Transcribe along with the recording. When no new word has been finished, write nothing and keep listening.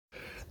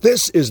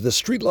This is the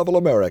Street Level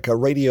America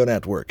Radio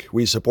Network.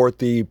 We support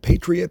the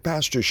Patriot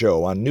Pastor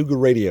Show on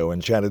Nooga Radio in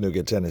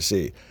Chattanooga,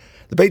 Tennessee.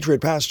 The Patriot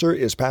Pastor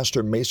is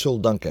Pastor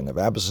Maisel Duncan of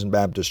Appleton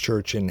Baptist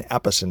Church in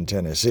Appleton,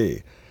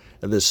 Tennessee.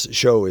 This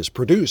show is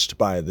produced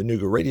by the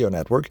Nooga Radio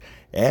Network,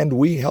 and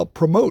we help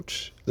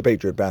promote the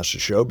Patriot Pastor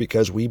Show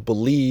because we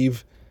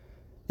believe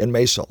in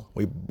Maisel.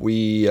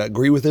 We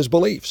agree with his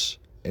beliefs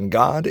in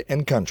God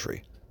and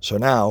country. So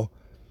now,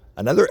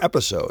 another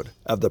episode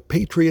of the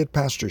Patriot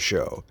Pastor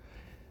Show,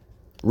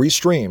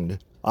 restreamed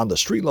on the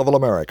Street Level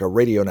America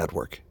Radio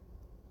Network.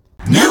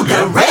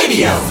 Nooga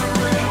Radio!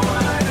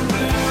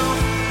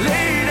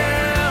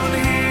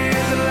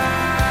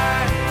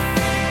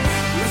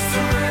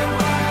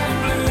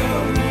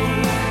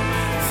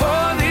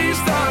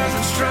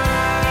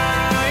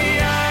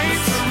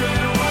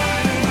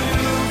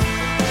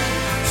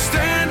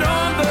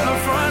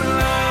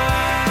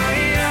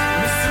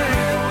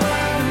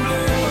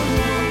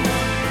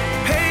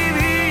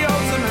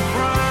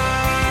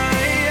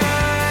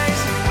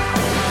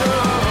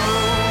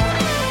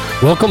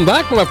 Welcome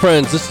back, my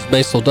friends. This is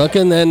Maisel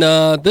Duncan,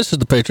 and this is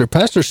the Patriot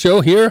Pastor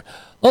Show here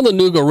on the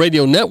Nooga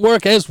Radio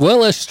Network, as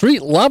well as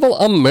Street Level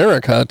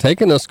America,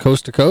 taking us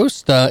coast to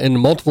coast in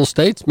multiple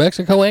states,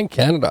 Mexico, and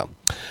Canada.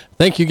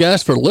 Thank you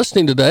guys for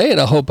listening today,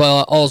 and I hope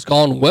all's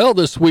gone well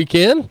this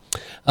weekend.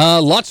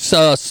 Lots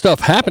of stuff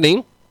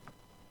happening.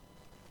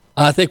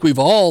 I think we've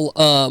all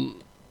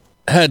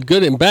had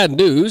good and bad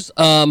news.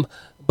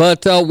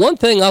 But one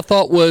thing I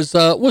thought was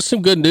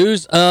some good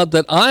news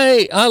that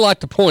I like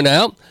to point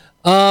out.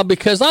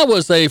 Because I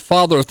was a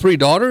father of three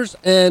daughters,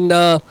 and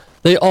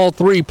they all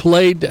three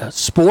played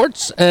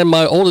sports, and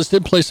my oldest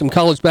did play some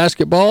college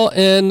basketball,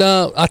 and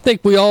I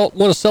think we all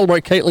want to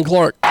celebrate Caitlin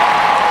Clark.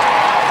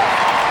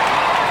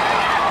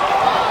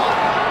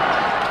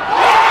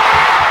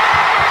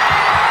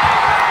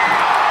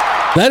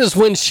 That is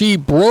when she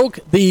broke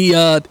the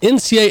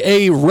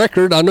NCAA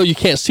record. I know you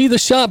can't see the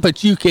shot,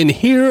 but you can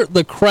hear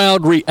the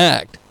crowd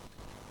react.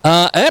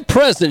 At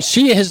present,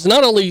 she is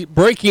not only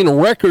breaking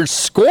record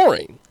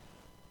scoring,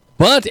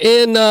 but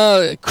in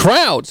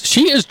crowds.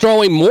 She is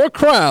drawing more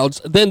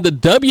crowds than the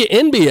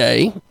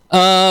WNBA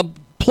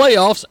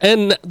playoffs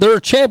and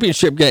their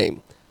championship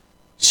game.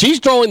 She's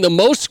drawing the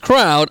most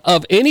crowd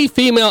of any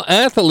female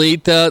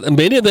athlete,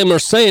 many of them are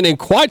saying, in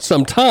quite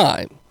some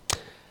time.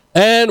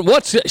 And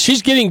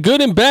she's getting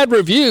good and bad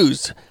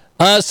reviews.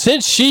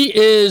 Since she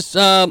is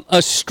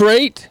a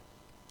straight,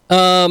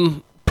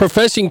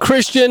 professing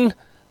Christian,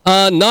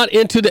 not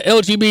into the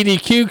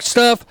LGBTQ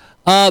stuff,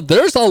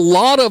 there's a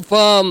lot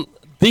of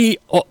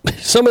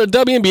some of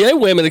the WNBA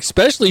women,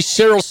 especially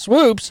Cheryl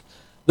Swoops,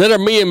 that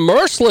are being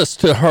merciless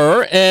to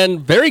her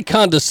and very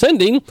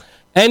condescending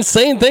and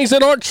saying things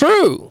that aren't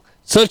true.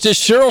 Such as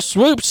Cheryl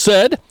Swoops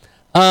said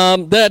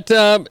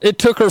that it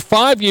took her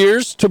 5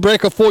 years to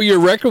break a 4-year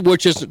record,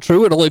 which isn't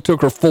true. It only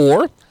took her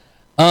 4.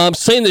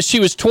 Saying that she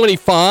was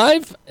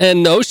 25,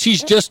 and no,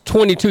 she's just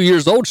 22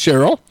 years old,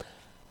 Cheryl.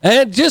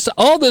 And just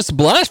all this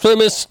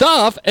blasphemous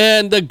stuff,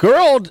 and the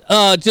girl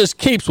just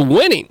keeps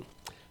winning.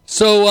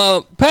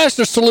 So,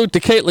 Pastor, salute to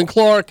Caitlin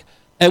Clark,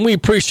 and we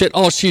appreciate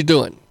all she's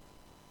doing.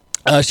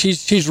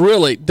 She's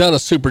really done a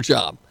super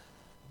job.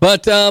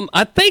 But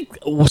I think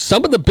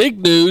some of the big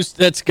news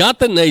that's got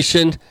the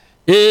nation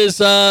is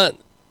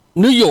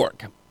New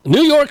York.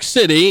 New York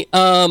City,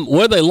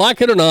 whether they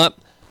like it or not,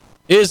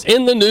 is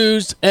in the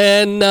news,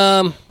 and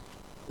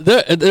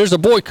there's a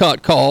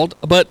boycott called,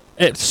 but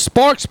it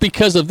sparks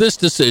because of this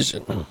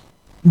decision.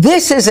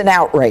 This is an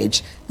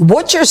outrage.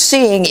 What you're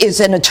seeing is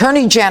an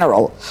attorney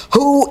general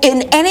who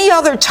in any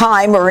other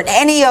time or in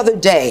any other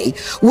day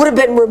would have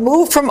been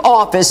removed from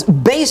office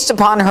based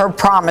upon her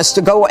promise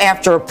to go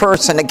after a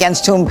person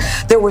against whom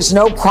there was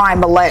no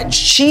crime alleged.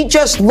 She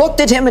just looked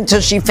at him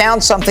until she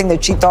found something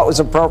that she thought was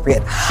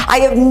appropriate. I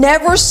have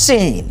never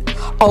seen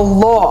a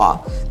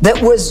law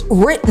that was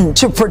written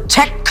to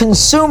protect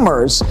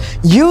consumers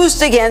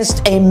used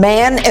against a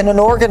man and an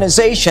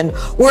organization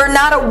where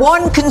not a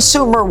one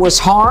consumer was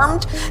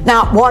harmed,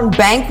 not one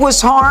bank was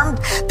harmed.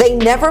 They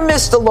never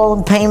missed a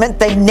loan payment.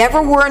 They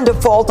never were in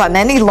default on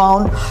any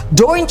loan.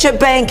 Deutsche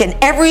Bank and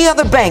every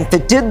other bank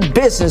that did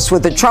business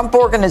with the Trump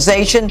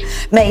organization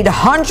made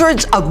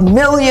hundreds of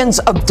millions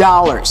of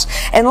dollars.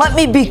 And let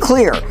me be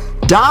clear,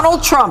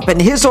 Donald Trump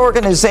and his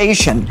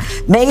organization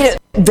made it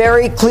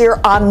very clear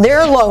on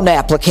their loan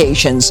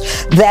applications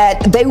that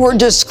they were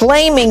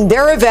disclaiming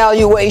their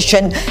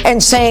evaluation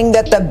and saying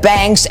that the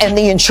banks and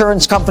the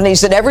insurance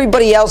companies and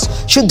everybody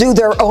else should do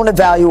their own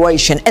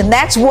evaluation. And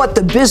that's what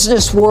the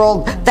business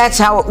world, that's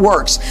how it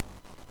works.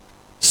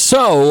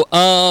 So,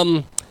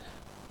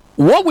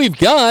 what we've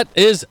got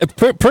is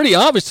pretty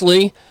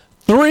obviously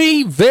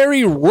 3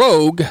 very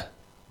rogue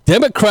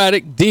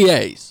Democratic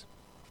DAs.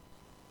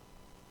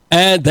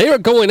 And they are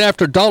going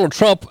after Donald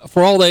Trump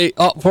for all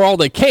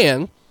they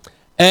can,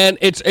 and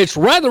it's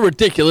rather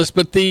ridiculous.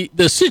 But the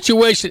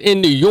situation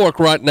in New York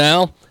right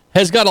now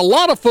has got a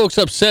lot of folks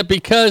upset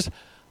because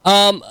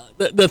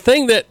the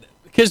thing that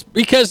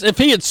because if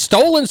he had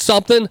stolen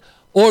something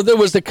or there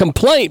was a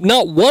complaint,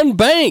 not one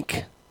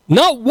bank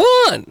Not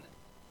one.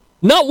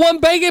 Not one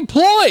bank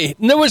employee.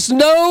 There was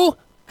no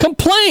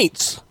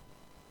complaints.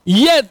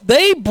 Yet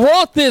they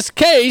brought this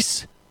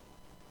case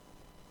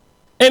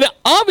in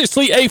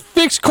obviously a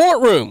fixed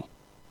courtroom.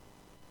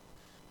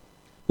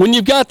 When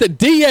you've got the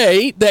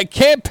DA that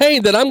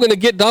campaigned that I'm going to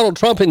get Donald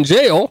Trump in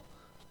jail,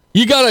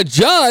 you got a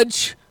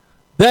judge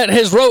that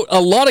has wrote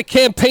a lot of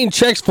campaign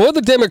checks for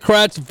the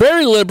Democrats,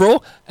 very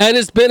liberal, and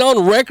has been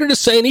on record as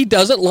saying he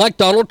doesn't like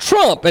Donald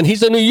Trump, and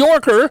he's a New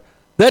Yorker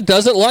that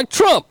doesn't like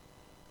Trump.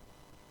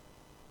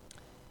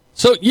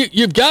 So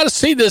you've got to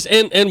see this,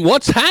 and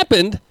what's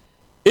happened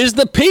is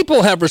the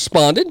people have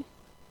responded.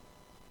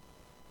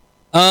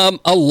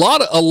 A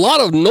lot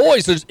of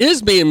noise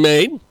is being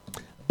made,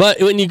 but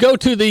when you go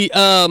to the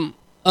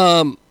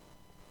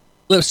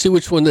let's see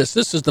which one this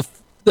is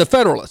the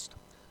Federalist.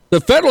 The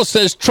Federalist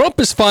says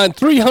Trump is fined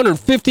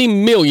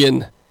 $350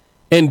 million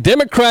in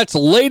Democrats'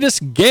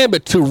 latest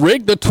gambit to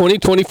rig the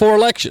 2024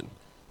 election.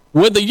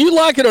 Whether you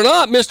like it or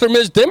not, Mr. and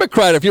Ms.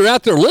 Democrat, if you're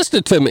out there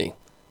listening to me,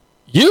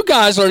 you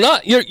guys are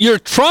not. You're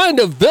trying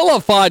to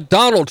vilify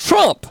Donald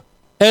Trump,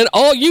 and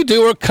all you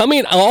do are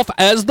coming off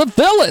as the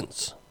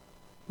villains.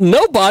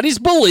 Nobody's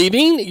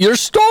believing your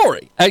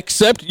story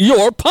except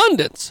your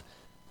pundits.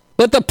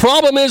 But the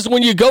problem is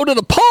when you go to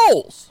the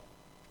polls,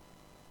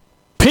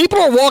 people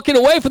are walking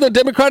away from the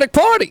Democratic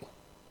Party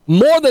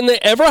more than they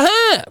ever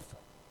have.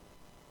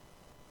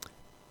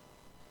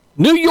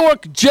 New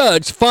York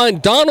judge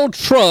fined Donald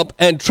Trump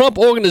and Trump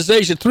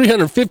Organization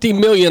 $350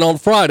 million on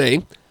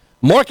Friday,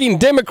 marking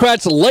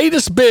Democrats'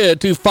 latest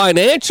bid to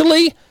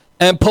financially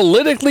and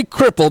politically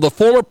cripple the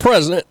former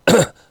president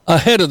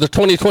ahead of the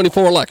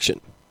 2024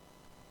 election.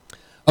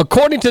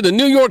 According to the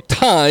New York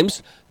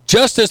Times,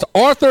 Justice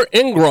Arthur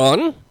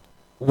Engoron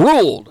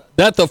ruled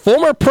that the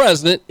former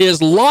president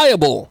is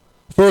liable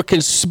for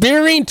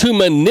conspiring to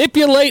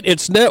manipulate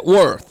its net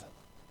worth.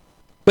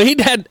 But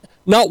he'd had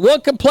not one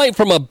complaint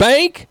from a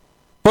bank,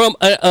 from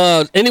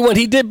anyone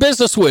he did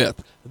business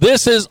with.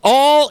 This is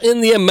all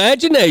in the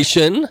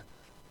imagination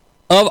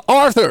of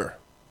Arthur.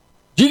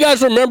 Do you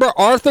guys remember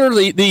Arthur,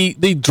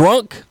 the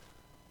drunk,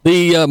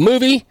 the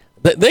movie?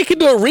 They could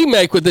do a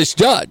remake with this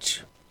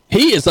judge.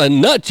 He is a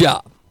nut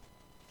job.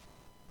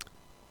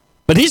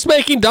 But he's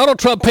making Donald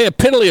Trump pay a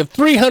penalty of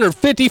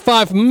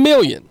 $355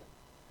 million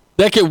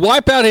that could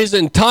wipe out his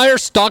entire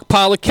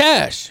stockpile of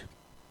cash.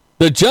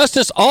 The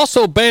justice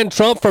also banned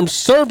Trump from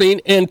serving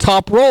in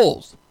top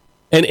roles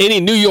in any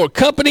New York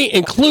company,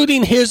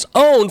 including his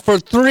own, for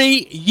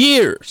 3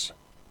 years.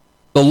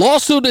 The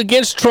lawsuit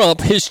against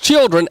Trump, his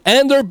children,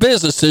 and their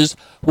businesses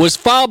was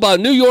filed by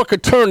New York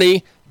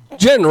Attorney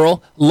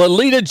General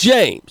Lolita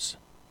James,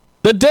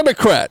 the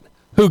Democrat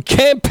who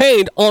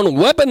campaigned on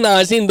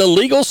weaponizing the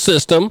legal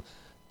system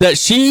that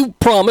she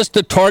promised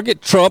to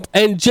target Trump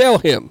and jail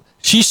him.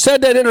 She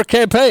said that in her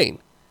campaign.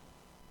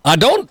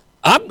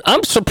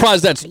 I'm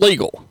surprised that's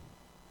legal.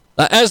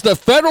 As the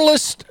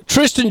Federalist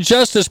Tristan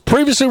Justice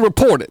previously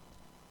reported,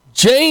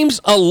 James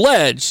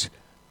alleged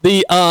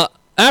the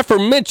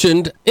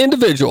aforementioned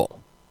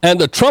individual and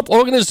the Trump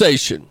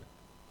Organization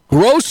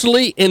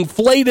grossly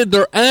inflated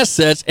their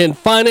assets and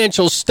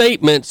financial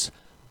statements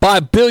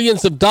by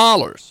billions of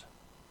dollars.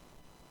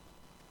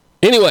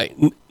 Anyway,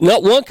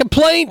 not one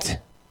complaint.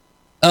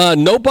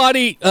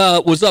 Nobody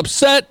was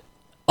upset.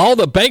 All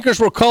the bankers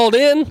were called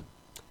in.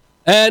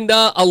 And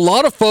a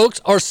lot of folks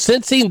are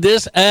sensing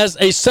this as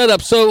a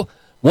setup. So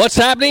what's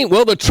happening?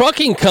 Well, the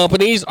trucking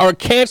companies are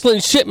canceling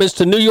shipments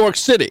to New York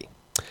City.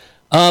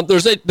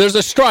 There's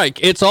a strike.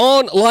 It's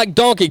on like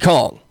Donkey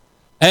Kong.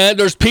 And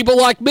there's people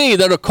like me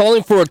that are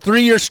calling for a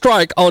 3-year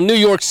strike on New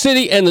York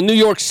City and the New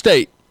York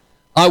State.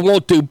 I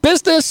won't do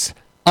business.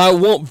 I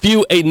won't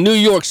view a New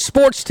York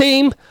sports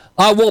team.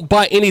 I won't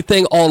buy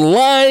anything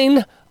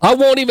online.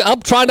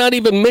 I'm trying not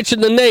even mention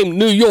the name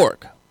New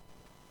York.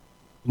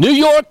 New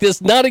York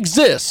does not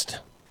exist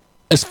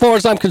as far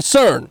as I'm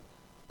concerned.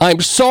 I'm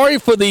sorry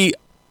for the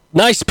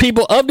nice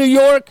people of New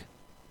York,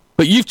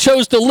 but you've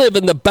chose to live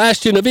in the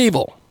bastion of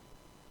evil.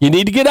 You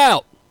need to get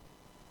out.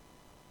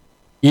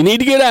 You need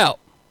to get out.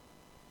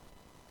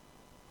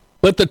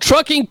 But the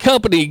trucking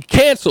company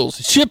cancels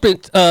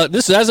shipment,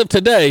 this is as of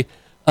today,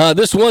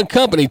 this one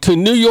company to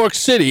New York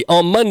City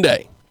on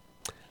Monday.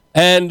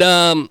 And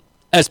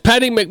as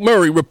Patty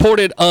McMurray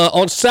reported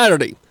on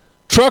Saturday,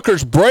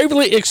 truckers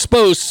bravely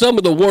exposed some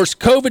of the worst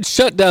COVID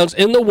shutdowns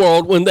in the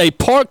world when they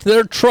parked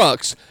their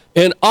trucks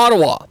in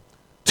Ottawa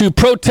to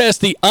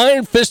protest the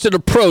iron-fisted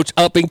approach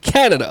up in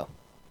Canada.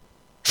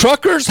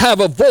 Truckers have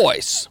a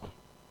voice,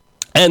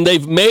 and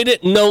they've made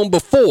it known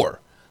before.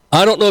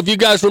 I don't know if you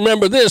guys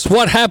remember this.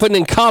 What happened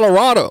in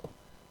Colorado?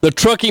 The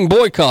trucking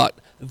boycott.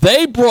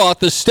 They brought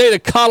the state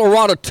of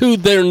Colorado to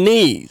their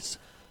knees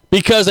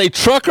because a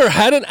trucker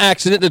had an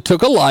accident that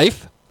took a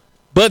life,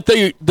 but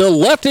the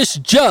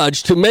leftist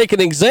judge, to make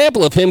an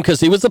example of him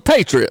because he was a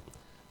patriot,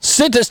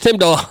 sentenced him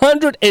to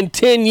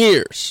 110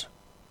 years.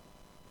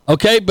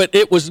 Okay, but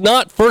it was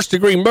not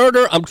first-degree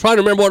murder. I'm trying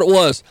to remember what it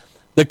was.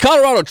 The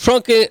Colorado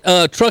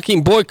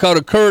trucking boycott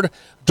occurred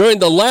during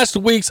the last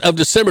weeks of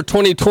December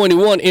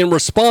 2021 in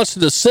response to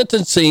the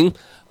sentencing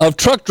of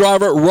truck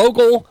driver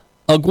Rogel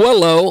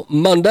Aguelo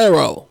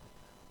Mondero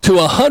to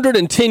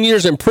 110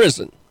 years in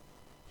prison.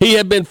 He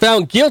had been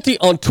found guilty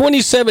on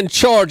 27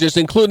 charges,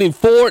 including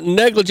 4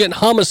 negligent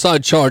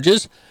homicide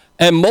charges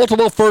and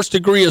multiple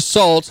first-degree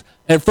assaults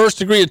and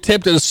first-degree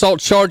attempted assault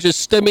charges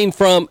stemming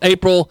from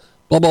April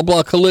blah, blah,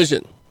 blah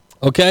collision.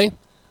 Okay?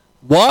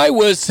 Why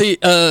was he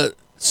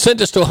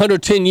sentenced to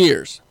 110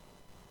 years?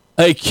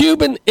 A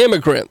Cuban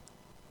immigrant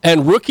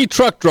and rookie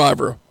truck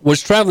driver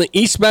was traveling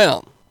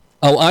eastbound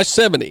on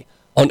I-70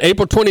 on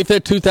April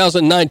 25,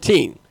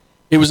 2019.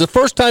 It was the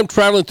first time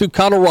traveling through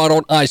Colorado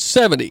on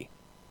I-70.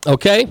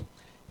 Okay?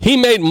 He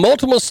made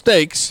multiple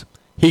mistakes.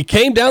 He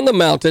came down the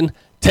mountain,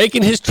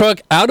 taking his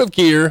truck out of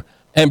gear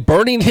and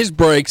burning his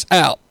brakes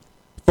out.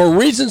 For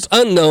reasons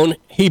unknown,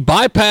 he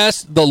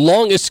bypassed the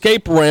long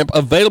escape ramp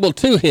available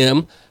to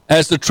him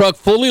as the truck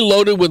fully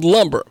loaded with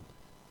lumber.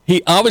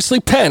 He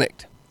obviously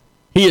panicked.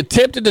 He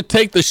attempted to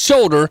take the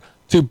shoulder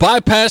to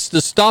bypass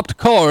the stopped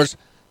cars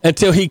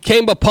until he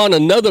came upon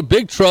another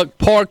big truck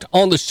parked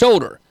on the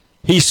shoulder.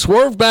 He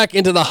swerved back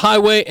into the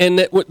highway and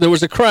there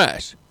was a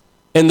crash.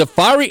 In the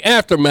fiery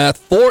aftermath,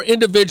 4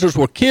 individuals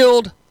were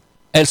killed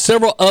and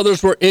several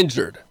others were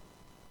injured.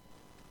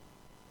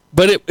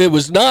 But it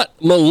was not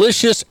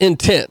malicious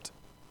intent.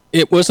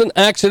 It was an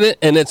accident,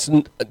 and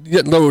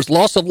there was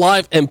loss of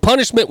life, and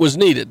punishment was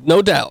needed,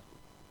 no doubt.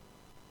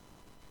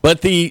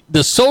 But the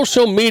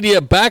social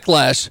media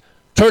backlash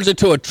turns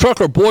into a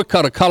trucker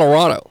boycott of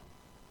Colorado.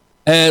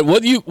 And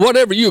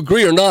whatever you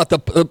agree or not, the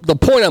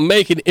point I'm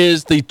making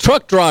is the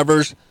truck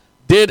drivers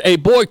did a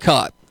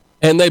boycott,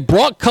 and they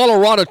brought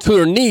Colorado to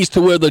their knees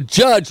to where the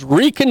judge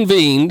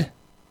reconvened,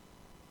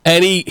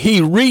 and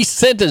he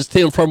re-sentenced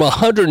him from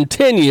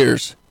 110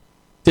 years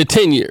to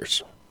 10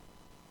 years.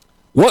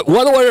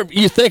 Whatever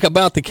you think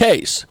about the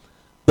case,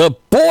 the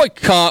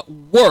boycott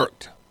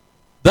worked.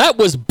 That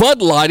was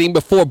Bud Lighting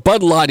before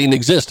Bud Lighting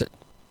existed.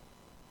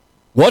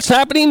 What's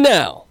happening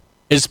now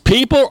is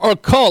people are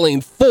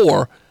calling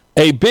for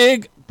a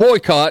big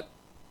boycott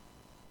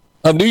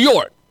of New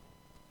York.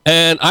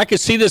 And I could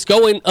see this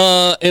going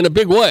in a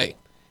big way.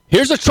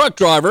 Here's a truck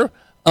driver,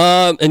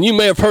 and you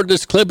may have heard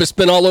this clip. It's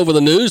been all over the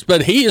news,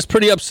 but he is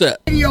pretty upset.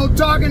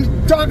 Talking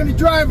to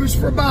drivers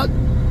for about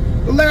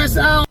the last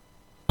hour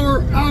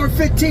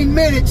 15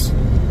 minutes,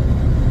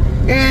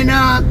 and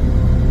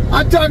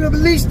I talked to at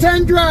least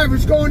 10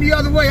 drivers going the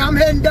other way. I'm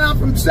heading down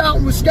from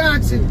South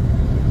Wisconsin,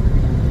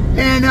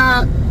 and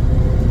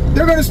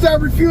they're going to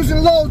start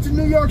refusing loads in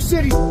New York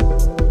City.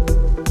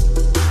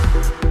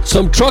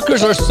 Some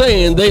truckers are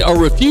saying they are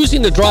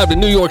refusing to drive to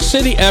New York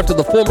City after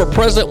the former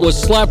president was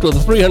slapped with a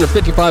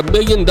 $355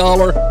 million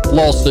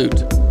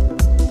lawsuit.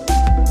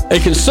 A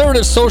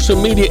conservative social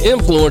media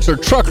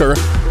influencer trucker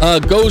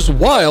goes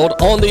wild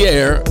on the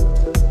air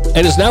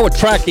and is now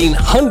attracting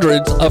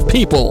hundreds of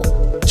people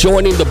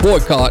joining the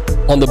boycott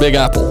on the Big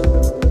Apple.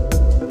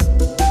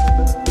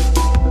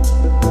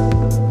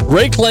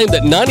 Ray claimed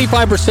that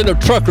 95% of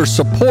truckers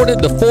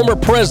supported the former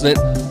president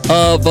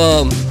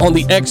on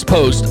the X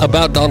post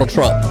about Donald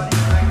Trump.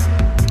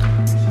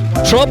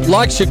 Trump,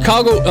 like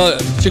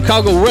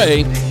Chicago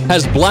Ray,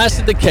 has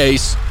blasted the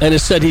case and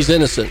has said he's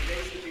innocent.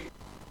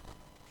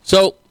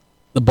 So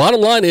the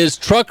bottom line is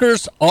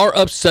truckers are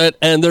upset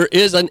and there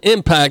is an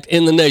impact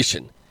in the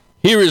nation.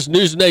 Here is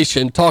News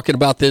Nation talking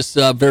about this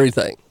very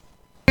thing.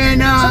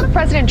 And, some of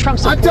President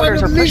Trump's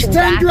supporters are pushing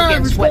back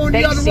against what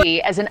they the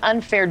see as an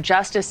unfair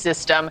justice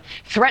system,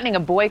 threatening a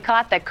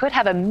boycott that could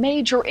have a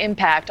major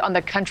impact on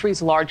the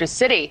country's largest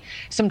city.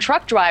 Some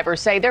truck drivers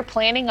say they're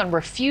planning on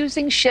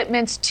refusing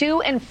shipments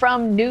to and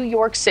from New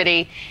York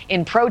City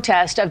in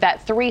protest of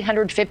that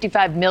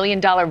 $355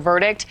 million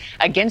verdict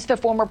against the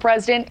former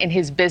president in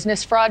his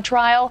business fraud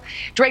trial.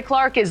 Dre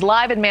Clark is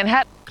live in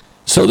Manhattan.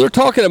 So they're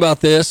talking about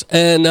this,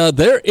 and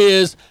there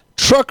is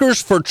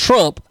Truckers for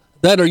Trump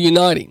that are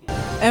uniting.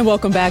 And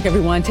welcome back,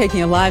 everyone.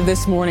 Taking a live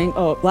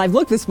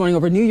look this morning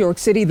over New York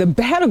City, the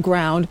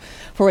battleground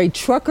for a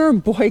trucker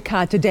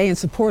boycott today in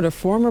support of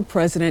former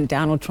President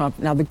Donald Trump.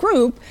 Now, the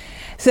group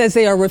says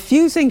they are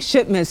refusing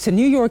shipments to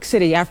New York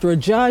City after a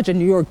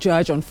New York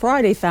judge on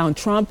Friday found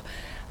Trump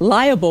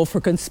liable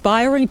for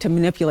conspiring to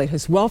manipulate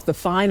his wealth. The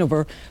fine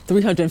over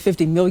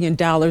 $350 million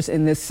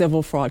in this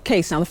civil fraud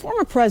case. Now, the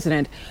former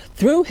president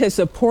threw his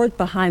support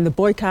behind the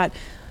boycott.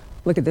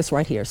 Look at this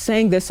right here,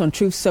 saying this on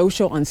Truth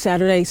Social on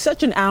Saturday.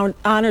 Such an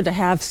honor to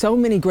have so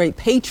many great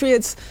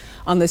patriots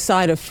on the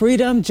side of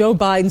freedom. Joe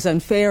Biden's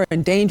unfair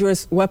and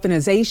dangerous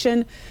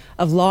weaponization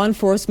of law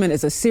enforcement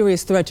is a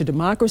serious threat to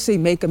democracy.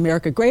 Make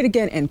America great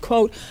again, end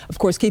quote. Of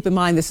course, keep in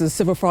mind, this is a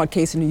civil fraud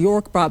case in New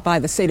York brought by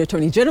the state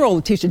attorney general,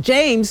 Letitia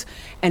James,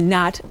 and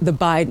not the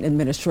Biden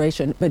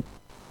administration.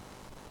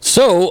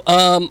 So,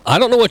 I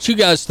don't know what you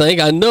guys think.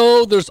 I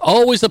know there's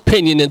always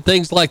opinion in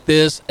things like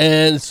this,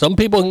 and some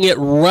people can get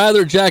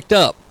rather jacked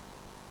up.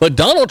 But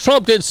Donald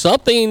Trump did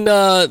something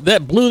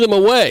that blew them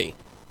away.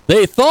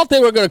 They thought they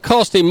were going to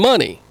cost him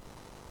money.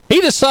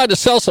 He decided to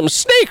sell some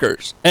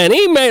sneakers, and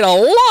he made a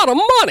lot of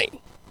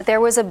money. There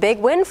was a big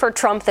win for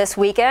Trump this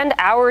weekend,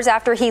 hours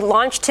after he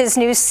launched his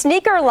new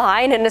sneaker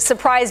line in a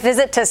surprise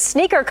visit to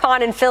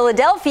SneakerCon in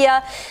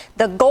Philadelphia.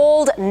 The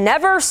gold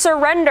never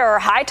surrender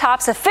high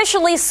tops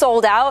officially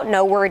sold out.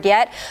 No word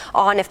yet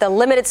on if the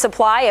limited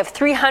supply of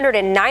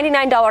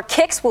 $399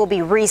 kicks will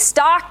be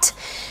restocked.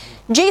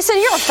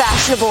 Jason, you're a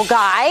fashionable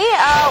guy.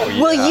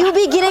 Will you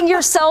be getting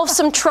yourself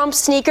some Trump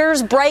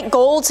sneakers, bright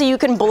gold, so you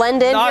can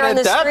blend in Not here on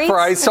the at that streets?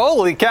 price.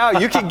 Holy cow.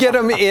 You can get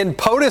them in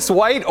POTUS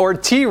white or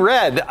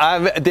T-red.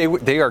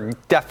 They are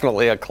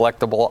definitely a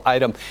collectible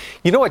item.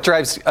 You know what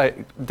drives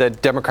the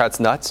Democrats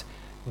nuts?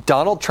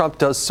 Donald Trump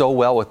does so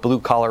well with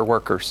blue-collar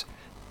workers.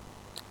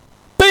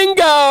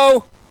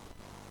 Bingo!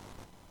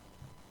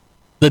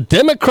 The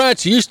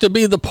Democrats used to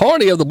be the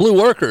party of the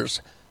blue workers.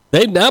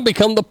 They've now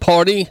become the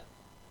party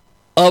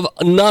of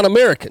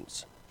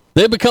non-Americans.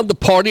 They become the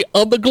party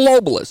of the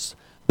globalists.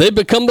 They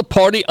become the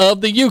party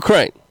of the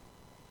Ukraine.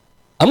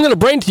 I'm going to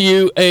bring to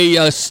you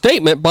a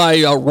statement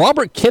by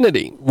Robert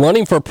Kennedy,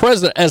 running for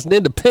president as an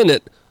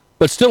independent,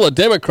 but still a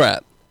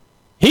Democrat.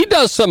 He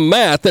does some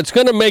math that's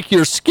going to make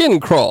your skin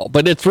crawl,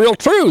 but it's real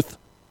truth.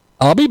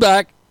 I'll be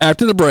back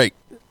after the break.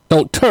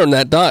 Don't turn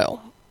that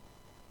dial.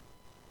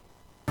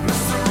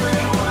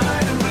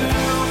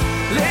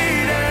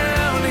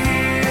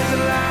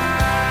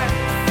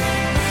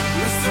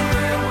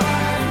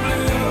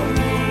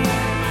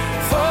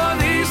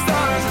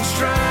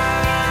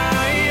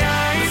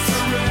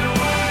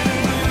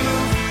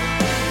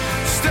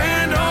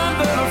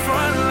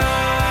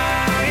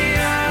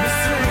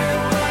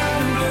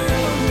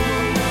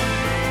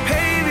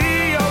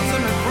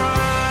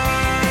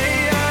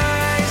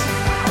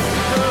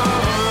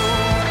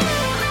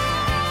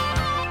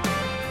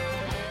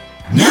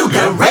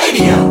 Nuga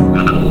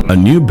Radio. A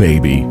new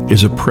baby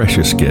is a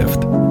precious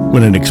gift.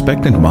 When an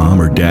expectant mom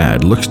or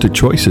dad looks to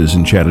Choices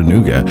in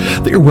Chattanooga,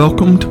 they are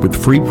welcomed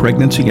with free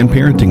pregnancy and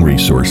parenting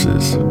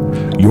resources.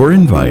 You're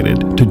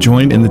invited to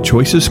join in the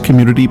Choices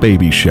Community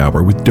Baby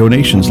Shower with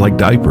donations like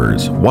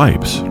diapers,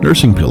 wipes,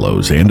 nursing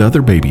pillows, and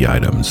other baby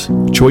items.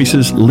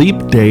 Choices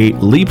Leap Day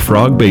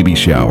Leapfrog Baby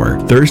Shower,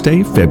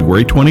 Thursday,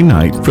 February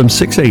 29th from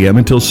 6 a.m.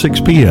 until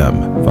 6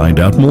 p.m. Find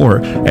out more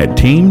at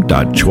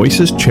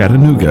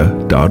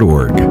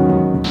team.choiceschattanooga.org.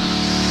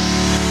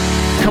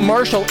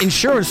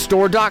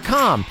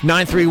 CommercialInsuranceStore.com,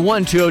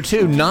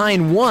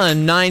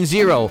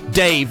 931-202-9190.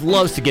 Dave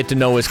loves to get to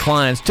know his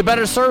clients to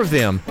better serve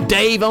them.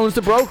 Dave owns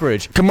the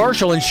brokerage.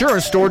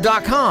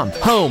 CommercialInsuranceStore.com,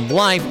 home,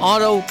 life,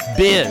 auto,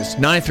 biz,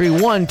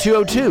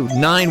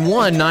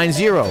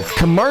 931-202-9190.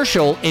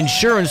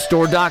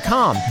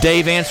 CommercialInsuranceStore.com.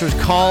 Dave answers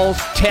calls,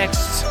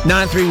 texts,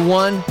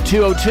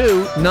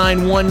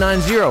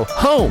 931-202-9190.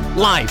 Home,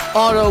 life,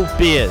 auto,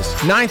 biz,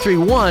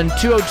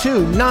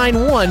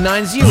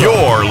 931-202-9190.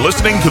 You're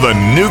listening to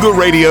the Nuga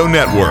Radio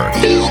Network.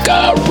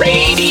 Nuga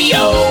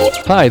Radio.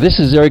 Hi, this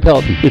is Eric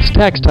Helton. It's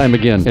tax time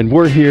again, and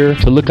we're here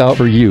to look out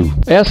for you.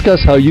 Ask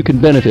us how you can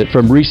benefit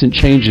from recent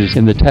changes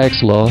in the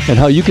tax law and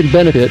how you can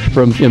benefit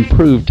from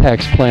improved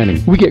tax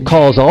planning. We get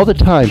calls all the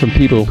time from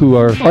people who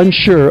are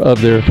unsure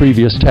of their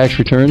previous tax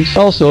returns.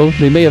 Also,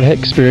 they may have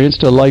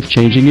experienced a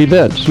life-changing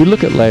event. We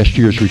look at last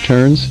year's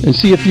returns and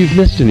see if you've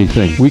missed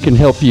anything. We can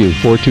help you.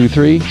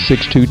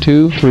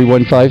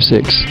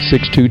 423-622-3156.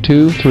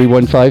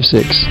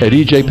 622-3156. At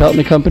EJ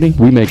Pelton Company,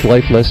 we make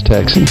life less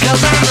taxing.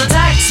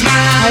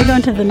 I go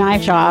into the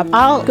knife shop.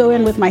 I'll go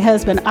in with my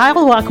husband.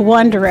 I'll walk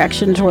one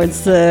direction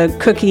towards the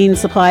cooking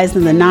supplies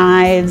and the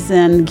knives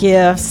and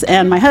gifts,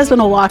 and my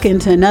husband will walk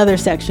into another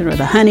section where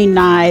the hunting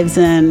knives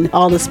and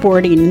all the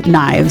sporting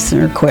knives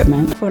or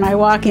equipment. When I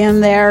walk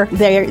in there,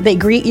 they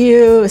greet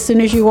you as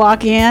soon as you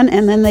walk in,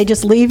 and then they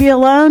just leave you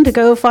alone to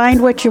go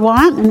find what you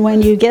want. And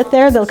when you get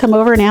there, they'll come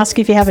over and ask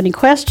you if you have any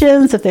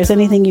questions, if there's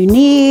anything you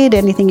need,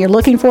 anything you're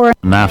looking for.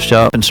 Knife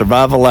Shop and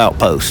Survival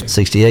Outpost,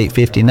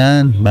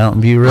 6859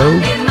 Mountain View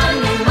Road.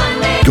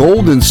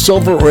 Gold and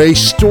silver are a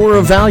store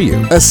of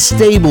value, a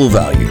stable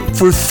value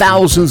for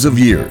thousands of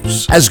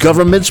years. As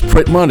governments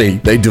print money,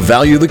 they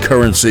devalue the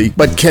currency,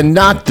 but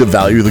cannot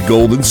devalue the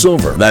gold and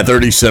silver. That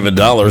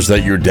 $37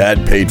 that your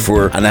dad paid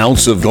for an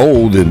ounce of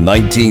gold in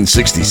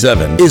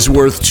 1967 is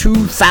worth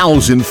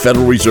 2,000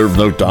 Federal Reserve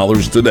note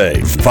dollars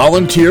today.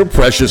 Volunteer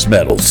Precious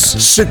Metals.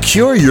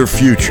 Secure your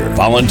future.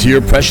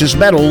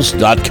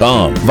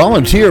 VolunteerPreciousMetals.com.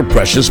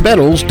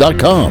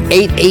 VolunteerPreciousMetals.com.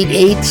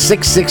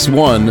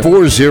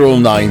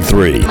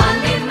 888-661-4093.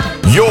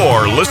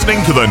 You're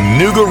listening to the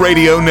Nuga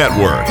Radio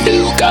Network.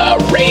 Nuga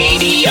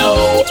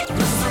Radio.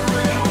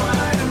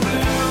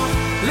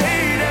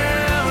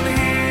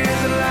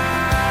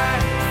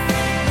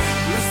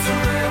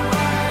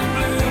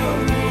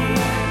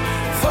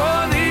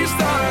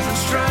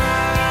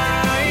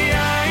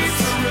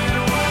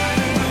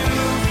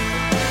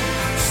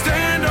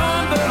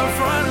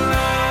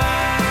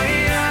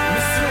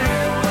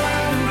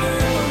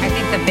 I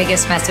think the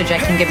biggest message I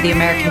can give the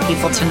American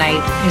people tonight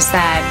is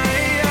that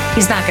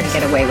he's not going to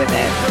get away with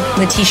it.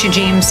 Letitia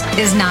James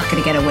is not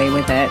going to get away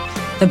with it.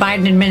 the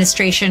Biden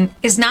administration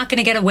is not going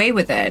to get away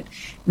with it.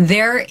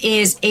 There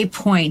is a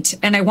point,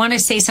 and I want to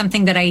say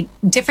something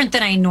different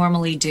than I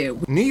normally do.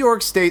 New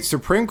York State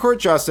Supreme Court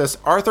Justice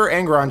Arthur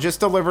Engoron just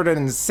delivered an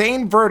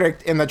insane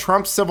verdict in the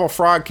Trump civil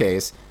fraud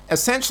case,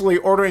 essentially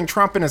ordering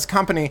Trump and his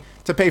company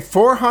to pay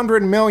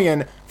 $400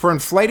 million for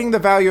inflating the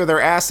value of their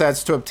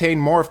assets to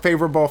obtain more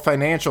favorable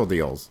financial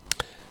deals.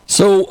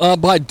 So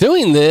by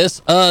doing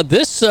this,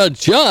 this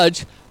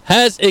judge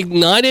has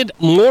ignited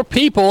more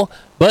people.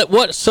 But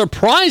what's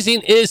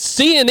surprising is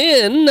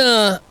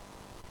CNN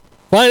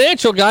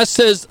financial guy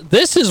says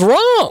this is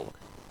wrong.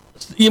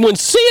 When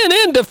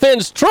CNN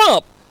defends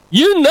Trump,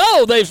 you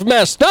know they've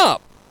messed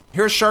up.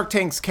 Here's Shark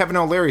Tank's Kevin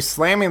O'Leary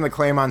slamming the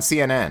claim on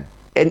CNN.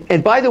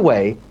 And by the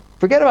way,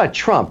 forget about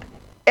Trump.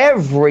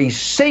 Every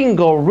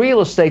single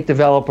real estate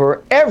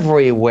developer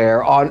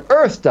everywhere on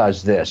earth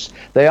does this.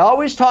 They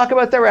always talk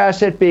about their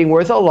asset being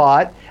worth a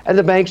lot, and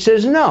the bank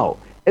says no.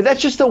 And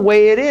that's just the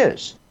way it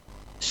is.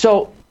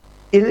 So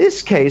in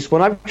this case,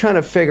 when I'm trying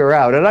to figure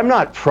out, and I'm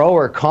not pro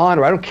or con,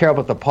 or I don't care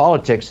about the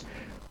politics,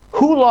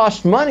 who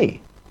lost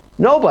money?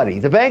 Nobody.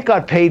 The bank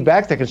got paid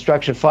back the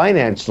construction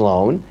finance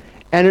loan,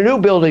 and a new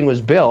building was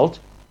built.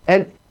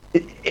 And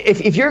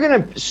if you're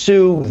going to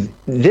sue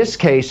this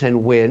case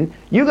and win,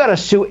 you got to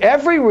sue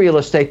every real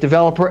estate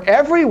developer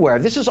everywhere.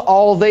 This is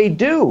all they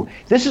do.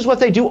 This is what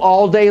they do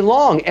all day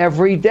long,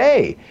 every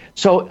day.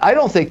 So I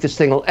don't think this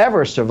thing will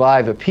ever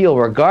survive appeal,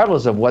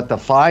 regardless of what the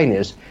fine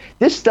is.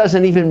 This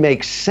doesn't even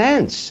make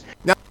sense.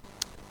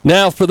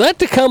 Now, for that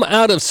to come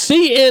out of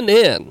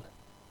CNN,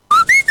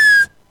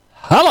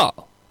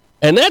 hello,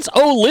 and that's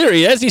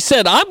O'Leary. As he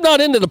said, I'm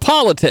not into the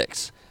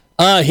politics.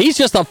 He's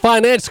just a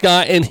finance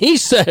guy, and he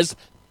says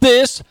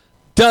this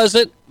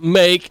doesn't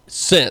make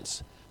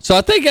sense. So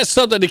I think that's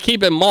something to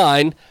keep in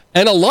mind.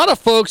 And a lot of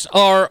folks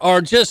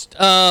are just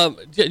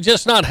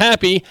not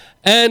happy.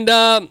 And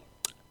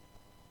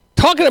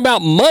talking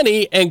about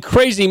money and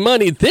crazy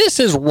money, this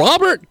is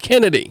Robert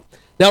Kennedy.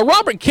 Now,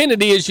 Robert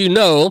Kennedy, as you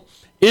know,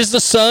 is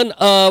the son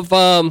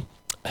of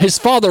his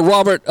father,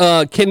 Robert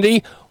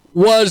Kennedy,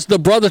 was the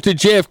brother to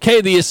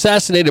JFK, the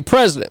assassinated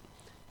president.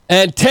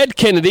 And Ted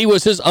Kennedy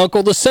was his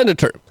uncle, the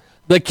senator.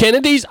 The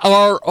Kennedys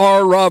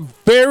are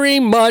very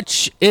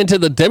much into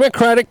the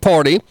Democratic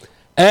Party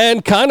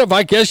and kind of,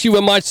 I guess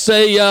you might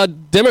say,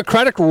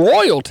 Democratic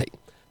royalty.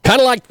 Kind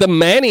of like the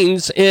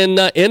Mannings in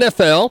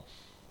NFL.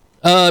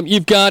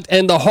 You've got,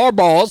 and the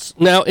Harbaughs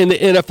now in the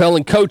NFL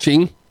and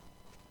coaching.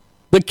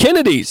 The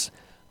Kennedys.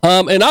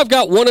 And I've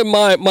got one of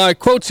my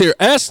quotes here.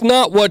 Ask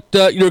not what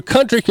your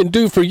country can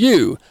do for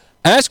you.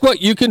 Ask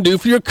what you can do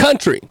for your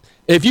country.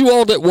 If you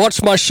all that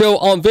watch my show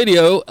on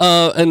video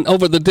and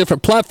over the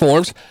different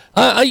platforms,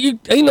 you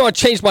know I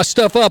changed my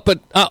stuff up, but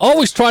I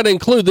always try to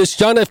include this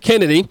John F.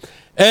 Kennedy.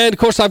 And, of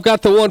course, I've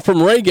got the one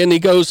from Reagan. He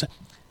goes,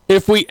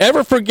 if we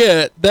ever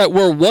forget that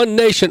we're one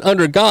nation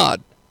under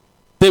God,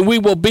 then we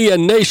will be a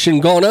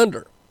nation gone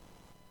under.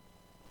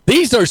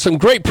 These are some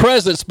great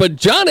presidents, but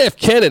John F.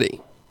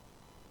 Kennedy,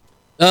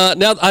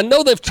 now I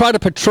know they've tried to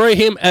portray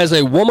him as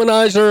a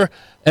womanizer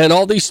and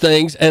all these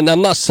things, and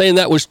I'm not saying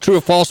that was true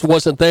or false,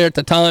 wasn't there at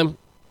the time,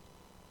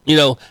 you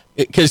know,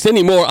 because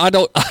anymore I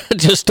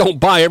just don't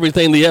buy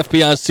everything the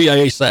FBI and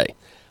CIA say.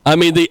 I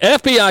mean, the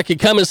FBI could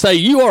come and say,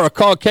 you are a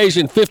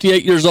Caucasian,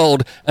 58 years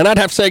old, and I'd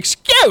have to say,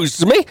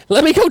 excuse me,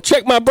 let me go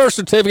check my birth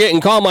certificate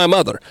and call my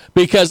mother,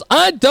 because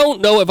I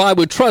don't know if I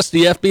would trust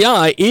the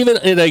FBI, even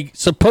in a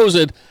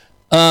supposed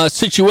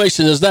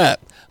situation as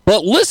that.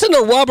 But listen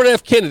to Robert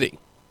F. Kennedy.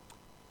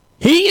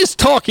 He is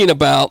talking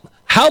about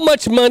how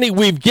much money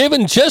we've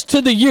given just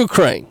to the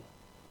Ukraine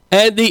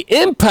and the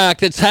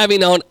impact it's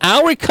having on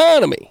our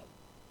economy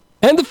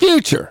and the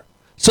future.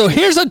 So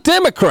here's a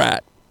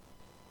Democrat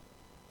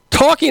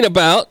talking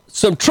about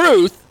some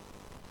truth,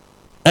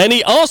 and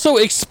he also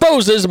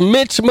exposes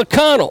Mitch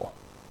McConnell,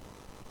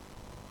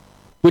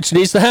 which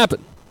needs to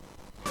happen.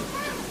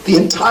 The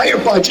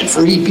entire budget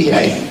for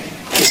EPA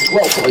is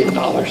 $12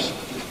 billion.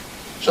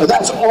 So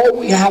that's all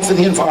we have for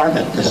the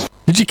environment.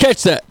 Did you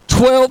catch that?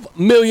 $12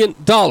 million.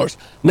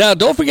 Now,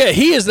 don't forget,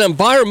 he is an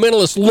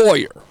environmentalist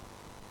lawyer.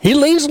 He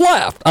leans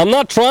left. I'm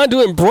not trying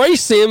to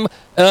embrace him.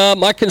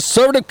 My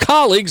conservative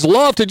colleagues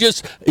love to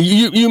just,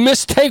 you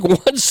mistake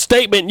one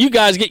statement, and you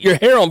guys get your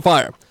hair on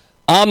fire.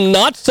 I'm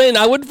not saying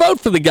I would vote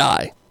for the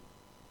guy,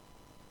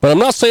 but I'm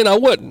not saying I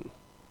wouldn't.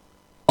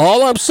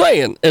 All I'm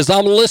saying is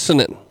I'm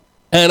listening,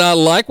 and I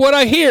like what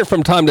I hear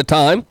from time to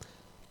time.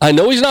 I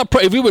know he's not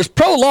if he was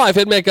pro-life,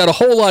 it'd make it a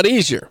whole lot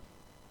easier.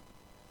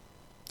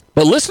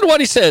 But listen to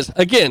what he says.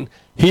 Again,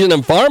 he's an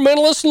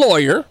environmentalist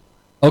lawyer,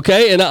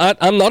 okay, and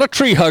I'm not a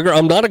tree hugger.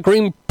 I'm not a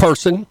green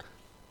person,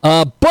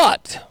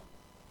 but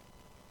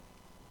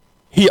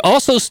he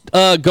also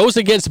goes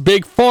against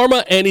Big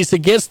Pharma, and he's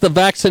against the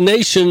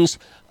vaccinations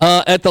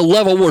at the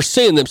level we're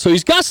seeing them. So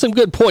he's got some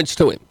good points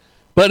to him.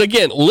 But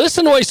again,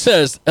 listen to what he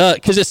says,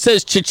 because it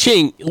says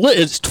cha-ching.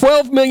 It's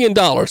 $12 million.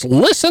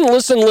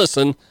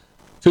 Listen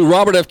to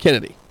Robert F.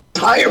 Kennedy. The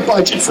entire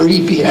budget for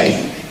EPA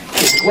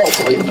is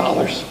 $12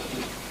 billion.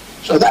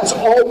 So that's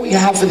all we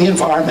have for the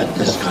environment in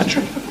this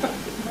country.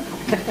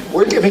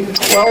 We're giving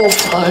 12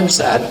 times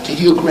that to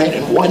Ukraine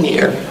in 1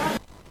 year.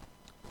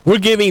 We're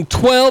giving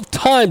 12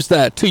 times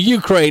that to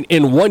Ukraine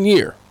in 1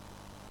 year.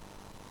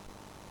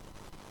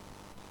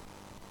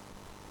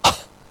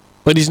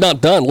 But he's not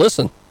done.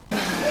 Listen.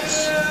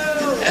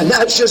 And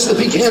that's just the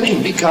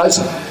beginning, because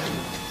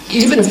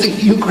even if the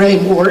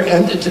Ukraine war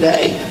ended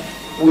today,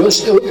 we're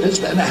still going to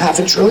spend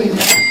 $500 billion.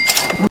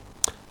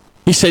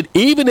 He said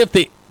even if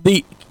the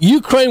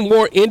Ukraine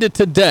war ended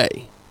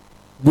today,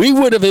 we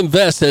would have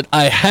invested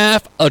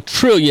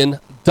 $500 billion.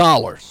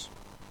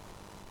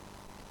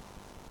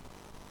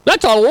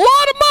 That's a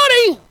lot of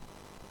money.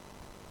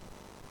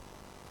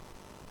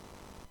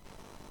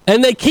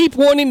 And they keep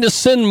wanting to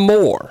send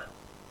more.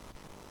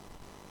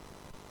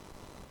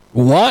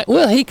 Why?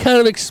 Well, he kind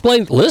of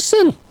explained,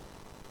 listen,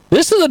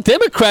 this is a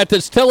Democrat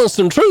that's telling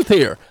some truth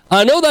here.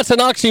 I know that's an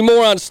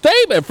oxymoron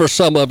statement for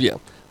some of you,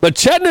 but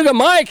Chattanooga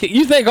Mike,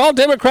 you think all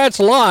Democrats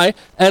lie,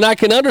 and I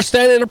can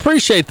understand and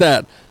appreciate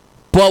that.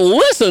 But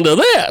listen to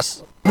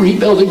this.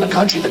 Rebuilding the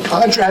country, the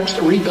contracts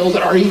to rebuild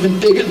it are even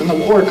bigger than the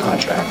war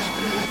contracts.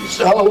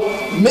 So,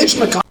 Mitch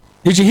McConnell.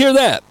 Did you hear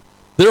that?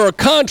 There are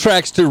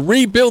contracts to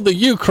rebuild the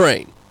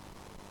Ukraine.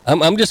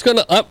 I'm just going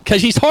to,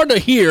 because he's hard to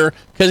hear,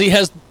 because he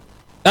has,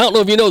 I don't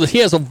know if you know that he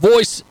has a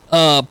voice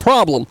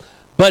problem,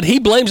 but he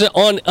blames it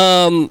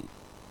on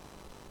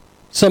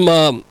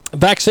some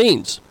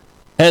vaccines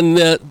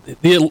and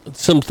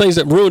some things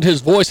that ruined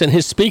his voice and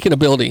his speaking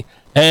ability.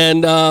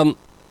 And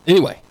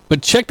anyway,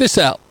 but check this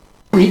out.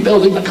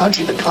 Rebuilding the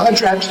country, the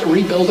contracts to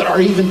rebuild it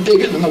are even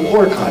bigger than the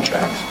war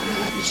contracts.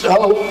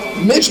 So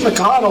Mitch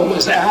McConnell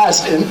was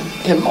asked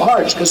in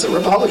March, because the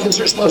Republicans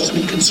are supposed to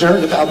be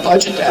concerned about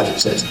budget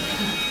deficits.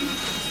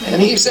 And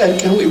he said,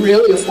 can we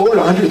really afford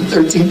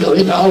 $113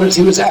 billion?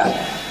 He was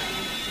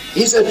asked.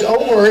 He said,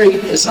 don't worry,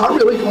 it's not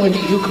really going to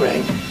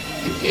Ukraine.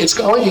 It's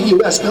going to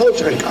U.S.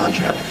 military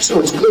contractors, so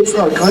it's good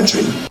for our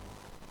country.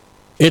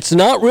 It's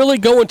not really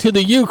going to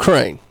the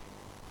Ukraine.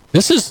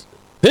 This is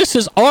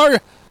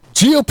our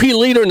GOP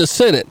leader in the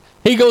Senate.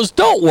 He goes,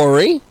 don't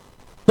worry,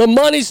 the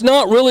money's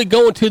not really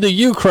going to the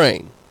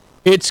Ukraine.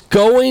 It's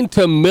going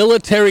to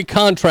military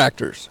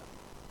contractors.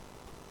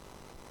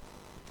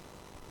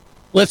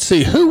 Let's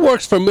see, who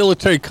works for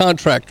military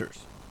contractors?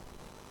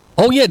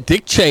 Oh, yeah,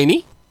 Dick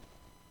Cheney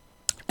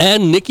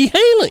and Nikki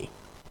Haley.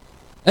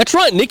 That's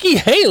right, Nikki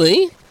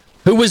Haley,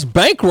 who was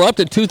bankrupt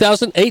in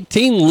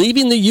 2018,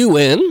 leaving the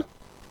UN,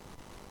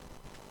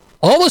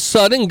 all of a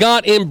sudden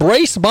got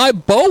embraced by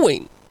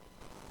Boeing,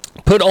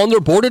 put on their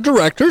board of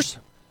directors.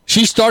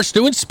 She starts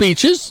doing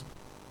speeches,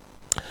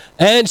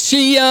 and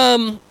she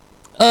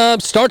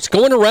starts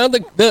going around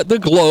the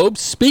globe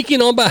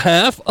speaking on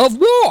behalf of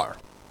war.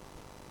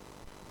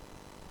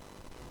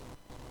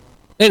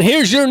 And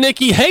here's your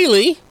Nikki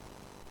Haley,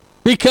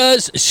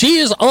 because she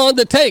is on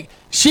the take.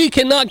 She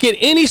cannot get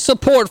any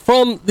support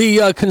from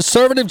the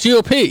conservative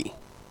GOP.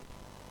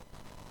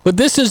 But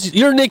this is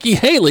your Nikki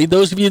Haley,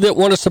 those of you that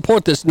want to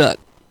support this nut.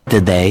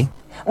 Today,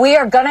 we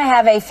are going to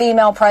have a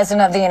female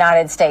president of the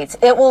United States.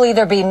 It will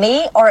either be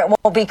me or it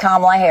will be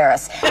Kamala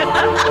Harris.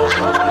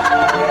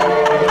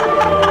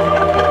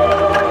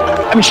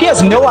 I mean, she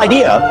has no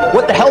idea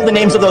what the hell the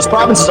names of those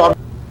provinces are.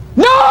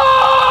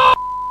 No!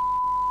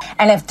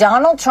 And if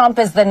Donald Trump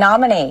is the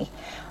nominee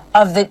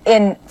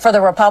for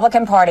the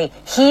Republican Party,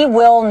 he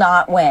will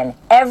not win.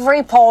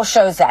 Every poll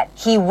shows that.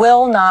 He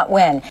will not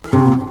win.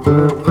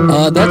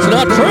 That's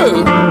not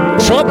true.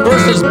 Trump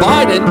versus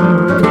Biden.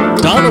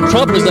 Donald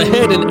Trump is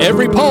ahead in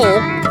every poll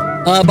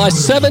by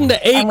 7 to 8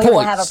 points. And we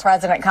will have a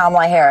President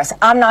Kamala Harris.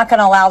 I'm not going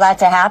to allow that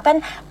to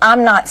happen.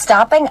 I'm not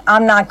stopping.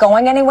 I'm not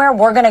going anywhere.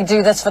 We're going to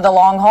do this for the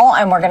long haul,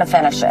 and we're going to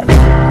finish it.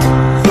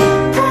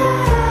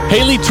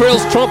 Haley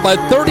trails Trump by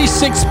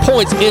 36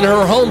 points in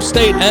her home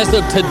state as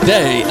of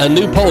today. A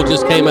new poll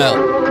just came out.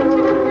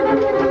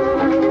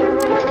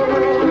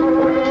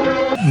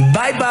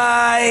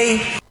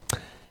 Bye-bye.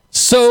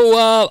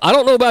 So, I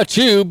don't know about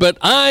you, but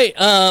I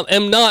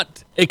am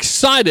not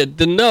excited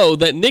to know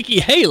that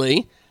Nikki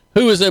Haley,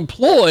 who is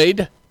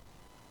employed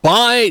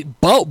by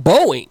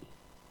Boeing,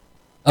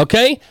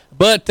 okay?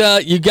 But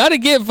you got to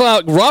give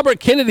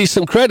Robert Kennedy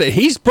some credit.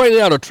 He's bringing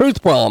out a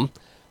truth bomb.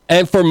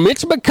 And for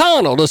Mitch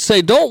McConnell to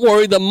say, don't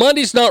worry, the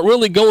money's not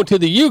really going to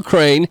the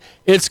Ukraine,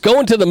 it's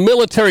going to the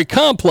military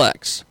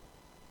complex.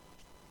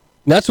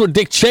 And that's where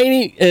Dick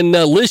Cheney and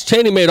Liz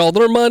Cheney made all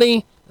their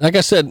money. Like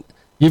I said,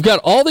 you've got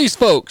all these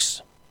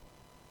folks.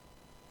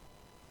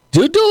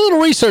 Do a little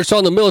research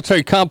on the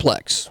military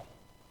complex.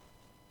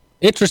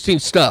 Interesting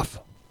stuff.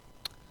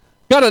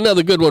 Got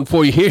another good one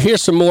for you here.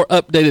 Here's some more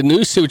updated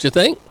news. See what you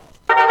think.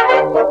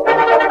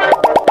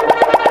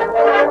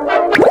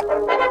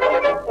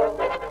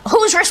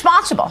 Who's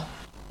responsible?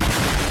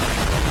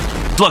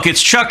 Look,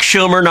 it's Chuck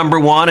Schumer, number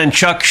one, and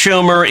Chuck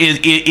Schumer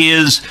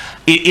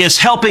is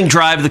helping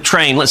drive the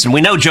train. Listen, we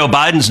know Joe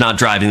Biden's not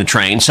driving the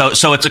train, so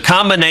it's a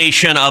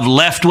combination of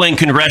left-wing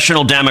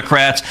congressional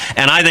Democrats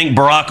and I think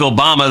Barack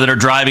Obama that are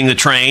driving the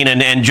train,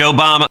 and Joe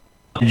Obama.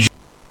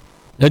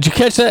 Did you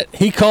catch that?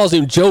 He calls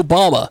him Joe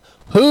Obama.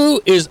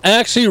 Who is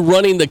actually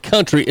running the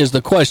country is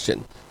the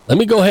question. Let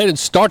me go ahead and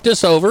start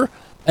this over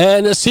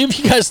and see if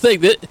you guys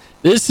think that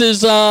this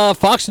is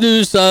Fox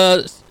News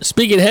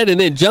speaking ahead, and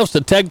then jumps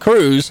to Ted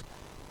Cruz,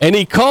 and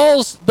he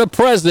calls the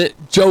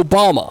president Joe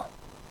Obama.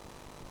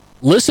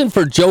 Listen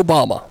for Joe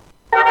Obama.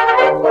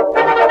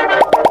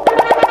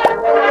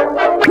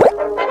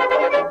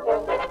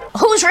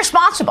 Who's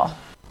responsible?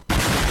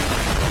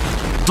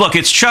 Look,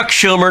 it's Chuck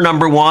Schumer,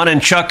 number one,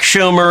 and Chuck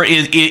Schumer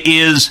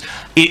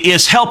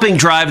is helping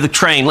drive the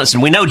train. Listen,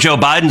 we know Joe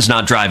Biden's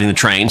not driving the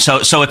train, so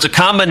it's a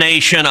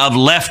combination of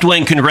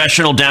left-wing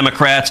congressional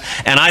Democrats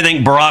and I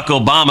think Barack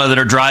Obama that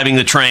are driving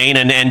the train,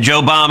 and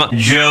Joe Obama.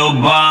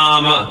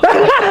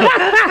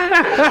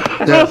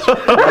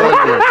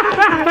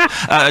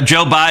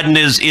 Joe Biden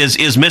is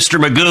Mr.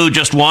 Magoo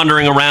just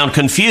wandering around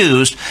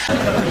confused.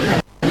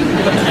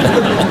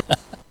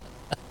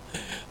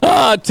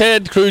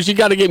 Ted Cruz, you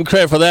got to give him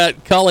credit for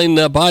that, calling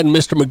Biden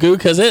Mr. Magoo,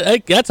 because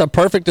that's a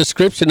perfect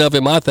description of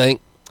him, I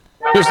think.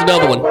 Here's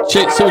another one.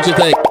 See what you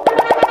think.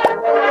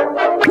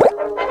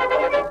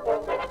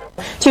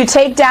 To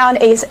take down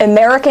an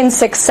American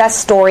success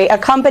story, a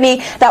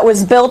company that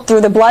was built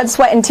through the blood,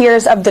 sweat, and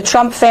tears of the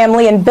Trump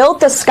family and built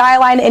the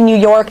skyline in New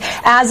York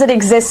as it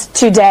exists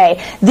today.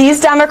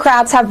 These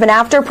Democrats have been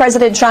after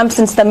President Trump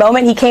since the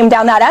moment he came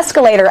down that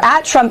escalator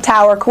at Trump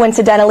Tower,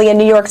 coincidentally, in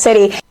New York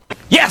City.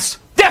 Yes!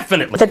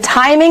 Definitely. The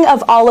timing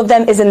of all of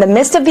them is in the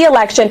midst of the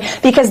election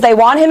because they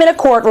want him in a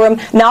courtroom,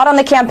 not on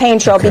the campaign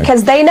trail,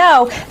 because they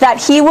know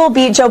that he will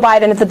beat Joe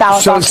Biden at the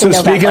ballot box in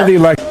November. Speaking of the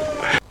election.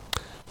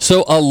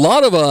 So a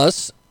lot of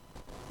us,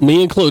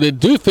 me included,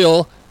 do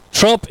feel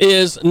Trump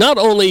is not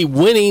only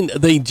winning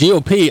the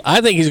GOP, I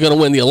think he's going to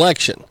win the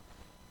election.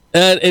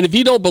 And if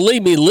you don't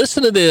believe me,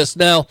 listen to this.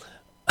 Now,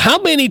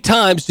 how many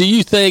times do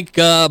you think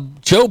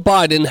Joe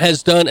Biden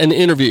has done an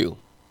interview?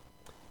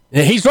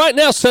 He's right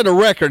now set a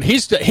record.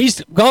 He's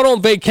gone on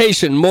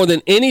vacation more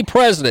than any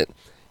president,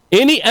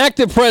 any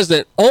active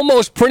president,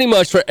 almost pretty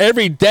much for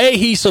every day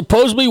he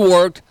supposedly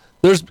worked.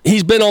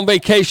 He's been on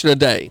vacation a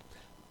day.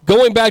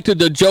 Going back to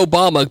the Joe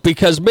Obama,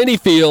 because many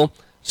feel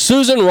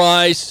Susan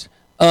Rice,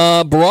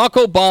 Barack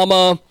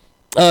Obama,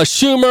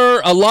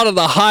 Schumer, a lot of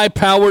the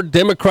high-powered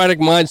Democratic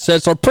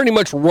mindsets are pretty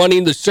much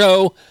running the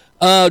show.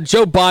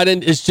 Joe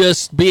Biden is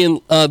just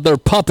being their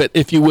puppet,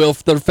 if you will,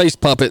 their face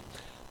puppet.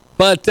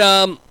 But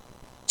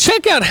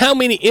check out how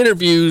many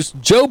interviews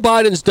Joe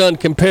Biden's done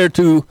compared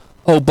to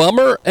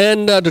Obama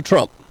and to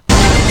Trump.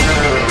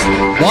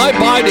 Why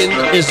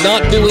Biden is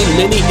not doing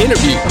many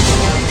interviews.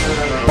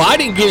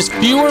 Biden gives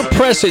fewer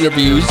press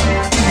interviews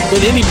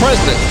than any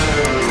president.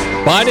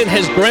 Biden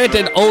has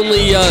granted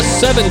only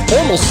 7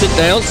 formal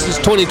sit-downs since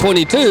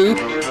 2022,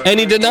 and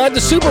he denied the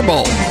Super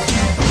Bowl.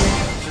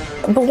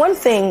 But one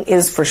thing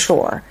is for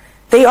sure,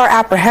 they are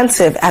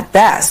apprehensive at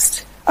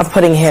best of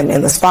putting him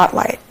in the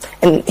spotlight.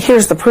 And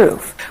here's the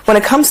proof. When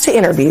it comes to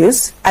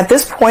interviews, at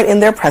this point in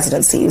their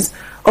presidencies,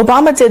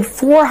 Obama did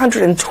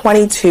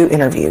 422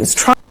 interviews.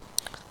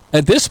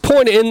 At this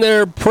point in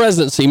their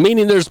presidency,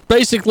 meaning there's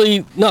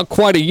basically not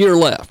quite a year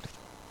left,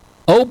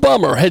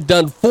 Obama had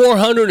done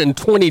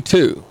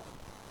 422.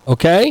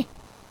 Okay?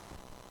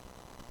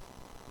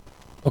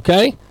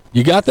 Okay?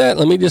 You got that?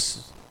 Let me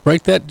just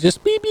break that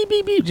just beep, beep,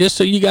 beep, beep, just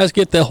so you guys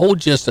get the whole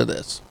gist of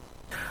this.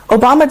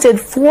 Obama did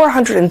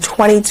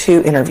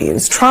 422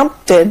 interviews.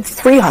 Trump did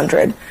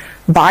 300.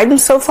 Biden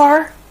so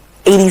far,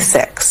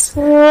 86. This is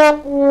really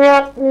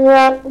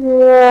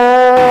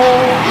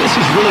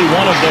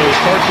one of those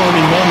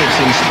heartwarming moments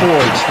in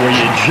sports where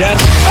you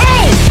just...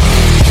 Oh!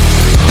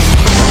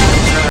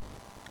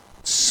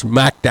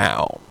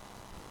 Smackdown.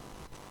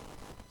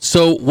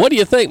 So what do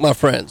you think, my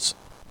friends?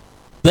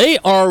 They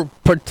are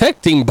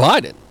protecting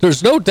Biden.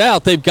 There's no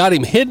doubt they've got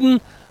him hidden.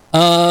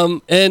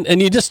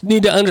 And you just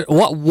need to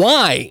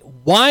why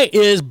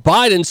is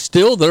Biden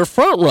still their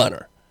front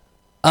runner?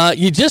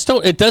 You just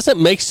don't. It doesn't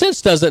make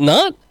sense, does it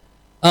not?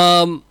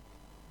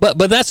 But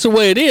that's the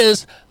way it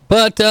is.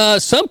 But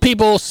some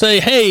people say,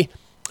 hey,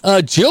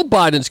 Jill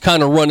Biden's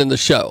kind of running the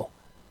show.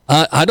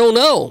 I don't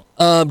know.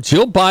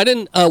 Jill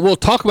Biden. We'll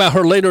talk about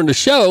her later in the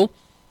show.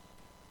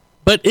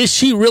 But is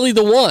she really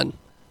the one?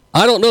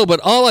 I don't know. But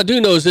all I do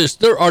know is this: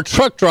 there are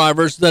truck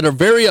drivers that are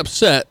very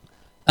upset.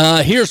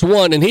 Here's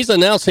one, and he's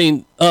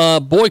announcing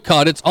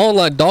boycott. It's on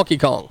like Donkey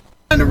Kong.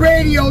 On the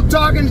radio,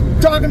 talking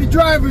to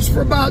drivers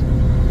for about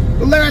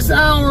the last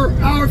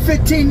hour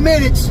 15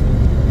 minutes,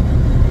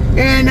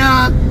 and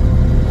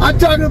I'm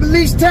talking to at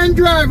least 10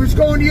 drivers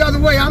going the other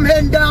way. I'm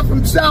heading down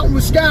from Southern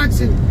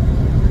Wisconsin,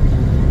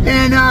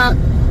 and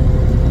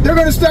they're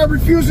going to start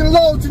refusing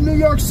loads in New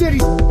York City.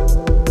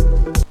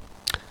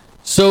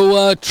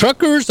 So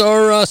truckers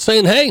are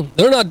saying, hey,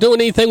 they're not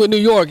doing anything with New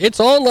York. It's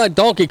on like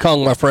Donkey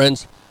Kong, my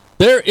friends.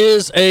 There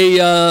is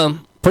a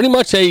pretty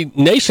much a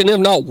nation, if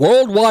not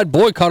worldwide,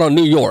 boycott on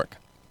New York.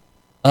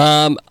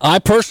 I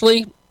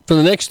personally, for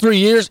the next 3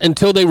 years,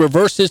 until they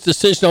reverse this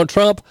decision on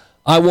Trump,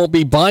 I won't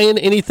be buying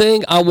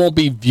anything. I won't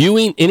be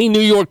viewing any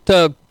New York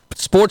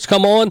sports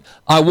come on.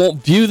 I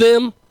won't view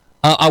them.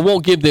 I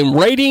won't give them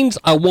ratings.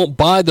 I won't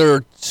buy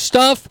their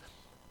stuff.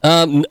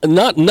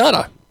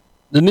 Nada.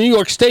 The New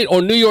York State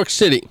or New York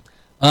City.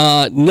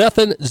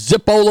 Nothing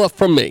Zippola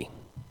from me.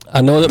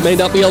 I know that may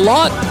not be a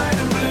lot,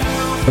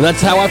 but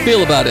that's how I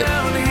feel about it.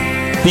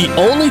 The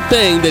only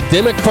thing that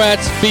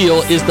Democrats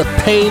feel is the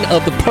pain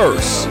of the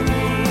purse.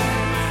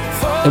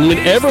 And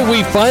whenever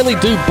we finally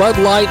do Bud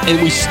Light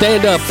and we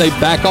stand up, they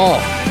back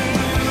off.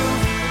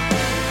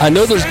 I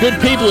know there's good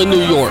people in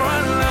New York,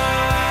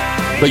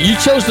 but you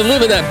chose to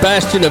live in that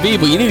bastion of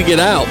evil. You need to get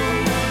out.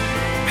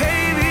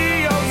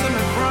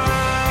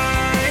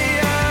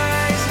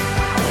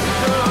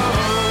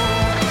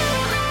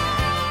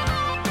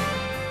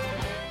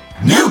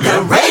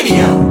 Nuga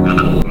Radio.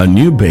 A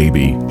new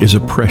baby is a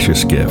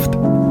precious gift.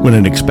 When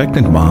an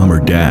expectant mom or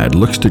dad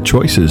looks to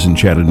Choices in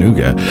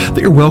Chattanooga,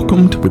 they are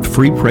welcomed with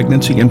free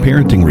pregnancy and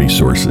parenting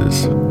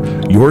resources.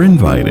 You're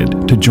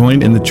invited to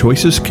join in the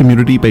Choices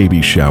Community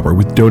Baby Shower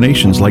with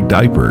donations like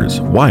diapers,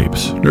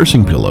 wipes,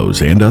 nursing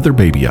pillows, and other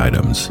baby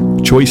items.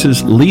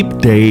 Choices Leap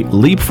Day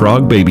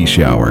Leapfrog Baby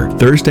Shower,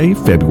 Thursday,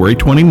 February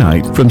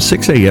 29th from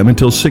 6 a.m.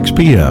 until 6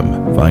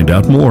 p.m. Find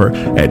out more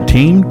at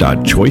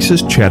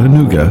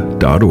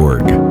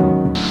team.choiceschattanooga.org.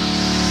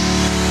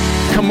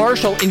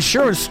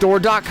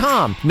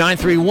 CommercialInsuranceStore.com,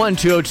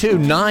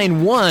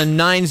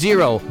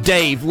 931-202-9190.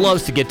 Dave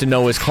loves to get to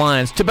know his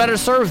clients to better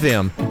serve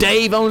them.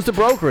 Dave owns the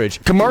brokerage.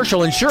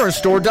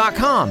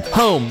 CommercialInsuranceStore.com,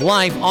 home,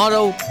 life,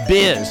 auto,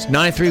 biz,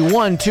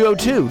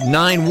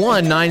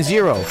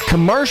 931-202-9190.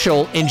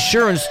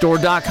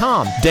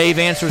 CommercialInsuranceStore.com. Dave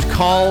answers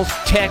calls,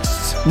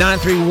 texts,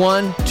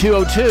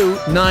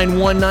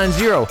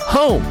 931-202-9190.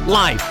 Home,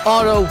 life,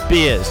 auto,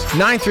 biz,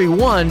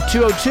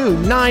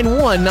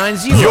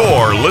 931-202-9190.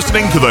 You're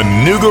listening to the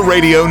Nuga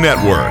Radio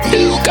Network.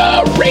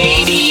 Nuga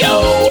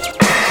Radio.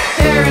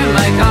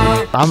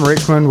 I'm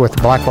Richmond with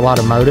Blackwell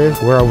Automotive.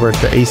 We're over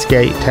at the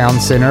Eastgate Town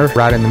Center,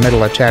 right in the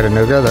middle of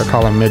Chattanooga. They're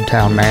calling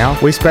Midtown now.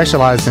 We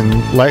specialize in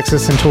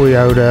Lexus and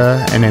Toyota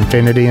and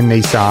Infiniti and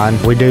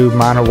Nissan. We do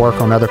minor work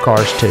on other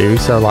cars too,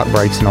 so like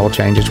brakes and oil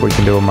changes we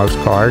can do on most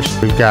cars.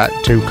 We've got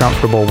 2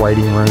 comfortable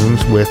waiting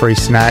rooms with free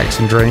snacks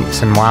and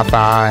drinks and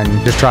Wi-Fi,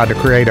 and just try to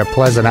create a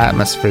pleasant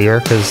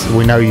atmosphere because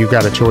we know you've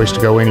got a choice to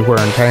go anywhere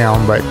in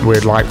town, but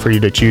we'd like for you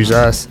to choose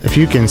us. If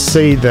you can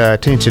see the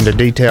attention to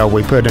detail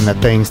we put in the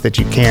things that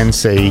you can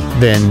see,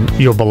 then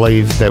you'll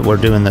believe that we're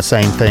doing the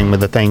same thing with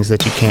the things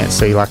that you can't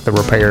see, like the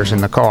repairs in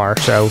the car.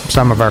 So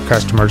some of our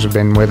customers have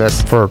been with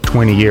us for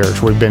 20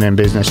 years. We've been in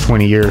business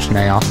 20 years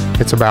now.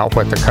 It's about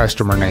what the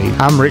customer needs.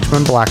 I'm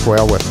Richmond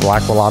Blackwell with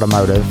Blackwell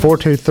Automotive.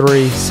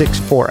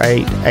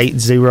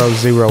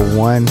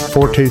 423-648-8001.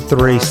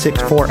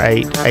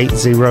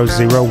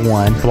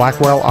 423-648-8001.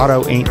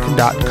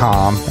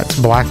 BlackwellAutoInc.com. That's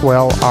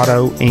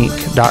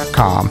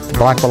BlackwellAutoInc.com.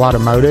 Blackwell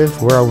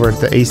Automotive. We're over at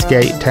the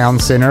Eastgate Town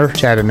Center,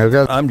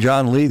 Chattanooga. I'm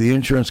John Lee, the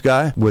insurance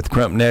guy with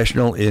Crump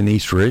National in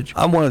East Ridge.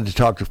 I wanted to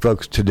talk to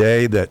folks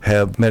today that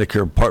have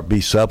Medicare Part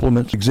B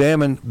supplements,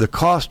 examine the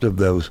cost of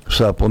those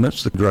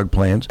supplements, the drug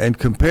plans, and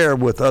compare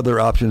with other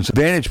options.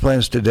 Advantage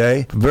plans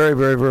today, very,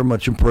 very, very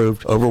much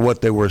improved over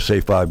what they were, say,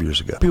 5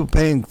 years ago. People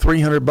paying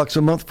 $300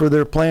 a month for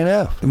their Plan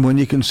F. And when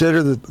you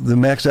consider the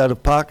max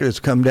out-of-pocket has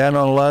come down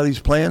on a lot of these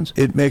plans,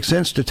 it makes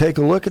sense to take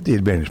a look at the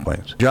Advantage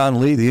plans. John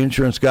Lee, the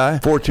insurance guy,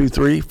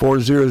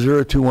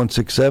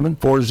 423-400-2167,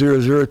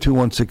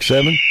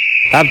 400-2167.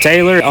 I'm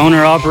Taylor,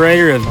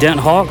 owner-operator of Dent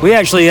Hawk. We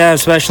actually have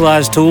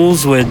specialized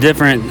tools with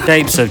different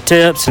shapes of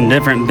tips and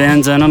different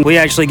bends in them. We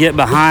actually get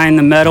behind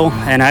the metal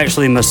and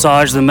actually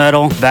massage the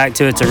metal back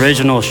to its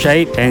original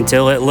shape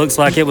until it looks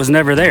like it was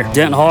never there.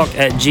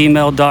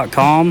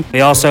 DentHawk@gmail.com.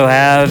 We also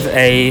have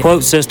a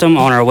quote system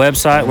on our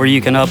website where you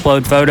can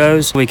upload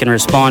photos. We can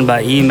respond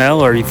by email,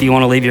 or if you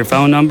want to leave your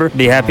phone number,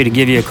 be happy to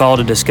give you a call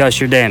to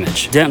discuss your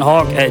damage.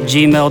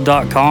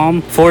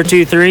 DentHawk@gmail.com,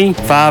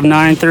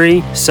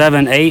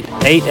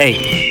 423-593-7888.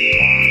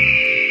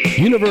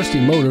 University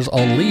Motors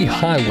on Lee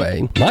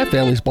Highway. My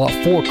family's bought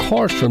 4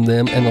 cars from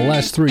them in the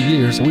last 3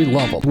 years. We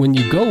love them. When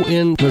you go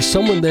in, there's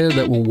someone there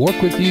that will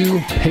work with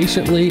you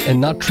patiently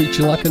and not treat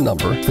you like a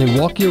number. They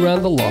walk you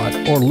around the lot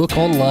or look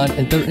online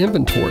at their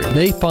inventory.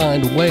 They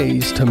find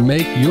ways to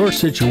make your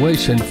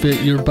situation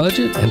fit your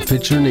budget and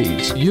fit your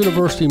needs.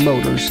 University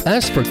Motors.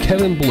 Ask for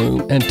Kevin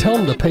Bloom and tell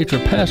him the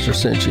Patriot Pastor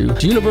sent you.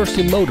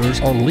 University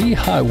Motors on Lee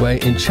Highway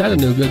in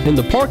Chattanooga. In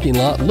the parking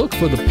lot, look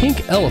for the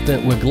pink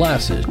elephant with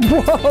glasses.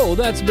 Whoa,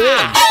 that's big.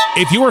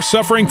 If you are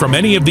suffering from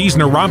any of these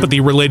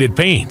neuropathy-related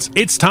pains,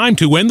 it's time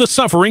to end the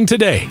suffering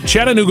today.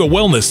 Chattanooga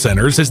Wellness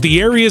Centers is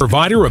the area's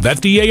provider of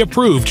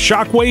FDA-approved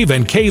shockwave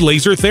and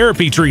K-laser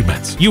therapy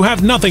treatments. You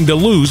have nothing to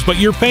lose but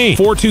your pain.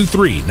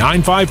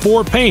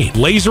 423-954-PAIN.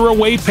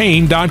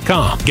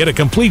 LaserAwayPain.com. Get a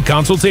complete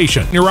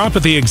consultation,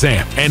 neuropathy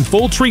exam, and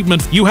full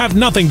treatment. You have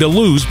nothing to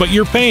lose but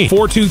your pain.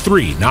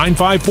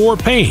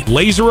 423-954-PAIN.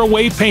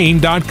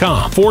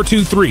 LaserAwayPain.com.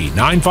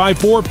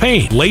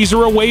 423-954-PAIN.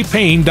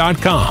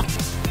 LaserAwayPain.com.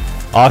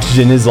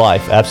 Oxygen is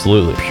life,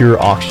 absolutely. Pure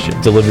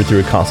oxygen delivered through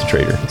a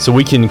concentrator. So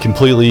we can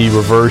completely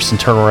reverse and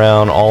turn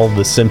around all of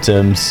the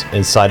symptoms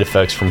and side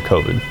effects from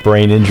COVID.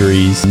 Brain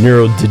injuries,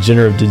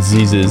 neurodegenerative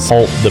diseases,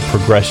 halt the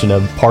progression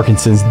of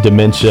Parkinson's,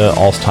 dementia,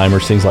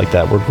 Alzheimer's, things like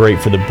that. We're great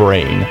for the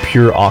brain.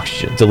 Pure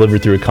oxygen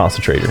delivered through a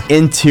concentrator.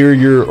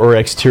 Interior or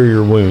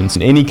exterior wounds,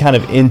 any kind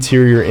of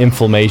interior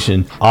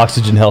inflammation,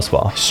 Oxygen Health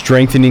Spa.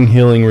 Strengthening,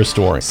 healing,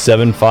 restoring.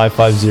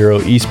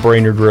 7550 East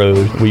Brainerd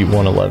Road, Suite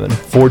 111.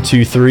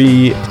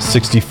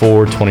 423-6422.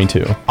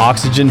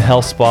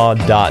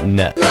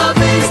 OxygenHealthSpa.net.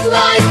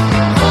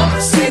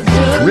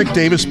 Rick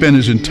Davis spent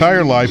his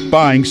entire life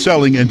buying,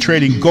 selling, and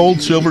trading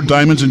gold, silver,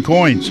 diamonds, and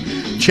coins.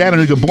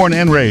 Chattanooga, born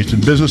and raised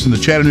in business in the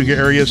Chattanooga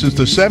area since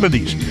the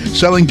 70s,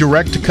 selling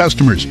direct to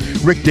customers.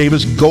 Rick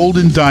Davis Gold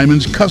and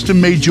Diamonds,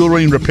 custom-made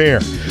jewelry and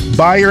repair.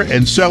 Buyer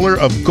and seller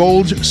of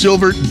gold,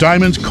 silver,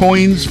 diamonds,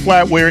 coins,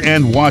 flatware,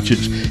 and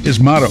watches. His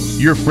motto,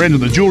 your friend in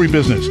the jewelry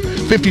business.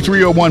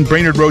 5301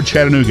 Brainerd Road,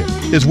 Chattanooga.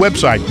 His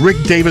website,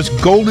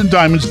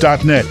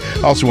 rickdavisgoldanddiamonds.net.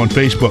 Also on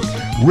Facebook,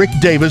 Rick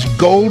Davis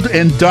Gold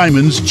and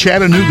Diamonds,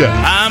 Chattanooga.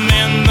 I'm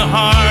in the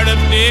heart of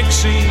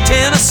Dixie,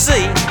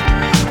 Tennessee.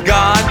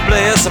 God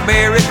bless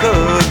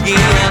America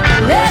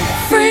again. Let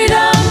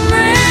freedom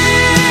ring.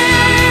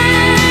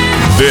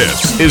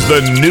 This is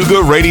the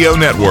Nooga Radio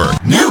Network.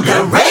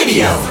 Nooga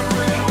Radio.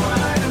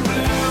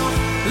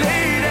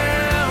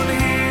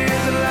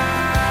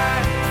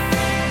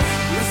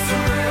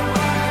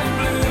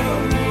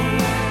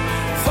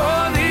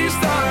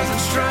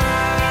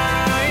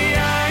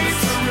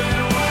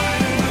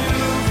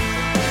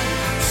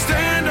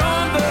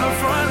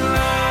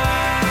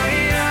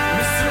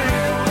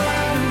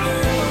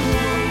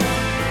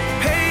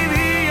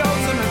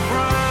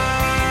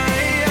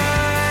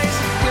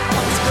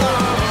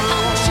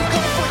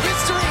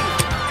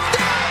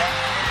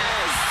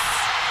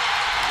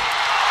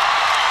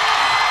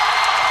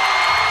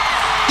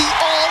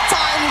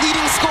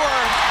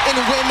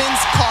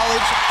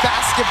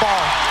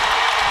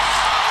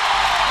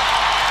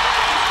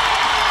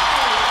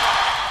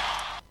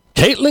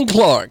 Caitlin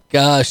Clark,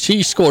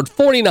 she scored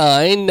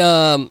 49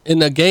 in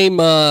the game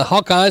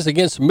Hawkeyes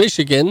against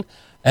Michigan,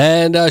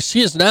 and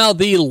she is now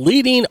the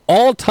leading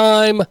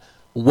all-time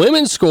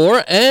women's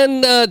scorer,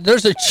 and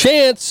there's a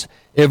chance,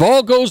 if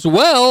all goes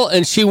well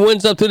and she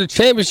wins up to the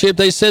championship,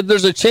 they said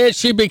there's a chance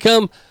she could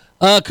become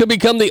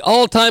the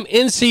all-time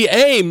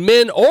NCAA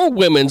men or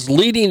women's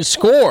leading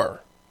scorer.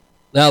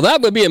 Now,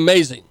 that would be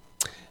amazing.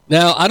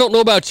 Now, I don't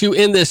know about you,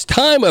 in this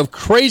time of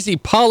crazy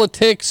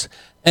politics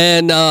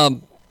and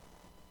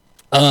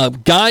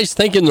guys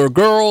thinking they're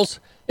girls,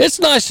 it's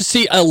nice to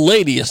see a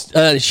lady.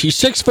 She's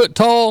 6 foot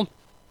tall.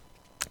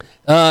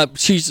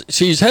 She's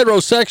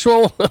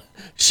heterosexual.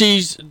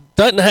 She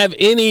doesn't have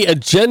any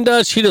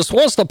agenda. She just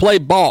wants to play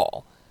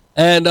ball.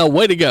 And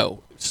way to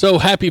go. So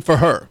happy for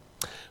her.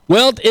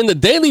 Well, in the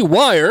Daily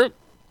Wire,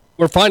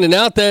 we're finding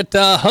out that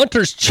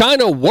Hunter's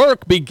China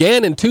work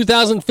began in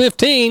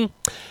 2015,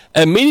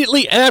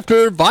 immediately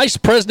after Vice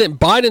President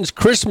Biden's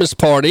Christmas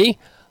party.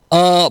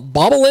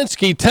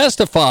 Bobulinski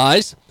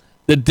testifies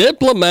the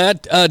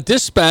diplomat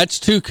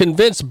dispatched to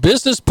convince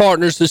business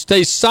partners to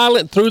stay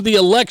silent through the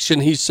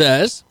election, he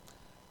says.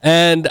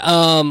 And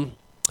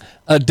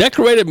a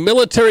decorated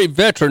military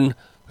veteran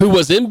who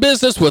was in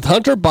business with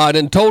Hunter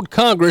Biden told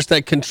Congress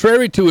that,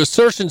 contrary to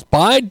assertions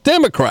by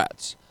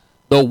Democrats,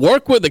 the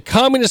work with the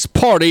Communist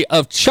Party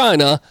of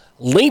China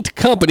linked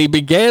company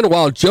began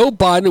while Joe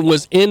Biden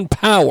was in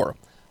power,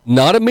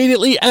 not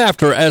immediately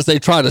after, as they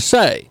try to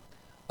say,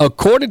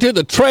 according to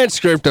the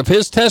transcript of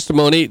his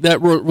testimony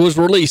that was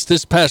released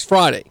this past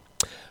Friday.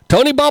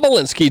 Tony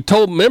Bobulinski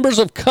told members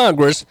of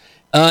Congress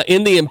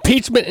in the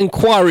impeachment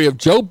inquiry of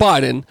Joe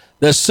Biden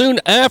that soon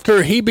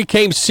after he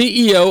became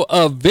CEO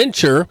of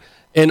Venture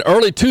in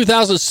early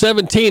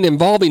 2017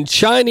 involving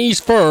Chinese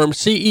firm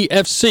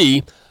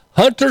CEFC,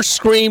 Hunter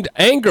screamed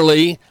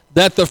angrily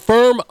that the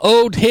firm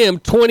owed him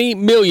 $20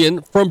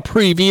 million from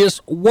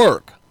previous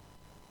work.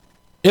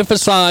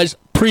 Emphasize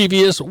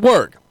previous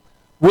work,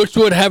 which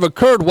would have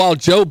occurred while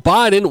Joe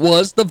Biden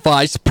was the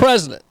vice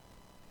president.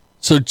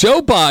 So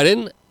Joe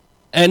Biden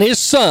and his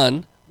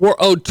son were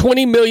owed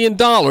 $20 million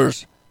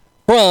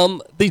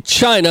from the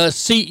China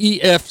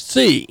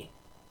CEFC.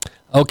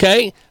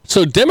 Okay?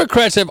 So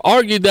Democrats have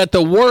argued that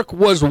the work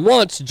was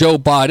once Joe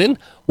Biden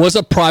was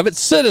a private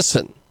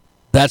citizen.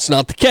 That's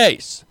not the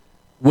case.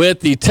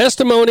 With the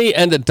testimony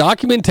and the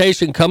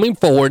documentation coming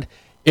forward,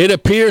 it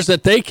appears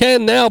that they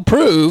can now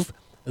prove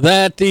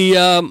that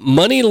the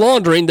money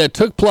laundering that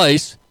took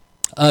place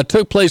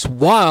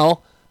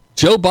while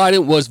Joe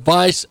Biden was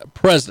vice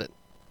president.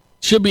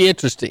 Should be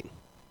interesting.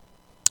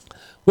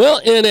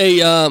 Well, in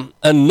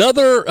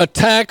another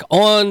attack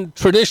on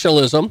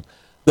traditionalism,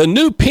 the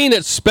new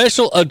Peanuts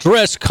special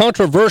address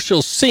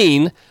controversial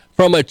scene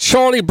from a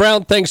Charlie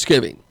Brown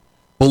Thanksgiving.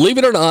 Believe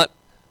it or not,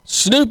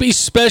 Snoopy's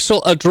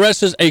special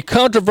addresses a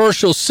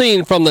controversial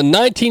scene from the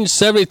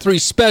 1973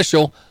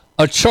 special,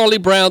 A Charlie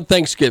Brown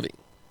Thanksgiving.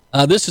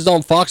 This is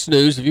on Fox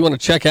News. If you want to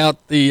check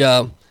out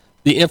the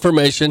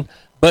information,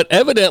 But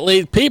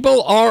evidently,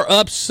 people are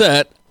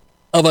upset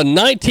of a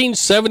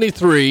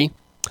 1973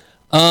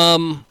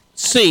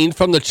 scene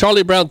from the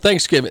Charlie Brown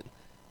Thanksgiving.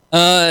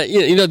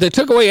 They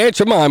took away Aunt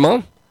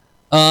Jemima.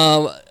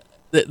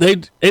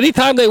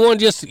 Anytime they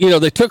wanted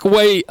they took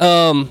away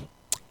the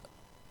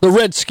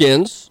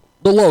Redskins,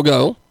 the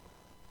logo.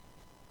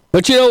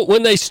 But,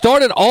 when they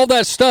started all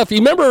that stuff, you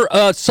remember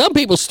some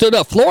people stood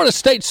up. Florida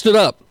State stood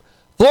up.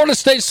 Florida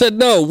State said,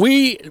 no,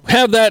 we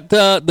have that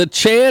the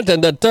chant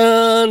and the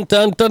dun,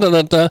 dun, dun, dun,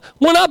 dun, dun.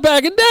 We're not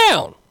backing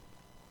down.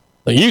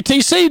 The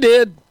UTC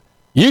did.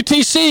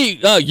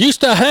 UTC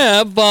used to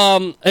have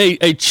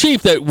a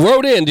chief that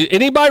rode in. Did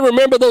anybody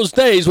remember those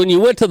days when you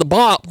went to the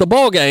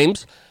ball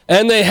games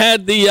and they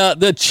had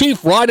the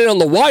chief riding on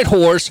the white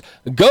horse,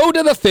 go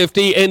to the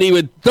 50, and he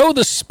would throw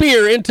the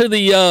spear into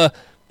the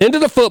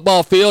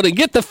football field and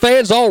get the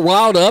fans all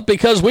riled up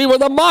because we were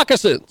the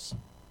Moccasins?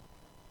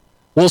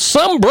 Well,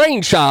 some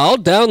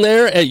brainchild down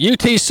there at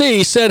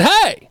UTC said,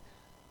 hey,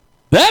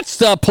 that's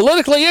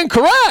politically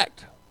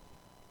incorrect.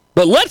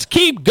 But let's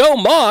keep Go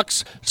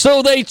Mocs,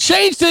 so they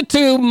changed it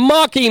to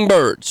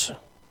Mockingbirds.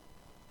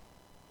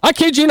 I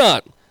kid you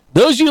not.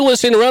 Those of you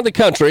listening around the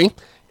country,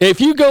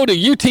 if you go to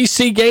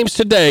UTC games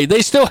today,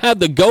 they still have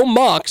the Go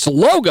Mocs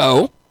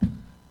logo,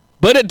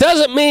 but it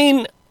doesn't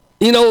mean,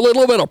 a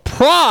little bit of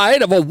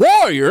pride of a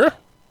warrior.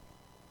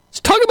 It's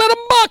talking about a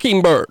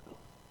mockingbird.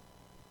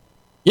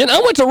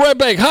 I went to Red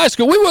Bank High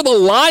School. We were the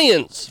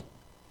Lions.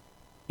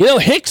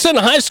 Hickson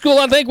High School,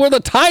 I think, were the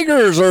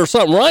Tigers or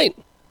something, right?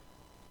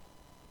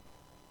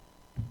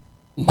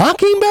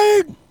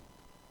 Mockingbird?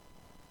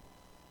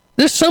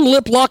 There's some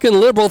lip-locking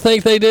liberal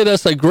think they did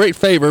us a great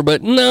favor,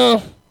 but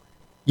no.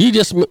 You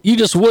just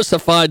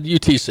wussified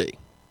UTC.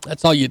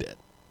 That's all you did.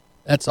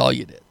 That's all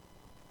you did.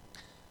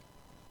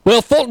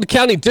 Well, Fulton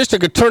County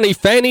District Attorney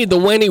Fannie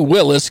Duane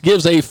Willis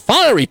gives a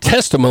fiery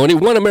testimony,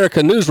 One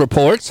America News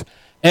reports,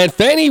 and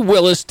Fannie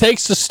Willis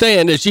takes the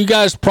stand. As you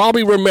guys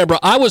probably remember,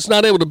 I was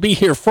not able to be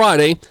here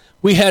Friday.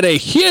 We had a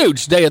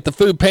huge day at the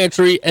food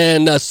pantry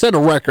and set a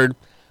record.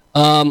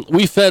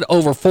 We fed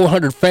over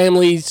 400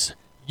 families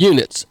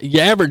units. You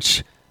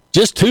average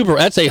just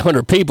that's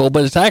 800 people,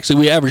 but it's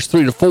actually we average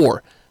 3 to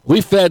 4. We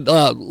fed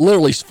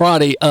literally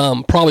Friday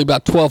probably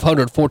about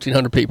 1,200,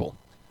 1,400 people.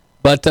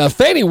 But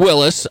Fannie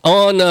Willis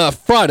on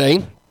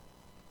Friday,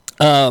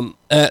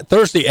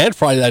 Thursday and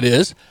Friday, that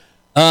is,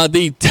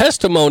 the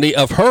testimony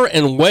of her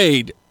and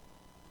Wade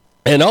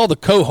and all the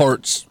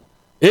cohorts,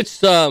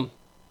 it's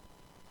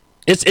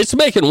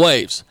making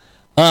waves.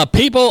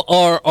 People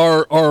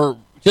are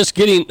just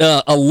getting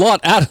a lot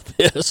out of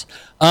this.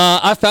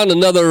 I found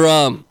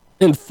another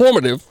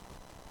informative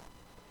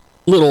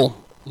little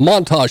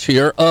montage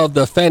here of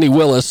the Fannie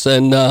Willis,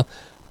 and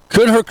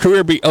could her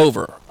career be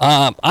over?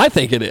 I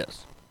think it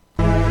is.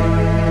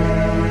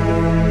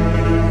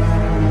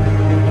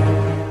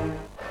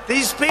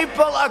 These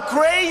people are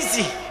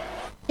crazy.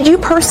 Did you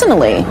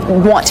personally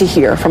want to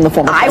hear from the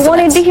former president? I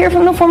wanted to hear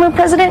from the former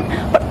president,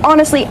 but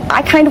honestly,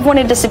 I kind of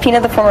wanted to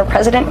subpoena the former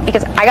president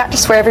because I got to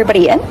swear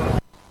everybody in.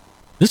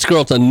 This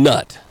girl's a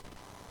nut.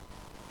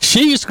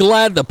 She's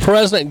glad the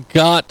president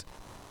got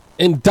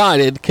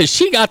indicted because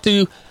she got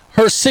to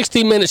her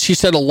 60 minutes, she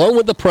said, alone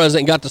with the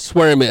president, got to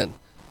swear him in.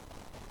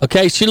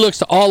 Okay, she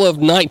looks all of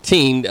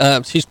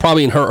 19. She's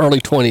probably in her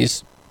early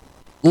 20s.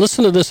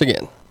 Listen to this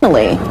again.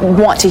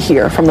 Want to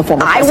hear from the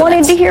former president? I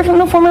wanted to hear from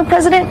the former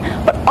president,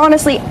 but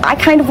honestly, I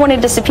kind of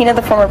wanted to subpoena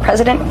the former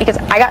president because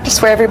I got to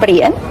swear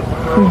everybody in.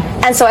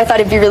 And so I thought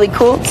it'd be really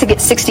cool to get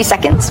 60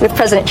 seconds with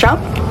President Trump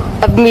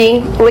of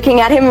me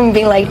looking at him and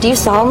being like, do you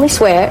solemnly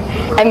swear?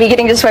 And me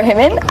getting to swear him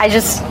in. I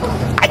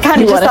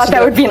kind of just thought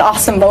that would be an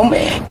awesome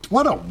moment.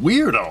 What a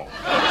weirdo.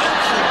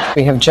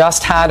 We have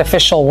just had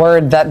official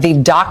word that the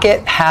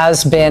docket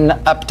has been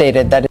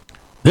updated.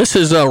 This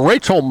is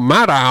Rachel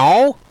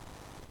Maddow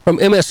from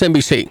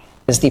MSNBC.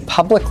 Is the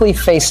publicly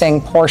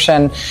facing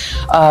portion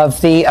of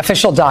the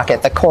official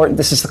docket, the court.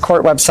 This is the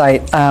court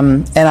website.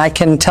 And I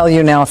can tell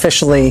you now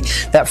officially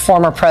that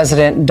former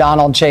President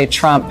Donald J.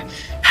 Trump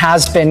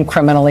has been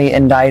criminally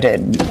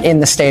indicted in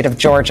the state of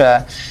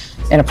Georgia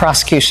in a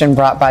prosecution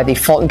brought by the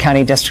Fulton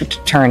County District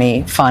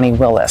Attorney, Fannie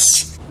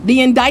Willis.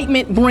 The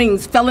indictment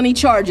brings felony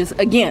charges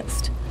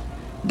against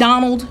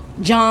Donald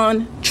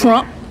John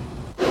Trump.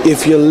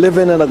 If you're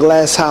living in a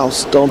glass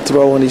house, don't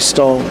throw any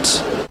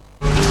stones.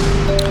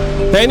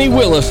 Fannie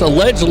Willis'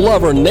 alleged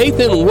lover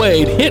Nathan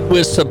Wade hit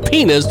with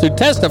subpoenas to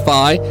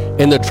testify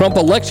in the Trump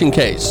election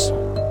case.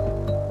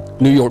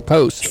 New York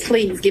Post.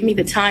 Please give me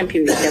the time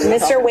period.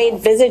 Mr. Wade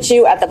visited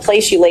you at the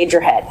place you laid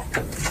your head.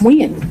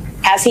 When?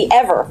 Has he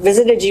ever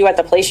visited you at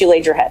the place you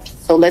laid your head?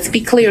 So let's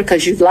be clear,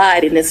 because you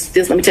lied in this.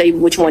 Let me tell you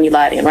which one you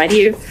lied in. Right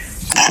here.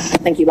 I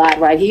think you lied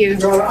right here.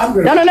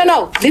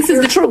 No. This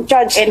is the truth,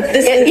 Judge. And it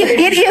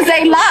is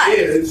a lie.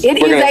 It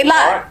is a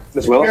lie.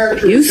 Ms.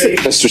 Willis?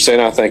 Mr.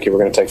 Sena, thank you. We're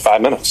going to take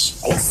 5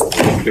 minutes.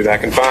 Do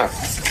that in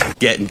 5.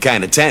 Getting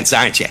kind of tense,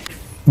 aren't you?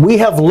 We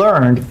have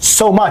learned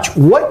so much.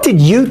 What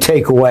did you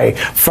take away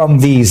from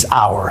these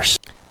hours?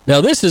 Now,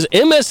 this is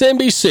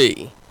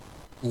MSNBC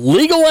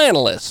legal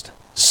analyst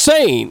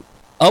saying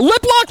a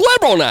lip-lock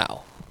liberal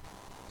now.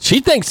 She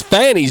thinks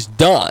Fannie's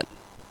done.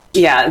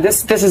 Yeah,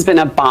 this has been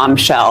a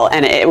bombshell,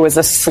 and it was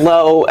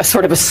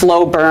sort of a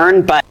slow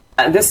burn, but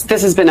this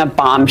has been a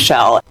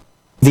bombshell.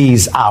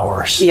 These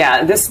hours.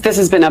 Yeah, this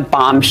has been a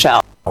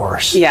bombshell.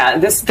 Yeah,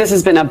 this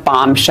has been a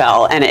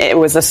bombshell, and it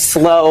was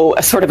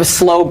sort of a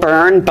slow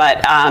burn.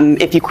 But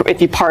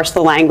if you parse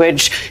the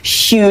language,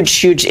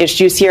 huge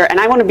issues here. And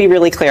I want to be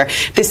really clear: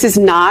 this is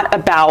not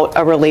about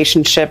a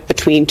relationship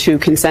between two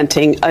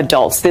consenting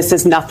adults. This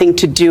has nothing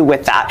to do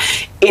with that.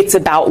 It's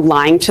about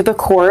lying to the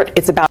court.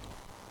 It's about.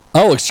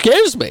 Oh,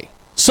 excuse me.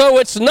 So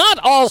it's not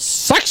all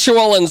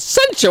sexual and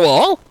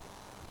sensual.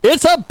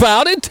 It's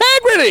about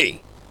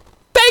integrity.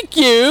 Thank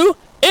you,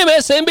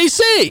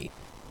 MSNBC.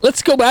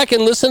 Let's go back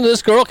and listen to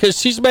this girl because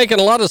she's making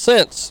a lot of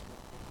sense.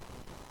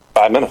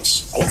 5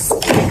 minutes.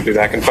 Do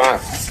that in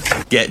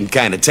 5. Getting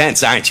kind of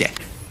tense, aren't you?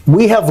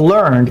 We have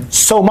learned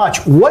so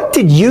much. What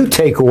did you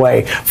take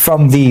away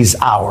from these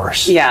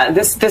hours? Yeah,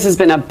 this has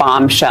been a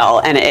bombshell,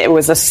 and it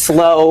was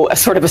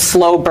sort of a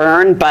slow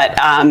burn. But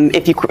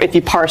if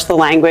you parse the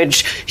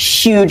language,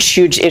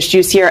 huge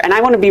issues here. And I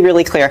want to be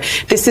really clear: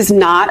 this is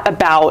not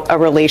about a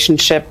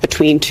relationship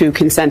between two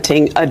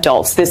consenting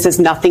adults. This has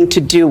nothing to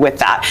do with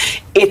that.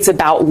 It's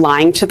about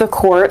lying to the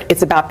court.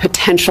 It's about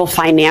potential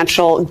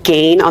financial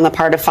gain on the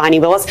part of Fani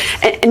Willis,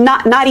 and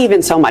not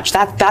even so much.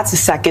 That's a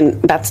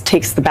second. That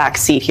takes the back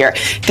seat here.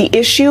 The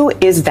issue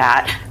is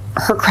that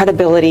her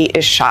credibility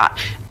is shot.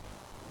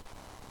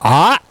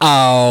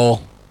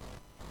 Uh-oh.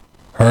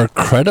 Her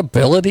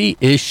credibility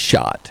is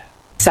shot.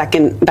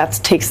 Second, that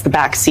takes the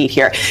back seat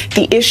here.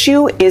 The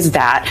issue is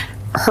that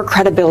her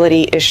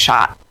credibility is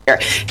shot.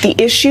 The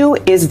issue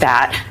is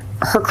that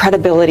her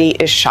credibility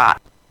is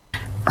shot.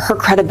 Her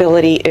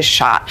credibility is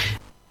shot.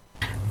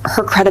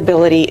 Her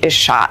credibility is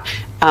shot.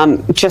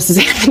 Just as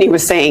Anthony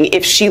was saying,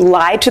 if she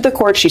lied to the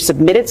court, she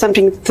submitted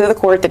something to the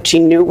court that she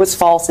knew was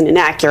false and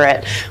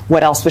inaccurate,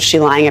 what else was she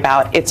lying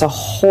about? It's a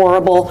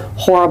horrible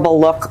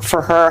look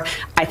for her.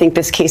 I think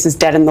this case is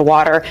dead in the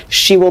water.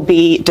 She will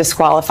be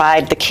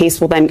disqualified. The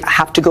case will then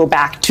have to go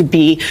back to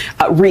be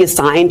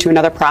reassigned to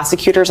another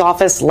prosecutor's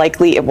office.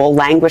 Likely it will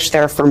languish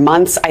there for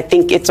months. I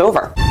think it's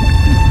over.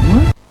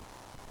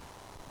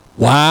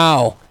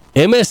 Wow.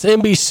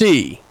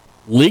 MSNBC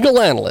legal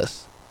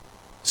analyst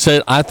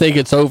said, I think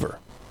it's over.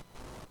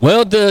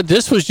 Well,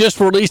 this was just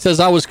released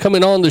as I was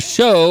coming on the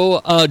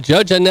show.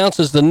 Judge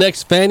announces the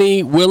next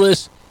Fani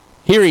Willis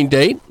hearing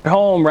date.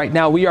 Home right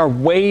now, we are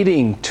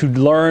waiting to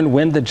learn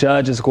when the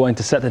judge is going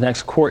to set the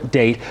next court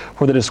date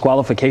for the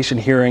disqualification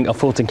hearing of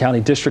Fulton County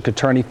District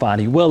Attorney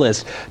Fani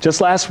Willis.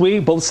 Just last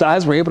week, both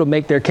sides were able to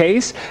make their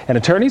case, and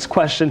attorneys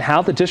questioned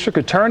how the district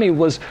attorney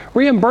was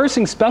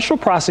reimbursing Special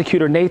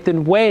Prosecutor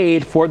Nathan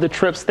Wade for the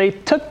trips they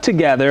took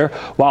together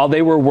while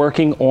they were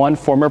working on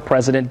former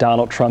President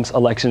Donald Trump's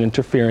election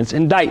interference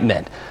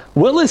indictment.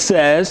 Willis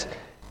says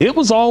it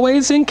was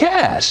always in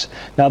cash.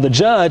 Now, the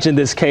judge in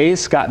this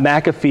case, Scott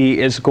McAfee,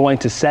 is going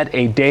to set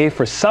a day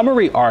for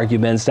summary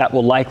arguments that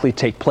will likely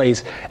take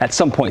place at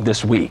some point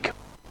this week.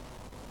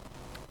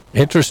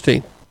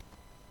 Interesting.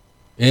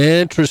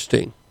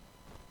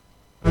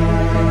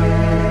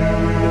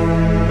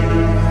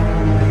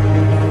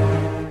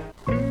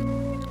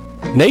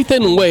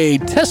 Nathan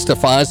Wade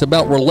testifies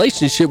about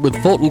relationship with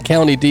Fulton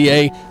County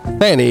DA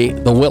Fani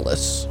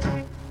Willis.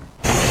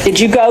 Did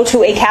you go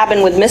to a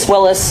cabin with Miss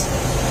Willis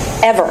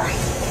ever?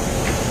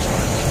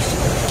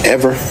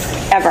 Ever?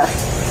 Ever.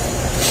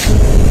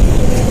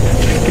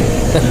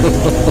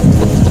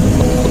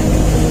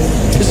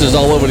 This is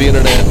all over the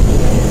internet.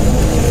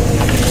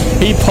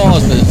 He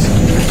pauses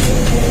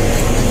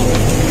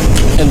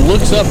and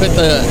looks up at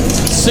the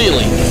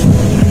ceiling.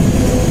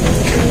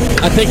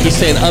 I think he's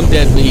saying, I'm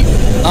dead meat.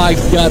 I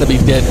gotta be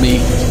dead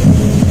meat.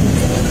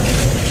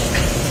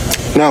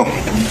 No.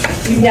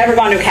 You've never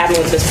gone to a cabin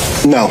with Miss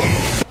Willis? No.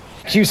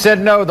 You said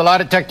no. The lie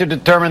detector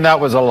determined that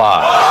was a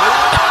lie.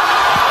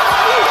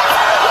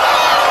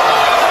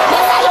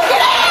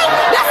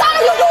 That's all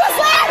you do is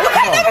lie. You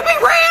can't never be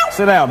real.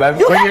 Sit down, baby.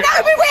 You can't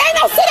never be real.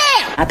 No, sit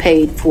down. I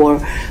paid for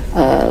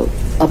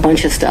a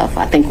bunch of stuff.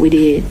 I think we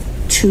did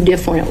 2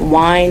 different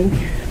wine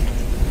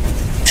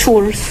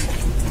tours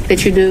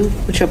that you do,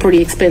 which are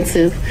pretty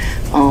expensive.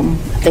 I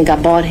think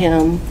I bought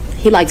him.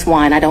 He likes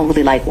wine. I don't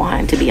really like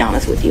wine, to be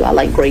honest with you. I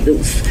like Grey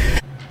Goose.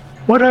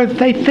 What are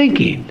they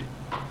thinking?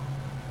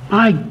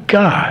 My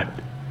God.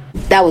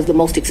 That was the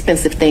most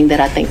expensive thing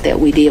that I think that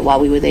we did while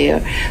we were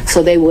there.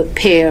 So they would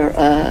pair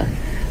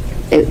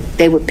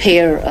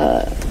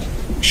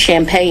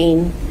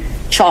champagne,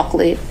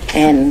 chocolate,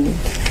 and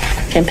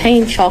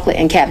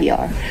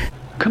caviar.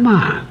 Come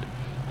on.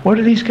 What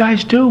are these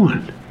guys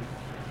doing?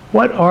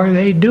 What are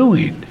they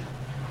doing?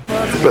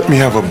 Let me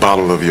have a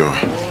bottle of your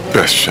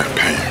best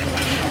champagne.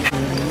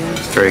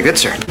 Very good,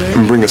 sir.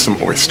 And bring us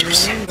some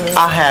oysters.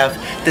 I'll have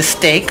the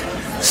steak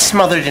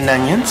smothered in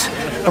onions,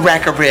 a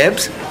rack of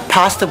ribs,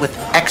 pasta with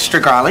extra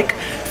garlic,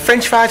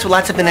 French fries with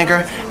lots of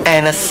vinegar,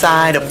 and a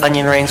side of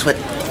onion rings with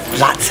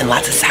lots and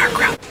lots of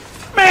sauerkraut.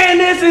 Man,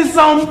 this is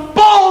some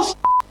bullshit.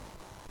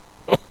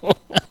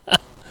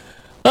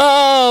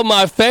 Oh, Oh,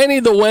 my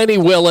Fannie the Wendy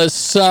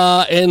Willis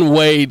and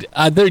Wade.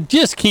 They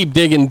just keep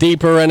digging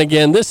deeper. And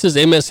again, this is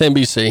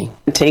MSNBC.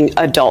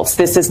 Adults.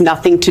 This has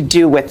nothing to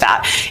do with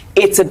that.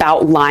 It's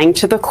about lying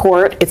to the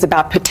court. It's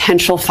about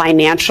potential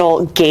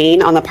financial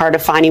gain on the part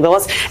of Fannie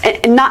Willis.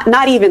 And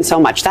not even so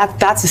much.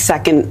 That's a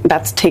second.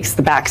 That takes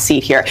the back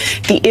seat here.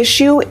 The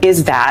issue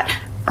is that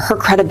her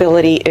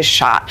credibility is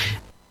shot.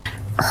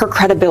 Her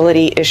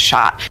credibility is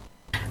shot.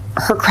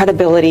 Her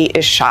credibility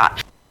is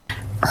shot.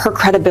 Her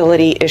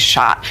credibility is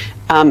shot.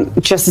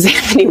 Just as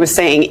Anthony was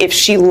saying, if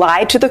she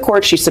lied to the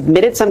court, she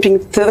submitted something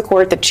to the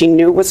court that she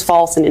knew was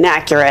false and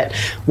inaccurate,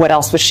 what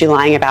else was she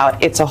lying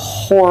about? It's a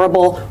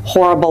horrible,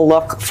 horrible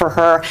look for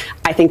her.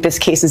 I think this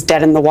case is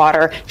dead in the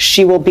water.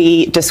 She will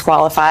be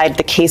disqualified.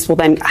 The case will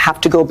then have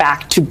to go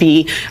back to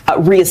be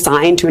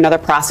reassigned to another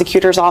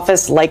prosecutor's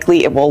office.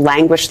 Likely it will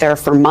languish there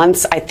for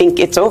months. I think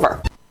it's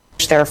over.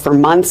 There for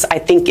months. I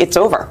think it's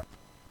over.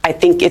 I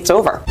think it's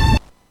over.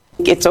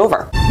 It's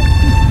over.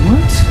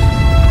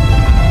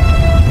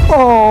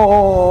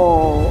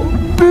 Oh,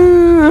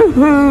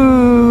 boo-hoo.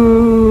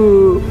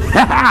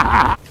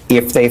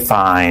 If they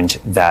find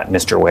that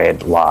Mr.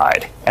 Wade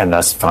lied and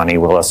thus Fannie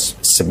Willis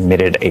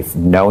submitted a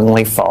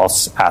knowingly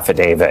false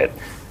affidavit,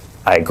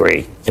 I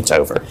agree, it's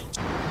over.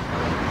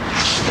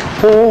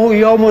 Oh,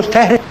 you almost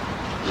had it.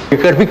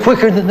 You're going to be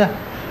quicker than that.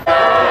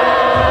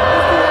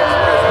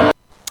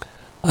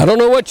 I don't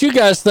know what you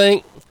guys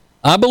think.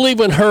 I believe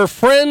when her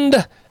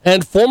friend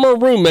and former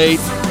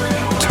roommate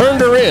turned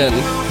her in,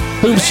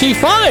 whom she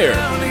fired.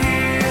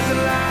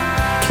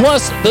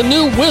 Plus, the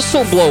new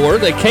whistleblower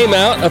that came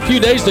out a few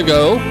days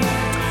ago,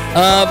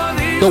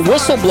 the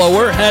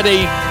whistleblower had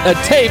a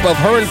tape of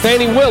her and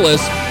Fannie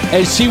Willis,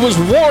 and she was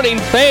warning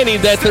Fannie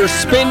that they're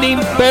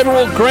spending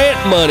federal grant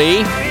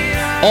money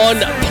on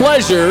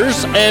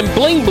pleasures and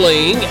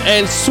bling-bling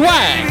and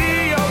swag.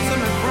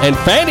 And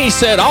Fannie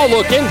said, I'll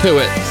look into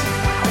it.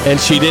 And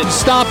she didn't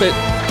stop it.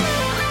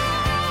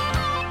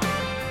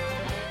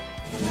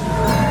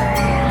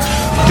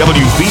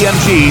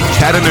 WBMG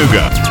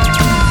Chattanooga.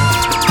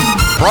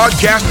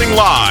 Broadcasting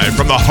live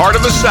from the heart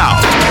of the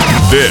South.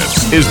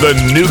 This is the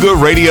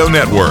Nooga Radio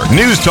Network.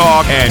 News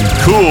talk and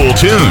cool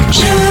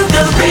tunes.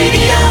 Nooga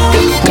Radio.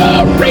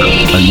 A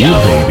new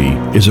baby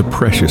is a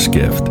precious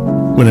gift.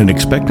 When an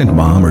expectant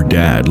mom or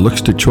dad looks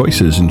to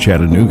Choices in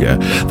Chattanooga,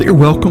 they are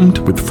welcomed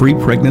with free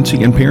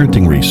pregnancy and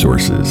parenting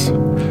resources.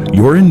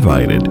 You're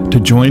invited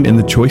to join in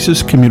the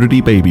Choices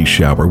Community Baby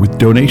Shower with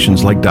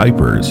donations like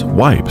diapers,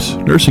 wipes,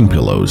 nursing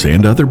pillows,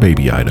 and other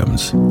baby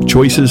items.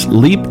 Choices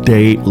Leap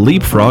Day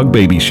Leapfrog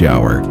Baby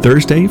Shower,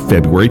 Thursday,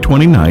 February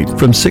 29th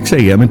from 6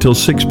 a.m. until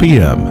 6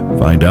 p.m.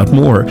 Find out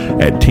more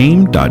at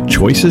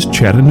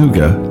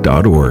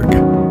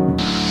team.choiceschattanooga.org.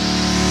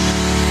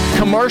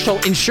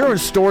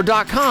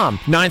 CommercialInsuranceStore.com,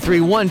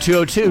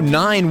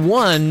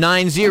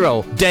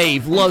 931-202-9190.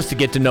 Dave loves to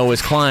get to know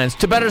his clients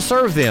to better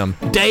serve them.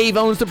 Dave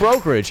owns the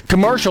brokerage.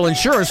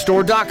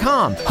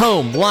 CommercialInsuranceStore.com,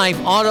 home, life,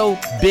 auto,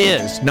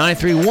 biz,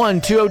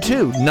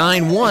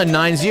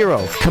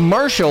 931-202-9190.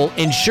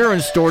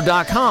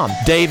 CommercialInsuranceStore.com.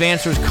 Dave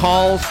answers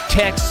calls,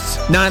 texts,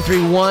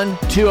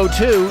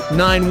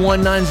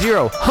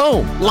 931-202-9190.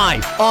 Home,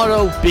 life,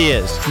 auto,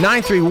 biz,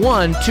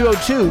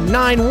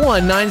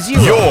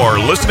 931-202-9190. You're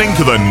listening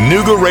to the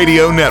Nooga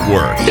Radio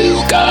Network.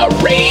 Nooga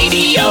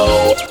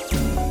Radio.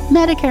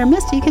 Medicare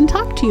Misty can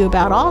talk to you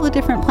about all the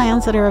different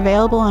plans that are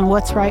available and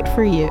what's right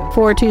for you.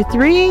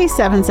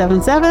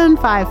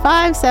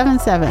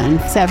 423-777-5577.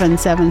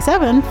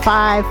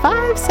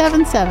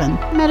 777-5577.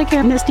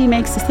 Medicare Misty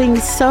makes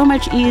things so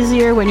much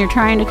easier when you're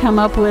trying to come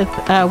up with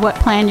what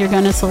plan you're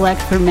going to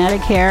select for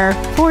Medicare.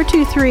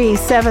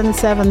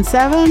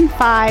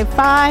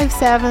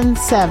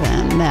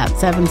 423-777-5577. That's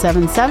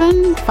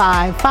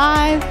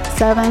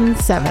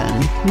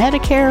 777-5577.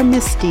 Medicare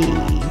Misty.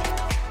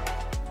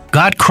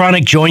 Got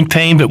chronic joint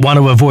pain but want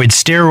to avoid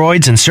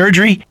steroids and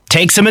surgery?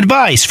 Take some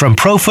advice from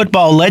pro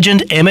football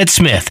legend Emmitt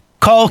Smith.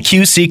 Call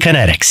QC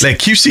Kinetics. Let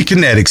QC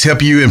Kinetics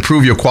help you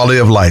improve your quality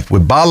of life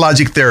with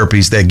biologic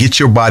therapies that get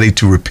your body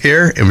to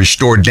repair and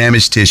restore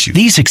damaged tissue.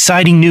 These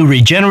exciting new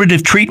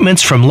regenerative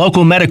treatments from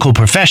local medical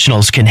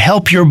professionals can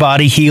help your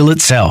body heal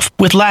itself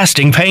with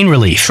lasting pain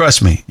relief.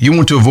 Trust me, you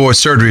want to avoid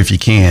surgery if you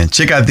can.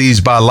 Check out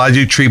these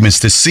biologic treatments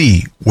to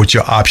see what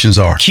your options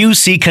are.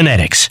 QC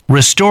Kinetics.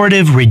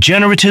 Restorative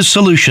regenerative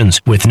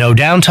solutions with no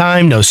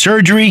downtime, no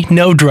surgery,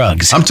 no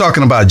drugs. I'm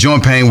talking about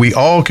joint pain we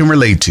all can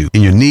relate to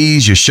in your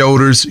knees, your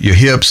shoulders, your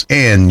hips,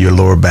 and your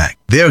lower back.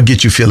 They'll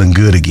get you feeling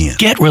good again.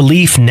 Get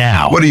relief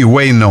now. What are you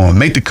waiting on?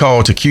 Make the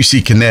call to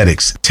QC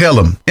Kinetics. Tell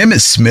them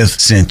Emmitt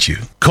Smith sent you.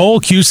 Call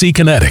QC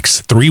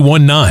Kinetics,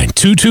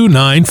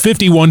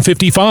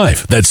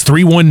 319-229-5155. That's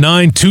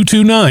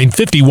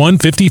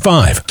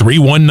 319-229-5155.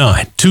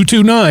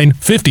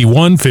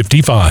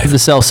 319-229-5155. The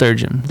cell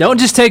surgeon. Don't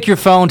just take your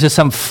phone to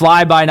some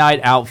fly-by-night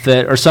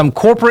outfit or some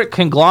corporate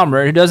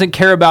conglomerate who doesn't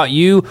care about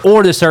you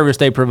or the service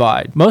they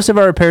provide. Most of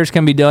our repairs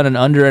can be done in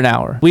under an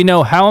hour. We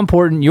know how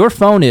important your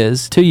phone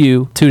is to you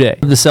you today.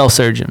 The Cell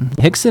Surgeon.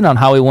 Hickson on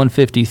Highway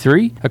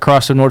 153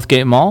 across from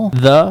Northgate Mall.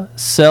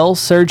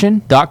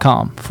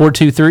 TheCellSurgeon.com.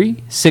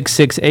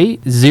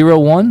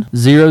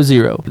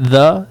 423-668-0100.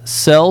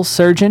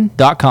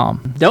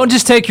 TheCellSurgeon.com. Don't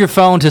just take your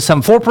phone to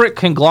some corporate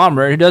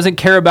conglomerate who doesn't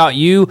care about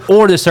you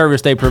or the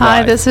service they provide.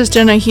 Hi, this is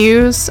Jenna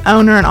Hughes,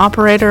 owner and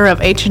operator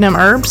of H&M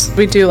Herbs.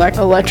 We do like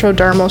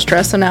electrodermal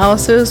stress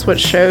analysis, which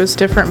shows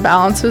different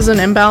balances and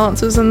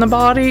imbalances in the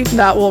body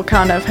that will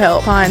kind of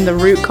help find the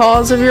root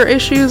cause of your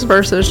issues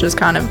versus just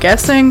kind of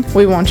guessing.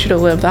 We want you to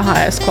live the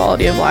highest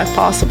quality of life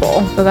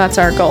possible. So that's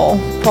our goal.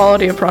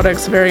 Quality of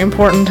products is very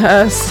important to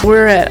us.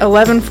 We're at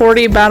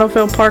 1140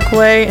 Battlefield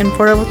Parkway in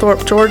Port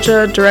Oglethorpe,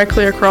 Georgia,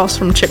 directly across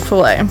from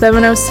Chick-fil-A.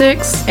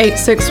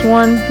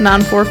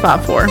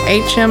 706-861-9454.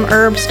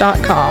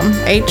 HMHerbs.com.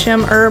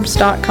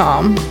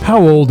 HMHerbs.com.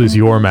 How old is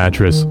your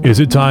mattress? Is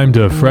it time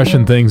to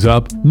freshen things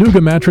up?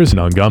 Nuga Mattress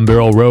on Gun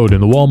Barrel Road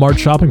in the Walmart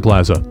Shopping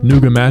Plaza.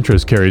 Nuga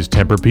Mattress carries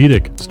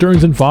Tempur-Pedic,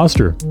 Stearns &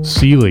 Foster,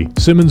 Sealy,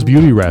 Simmons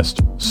Beauty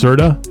Rest,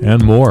 Serta,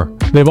 and more.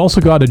 They've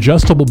also got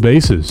adjustable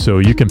bases so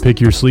you can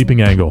pick your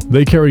sleeping angle.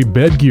 They carry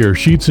bed gear,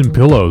 sheets, and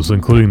pillows,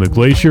 including the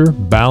Glacier,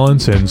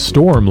 Balance, and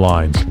Storm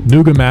lines.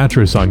 Nuga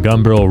Mattress on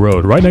Gun Barrel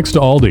Road, right next to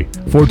Aldi.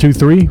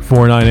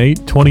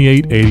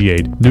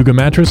 423-498-2888.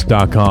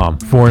 NugaMattress.com.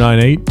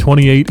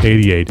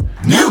 498-2888.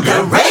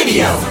 Nuga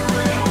Radio.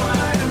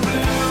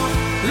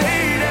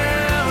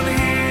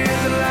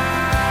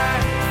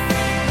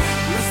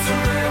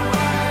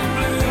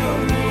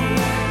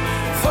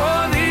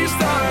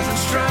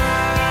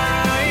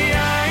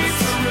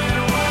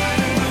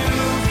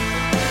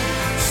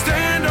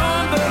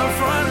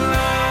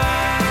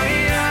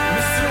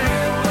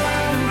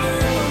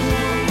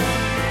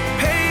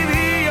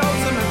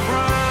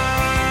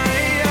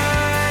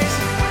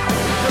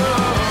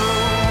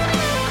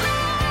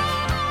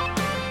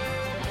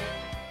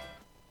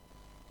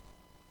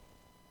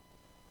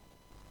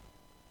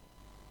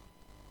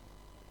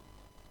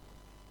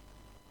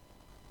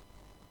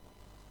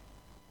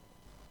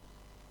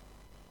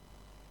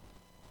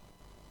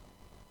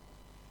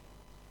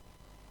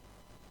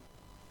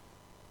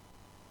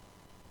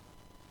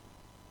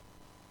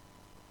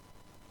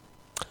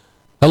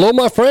 Hello,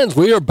 my friends.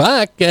 We are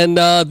back, and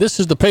this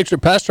is the Patriot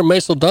Pastor,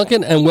 Maisel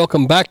Duncan, and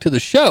welcome back to the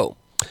show.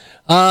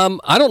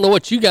 I don't know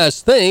what you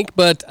guys think,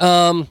 but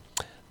the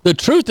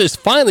truth is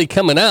finally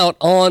coming out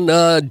on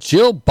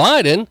Jill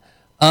Biden,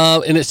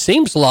 and it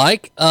seems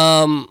like,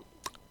 I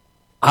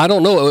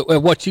don't know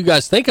what you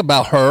guys think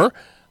about her,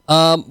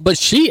 but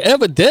she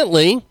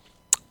evidently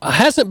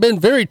hasn't been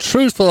very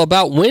truthful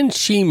about when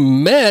she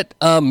met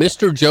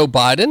Mr. Joe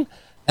Biden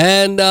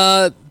and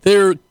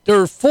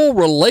their full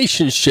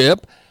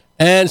relationship.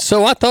 And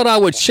so I thought I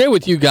would share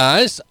with you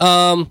guys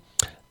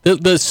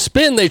the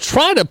spin they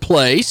try to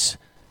place,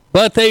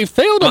 but they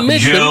failed to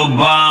mention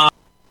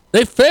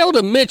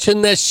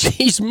that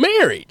she's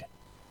married.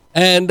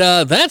 And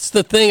that's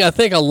the thing I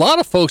think a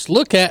lot of folks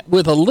look at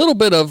with a little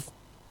bit of,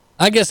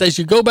 I guess, as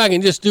you go back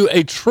and just do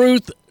a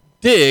truth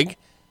dig.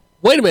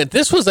 Wait a minute,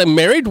 this was a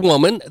married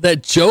woman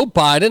that Joe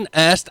Biden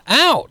asked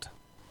out.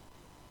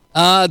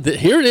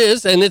 Here it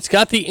is, and it's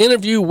got the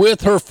interview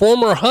with her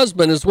former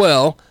husband as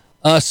well.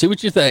 See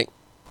what you think.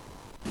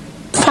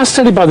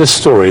 Fascinated by this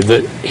story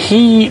that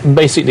he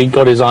basically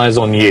got his eyes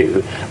on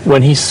you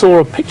when he saw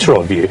a picture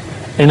of you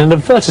in an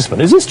advertisement.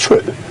 Is this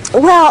true?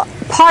 Well,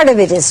 part of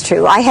it is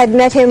true. I had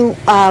met him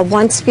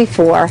once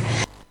before.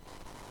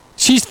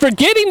 She's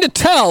forgetting to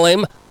tell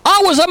him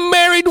I was a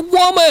married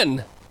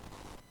woman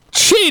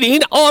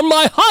cheating on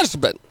my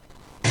husband.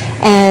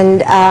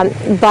 And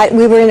but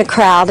we were in a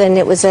crowd, and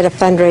it was at a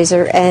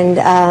fundraiser,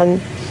 and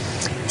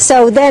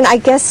so then I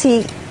guess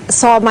he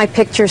saw my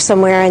picture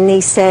somewhere, and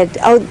he said,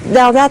 oh,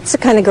 now that's the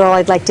kind of girl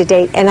I'd like to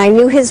date. And I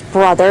knew his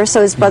brother,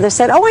 so his brother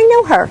said, oh, I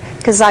know her,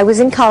 because I was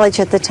in college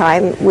at the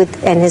time,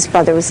 and his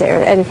brother was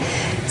there. And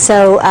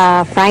so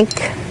Frank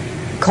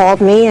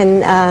called me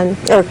and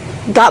or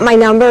got my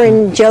number,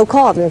 and Joe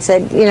called and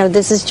said, you know,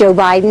 this is Joe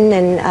Biden,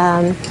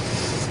 and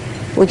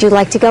would you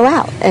like to go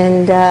out?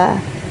 And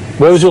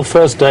where was your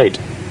first date?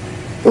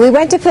 We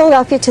went to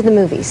Philadelphia to the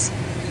movies.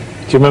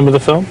 Do you remember the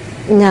film?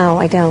 No,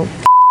 I don't.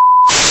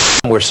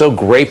 We're so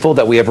grateful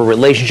that we have a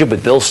relationship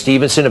with Bill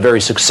Stevenson, a very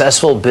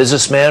successful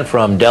businessman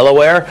from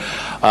Delaware,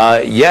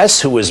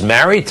 who was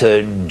married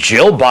to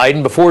Jill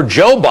Biden before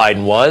Joe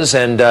Biden was,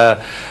 and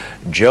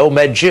Joe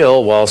met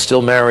Jill while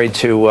still married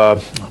to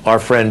our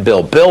friend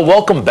Bill. Bill,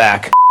 welcome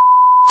back.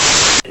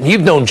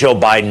 You've known Joe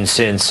Biden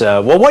since,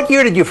 what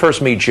year did you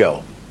first meet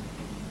Joe?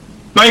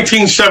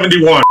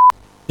 1971.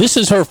 This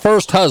is her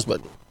first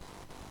husband.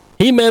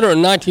 He met her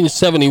in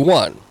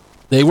 1971.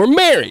 They were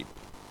married.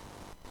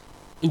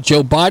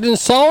 Joe Biden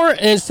saw her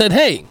and said,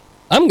 hey,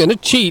 I'm going to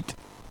cheat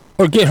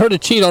or get her to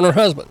cheat on her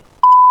husband.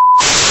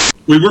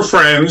 We were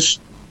friends,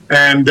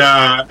 and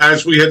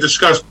as we had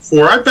discussed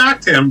before, I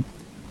backed him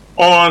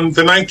on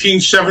the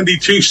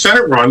 1972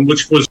 Senate run,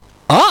 which was...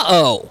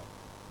 Uh-oh.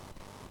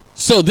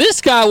 So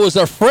this guy was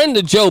a friend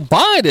of Joe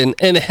Biden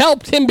and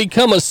helped him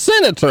become a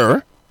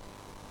senator.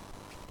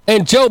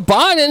 And Joe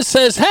Biden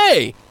says,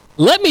 hey,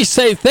 let me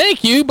say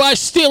thank you by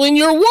stealing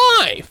your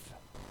wife.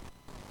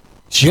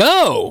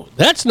 Joe,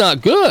 that's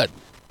not good.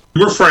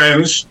 We were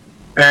friends,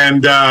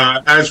 and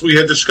as we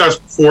had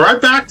discussed before, I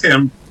backed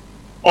him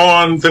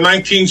on the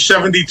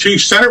 1972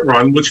 Senate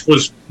run, which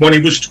was when he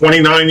was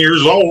 29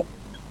 years old,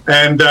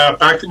 and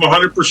backed him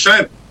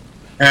 100%.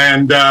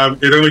 And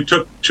it only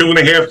took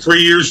 2.5,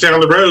 3 years down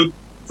the road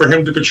for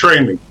him to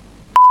betray me.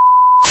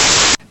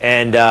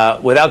 And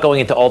without going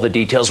into all the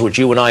details, which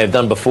you and I have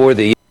done before,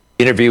 the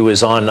interview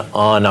is on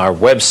our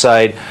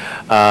website.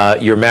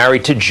 You're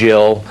married to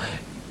Jill.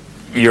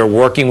 You're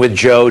working with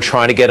Joe,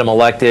 trying to get him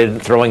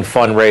elected, throwing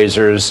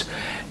fundraisers.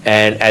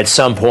 And at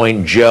some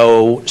point,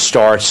 Joe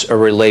starts a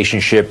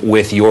relationship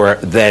with your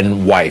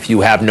then wife.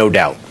 You have no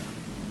doubt.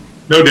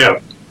 No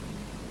doubt.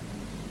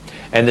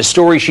 And the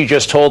story she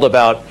just told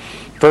about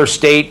first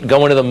date,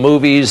 going to the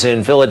movies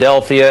in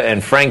Philadelphia,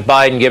 and Frank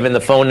Biden giving the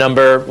phone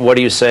number, what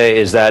do you say?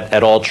 Is that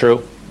at all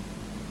true?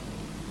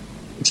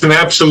 It's an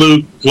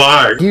absolute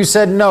lie. You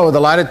said no. The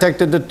lie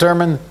detector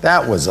determined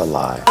that was a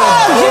lie.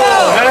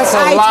 That's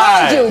a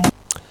lie.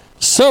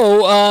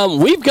 So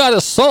we've got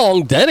a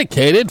song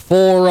dedicated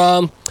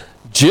for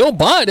Jill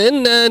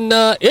Biden,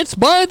 and it's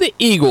by the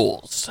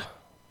Eagles.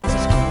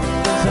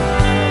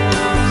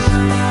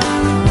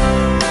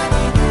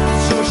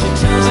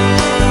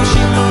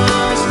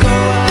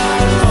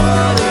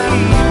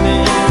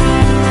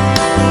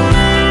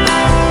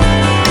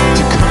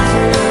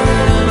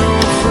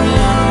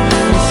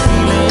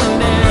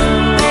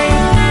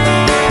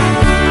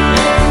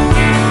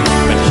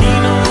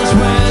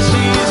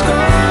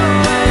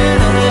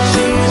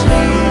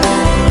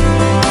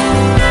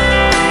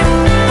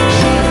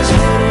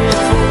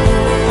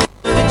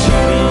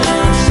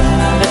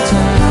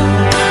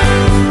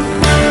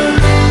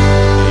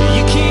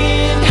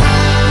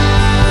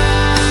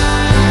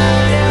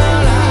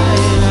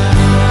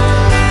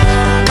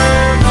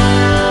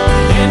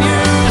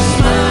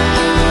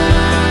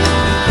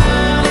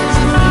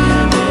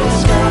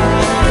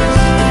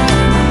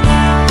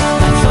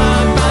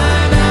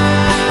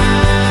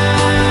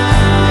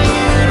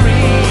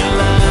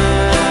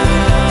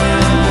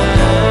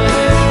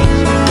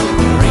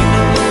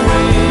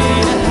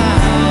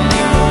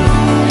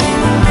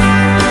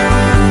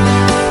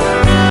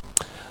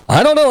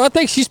 I don't know. I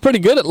think she's pretty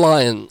good at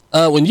lying.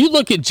 When you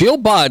look at Jill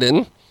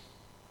Biden,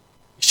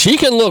 she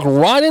can look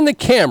right in the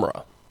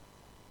camera,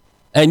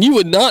 and you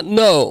would not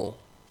know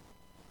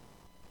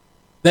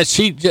that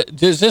she,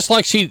 just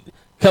like she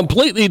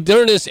completely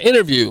during this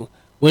interview,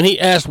 when he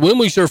asked, when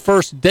was your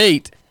first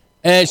date?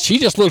 And she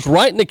just looked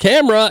right in the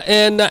camera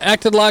and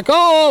acted like,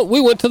 oh,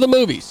 we went to the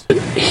movies.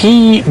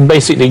 He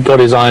basically got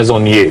his eyes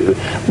on you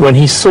when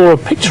he saw a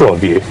picture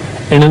of you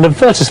in an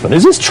advertisement.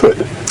 Is this true?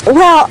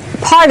 Well,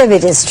 part of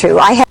it is true.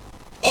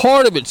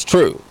 Part of it's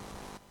true.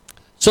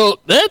 So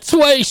that's the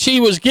way she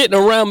was getting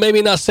around,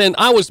 maybe not saying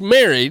I was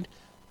married.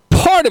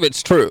 Part of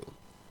it's true.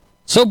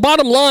 So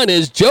bottom line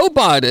is Joe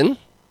Biden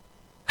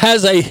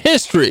has a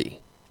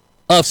history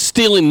of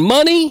stealing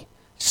money,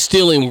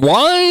 stealing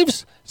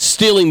wives,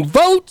 stealing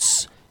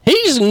votes.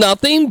 He's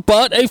nothing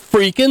but a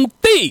freaking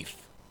thief.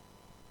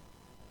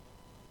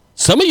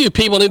 Some of you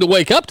people need to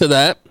wake up to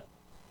that.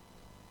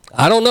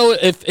 I don't know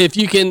if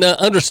you can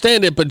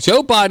understand it, but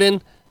Joe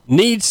Biden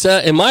needs,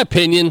 in my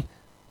opinion,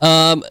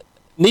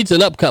 needs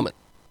an upcoming.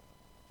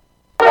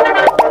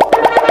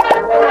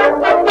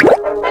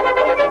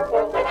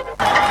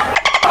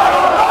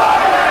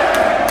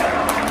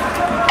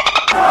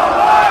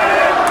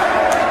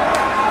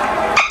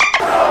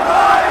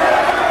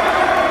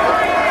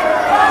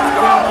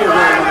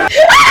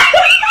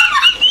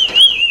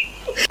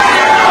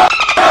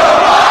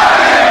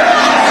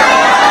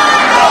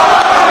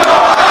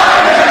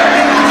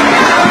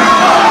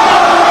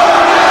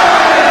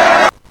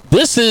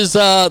 This is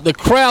the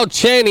crowd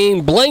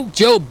chanting blank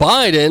Joe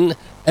Biden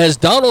as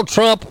Donald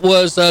Trump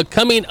was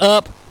coming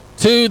up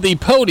to the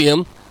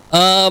podium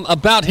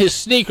about his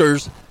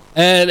sneakers.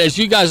 And as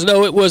you guys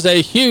know, it was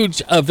a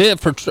huge event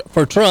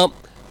for Trump.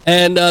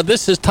 And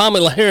this is Tommy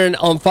Lahiren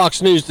on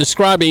Fox News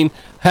describing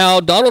how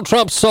Donald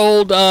Trump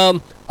sold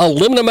a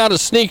limited amount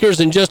of sneakers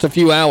in just a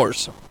few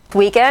hours.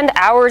 Weekend,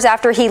 hours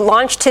after he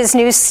launched his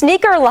new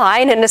sneaker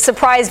line in a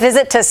surprise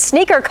visit to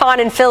SneakerCon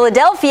in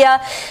Philadelphia,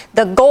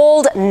 the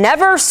gold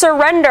never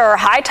surrender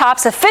high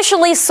tops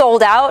officially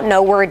sold out.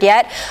 No word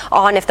yet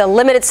on if the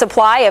limited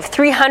supply of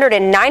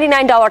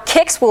 $399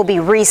 kicks will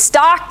be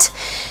restocked.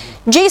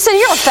 Jason,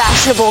 you're a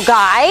fashionable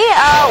guy.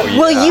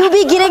 Will you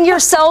be getting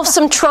yourself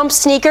some Trump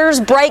sneakers,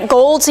 bright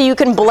gold, so you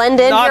can blend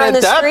in Not here on at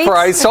the that streets?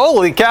 price.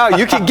 Holy cow.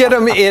 You can get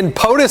them in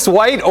POTUS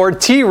white or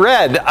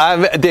T-red.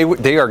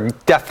 They are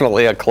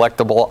definitely a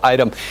collectible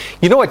item.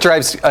 You know what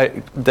drives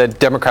the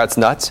Democrats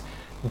nuts?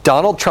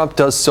 Donald Trump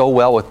does so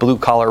well with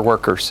blue-collar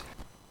workers.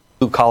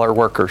 Blue-collar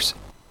workers.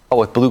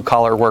 With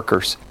blue-collar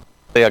workers.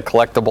 They're a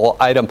collectible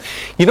item.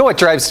 You know what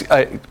drives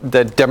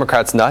the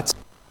Democrats nuts?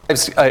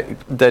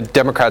 The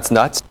Democrats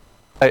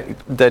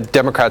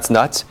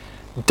nuts.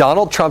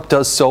 Donald Trump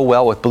does so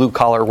well with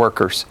blue-collar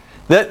workers.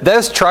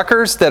 Those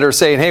truckers that are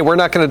saying, hey, we're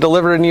not going to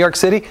deliver to New York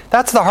City,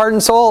 that's the heart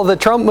and soul of the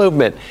Trump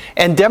movement.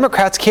 And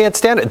Democrats can't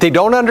stand it. They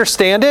don't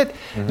understand it.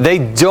 Mm-hmm. They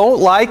don't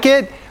like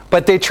it,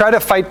 but they try to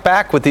fight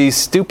back with these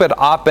stupid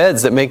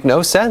op-eds that make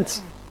no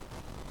sense.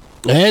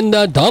 And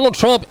Donald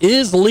Trump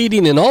is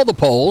leading in all the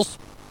polls.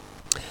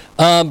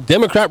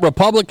 Democrat,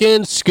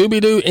 Republican,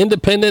 Scooby-Doo,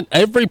 Independent,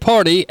 every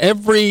party,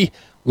 every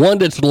one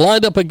that's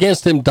lined up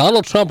against him,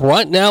 Donald Trump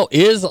right now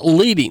is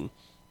leading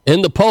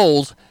in the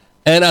polls.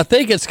 And I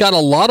think it's got a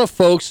lot of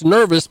folks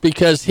nervous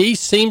because he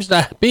seems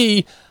to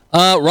be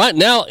right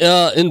now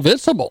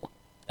invincible.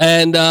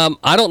 And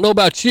I don't know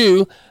about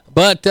you,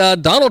 but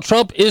Donald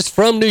Trump is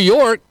from New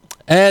York,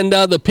 and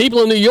the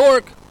people in New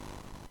York,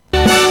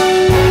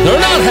 they're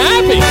not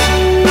happy.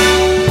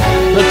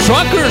 The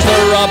truckers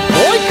are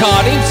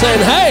boycotting,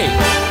 saying, hey,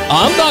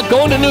 I'm not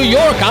going to New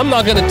York. I'm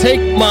not going to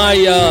take my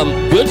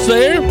goods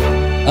there.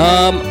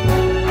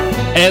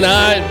 And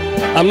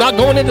I'm not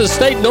going into the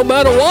state no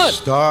matter what.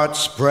 Start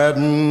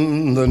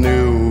spreading the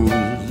news.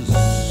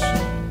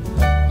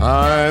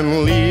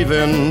 I'm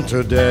leaving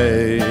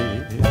today.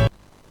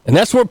 And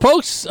that's where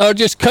folks are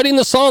just cutting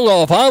the song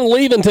off. I'm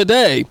leaving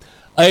today.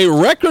 A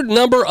record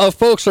number of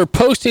folks are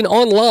posting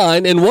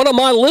online, and one of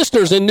my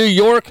listeners in New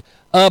York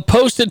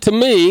posted to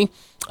me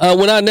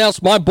when I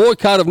announced my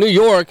boycott of New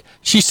York.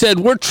 She said,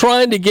 we're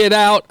trying to get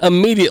out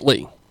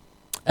immediately.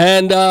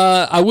 And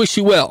I wish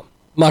you well,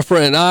 my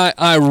friend.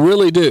 I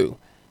really do.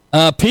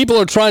 People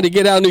are trying to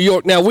get out of New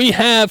York. Now, we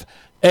have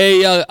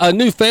a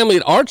new family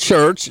at our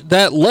church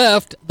that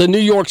left the New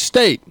York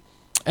State.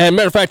 And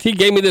matter of fact, he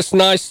gave me this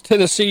nice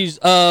Tennessee's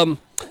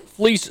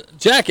fleece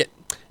jacket.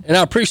 And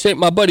I appreciate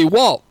my buddy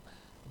Walt.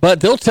 But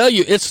they'll tell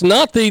you it's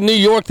not the New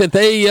York that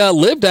they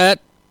lived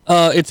at.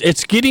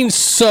 It's getting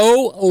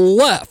so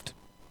left.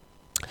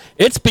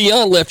 It's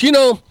beyond left. You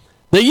know,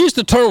 they use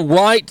the term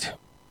right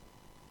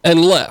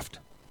and left.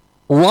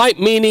 Right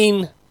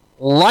meaning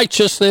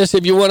righteousness,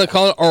 if you want to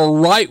call it, or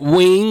right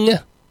wing.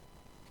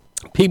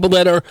 People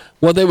that are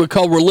what they would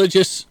call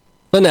religious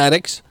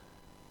fanatics.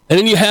 And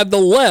then you have the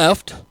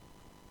left,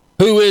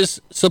 who is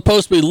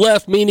supposed to be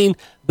left, meaning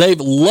they've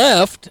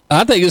left.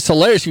 I think it's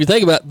hilarious if you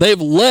think about it.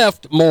 They've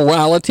left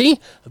morality.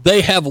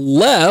 They have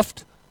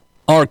left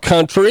our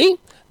country.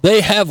 They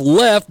have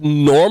left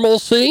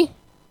normalcy.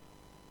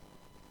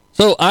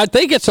 So I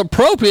think it's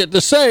appropriate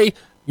to say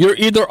you're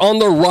either on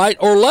the right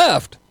or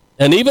left.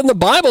 And even the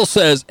Bible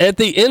says at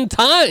the end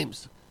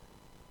times,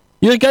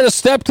 you're going to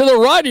step to the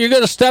right or you're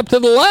going to step to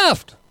the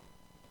left.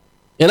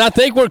 And I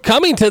think we're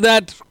coming to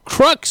that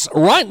crux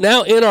right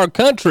now in our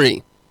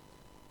country.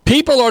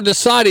 People are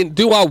deciding,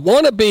 do I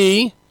want to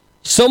be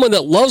someone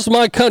that loves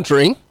my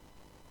country,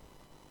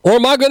 or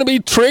am I going to be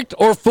tricked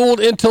or fooled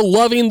into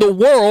loving the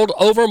world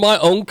over my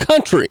own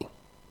country?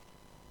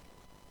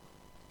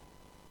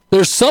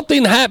 There's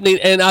something happening,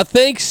 and I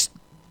think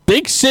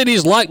big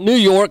cities like New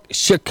York,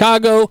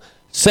 Chicago,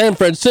 San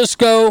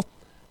Francisco,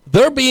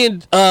 they're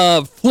being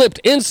flipped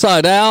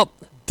inside out.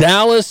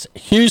 Dallas,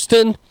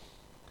 Houston,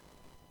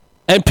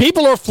 and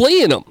people are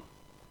fleeing them.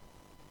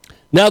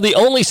 Now, the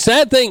only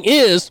sad thing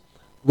is,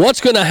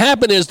 what's going to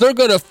happen is they're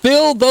going to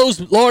fill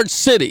those large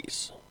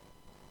cities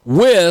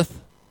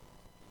with,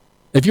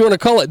 if you want to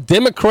call it,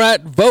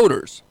 Democrat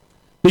voters.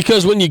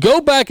 Because when you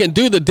go back and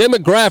do the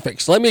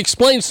demographics, let me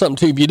explain something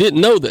to you if you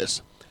didn't know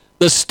this.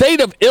 The state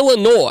of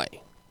Illinois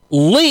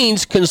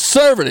leans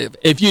conservative.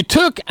 If you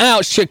took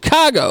out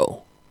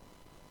Chicago,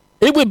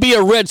 it would be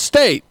a red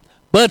state.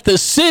 But the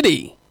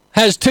city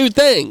has two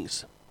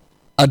things: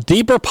 a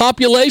deeper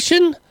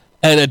population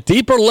and a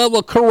deeper level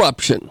of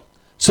corruption,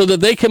 so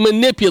that they can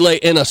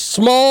manipulate in a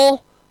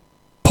small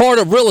part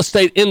of real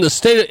estate in the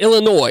state of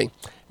Illinois.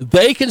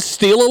 They can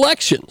steal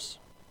elections.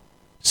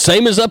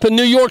 Same as up in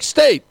New York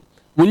State.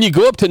 When you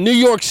go up to New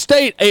York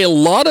State, a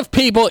lot of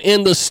people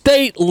in the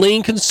state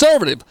lean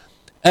conservative.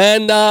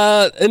 And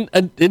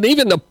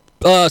even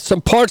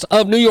some parts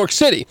of New York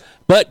City.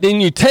 But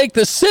then you take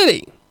the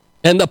city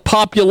and the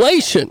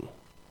population.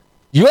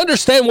 You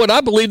understand what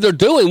I believe they're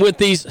doing with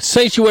these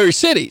sanctuary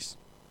cities.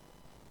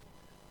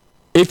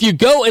 If you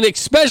go, and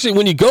especially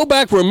when you go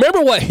back, remember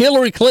what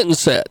Hillary Clinton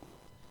said.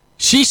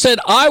 She said,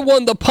 I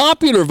won the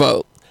popular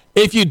vote.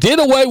 If you did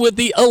away with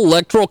the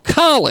Electoral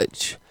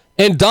College,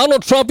 and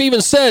Donald Trump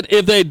even said,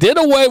 if they did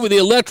away with the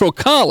Electoral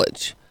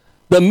College,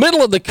 the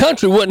middle of the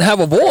country wouldn't have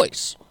a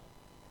voice.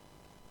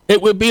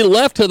 It would be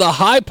left to the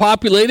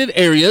high-populated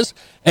areas,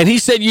 and he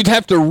said you'd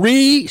have to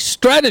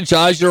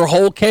re-strategize your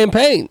whole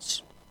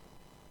campaigns.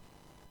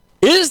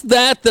 Is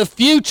that the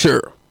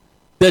future?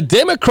 The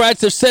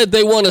Democrats have said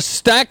they want to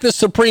stack the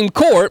Supreme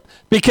Court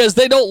because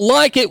they don't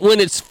like it when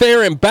it's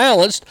fair and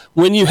balanced,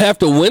 when you have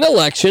to win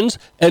elections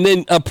and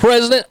then a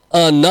president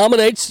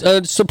nominates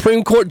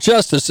Supreme Court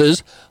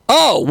justices.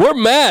 Oh, we're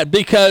mad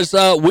because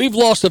we've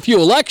lost a few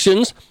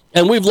elections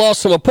and we've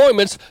lost some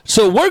appointments,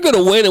 so we're going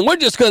to win and we're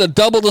just going to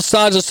double the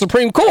size of the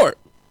Supreme Court.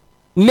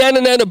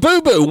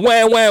 Na-na-na-na-boo-boo,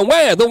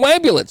 wah-wah-wah, the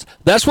ambulance.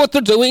 That's what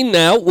they're doing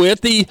now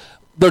with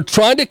they're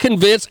trying to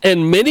convince,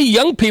 and many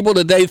young people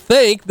today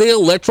think the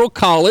Electoral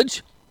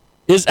College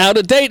is out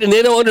of date, and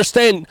they don't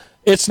understand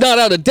it's not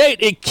out of date.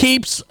 It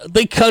keeps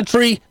the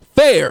country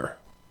fair.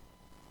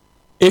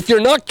 If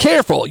you're not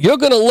careful, you're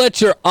going to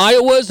let your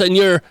Iowas and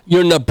your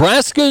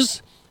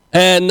Nebraskas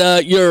and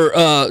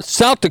your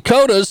South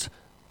Dakotas,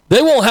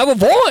 they won't have a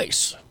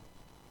voice.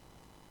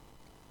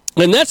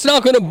 And that's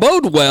not going to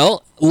bode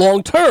well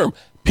long term.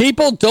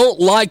 People don't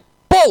like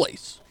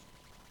bullies.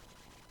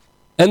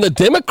 And the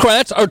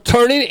Democrats are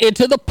turning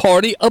into the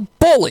party of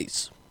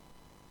bullies.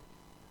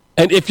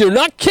 And if you're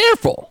not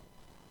careful,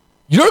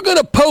 you're going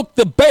to poke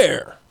the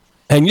bear.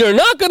 And you're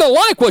not going to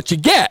like what you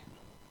get.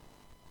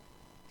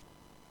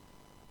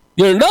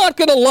 You're not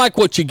going to like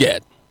what you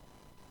get.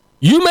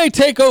 You may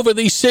take over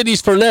these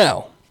cities for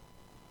now.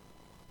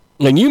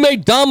 And you may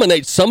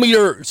dominate some of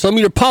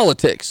your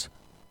politics.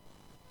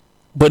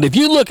 But if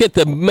you look at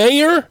the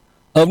mayor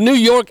of New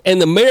York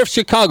and the mayor of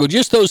Chicago,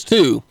 just those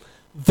two,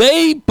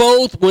 they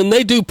both, when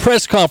they do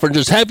press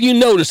conferences, have you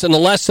noticed in the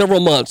last several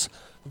months,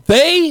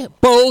 they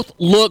both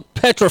look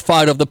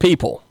petrified of the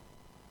people.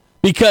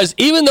 Because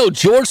even though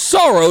George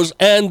Soros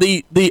and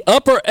the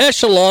upper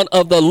echelon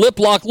of the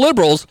lip-lock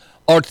liberals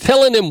are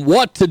telling him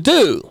what to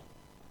do,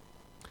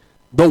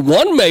 the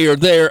one mayor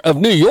there of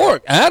New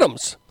York,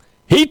 Adams,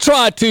 he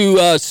tried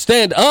to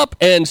stand up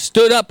and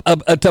stood up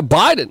to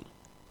Biden.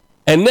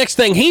 And next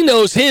thing he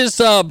knows,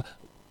 his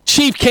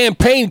chief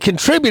campaign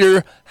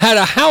contributor had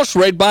a house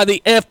raid by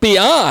the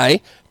FBI,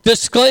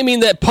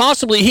 disclaiming that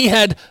possibly he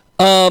had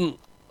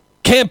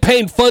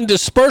campaign fund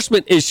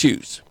disbursement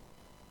issues.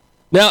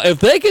 Now, if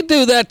they could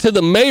do that to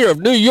the mayor of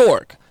New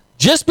York,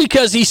 just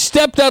because he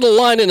stepped out of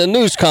line in a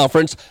news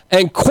conference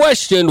and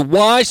questioned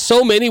why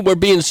so many were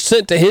being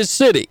sent to his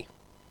city,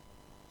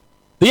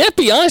 the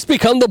FBI's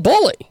become the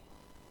bully.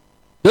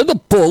 They're the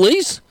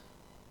bullies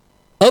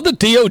of the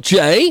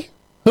DOJ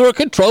who are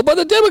controlled by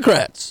the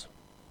Democrats.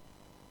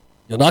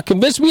 You'll not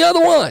convince me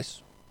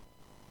otherwise.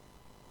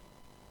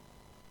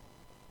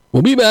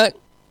 We'll be back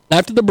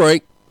after the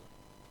break.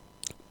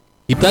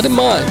 Keep that in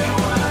mind.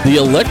 The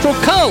Electoral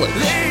College,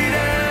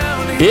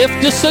 if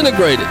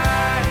disintegrated,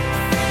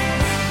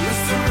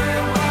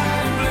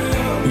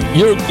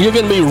 you're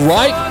going to be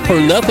ripe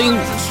for nothing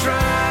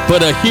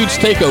but a huge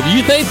takeover.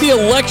 You think the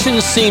election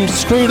seems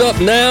screwed up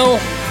now?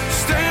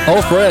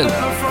 Oh, friend.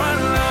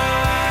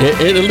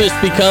 It'll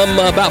just become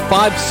about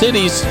 5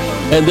 cities,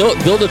 and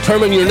they'll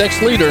determine your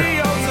next leader.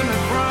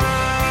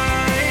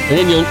 And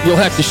then you'll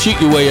have to shoot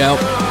your way out.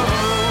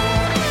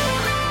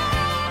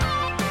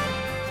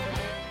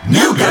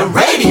 Nuga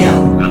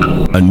Radio.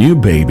 A new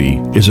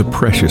baby is a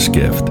precious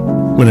gift.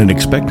 When an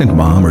expectant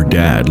mom or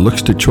dad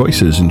looks to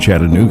Choices in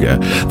Chattanooga,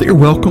 they are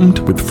welcomed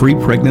with free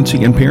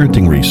pregnancy and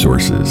parenting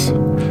resources.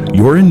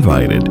 You're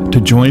invited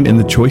to join in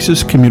the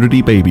Choices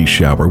Community Baby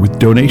Shower with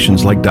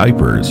donations like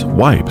diapers,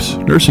 wipes,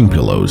 nursing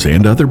pillows,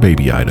 and other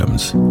baby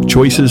items.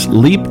 Choices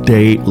Leap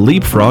Day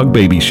Leapfrog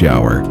Baby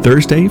Shower,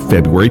 Thursday,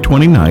 February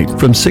 29th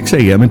from 6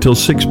 a.m. until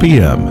 6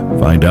 p.m.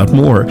 Find out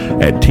more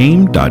at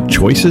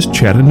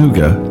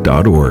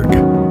team.choiceschattanooga.org.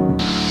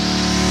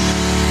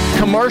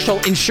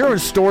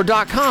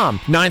 CommercialInsuranceStore.com,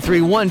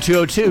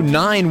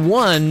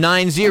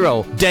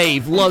 931-202-9190.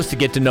 Dave loves to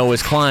get to know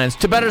his clients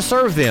to better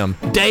serve them.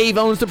 Dave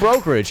owns the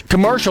brokerage.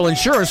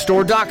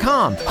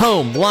 CommercialInsuranceStore.com,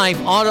 home,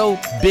 life, auto,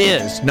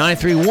 biz,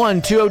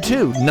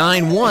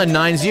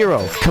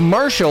 931-202-9190.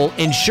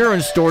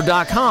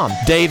 CommercialInsuranceStore.com.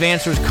 Dave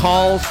answers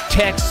calls,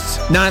 texts,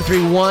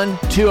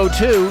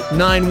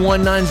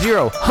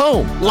 931-202-9190.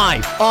 Home,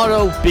 life,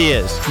 auto,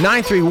 biz,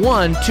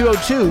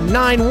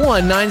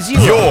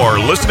 931-202-9190. You're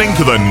listening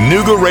to the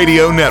Nuga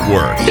Radio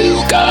Network.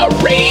 Nuga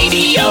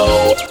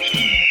Radio.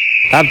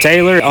 I'm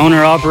Taylor,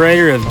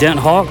 owner-operator of Dent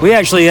Hawk. We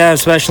actually have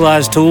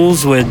specialized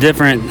tools with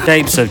different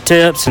shapes of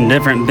tips and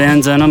different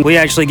bends in them. We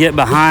actually get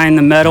behind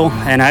the metal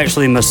and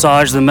actually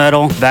massage the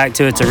metal back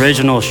to its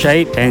original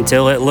shape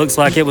until it looks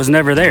like it was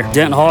never there.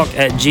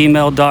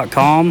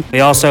 denthawk@gmail.com.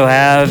 We also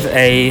have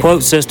a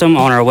quote system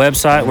on our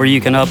website where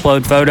you can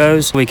upload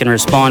photos. We can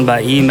respond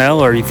by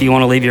email, or if you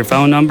want to leave your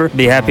phone number,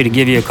 be happy to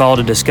give you a call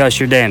to discuss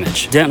your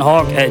damage.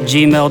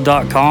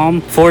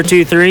 denthawk@gmail.com,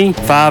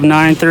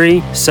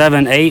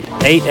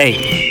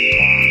 423-593-7888.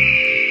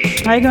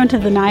 I go into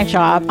the knife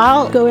shop.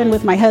 I'll go in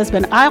with my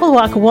husband. I'll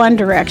walk one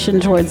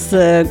direction towards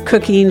the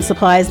cooking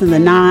supplies and the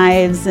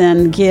knives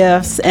and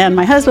gifts, and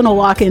my husband will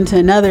walk into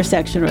another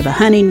section with the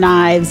hunting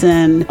knives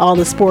and all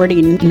the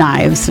sporting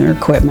knives or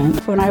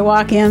equipment. When I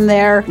walk in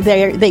there,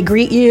 they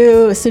greet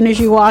you as soon as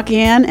you walk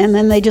in, and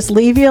then they just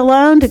leave you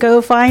alone to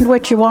go find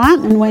what you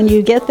want. And when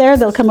you get there,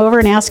 they'll come over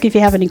and ask you if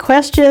you have any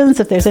questions,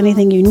 if there's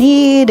anything you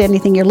need,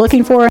 anything you're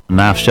looking for.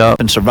 Knife Shop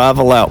and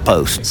Survival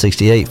Outpost,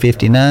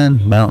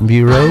 6859 Mountain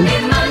View Road.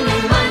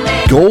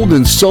 gold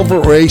and silver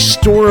are a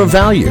store of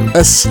value,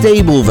 a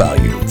stable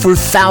value for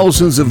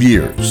thousands of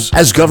years.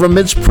 As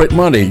governments print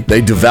money,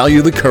 they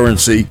devalue the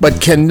currency,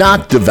 but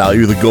cannot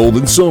devalue the gold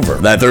and silver.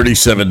 That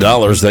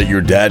 $37 that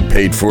your dad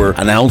paid for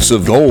an ounce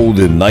of gold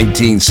in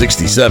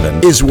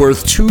 1967 is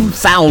worth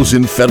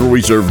 2,000 Federal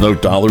Reserve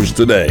Note dollars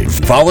today.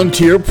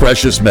 Volunteer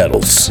Precious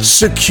Metals.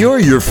 Secure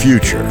your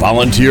future.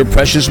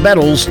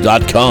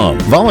 VolunteerPreciousMetals.com.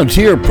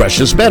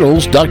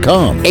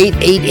 VolunteerPreciousMetals.com.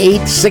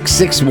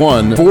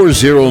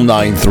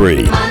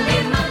 888-661-4093.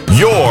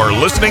 You're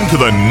listening to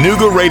the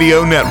Nooga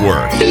Radio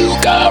Network.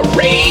 Nooga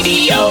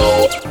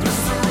Radio.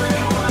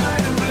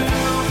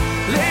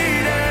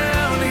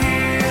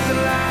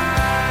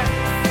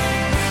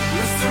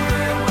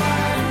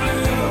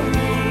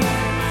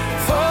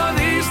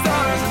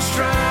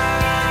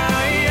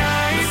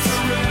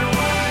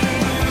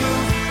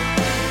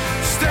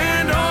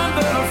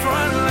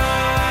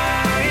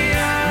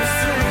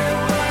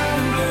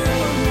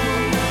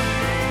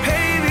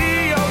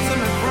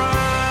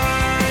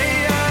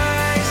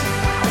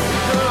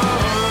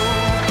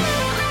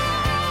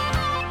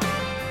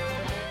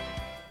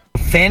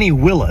 Fani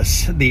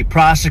Willis, the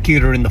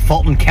prosecutor in the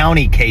Fulton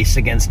County case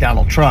against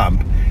Donald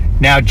Trump,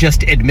 now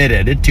just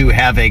admitted to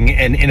having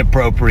an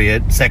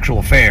inappropriate sexual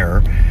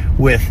affair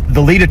with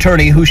the lead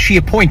attorney who she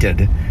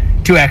appointed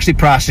to actually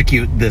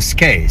prosecute this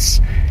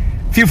case.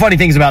 A few funny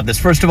things about this.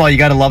 First of all, you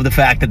got to love the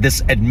fact that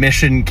this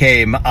admission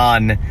came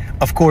on,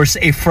 of course,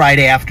 a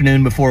Friday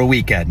afternoon before a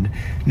weekend.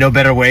 No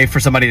better way for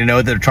somebody to know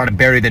that they're trying to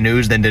bury the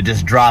news than to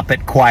just drop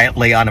it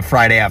quietly on a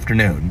Friday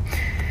afternoon.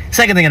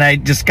 Second thing, and I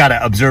just got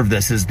to observe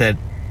this, is that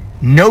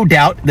no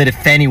doubt that if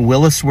Fani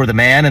Willis were the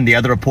man and the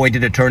other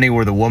appointed attorney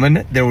were the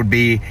woman, there would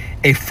be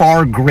a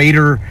far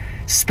greater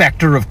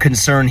specter of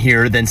concern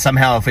here than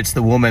somehow if it's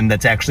the woman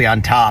that's actually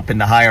on top in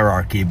the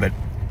hierarchy, but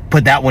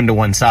put that one to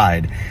one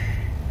side.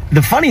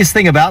 The funniest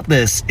thing about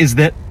this is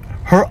that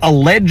her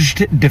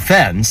alleged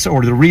defense,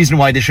 or the reason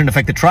why this shouldn't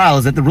affect the trial,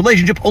 is that the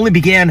relationship only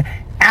began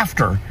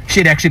after she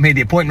had actually made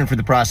the appointment for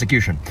the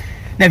prosecution.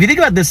 Now, if you think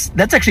about this,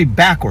 that's actually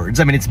backwards.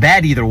 I mean, it's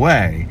bad either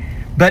way,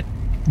 but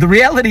the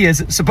reality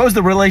is, suppose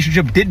the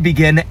relationship did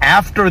begin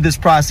after this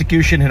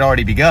prosecution had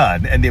already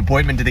begun and the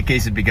appointment to the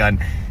case had begun.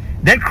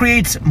 That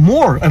creates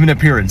more of an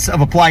appearance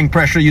of applying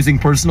pressure using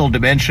personal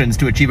dimensions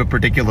to achieve a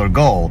particular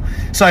goal.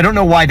 So I don't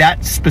know why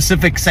that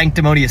specific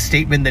sanctimonious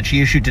statement that she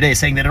issued today,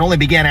 saying that it only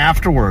began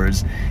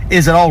afterwards,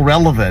 is at all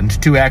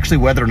relevant to actually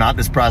whether or not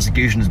this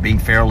prosecution is being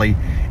fairly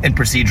and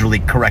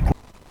procedurally correct.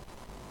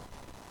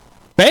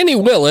 Fani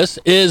Willis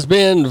has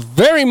been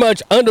very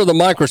much under the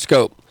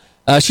microscope.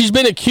 She's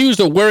been accused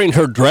of wearing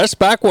her dress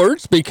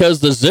backwards because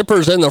the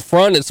zipper's in the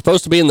front. It's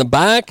supposed to be in the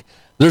back.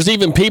 There's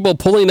even people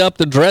pulling up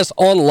the dress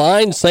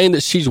online saying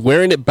that she's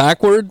wearing it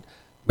backward.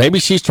 Maybe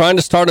she's trying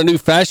to start a new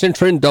fashion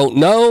trend. Don't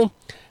know.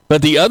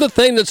 But the other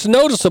thing that's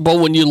noticeable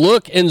when you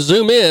look and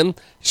zoom in,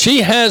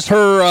 she has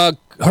her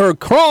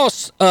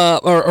cross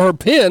or her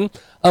pin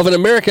of an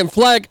American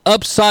flag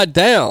upside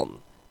down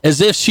as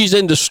if she's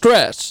in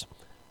distress.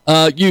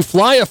 You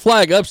fly a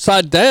flag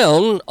upside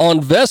down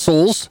on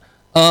vessels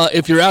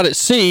if you're out at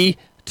sea,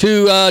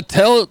 to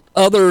tell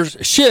other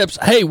ships,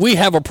 hey, we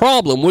have a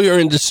problem. We are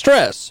in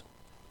distress.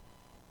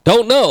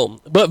 Don't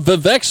know. But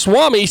Vivek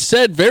Swamy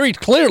said very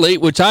clearly,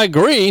 which I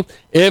agree,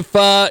 if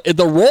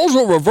the roles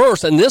were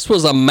reversed and this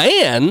was a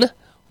man,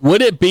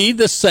 would it be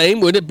the same?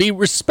 Would it be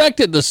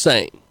respected the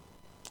same?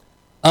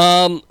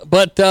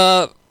 But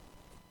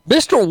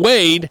Mr.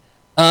 Wade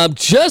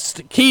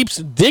just keeps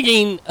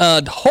digging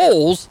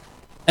holes,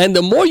 and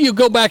the more you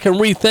go back and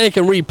rethink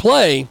and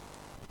replay,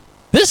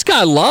 this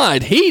guy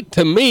lied. He,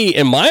 to me,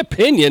 in my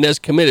opinion, has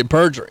committed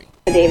perjury.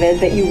 David,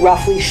 that you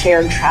roughly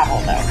shared travel,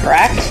 though,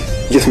 correct?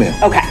 Yes, ma'am.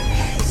 Okay.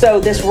 So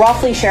this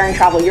roughly sharing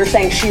travel, you're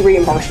saying she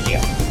reimbursed you?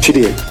 She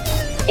did.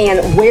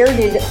 And where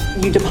did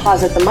you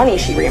deposit the money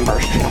she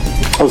reimbursed you?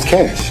 It was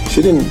cash.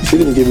 She didn't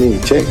give me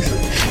any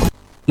checks.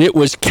 It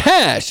was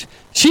cash.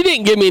 She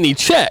didn't give me any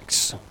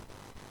checks.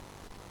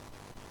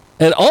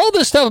 And all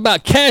this stuff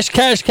about cash.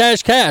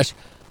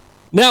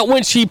 Now,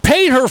 when she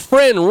paid her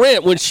friend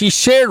rent, when she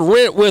shared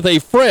rent with a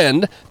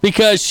friend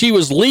because she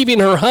was leaving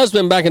her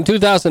husband back in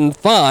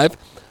 2005,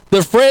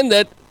 the friend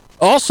that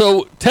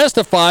also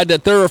testified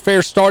that their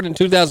affair started in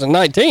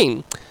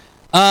 2019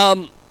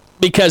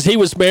 because he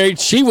was married.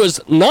 She was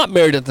not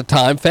married at the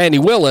time, Fani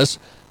Willis,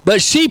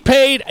 but she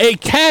paid a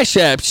Cash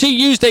App. She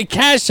used a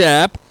Cash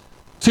App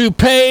to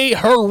pay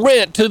her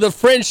rent to the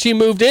friend she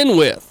moved in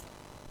with.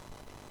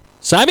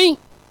 Savvy?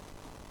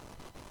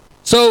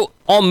 So,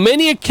 on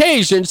many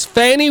occasions,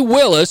 Fani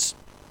Willis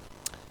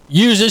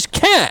uses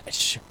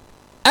cash.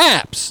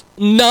 Apps,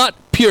 not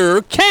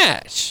pure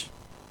cash.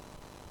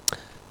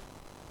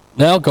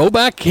 Now, go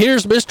back.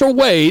 Here's Mr.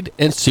 Wade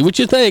and see what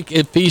you think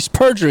if he's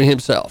perjuring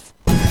himself.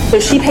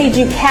 So she paid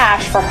you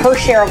cash for her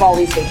share of all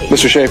these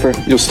vacations? Mr. Schaefer,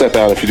 you'll step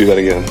out if you do that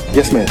again.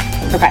 Yes, ma'am.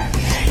 Okay.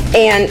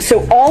 And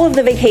so all of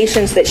the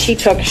vacations that she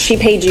took, she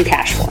paid you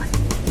cash for?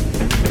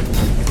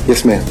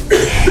 Yes, ma'am.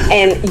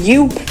 And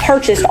you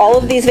purchased all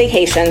of these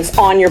vacations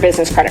on your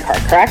business credit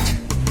card, correct?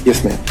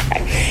 Yes, ma'am.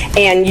 Okay.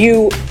 And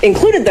you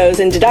included those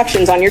in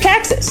deductions on your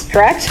taxes,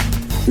 correct?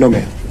 No,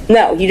 ma'am.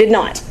 No, you did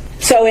not.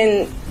 So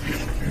in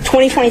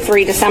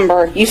 2023,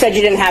 December, you said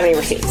you didn't have any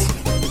receipts.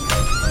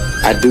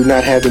 I do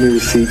not have any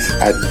receipts.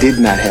 I did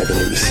not have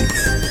any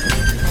receipts.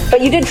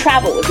 But you did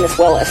travel with Miss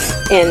Willis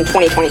in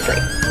 2023,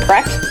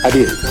 correct? I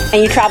did.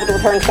 And you traveled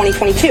with her in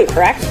 2022,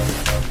 correct?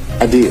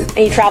 I did.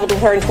 And you traveled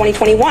with her in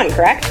 2021,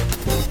 correct?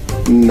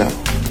 No.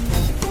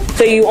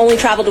 So you only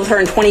traveled with her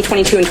in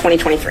 2022 and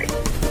 2023?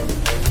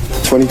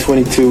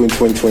 2022 and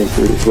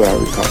 2023 is what I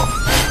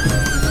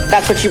recall.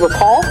 That's what you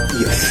recall?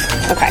 Yes.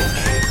 Okay.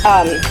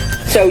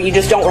 So you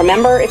just don't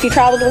remember if you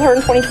traveled with her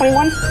in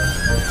 2021?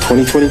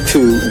 2022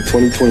 and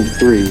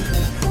 2023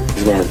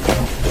 is what I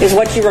recall. Is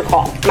what you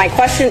recall. My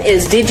question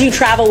is, did you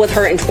travel with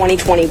her in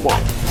 2021?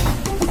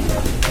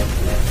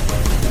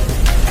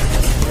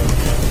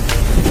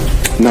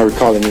 Not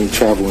recalling any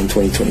travel in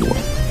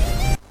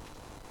 2021.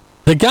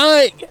 The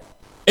guy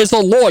is a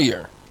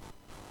lawyer,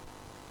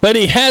 but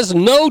he has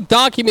no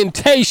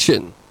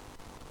documentation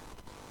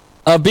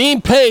of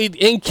being paid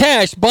in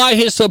cash by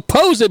his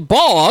supposed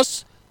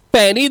boss,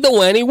 Fannie the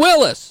Wanny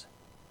Willis.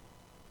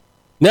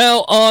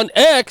 Now, on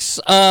X,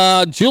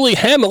 Julie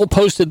Hamill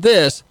posted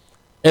this.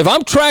 If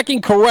I'm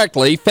tracking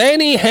correctly,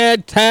 Fannie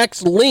had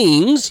tax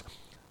liens,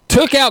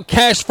 took out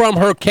cash from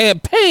her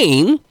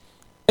campaign,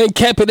 and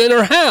kept it in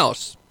her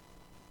house.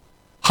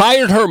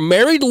 Hired her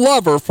married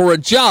lover for a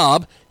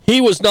job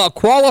he was not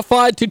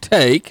qualified to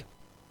take,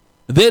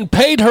 then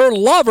paid her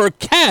lover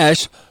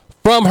cash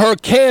from her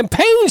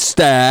campaign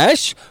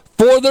stash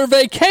for their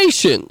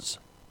vacations.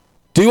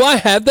 Do I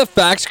have the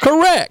facts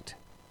correct?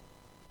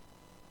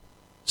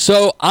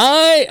 So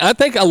I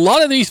think a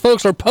lot of these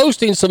folks are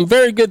posting some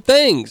very good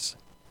things.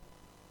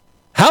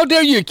 How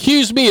dare you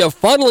accuse me of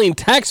funneling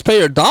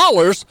taxpayer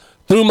dollars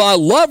through my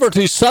lover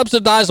to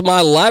subsidize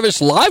my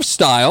lavish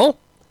lifestyle?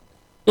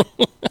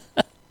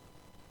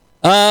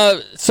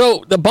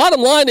 So the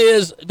bottom line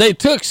is they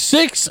took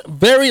 6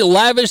 very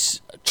lavish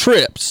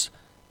trips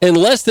in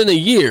less than a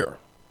year.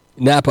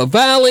 Napa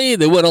Valley,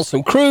 they went on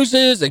some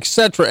cruises,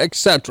 etc.,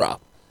 etc.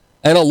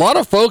 And a lot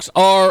of folks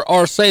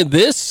are saying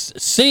this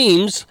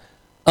seems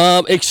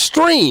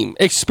extreme,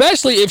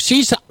 especially if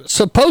she's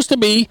supposed to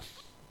be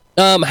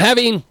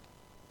having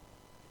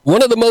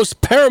one of the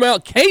most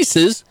paramount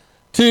cases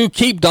to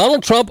keep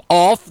Donald Trump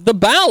off the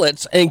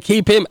ballots and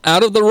keep him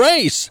out of the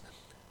race.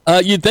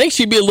 You'd think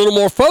she'd be a little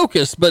more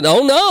focused, but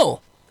oh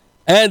no.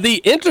 And the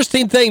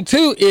interesting thing,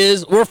 too,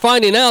 is we're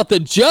finding out the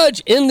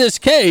judge in this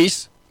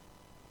case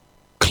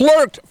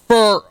clerked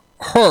for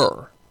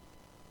her.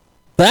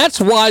 That's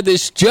why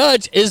this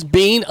judge is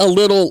being a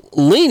little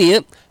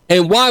lenient,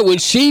 and why when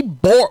she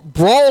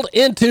brawled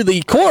into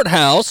the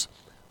courthouse,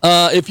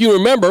 if you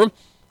remember,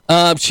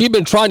 she'd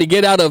been trying to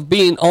get out of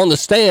being on the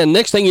stand.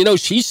 Next thing you know,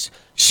 she's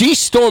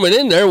storming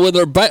in there with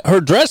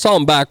her dress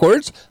on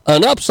backwards,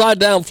 an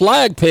upside-down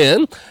flag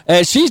pin,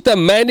 and she's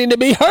demanding to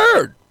be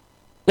heard.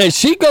 And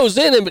she goes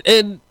in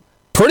and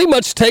pretty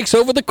much takes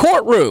over the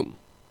courtroom.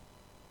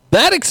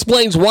 That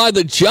explains why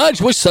the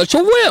judge was such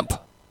a wimp.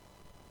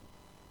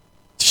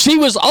 She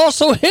was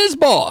also his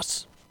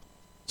boss.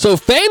 So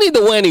Fannie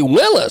the Wanny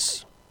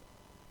Willis,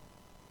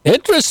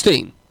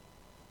 interesting.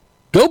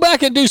 Go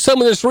back and do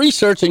some of this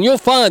research, and you'll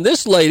find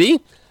this lady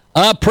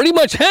pretty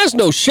much has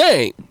no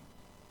shame.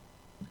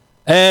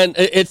 And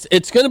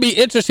it's going to be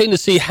interesting to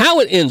see how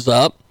it ends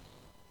up.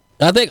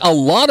 I think a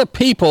lot of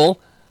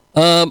people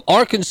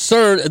are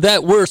concerned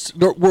that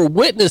we're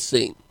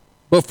witnessing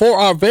before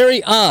our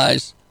very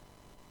eyes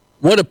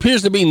what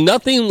appears to be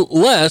nothing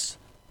less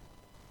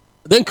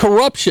than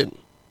corruption.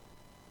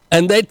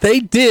 And they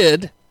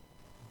did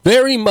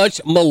very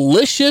much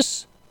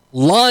malicious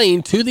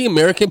lying to the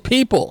American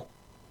people.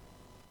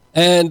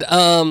 And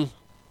a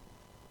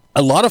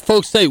lot of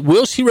folks say,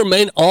 will she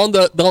remain on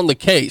the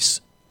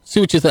case? See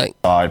what you think.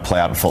 It played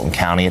out in Fulton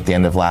County at the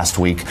end of last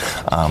week.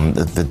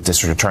 The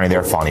district attorney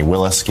there, Fannie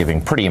Willis,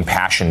 giving pretty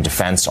impassioned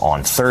defense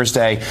on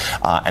Thursday,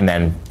 and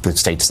then the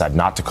state decided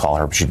not to call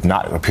her. She did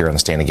not appear on the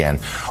stand again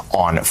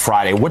on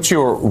Friday. What's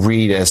your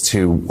read as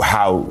to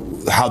how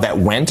that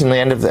went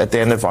at the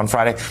end of on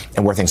Friday,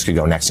 and where things could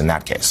go next in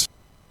that case?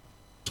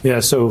 Yeah,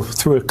 so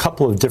through a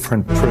couple of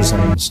different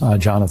prisms,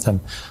 Jonathan,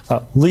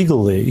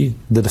 legally,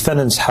 the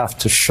defendants have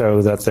to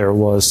show that there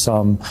was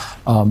some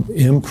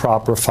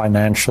improper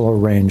financial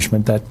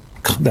arrangement that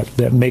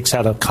makes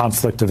out a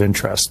conflict of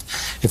interest.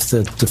 If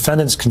the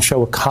defendants can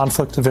show a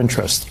conflict of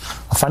interest,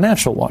 a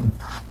financial one,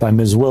 by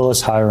Ms.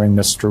 Willis hiring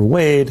Mr.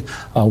 Wade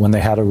when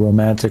they had a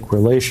romantic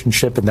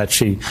relationship and that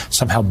she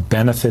somehow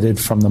benefited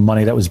from the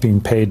money that was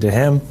being paid to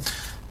him,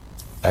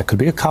 that could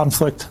be a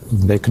conflict.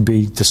 They could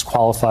be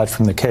disqualified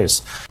from the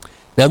case.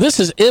 Now,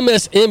 this is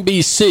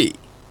MSNBC.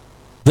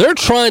 They're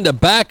trying to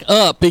back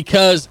up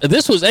because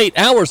this was 8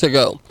 hours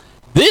ago.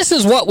 This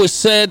is what was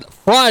said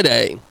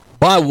Friday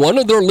by one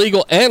of their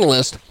legal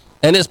analysts,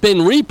 and it's been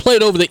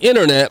replayed over the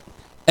internet,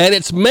 and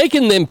it's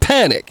making them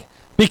panic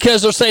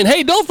because they're saying,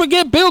 hey, don't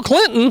forget Bill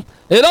Clinton.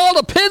 It all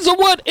depends on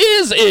what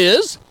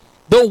is.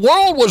 The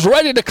world was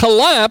ready to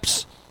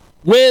collapse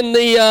when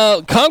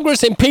the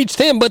Congress impeached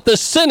him, but the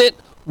Senate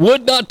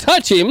would not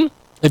touch him,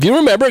 if you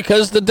remember,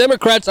 because the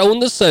Democrats own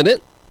the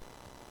Senate.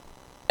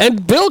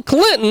 And Bill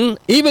Clinton,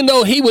 even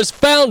though he was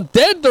found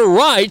dead to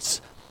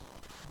rights,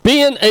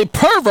 being a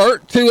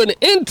pervert to an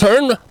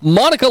intern,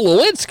 Monica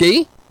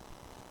Lewinsky,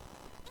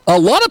 a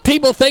lot of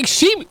people think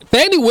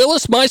Fani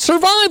Willis might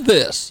survive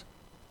this.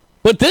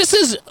 But this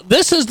is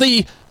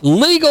the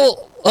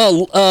legal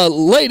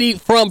lady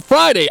from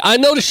Friday. I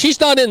noticed she's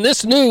not in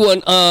this new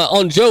one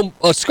on Joe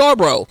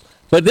Scarborough,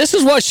 but this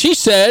is what she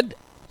said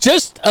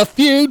just a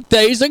few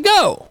days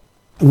ago.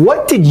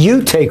 What did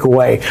you take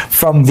away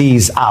from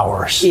these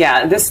hours?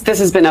 Yeah, this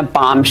has been a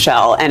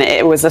bombshell, and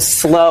it was a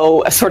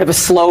sort of a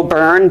slow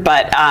burn.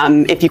 But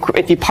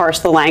if you parse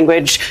the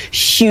language,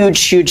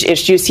 huge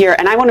issues here.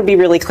 And I want to be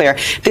really clear: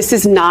 this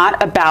is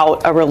not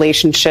about a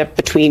relationship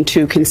between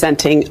two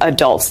consenting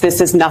adults. This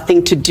has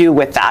nothing to do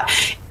with that.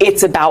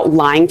 It's about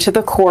lying to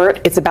the court.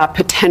 It's about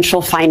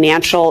potential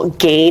financial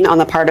gain on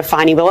the part of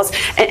Fani Willis,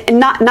 and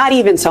not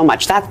even so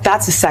much.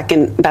 That's a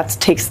second. That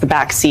takes the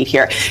back seat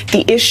here.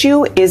 The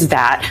issue is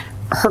that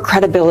her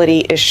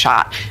credibility is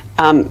shot.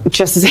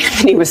 Just as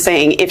Anthony was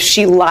saying, if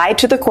she lied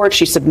to the court,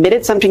 she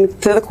submitted something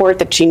to the court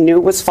that she knew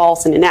was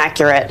false and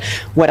inaccurate,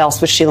 what else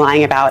was she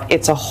lying about?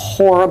 It's a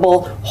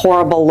horrible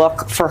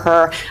look for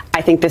her.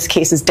 I think this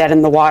case is dead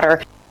in the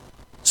water.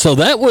 So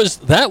that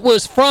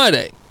was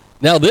Friday.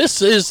 Now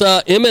this is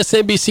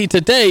MSNBC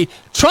Today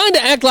trying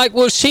to act like,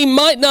 well, she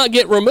might not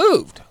get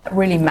removed.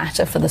 Really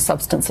matter for the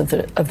substance of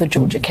the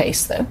Georgia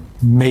case, though?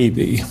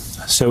 Maybe.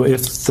 So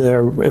if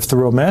the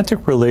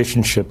romantic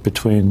relationship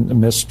between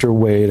Mr.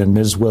 Wade and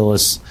Ms.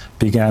 Willis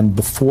began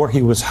before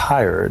he was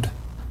hired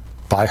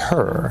by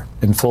her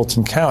in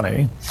Fulton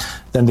County,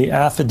 then the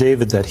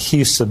affidavit that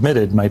he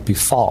submitted might be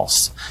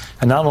false.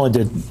 And not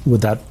only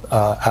would that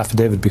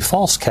affidavit be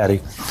false,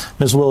 Caddy,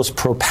 Ms. Willis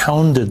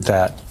propounded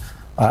that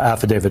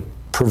affidavit,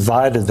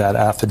 provided that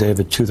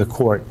affidavit to the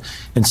court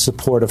in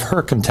support of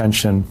her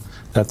contention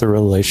that the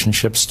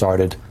relationship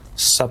started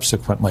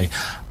subsequently.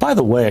 By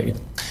the way,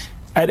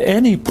 at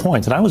any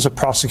point, and I was a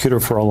prosecutor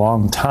for a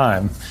long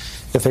time,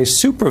 if a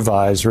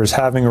supervisor is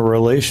having a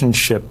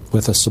relationship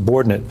with a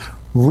subordinate,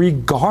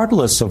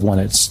 regardless of when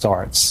it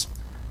starts,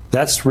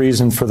 that's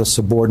reason for the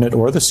subordinate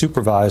or the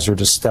supervisor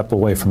to step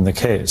away from the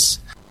case.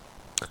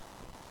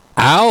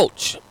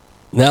 Ouch.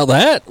 Now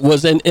that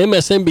was an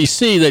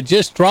MSNBC that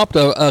just dropped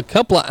a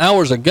couple of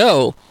hours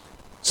ago.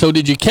 So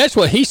did you catch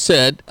what he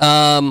said?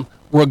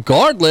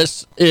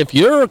 Regardless, if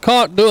you're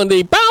caught doing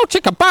the bow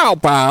chicka bow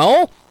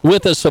bow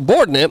with a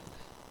subordinate,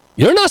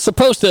 you're not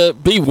supposed to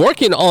be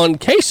working on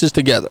cases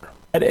together.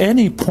 At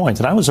any point,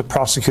 and I was a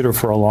prosecutor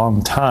for a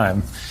long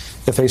time,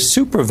 if a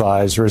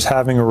supervisor is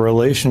having a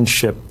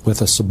relationship with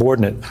a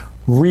subordinate,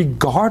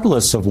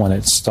 regardless of when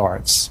it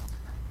starts,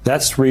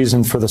 that's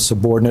reason for the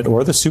subordinate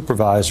or the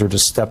supervisor to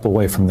step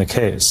away from the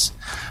case.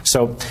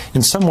 So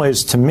in some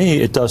ways, to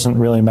me, it doesn't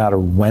really matter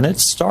when it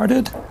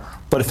started,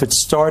 but if it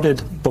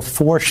started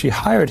before she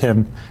hired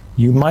him,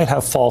 you might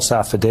have false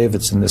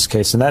affidavits in this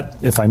case. And that,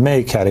 if I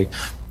may, Caddy,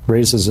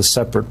 raises a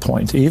separate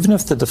point. Even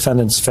if the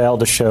defendants fail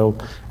to show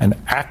an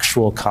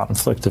actual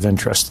conflict of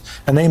interest,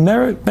 and they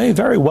may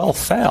very well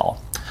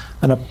fail,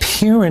 an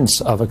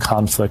appearance of a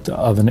conflict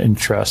of an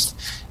interest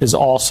is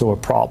also a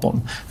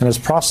problem. And as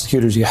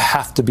prosecutors, you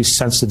have to be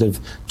sensitive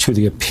to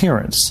the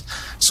appearance.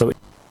 So,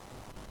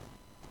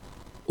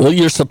 well,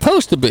 you're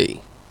supposed to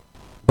be.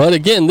 But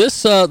again,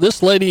 this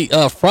lady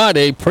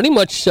Friday pretty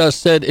much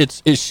said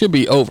it should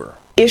be over.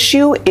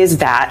 Issue is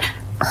that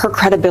her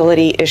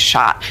credibility is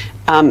shot.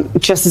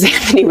 Just as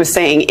Anthony was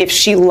saying, if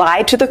she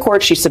lied to the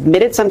court, she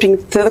submitted something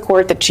to the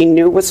court that she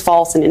knew was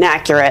false and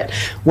inaccurate,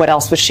 what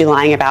else was she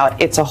lying about?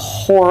 It's a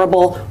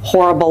horrible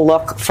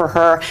look for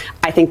her.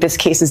 I think this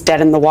case is dead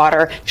in the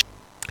water.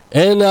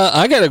 And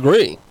I got to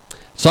agree.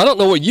 So I don't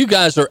know where you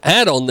guys are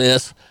at on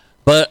this,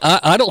 but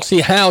I don't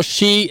see how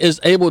she is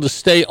able to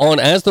stay on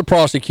as the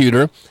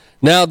prosecutor.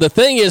 Now, the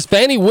thing is,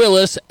 Fani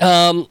Willis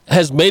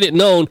has made it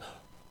known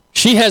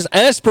she has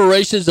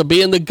aspirations of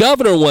being the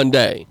governor one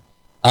day.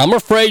 I'm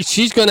afraid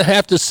she's going to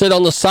have to sit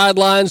on the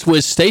sidelines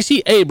with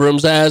Stacey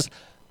Abrams as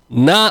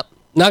not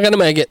going to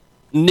make it.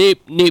 Nope.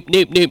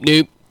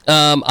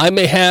 I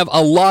may have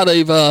a lot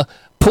of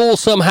pull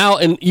somehow,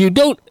 and you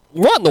don't.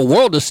 What in the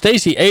world does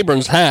Stacey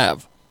Abrams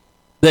have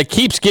that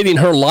keeps getting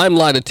her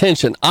limelight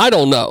attention? I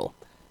don't know.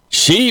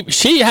 She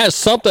has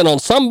something on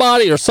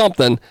somebody or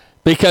something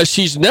because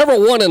she's never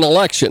won an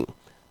election,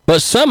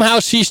 but somehow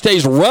she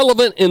stays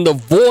relevant in the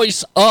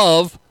voice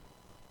of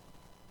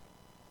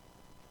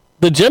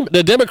the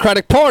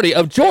Democratic Party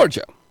of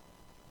Georgia.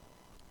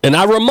 And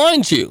I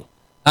remind you,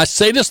 I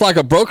say this like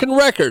a broken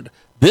record,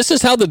 this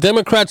is how the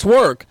Democrats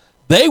work.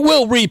 They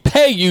will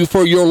repay you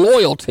for your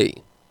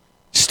loyalty.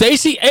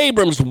 Stacey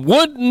Abrams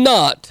would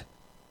not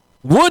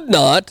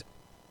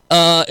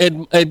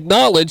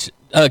acknowledge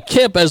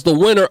Kemp as the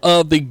winner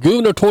of the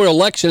gubernatorial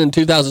election in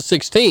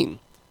 2016.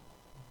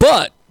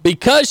 But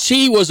because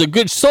she was a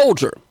good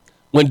soldier,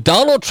 when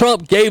Donald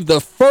Trump gave the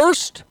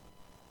first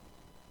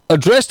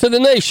address to the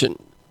nation,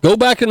 go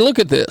back and look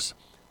at this.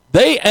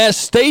 they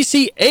asked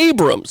Stacey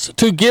Abrams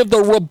to give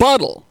the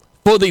rebuttal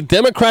for the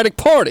Democratic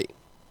Party.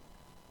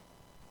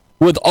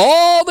 With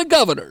all the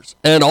governors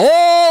and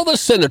all the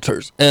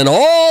senators and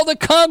all the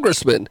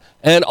congressmen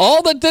and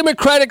all the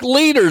Democratic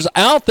leaders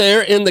out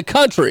there in the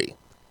country,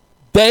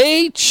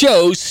 they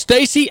chose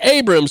Stacey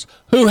Abrams,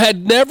 who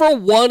had never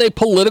won a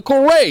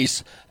political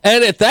race,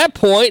 and at that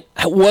point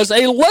was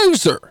a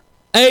loser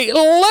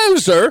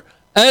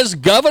as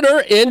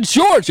governor in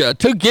Georgia,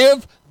 to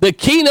give the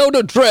keynote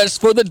address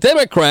for the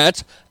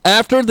Democrats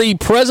after the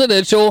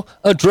presidential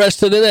address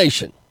to the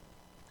nation.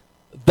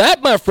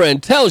 That, my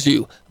friend, tells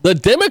you the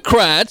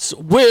Democrats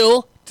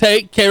will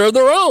take care of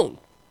their own,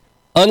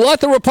 unlike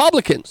the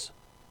Republicans.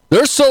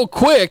 They're so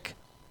quick.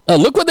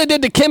 Look what they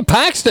did to Ken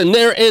Paxton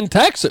there in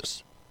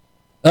Texas.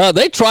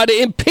 They tried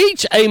to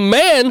impeach a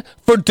man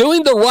for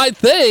doing the right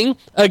thing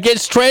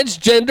against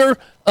transgender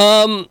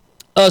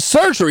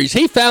surgeries.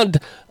 He found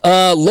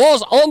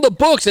laws on the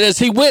books, and as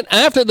he went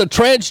after the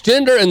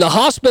transgender in the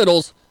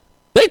hospitals,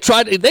 they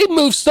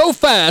moved so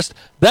fast.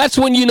 That's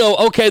when you know,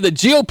 okay, the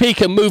GOP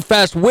can move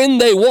fast when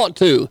they want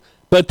to,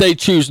 but they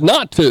choose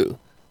not to,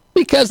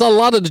 because a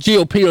lot of the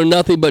GOP are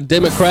nothing but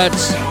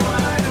Democrats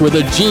with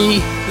a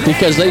G,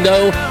 because they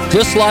know,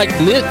 just like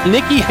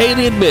Nikki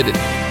Haley admitted,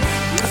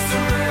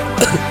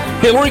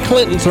 Hillary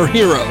Clinton's her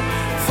hero.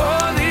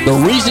 The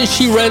reason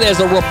she ran as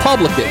a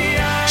Republican,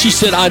 she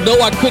said, I know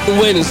I couldn't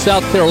win in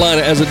South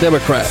Carolina as a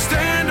Democrat.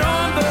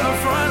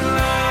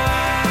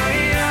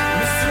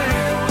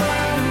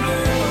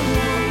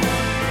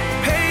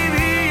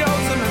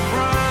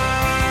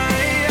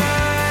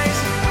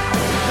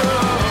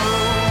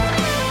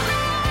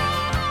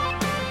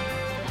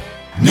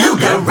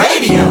 Nuga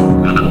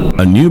Radio.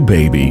 A new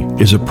baby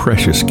is a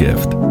precious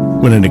gift.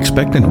 When an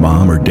expectant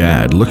mom or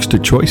dad looks to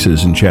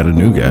Choices in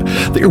Chattanooga,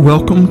 they are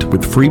welcomed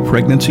with free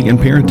pregnancy and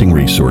parenting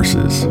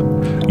resources.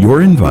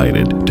 You're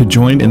invited to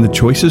join in the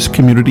Choices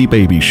Community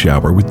Baby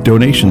Shower with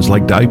donations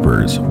like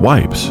diapers,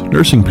 wipes,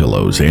 nursing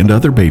pillows, and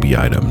other baby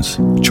items.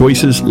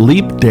 Choices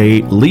Leap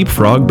Day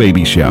Leapfrog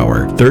Baby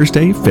Shower,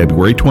 Thursday,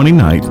 February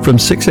 29th from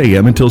 6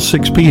 a.m. until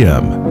 6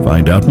 p.m.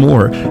 Find out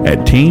more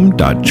at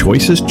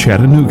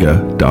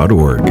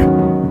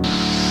team.choiceschattanooga.org.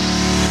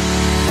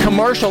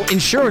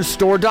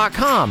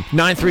 CommercialInsuranceStore.com,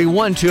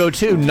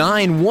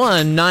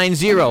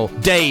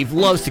 931-202-9190. Dave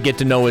loves to get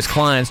to know his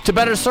clients to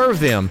better serve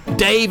them.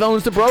 Dave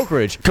owns the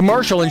brokerage.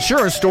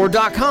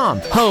 CommercialInsuranceStore.com,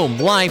 home,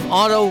 life,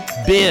 auto,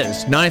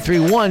 biz,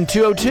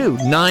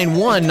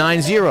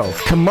 931-202-9190.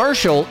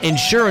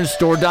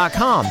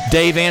 CommercialInsuranceStore.com.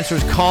 Dave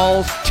answers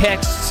calls,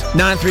 texts,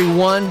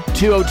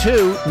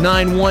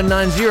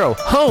 931-202-9190.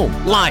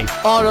 Home,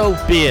 life, auto,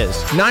 biz,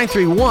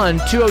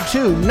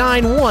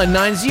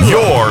 931-202-9190.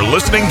 You're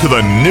listening to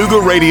the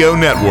Nuga Radio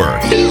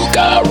Network.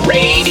 Nuga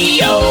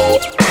Radio.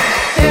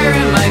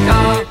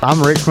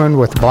 I'm Richmond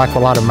with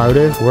Blackwell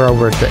Automotive. We're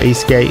over at the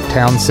Eastgate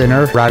Town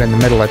Center, right in the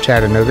middle of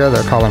Chattanooga.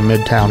 They're calling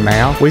Midtown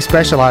now. We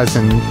specialize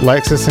in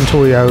Lexus and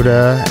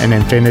Toyota and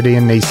Infiniti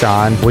and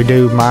Nissan. We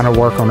do minor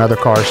work on other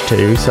cars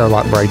too, so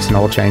like brakes and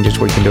oil changes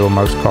we can do on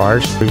most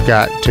cars. We've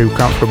got 2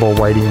 comfortable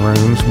waiting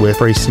rooms with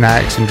free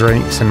snacks and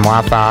drinks and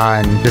Wi-Fi,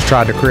 and just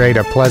try to create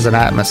a pleasant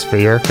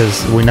atmosphere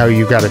because we know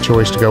you've got a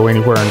choice to go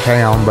anywhere in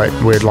town, but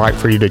we'd like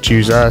for you to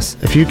choose us.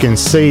 If you can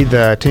see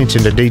the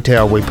attention to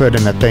detail we put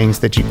in the things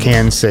that you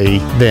can see,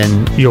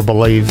 then you'll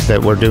believe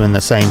that we're doing the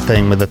same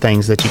thing with the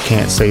things that you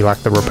can't see, like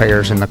the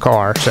repairs in the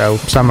car. So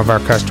some of our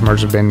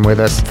customers have been with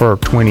us for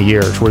 20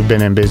 years. We've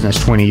been in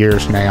business 20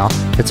 years now.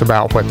 It's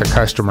about what the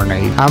customer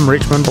needs. I'm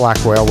Richmond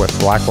Blackwell with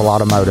Blackwell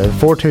Automotive.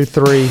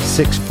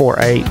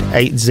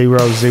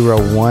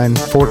 423-648-8001.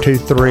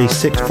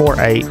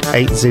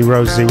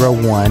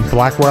 423-648-8001.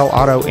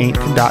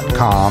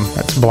 BlackwellAutoInc.com.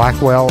 That's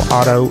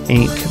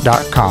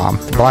BlackwellAutoInc.com.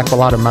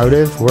 Blackwell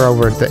Automotive. We're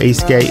over at the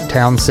Eastgate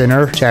Town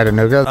Center,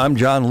 Chattanooga. I'm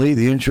John Lee,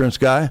 the insurance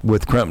guy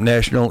with Crump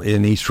National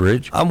in East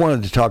Ridge. I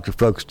wanted to talk to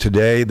folks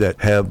today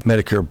that have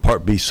Medicare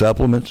Part B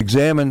supplements,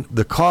 examine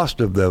the cost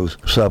of those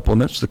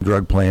supplements, the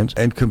drug plans,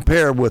 and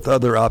compare with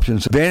other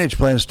options. Advantage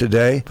plans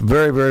today,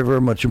 very, very, very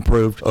much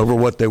improved over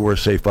what they were,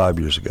 say, 5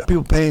 years ago.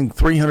 People paying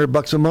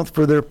 $300 a month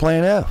for their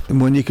Plan F.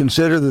 And when you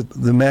consider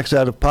the max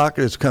out of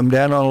pocket has come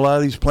down on a lot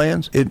of these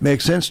plans, it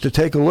makes sense to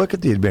take a look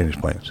at the Advantage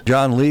plans.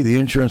 John Lee, the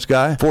insurance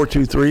guy,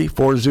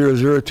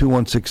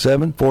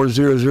 423-400-2167,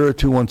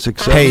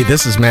 400-2167. Hey,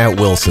 this is Matt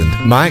Wilson.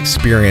 My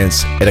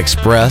experience at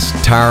Express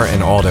Tire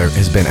and Auto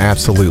has been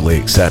absolutely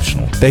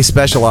exceptional. They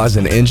specialize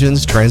in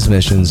engines,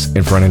 transmissions,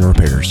 and front-end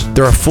repairs.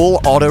 They're a full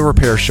auto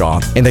repair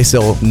shop, and they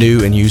sell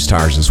new and used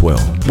tires as well.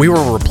 We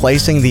were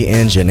replacing the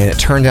engine, and it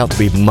turned out to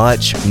be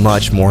much,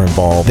 much more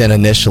involved than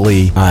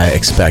initially I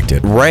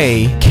expected.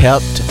 Ray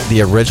kept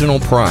the original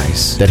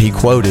price that he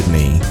quoted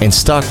me and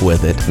stuck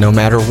with it no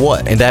matter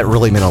what, and that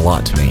really meant a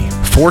lot to me.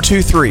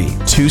 423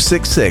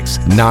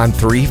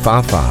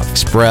 266-9355.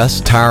 Express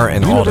Tire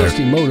and Auto.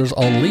 University Motors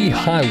on Lee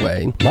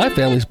Highway. My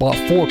family's bought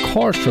 4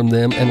 cars from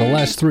them in the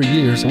last 3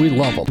 years, and we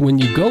love them. When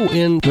you go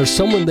in, there's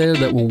someone there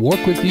that will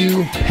work with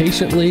you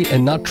patiently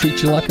and not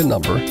treat you like a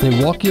number.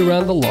 They walk you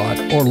around the lot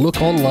or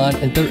look online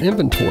at their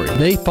inventory.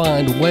 They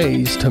find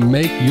ways to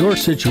make your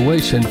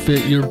situation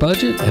fit your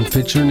budget and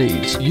fit your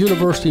needs.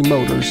 University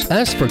Motors.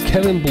 Ask for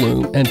Kevin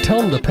Bloom and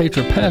tell him the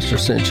Patriot Pastor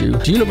sent you.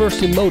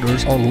 University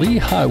Motors on Lee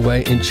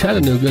Highway in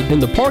Chattanooga. In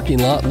the parking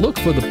lot, look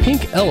for the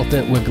pink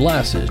elephant with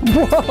glasses.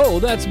 Whoa,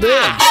 that's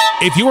big.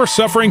 If you are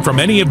suffering from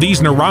any of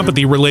these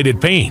neuropathy-related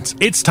pains,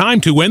 it's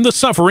time to end the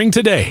suffering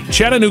today.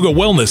 Chattanooga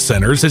Wellness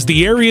Centers is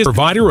the area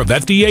provider of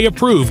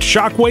FDA-approved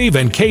shockwave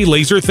and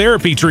K-laser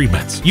therapy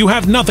treatments. You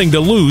have nothing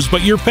to lose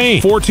but your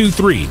pain.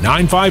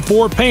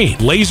 423-954-PAIN.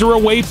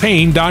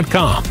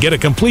 LaserAwayPain.com. Get a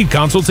complete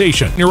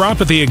consultation,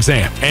 neuropathy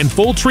exam, and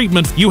full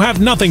treatment. You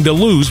have nothing to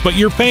lose but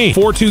your pain.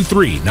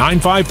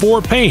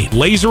 423-954-PAIN.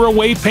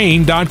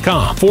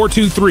 LaserAwayPain.com.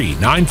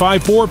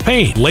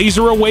 423-954-PAIN.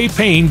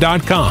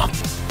 LaserAwayPain.com.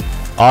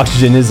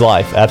 Oxygen is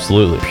life,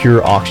 absolutely.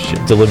 Pure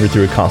oxygen delivered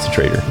through a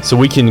concentrator. So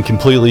we can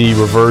completely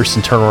reverse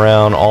and turn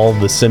around all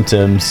the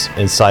symptoms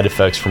and side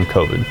effects from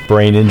COVID.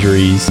 Brain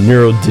injuries,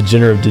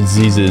 neurodegenerative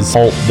diseases,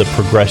 halt the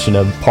progression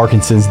of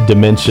Parkinson's,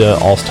 dementia,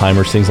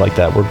 Alzheimer's, things like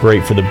that. We're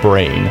great for the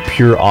brain.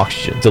 Pure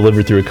oxygen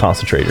delivered through a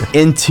concentrator.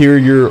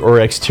 Interior or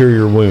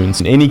exterior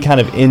wounds, any kind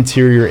of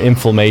interior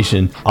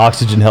inflammation,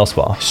 Oxygen Health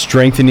Spa.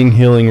 Strengthening,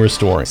 healing,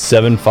 restoring.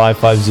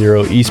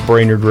 7550 East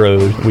Brainerd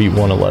Road, Suite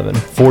 111.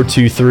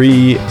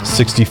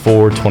 423-6422.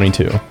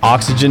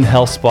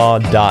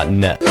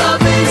 OxygenHealthSpa.net.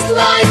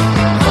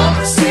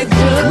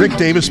 Rick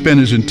Davis spent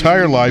his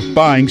entire life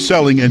buying,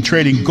 selling, and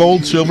trading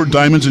gold, silver,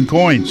 diamonds, and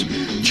coins.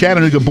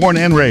 Chattanooga, born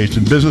and raised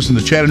in business in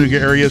the Chattanooga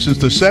area since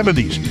the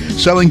 70s,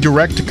 selling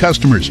direct to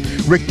customers.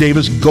 Rick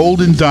Davis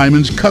Gold and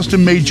Diamonds,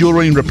 custom-made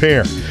jewelry and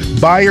repair.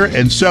 Buyer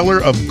and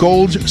seller of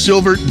gold,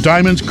 silver,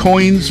 diamonds,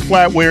 coins,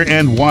 flatware,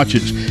 and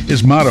watches.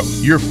 His motto,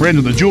 your friend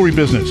in the jewelry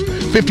business.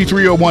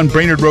 5301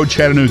 Brainerd Road,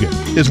 Chattanooga.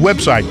 His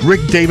website,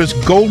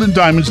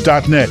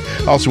 rickdavisgoldanddiamonds.net.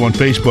 Also on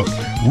Facebook,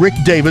 Rick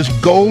Davis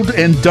Gold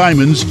and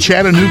Diamonds,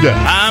 Chattanooga.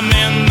 I'm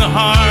in the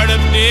heart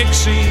of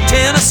Dixie,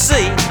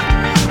 Tennessee.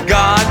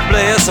 God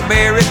bless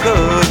America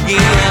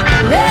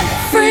again. Let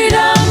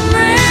freedom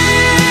ring.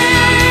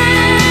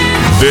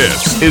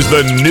 This is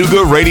the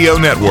Nooga Radio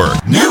Network.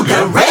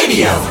 Nooga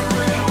Radio.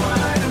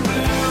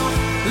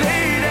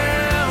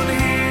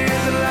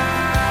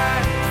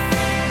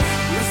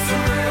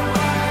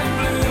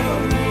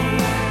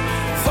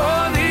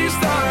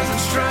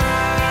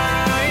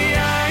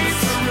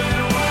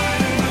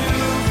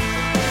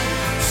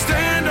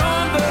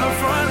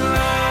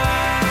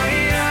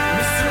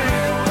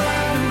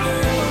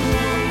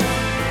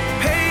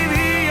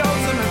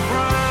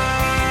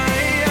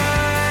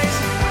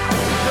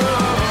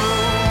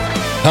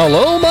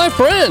 Hello, my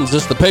friends.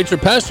 This is the Patriot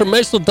Pastor,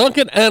 Mason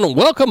Duncan, and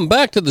welcome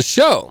back to the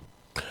show.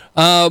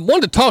 I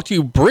wanted to talk to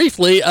you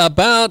briefly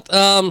about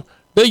the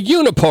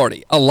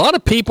Uniparty. A lot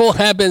of people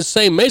have been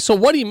saying, Mason,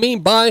 what do you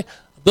mean by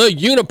the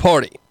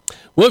Uniparty?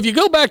 Well, if you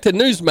go back to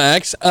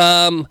Newsmax,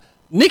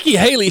 Nikki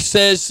Haley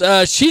says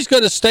she's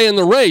going to stay in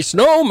the race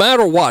no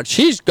matter what.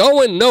 She's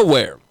going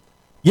nowhere.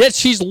 Yet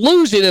she's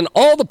losing in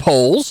all the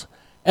polls,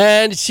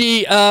 and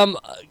she,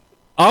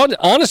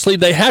 honestly,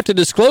 they have to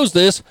disclose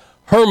this.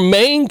 Her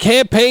main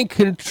campaign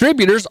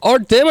contributors are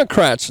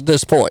Democrats at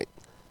this point.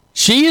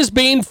 She is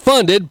being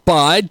funded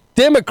by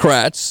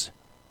Democrats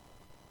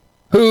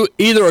who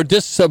either are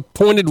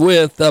disappointed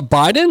with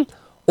Biden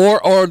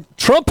or are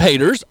Trump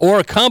haters or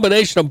a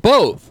combination of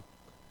both.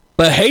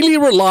 But Haley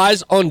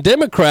relies on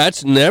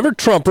Democrats, never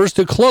Trumpers,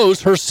 to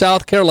close her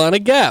South Carolina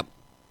gap.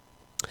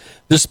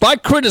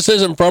 Despite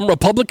criticism from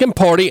Republican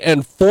Party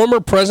and former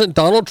President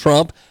Donald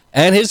Trump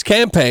and his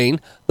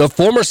campaign, the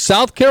former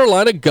South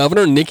Carolina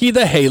Governor Nikki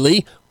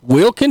Haley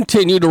will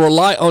continue to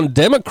rely on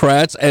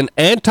Democrats and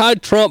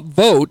anti-Trump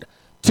vote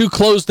to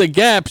close the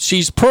gap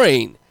she's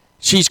praying.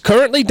 She's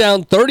currently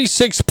down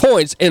 36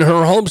 points in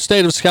her home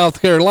state of South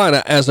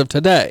Carolina as of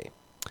today.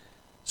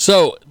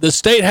 So the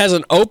state has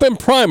an open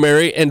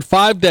primary in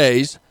 5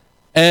 days,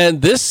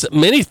 and this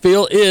many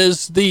feel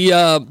is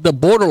the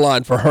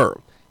borderline for her,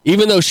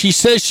 even though she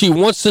says she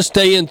wants to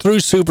stay in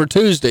through Super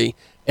Tuesday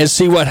and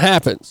see what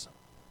happens.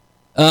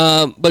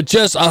 But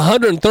just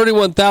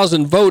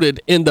 131,000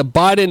 voted in the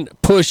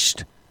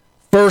Biden-pushed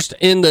first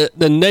in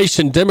the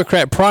nation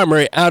Democrat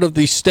primary out of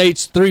the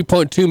state's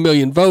 3.2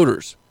 million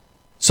voters.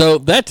 So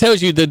that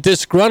tells you the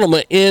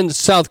disgruntlement in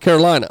South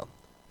Carolina.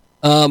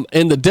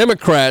 And the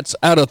Democrats,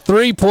 out of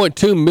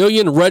 3.2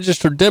 million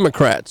registered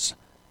Democrats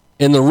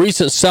in the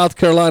recent South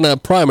Carolina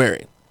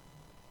primary,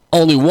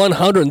 only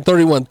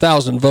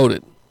 131,000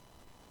 voted.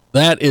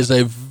 That is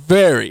a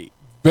very,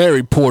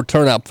 very poor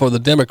turnout for the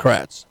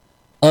Democrats,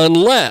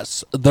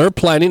 unless they're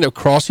planning of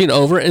crossing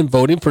over and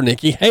voting for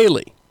Nikki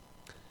Haley.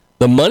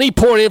 The money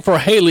poured in for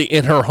Haley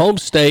in her home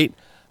state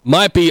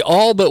might be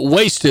all but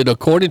wasted,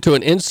 according to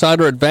an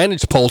Insider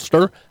Advantage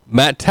pollster,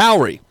 Matt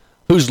Towery,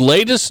 whose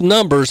latest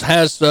numbers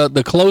has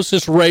the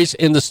closest race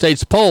in the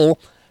state's poll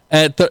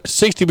at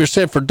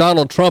 60% for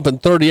Donald Trump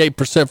and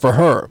 38% for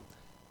her.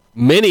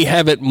 Many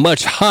have it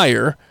much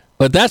higher,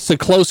 but that's the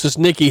closest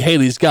Nikki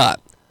Haley's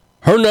got.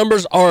 Her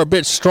numbers are a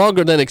bit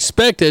stronger than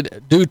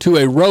expected due to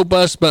a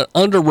robust but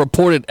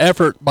underreported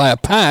effort by a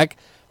PAC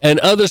and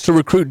others to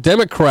recruit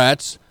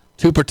Democrats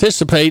to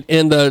participate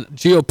in the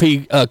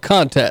GOP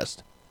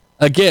contest.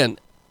 Again,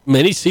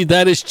 many see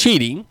that as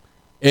cheating.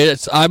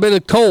 I've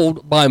been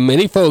told by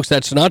many folks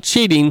that's not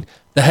cheating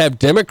to have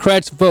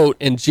Democrats vote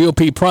in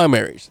GOP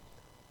primaries.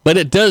 But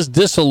it does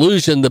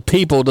disillusion the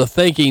people to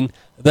thinking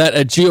that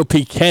a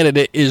GOP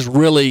candidate is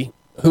really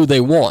who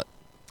they want.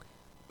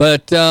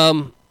 But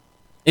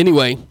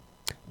anyway,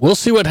 we'll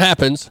see what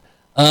happens.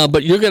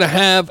 But you're going to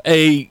have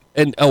a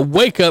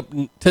wake-up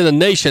to the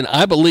nation,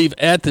 I believe,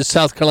 at the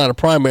South Carolina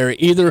primary.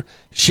 Either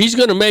she's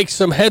going to make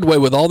some headway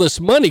with all this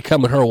money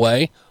coming her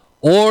way,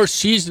 or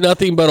she's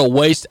nothing but a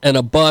waste and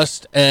a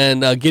bust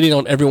and getting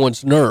on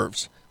everyone's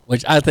nerves,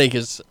 which I think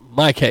is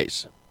my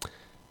case.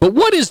 But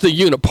what is the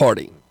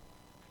uniparty?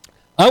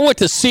 I went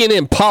to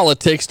CNN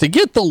Politics to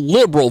get the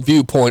liberal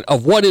viewpoint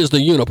of what is the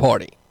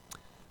uniparty.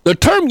 The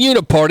term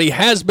uniparty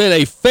has been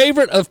a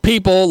favorite of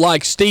people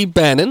like Steve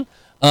Bannon,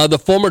 the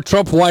former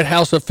Trump White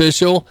House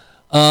official,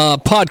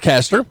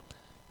 podcaster.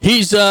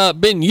 He's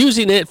been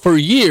using it for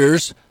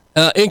years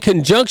in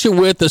conjunction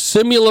with the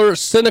similar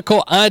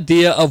cynical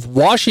idea of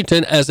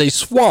Washington as a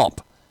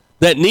swamp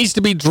that needs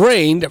to be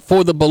drained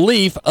for the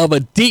belief of a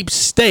deep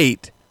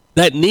state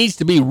that needs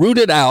to be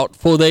rooted out,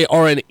 for they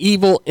are an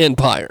evil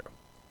empire.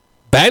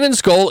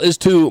 Bannon's goal is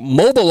to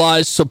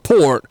mobilize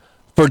support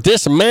for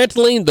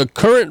dismantling the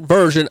current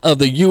version of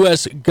the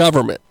U.S.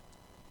 government.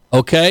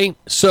 Okay?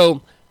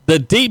 So the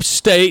deep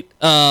state,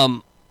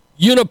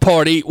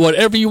 uniparty,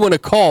 whatever you want to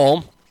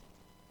call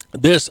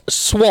this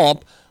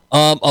swamp,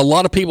 a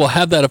lot of people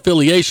have that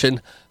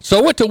affiliation. So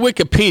I went to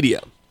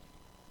Wikipedia.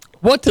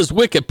 What does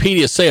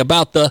Wikipedia say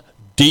about the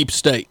deep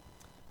state?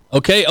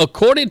 Okay,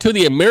 according to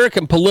the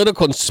American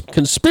Political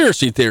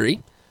Conspiracy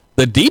Theory,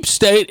 the deep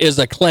state is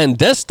a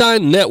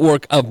clandestine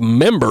network of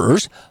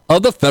members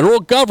of the federal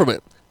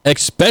government,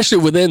 especially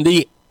within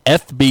the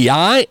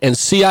FBI and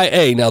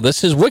CIA. Now,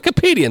 this is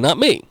Wikipedia, not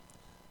me.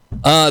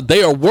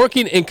 They are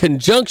working in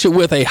conjunction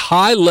with a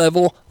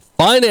high-level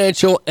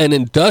financial and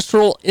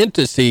industrial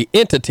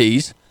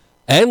entities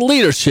and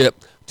leadership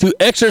to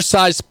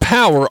exercise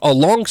power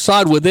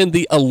alongside within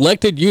the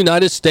elected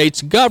United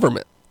States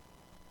government.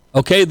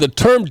 Okay, the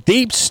term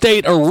deep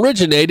state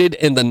originated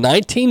in the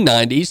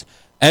 1990s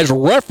as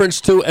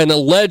reference to an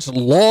alleged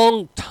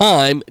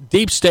long-time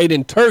deep state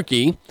in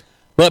Turkey,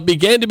 but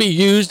began to be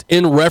used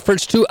in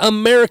reference to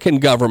American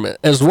government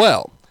as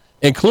well,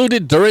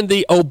 included during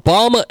the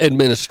Obama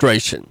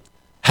administration.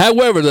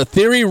 However, the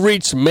theory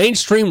reached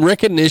mainstream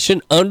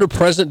recognition under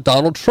President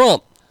Donald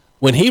Trump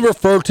when he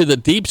referred to the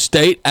deep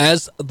state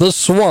as the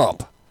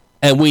swamp,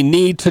 and we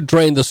need to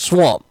drain the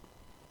swamp.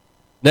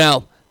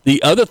 Now,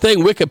 the other thing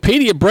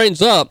Wikipedia brings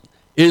up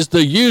is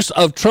the use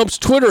of Trump's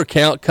Twitter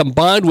account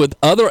combined with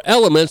other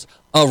elements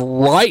of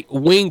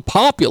right-wing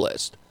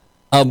populist,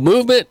 a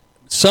movement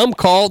some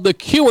call the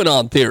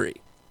QAnon theory.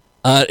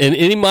 And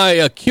any of my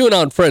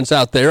QAnon friends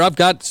out there, I've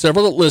got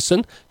several that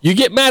listen. You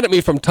get mad at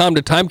me from time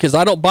to time because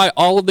I don't buy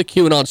all of the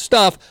QAnon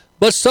stuff,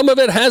 but some of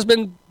it has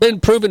been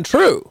proven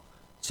true.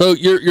 So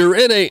you're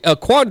in a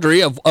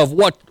quandary of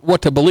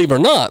what to believe or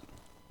not.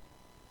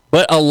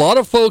 But a lot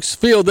of folks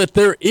feel that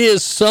there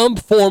is some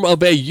form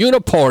of a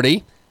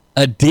uniparty,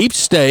 a deep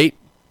state,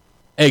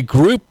 a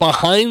group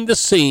behind the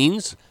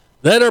scenes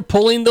that are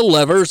pulling the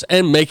levers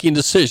and making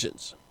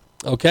decisions.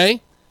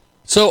 Okay?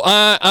 So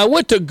I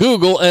went to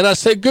Google and I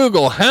said,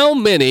 Google, how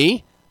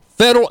many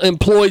federal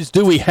employees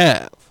do we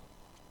have?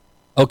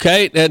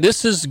 Okay, now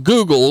this is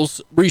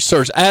Google's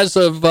research. As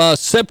of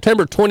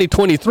September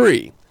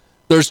 2023,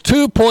 there's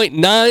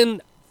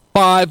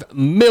 2.95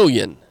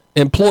 million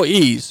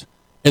employees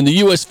in the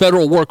U.S.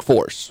 federal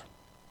workforce.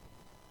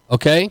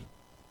 Okay?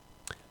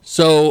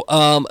 So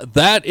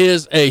that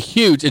is a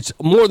huge, it's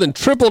more than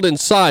tripled in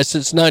size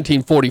since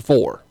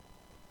 1944.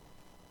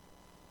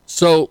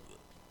 So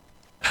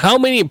how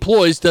many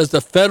employees does the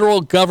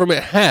federal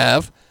government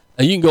have?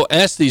 And you can go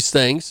ask these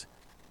things.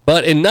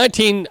 But in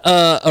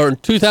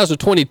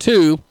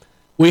 2022,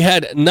 we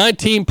had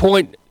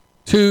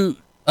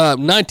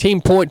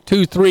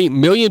 19.23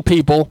 million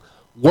people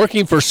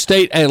working for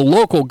state and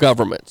local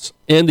governments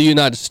in the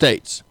United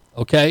States.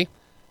 Okay?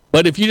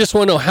 But if you just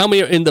want to know how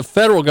many are in the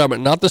federal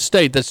government, not the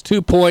state, that's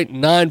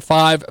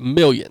 2.95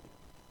 million.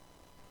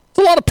 It's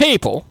a lot of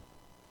people.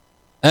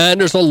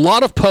 And there's a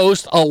lot of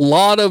posts, a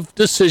lot of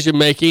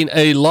decision-making,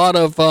 a lot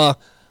of,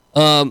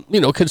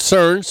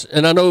 concerns.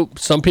 And I know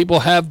some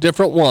people have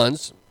different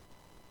ones.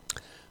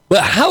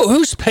 But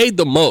who's paid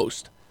the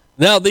most?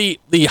 Now, the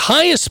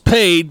highest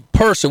paid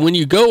person, when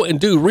you go and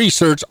do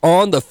research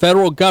on the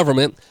federal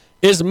government,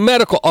 is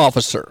medical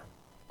officer.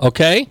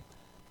 Okay?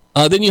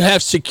 Then you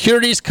have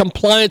securities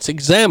compliance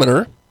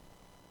examiner.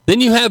 Then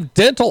you have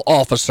dental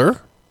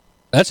officer.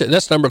 That's it.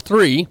 That's number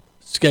 3.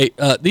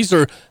 These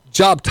are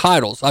job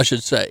titles, I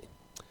should say.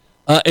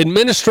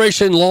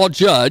 Administration law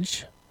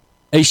judge,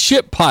 a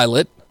ship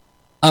pilot,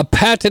 a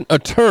patent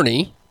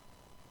attorney,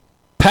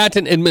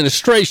 patent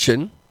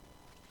administration,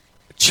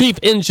 chief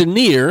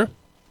engineer,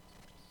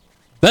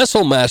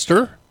 vessel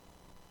master,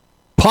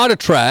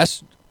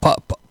 podiatrist,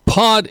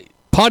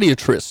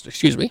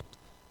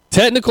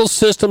 technical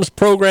systems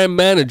program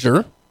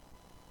manager,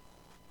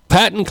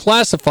 patent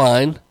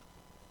classifying,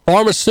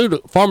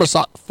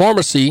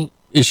 pharmacy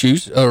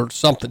issues or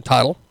something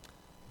title,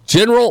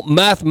 general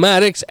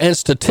mathematics and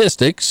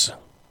statistics,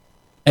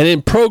 and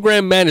in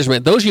program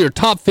management. Those are your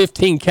top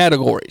 15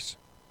 categories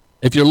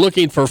if you're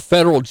looking for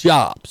federal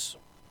jobs,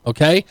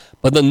 okay?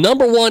 But the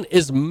number one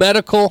is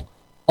medical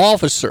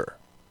officer.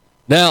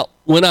 Now,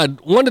 when I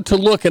wanted to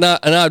look, and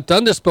I've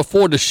done this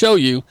before to show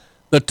you,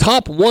 the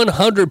top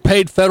 100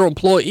 paid federal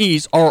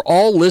employees are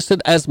all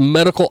listed as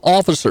medical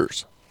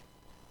officers.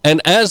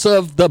 And as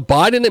of the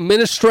Biden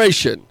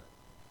administration,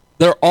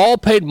 they're all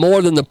paid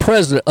more than the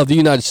president of the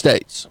United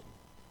States.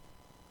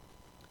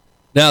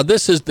 Now,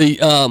 this is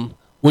the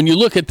when you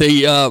look at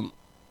the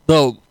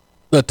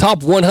top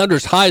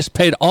 100's highest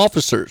paid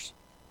officers,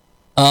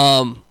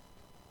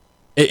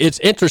 it's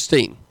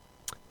interesting,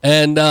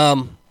 and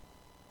why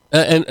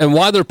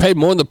they're paid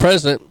more than the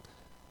president,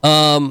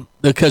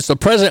 because the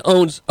president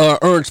earns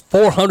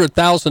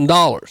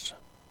 $400,000.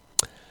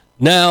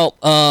 Now,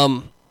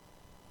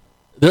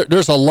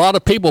 there's a lot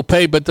of people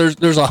paid, but there's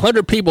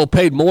 100 people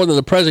paid more than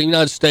the president of the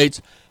United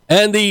States.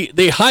 And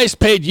the highest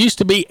paid used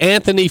to be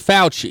Anthony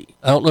Fauci.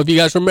 I don't know if you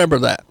guys remember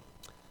that,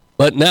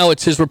 but now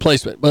it's his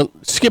replacement. But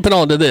skipping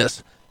on to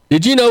this,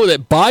 did you know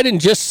that Biden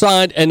just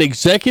signed an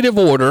executive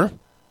order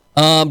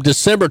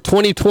December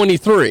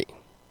 2023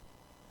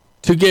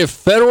 to give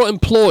federal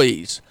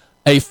employees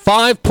a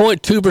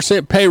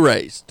 5.2% pay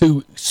raise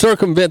to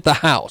circumvent the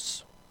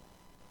House?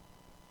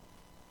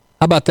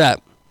 How about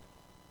that?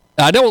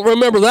 I don't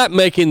remember that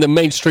making the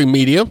mainstream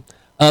media.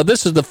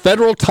 This is the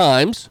Federal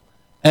Times.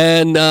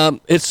 And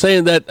it's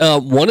saying that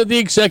one of the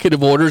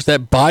executive orders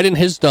that Biden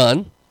has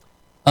done,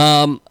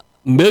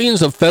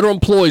 millions of federal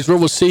employees will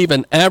receive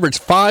an average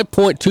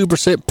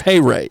 5.2% pay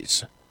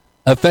raise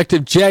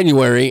effective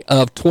January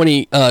of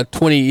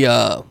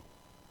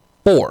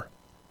 2024.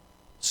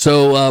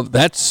 So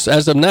that's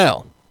as of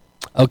now.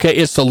 Okay,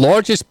 it's the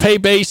largest pay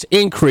base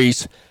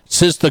increase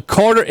since the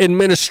Carter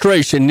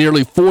administration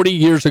nearly 40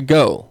 years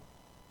ago.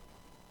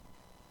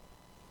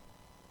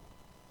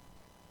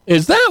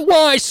 Is that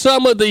why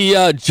some of the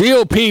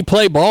GOP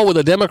play ball with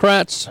the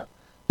Democrats?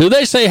 Do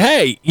they say,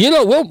 hey,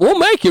 we'll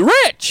make you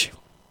rich?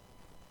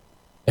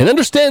 And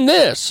understand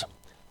this.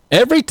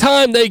 Every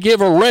time they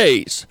give a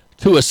raise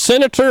to a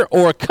senator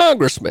or a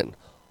congressman,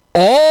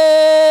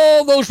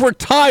 all those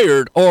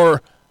retired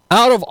or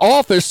out of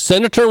office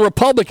senator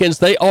Republicans,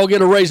 they all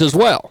get a raise as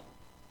well.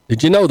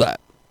 Did you know that?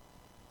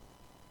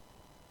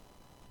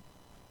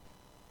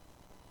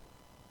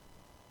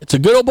 It's a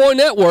good old boy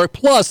network.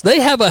 Plus, they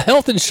have a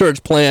health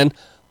insurance plan,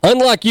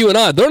 unlike you and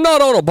I. They're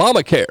not on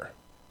Obamacare.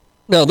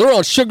 No, they're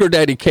on sugar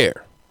daddy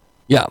care.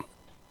 Yeah.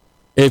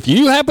 If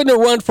you happen to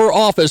run for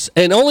office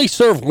and only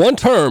serve one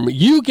term,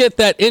 you get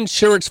that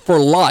insurance for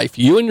life,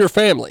 you and your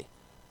family.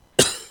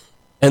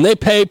 And they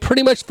pay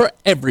pretty much for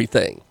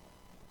everything.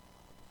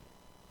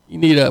 You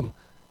need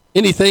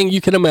anything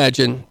you can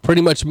imagine,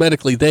 pretty much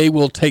medically, they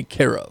will take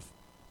care of.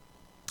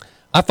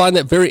 I find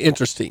that very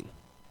interesting.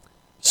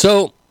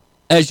 So,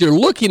 as you're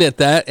looking at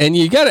that, and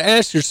you got to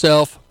ask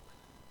yourself,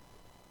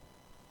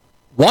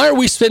 why are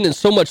we spending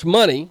so much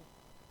money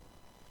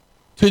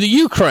to the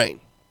Ukraine?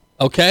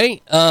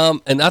 Okay,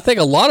 and I think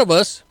a lot of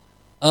us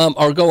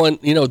are going,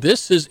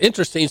 this is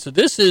interesting. So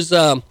this is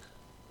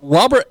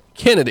Robert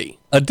Kennedy,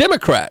 a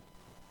Democrat,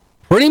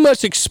 pretty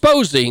much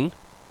exposing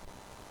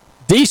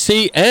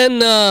D.C.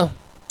 and our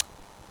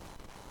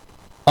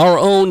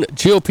own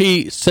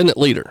GOP Senate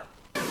leader.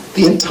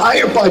 The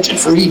entire budget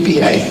for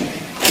EPA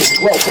is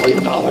 $12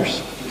 billion.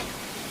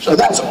 So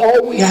that's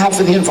all we have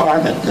for the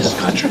environment in this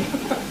country.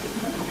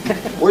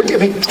 We're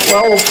giving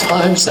 12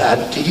 times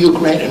that to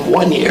Ukraine in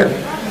 1 year.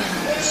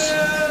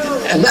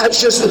 And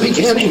that's just the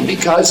beginning,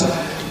 because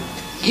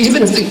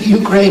even if the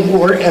Ukraine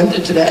war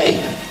ended today,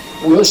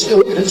 we're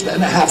still going to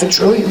spend $500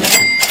 billion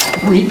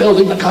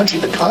rebuilding the country.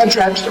 The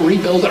contracts to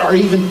rebuild it are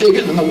even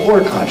bigger than the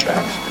war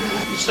contracts.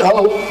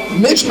 So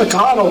Mitch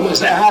McConnell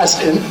was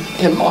asked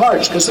in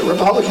March, because the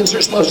Republicans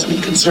are supposed to be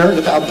concerned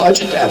about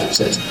budget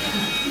deficits.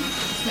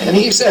 And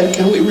he said,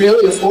 can we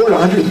really afford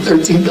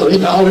 $113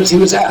 billion? He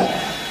was asked.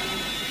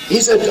 He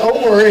said,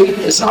 don't worry,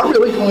 it's not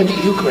really going to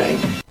Ukraine.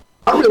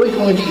 Not really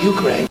going to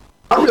Ukraine.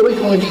 Not really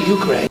going to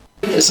Ukraine.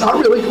 It's not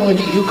really going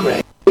to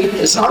Ukraine.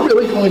 It's not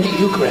really going to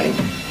Ukraine.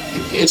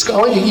 It's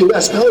going to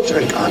U.S.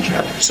 military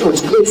contractors, so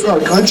it's good for our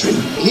country.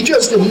 He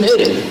just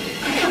admitted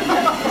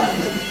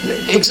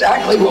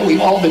exactly what we've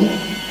all been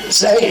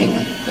saying,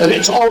 that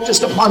it's all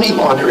just a money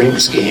laundering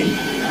scheme.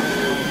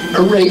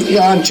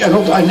 Raytheon,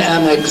 General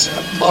Dynamics,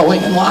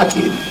 Boeing, and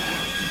Lockheed.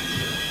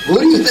 Who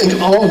do you think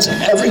owns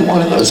every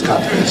one of those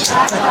companies?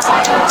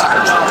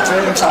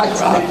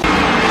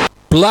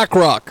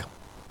 BlackRock.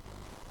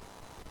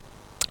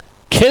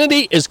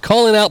 Kennedy is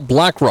calling out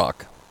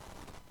BlackRock.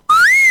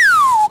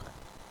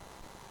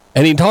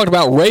 And he talked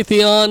about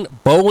Raytheon,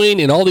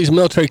 Boeing, and all these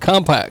military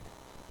compacts.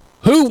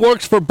 Who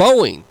works for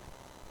Boeing?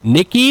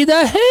 Nikki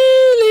the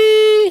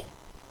Haley.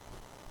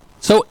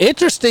 So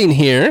interesting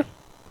here.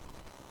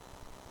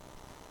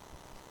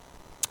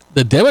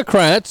 The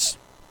Democrats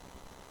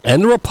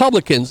and the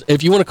Republicans,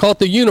 if you want to call it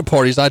the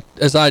uniparties,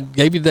 as I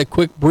gave you that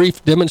quick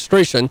brief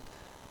demonstration,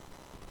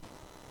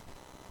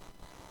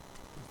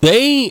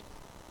 they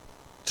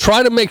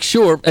try to make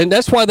sure, and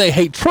that's why they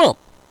hate Trump.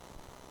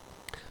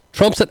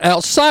 Trump's an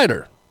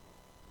outsider.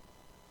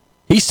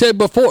 He said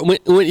before,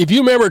 if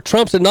you remember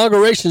Trump's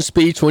inauguration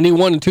speech when he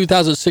won in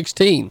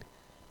 2016,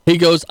 he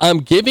goes, I'm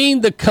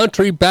giving the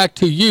country back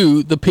to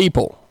you, the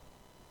people.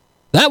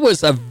 That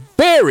was a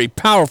very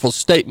powerful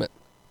statement.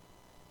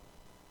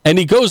 And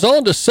he goes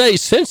on to say,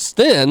 since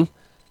then,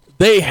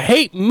 they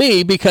hate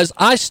me because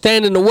I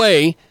stand in the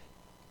way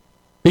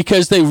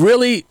because they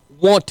really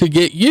want to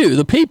get you,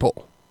 the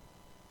people.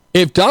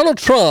 If Donald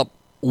Trump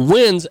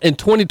wins in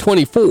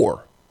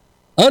 2024,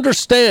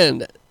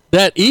 understand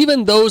that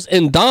even those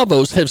in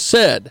Davos have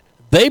said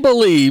they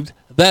believe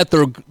their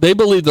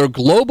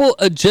global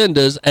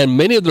agendas and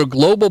many of their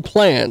global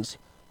plans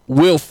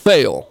will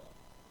fail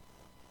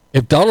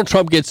if Donald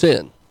Trump gets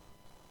in.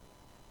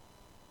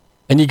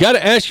 And you got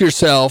to ask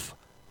yourself,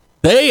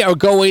 they are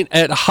going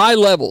at high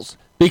levels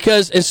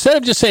because instead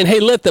of just saying, hey,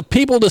 let the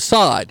people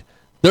decide,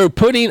 they're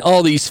putting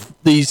all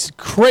these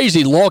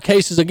crazy law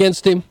cases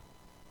against him.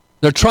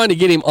 They're trying to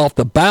get him off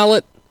the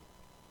ballot.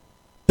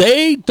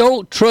 They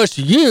don't trust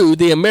you,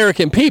 the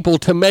American people,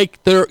 to make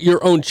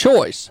your own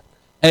choice.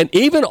 And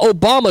even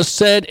Obama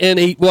said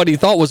in what he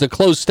thought was a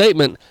closed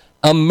statement,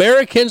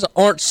 Americans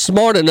aren't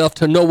smart enough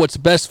to know what's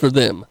best for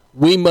them.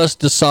 We must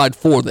decide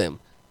for them.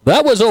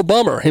 That was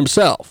Obama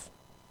himself.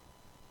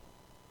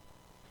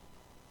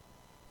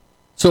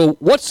 So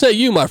what say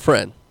you, my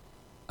friend?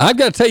 I've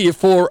got to tell you,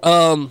 for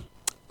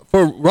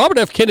Robert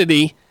F.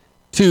 Kennedy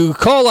to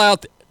call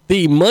out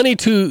the money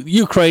to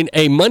Ukraine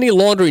a money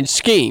laundering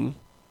scheme,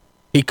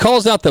 he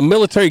calls out the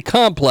military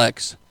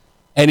complex,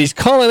 and he's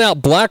calling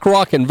out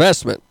BlackRock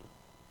investment.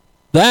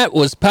 That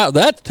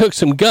took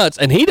some guts,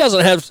 and he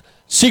doesn't have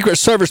Secret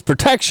Service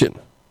protection.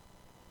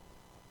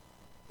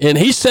 And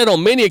he said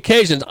on many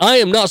occasions, I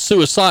am not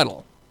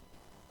suicidal.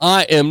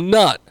 I am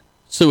not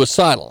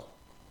suicidal.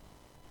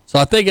 So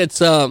I think it's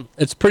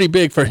pretty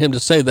big for him to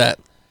say that.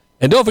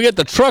 And don't forget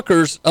the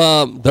truckers,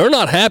 they're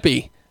not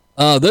happy.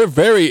 They're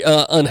very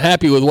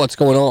unhappy with what's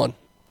going on.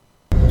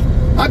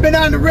 I've been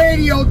on the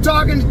radio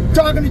talking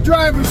to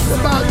drivers for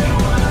about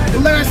the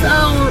last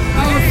hour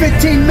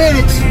 15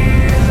 minutes.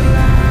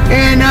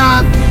 And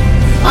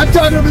I'm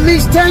talking to at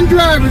least 10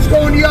 drivers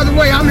going the other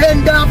way. I'm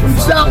heading down from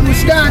South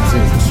Wisconsin.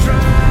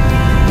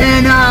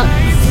 And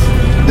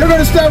they're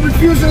going to start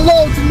refusing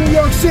loads in New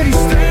York City.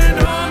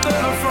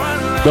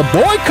 The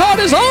boycott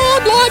is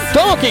on like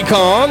Donkey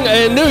Kong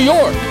in New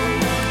York.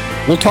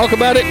 We'll talk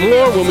about it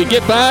more when we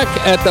get back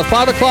at the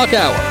 5 o'clock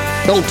hour.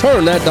 Don't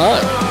turn that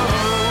dial.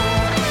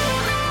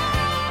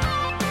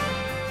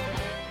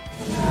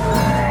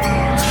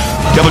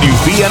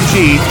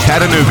 WVMG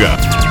Chattanooga.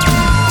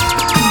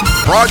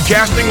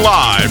 Broadcasting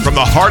live from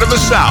the heart of the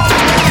South.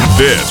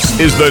 This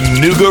is the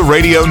Nooga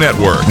Radio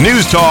Network.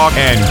 News talk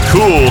and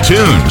cool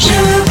tunes.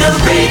 Nooga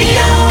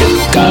Radio.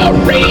 Nooga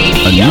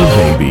Radio. A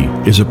new baby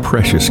is a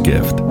precious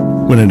gift.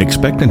 When an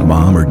expectant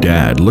mom or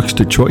dad looks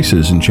to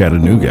Choices in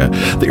Chattanooga,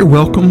 they are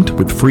welcomed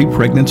with free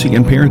pregnancy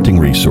and parenting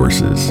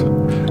resources.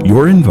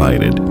 You're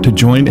invited to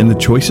join in the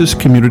Choices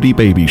Community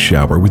Baby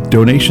Shower with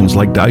donations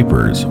like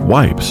diapers,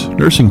 wipes,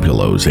 nursing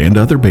pillows, and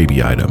other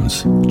baby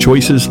items.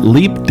 Choices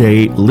Leap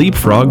Day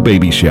Leapfrog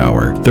Baby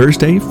Shower,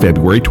 Thursday,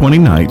 February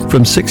 29th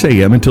from 6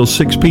 a.m. until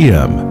 6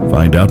 p.m.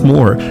 Find out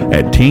more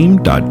at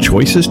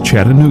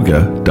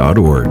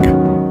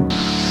team.choiceschattanooga.org.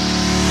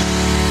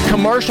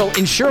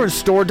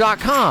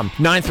 CommercialInsuranceStore.com,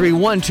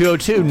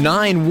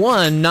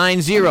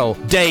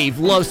 931-202-9190. Dave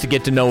loves to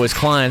get to know his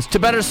clients to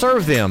better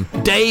serve them.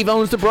 Dave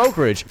owns the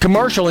brokerage.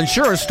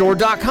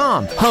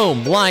 CommercialInsuranceStore.com,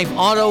 home, life,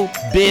 auto,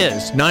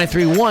 biz,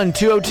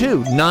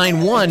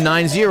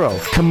 931-202-9190.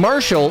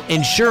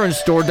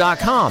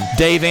 CommercialInsuranceStore.com.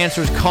 Dave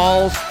answers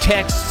calls,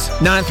 texts,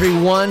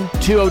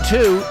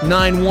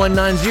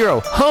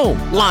 931-202-9190.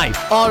 Home, life,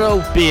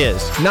 auto,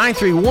 biz,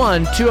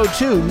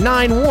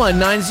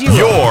 931-202-9190.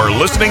 You're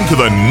listening to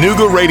the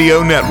Nooga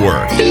Radio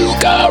Network.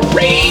 Nooga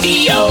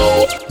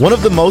Radio. One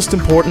of the most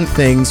important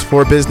things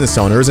for a business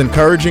owner is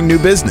encouraging new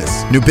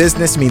business. New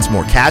business means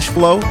more cash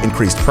flow,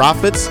 increased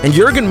profits, and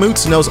Jurgen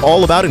Moots knows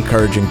all about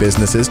encouraging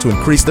businesses to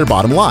increase their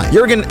bottom line.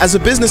 Jurgen, as a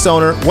business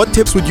owner, what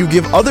tips would you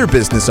give other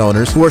business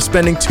owners who are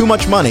spending too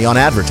much money on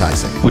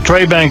advertising? With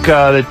Trade Bank,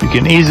 that you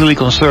can easily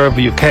conserve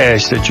your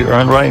cash that you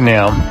earn right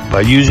now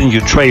by using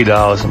your trade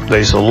dollars.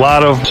 There's a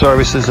lot of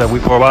services that we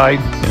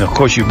provide, and of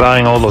course, you're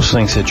buying all those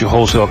things at your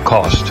wholesale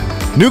cost.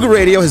 Nooga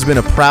Radio has been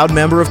a proud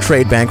member of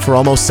Trade Bank for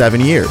almost 7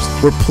 years.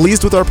 We're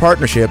pleased with our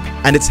partnership,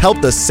 and it's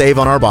helped us save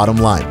on our bottom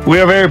line. We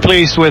are very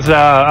pleased with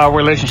our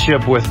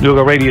relationship with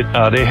Nooga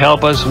Radio. They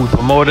help us, we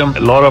promote them.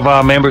 A lot of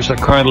our members are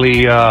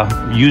currently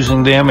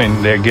using them,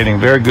 and they're getting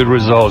very good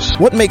results.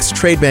 What makes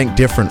Trade Bank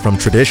different from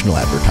traditional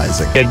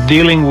advertising? They're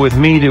dealing with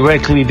me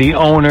directly, the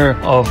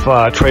owner of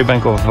Trade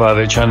Bank of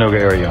the Chattanooga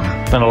area.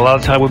 Spend a lot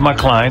of time with my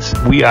clients.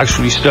 We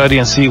actually study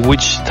and see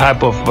which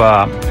type of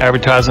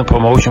advertising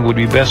promotion would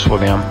be best for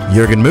them.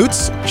 Jurgen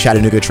Moots,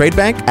 Chattanooga Trade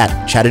Bank at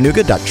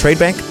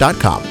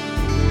chattanooga.tradebank.com.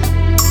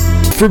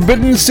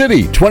 Forbidden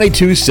City,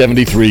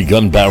 2273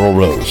 Gun Barrel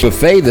Road.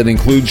 Buffet that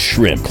includes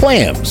shrimp,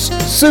 clams,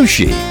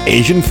 sushi,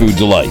 Asian food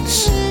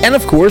delights, and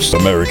of course,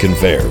 American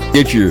fare.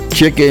 Get your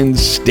chicken,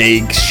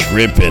 steak,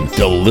 shrimp, and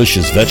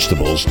delicious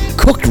vegetables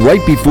cooked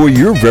right before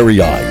your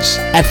very eyes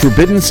at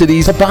Forbidden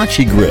City's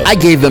Hibachi Grill. I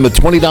gave them a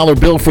 $20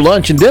 bill for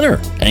lunch and dinner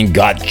and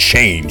got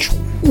change.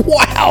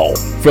 Wow!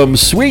 From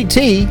sweet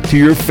tea to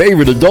your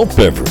favorite adult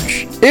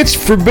beverage. It's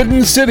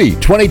Forbidden City,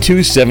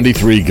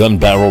 2273 Gun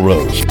Barrel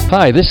Road.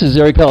 Hi, this is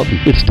Eric Elton.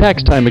 It's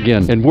tax time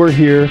again, and we're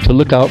here to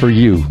look out for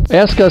you.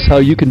 Ask us how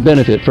you can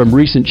benefit from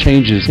recent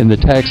changes in the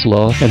tax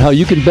law and how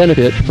you can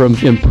benefit from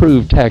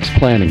improved tax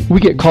planning. We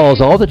get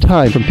calls all the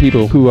time from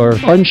people who are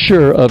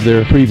unsure of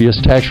their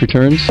previous tax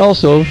returns.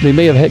 Also, they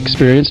may have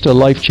experienced a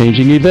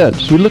life-changing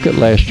event. We look at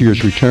last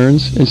year's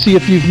returns and see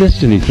if you've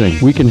missed anything.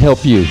 We can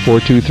help you.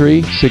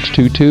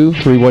 423-622-3156.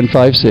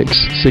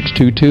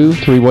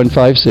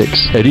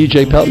 622-3156. At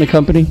EJ Pelton &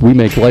 Company, we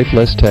make life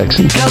less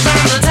taxing.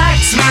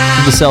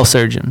 The Cell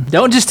Surgeon.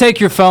 Don't just take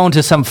your phone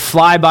to some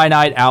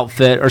fly-by-night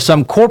outfit or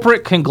some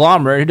corporate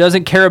conglomerate who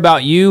doesn't care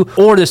about you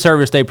or the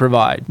service they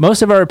provide.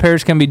 Most of our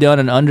repairs can be done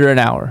in under an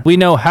hour. We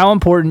know how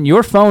important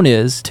your phone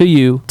is to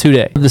you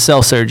today. The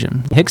Cell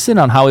Surgeon. Hickson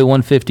on Highway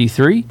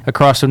 153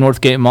 across from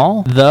Northgate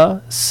Mall.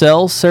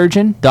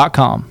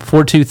 TheCellSurgeon.com.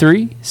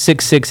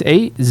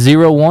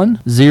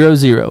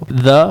 423-668-0100.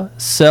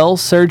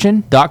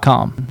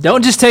 TheCellSurgeon.com.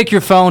 Don't just take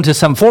your phone to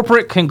some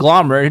corporate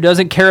conglomerate who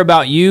doesn't care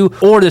about you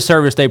or the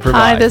service they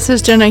provide. Hi, this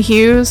is Jenna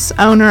Hughes,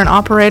 owner and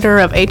operator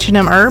of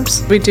H&M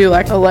Herbs. We do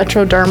like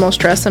electrodermal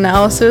stress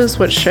analysis,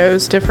 which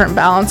shows different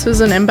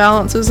balances and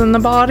imbalances in the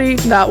body.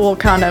 That will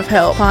kind of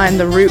help find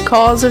the root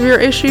cause of your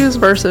issues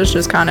versus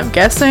just kind of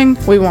guessing.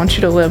 We want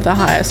you to live the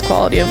highest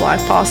quality of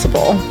life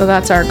possible. So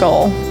that's our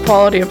goal.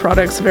 Quality of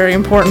products is very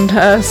important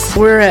to us.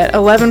 We're at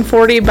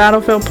 1140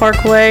 Battlefield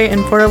Parkway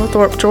in Port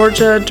Oglethorpe,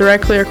 Georgia,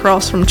 directly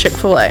across from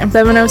Chick-fil-A.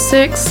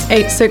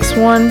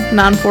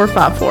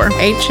 706-861-9454.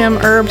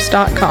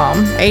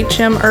 HMHerbs.com.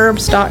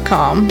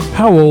 HMHerbs.com.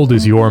 How old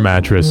is your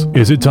mattress?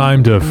 Is it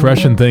time to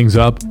freshen things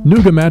up?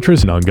 Nooga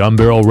Mattress on Gun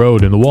Barrel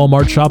Road in the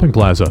Walmart Shopping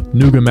Plaza.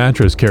 Nooga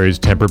Mattress carries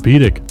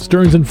Tempur-Pedic,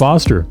 Stearns &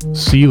 Foster,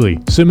 Sealy,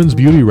 Simmons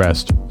Beauty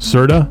Rest,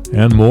 Serta,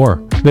 and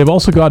more. They've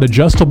also got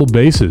adjustable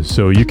bases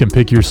so you can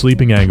pick your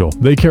sleeping angle.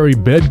 They carry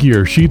bed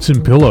gear, sheets,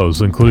 and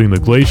pillows, including the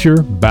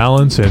Glacier,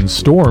 Balance, and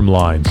Storm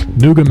lines.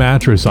 Nooga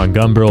Mattress on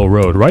Gun Barrel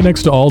Road, right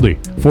next to Aldi.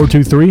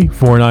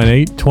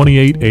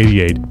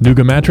 423-498-2888.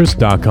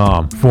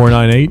 NoogaMattress.com.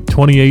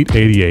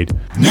 498-2888.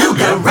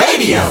 Nooga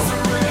Radio.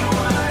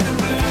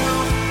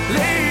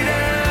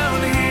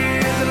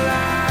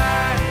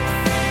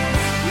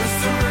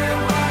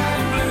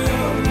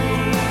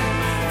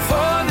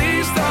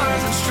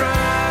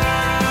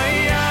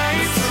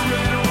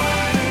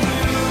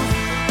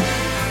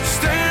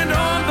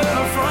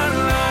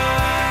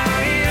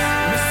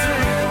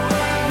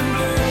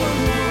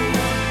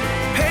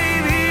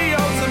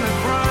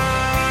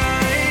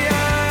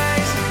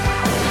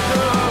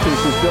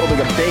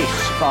 Building a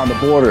base on the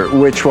border,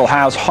 which will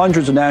house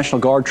hundreds of National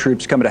Guard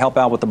troops coming to help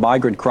out with the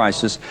migrant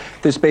crisis.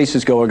 This base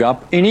is going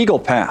up in Eagle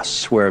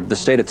Pass, where the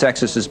state of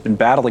Texas has been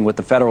battling with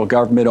the federal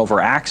government over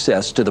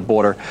access to the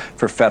border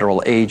for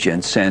federal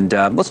agents. And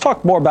let's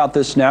talk more about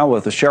this now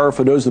with the sheriff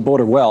who knows the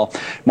border well.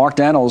 Mark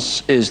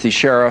Daniels is the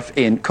sheriff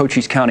in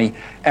Cochise County,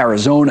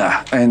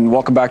 Arizona. And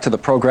welcome back to the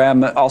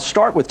program. I'll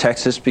start with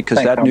Texas because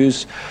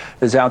news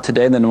is out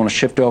today, and then I want to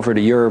shift over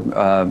to your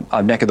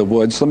neck of the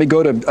woods. Let me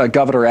go to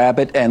Governor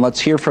Abbott, and let's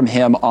hear from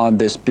him on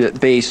this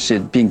base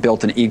being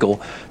built in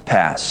Eagle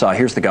Pass.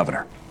 Here's the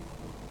governor.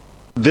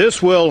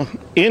 This will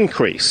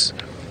increase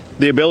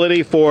the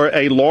ability for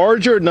a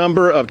larger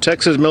number of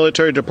Texas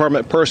Military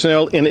Department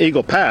personnel in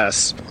Eagle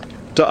Pass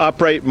to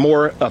operate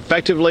more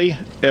effectively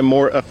and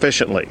more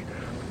efficiently.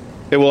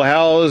 It will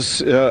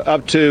house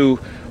up to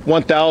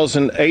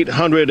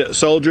 1,800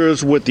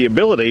 soldiers with the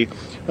ability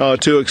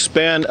to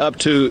expand up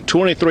to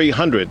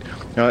 2,300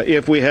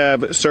 if we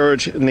have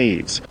surge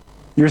needs.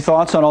 Your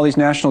thoughts on all these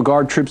National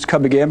Guard troops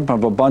coming in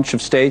from a bunch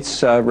of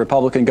states?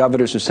 Republican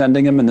governors are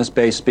sending them, and this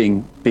base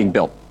being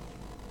built.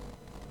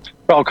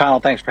 Well, Connell,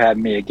 thanks for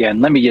having me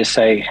again. Let me just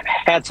say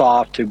hats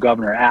off to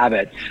Governor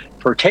Abbott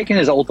for taking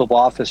his oath of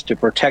office to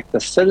protect the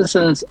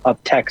citizens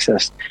of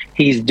Texas.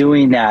 He's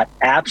doing that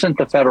absent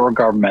the federal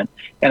government.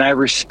 And I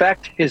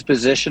respect his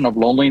position of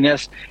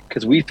loneliness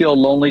because we feel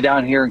lonely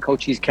down here in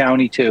Cochise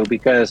County, too,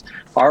 because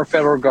our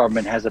federal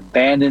government has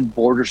abandoned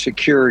border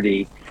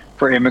security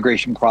for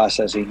immigration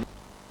processing.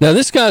 Now,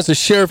 this guy's a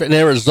sheriff in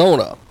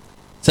Arizona.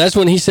 So that's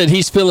when he said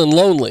he's feeling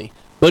lonely.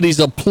 But he's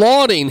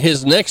applauding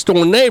his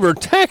next-door neighbor,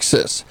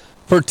 Texas,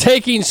 for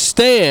taking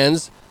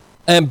stands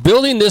and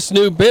building this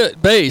new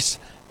base.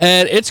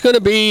 And it's going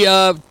to be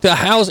to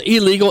house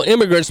illegal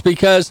immigrants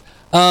because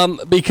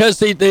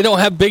they don't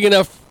have big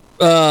enough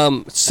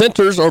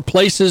centers or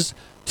places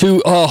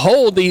to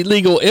hold the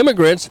illegal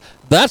immigrants.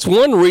 That's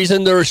one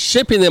reason they're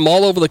shipping them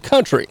all over the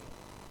country.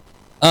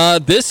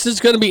 This is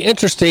going to be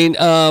interesting.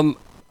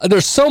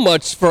 There's so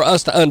much for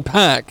us to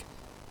unpack.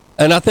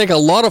 And I think a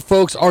lot of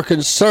folks are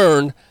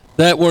concerned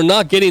that we're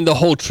not getting the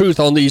whole truth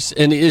on these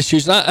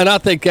issues. And I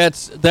think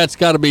that's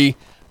got to be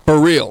for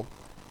real.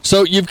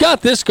 So you've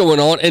got this going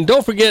on. And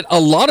don't forget, a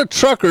lot of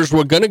truckers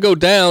were going to go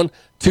down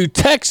to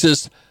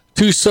Texas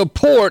to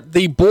support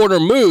the border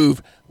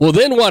move. Well,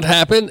 then what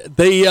happened?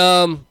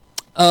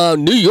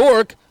 New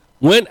York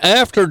went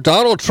after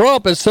Donald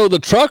Trump. And so the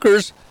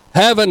truckers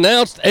have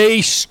announced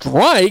a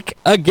strike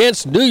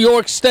against New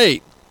York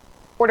State.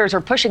 Reporters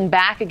are pushing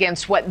back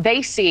against what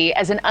they see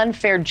as an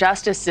unfair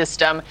justice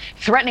system,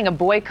 threatening a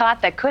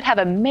boycott that could have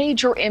a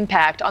major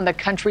impact on the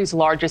country's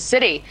largest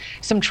city.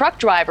 Some truck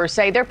drivers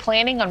say they're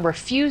planning on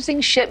refusing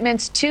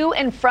shipments to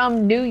and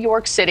from New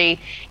York City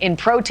in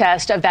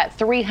protest of that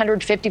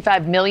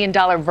 $355 million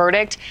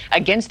verdict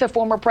against the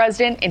former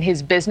president in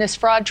his business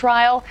fraud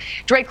trial.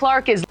 Dre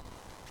Clark is...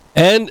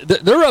 And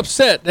they're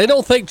upset. They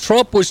don't think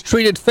Trump was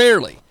treated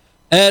fairly.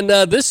 And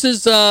this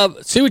is,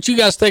 see what you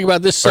guys think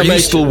about this summation. Are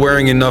you still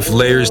wearing enough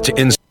layers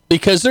to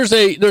because there's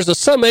a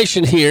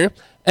summation here,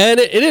 and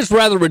it is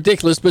rather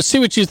ridiculous, but see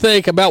what you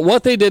think about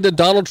what they did to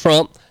Donald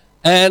Trump.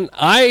 And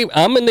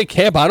I'm in the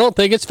camp. I don't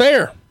think it's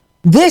fair.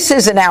 This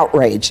is an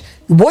outrage.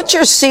 What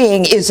you're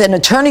seeing is an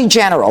attorney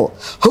general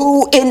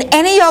who in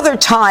any other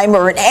time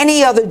or in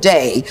any other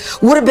day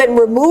would have been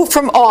removed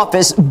from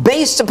office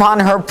based upon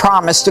her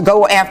promise to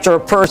go after a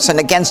person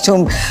against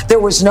whom there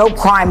was no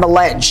crime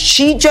alleged.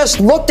 She just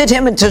looked at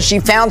him until she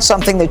found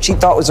something that she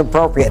thought was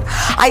appropriate.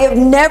 I have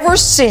never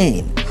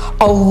seen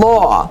a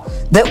law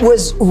that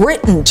was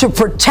written to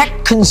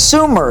protect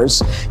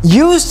consumers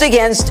used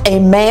against a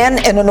man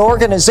and an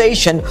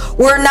organization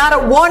where not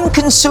a one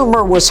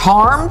consumer was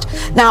harmed,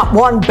 not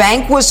one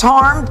bank was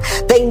harmed.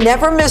 They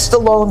never missed a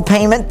loan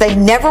payment. They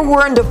never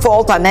were in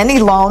default on any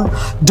loan.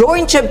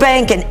 Deutsche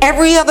Bank and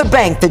every other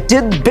bank that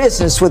did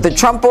business with the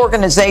Trump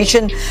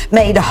organization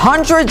made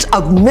hundreds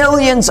of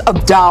millions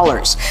of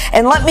dollars.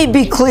 And let me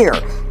be clear,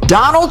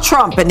 Donald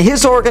Trump and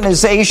his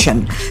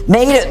organization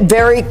made it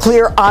very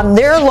clear on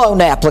their loan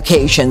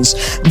applications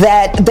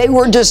that they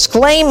were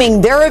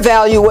disclaiming their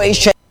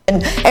evaluation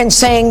and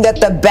saying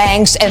that the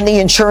banks and the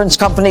insurance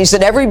companies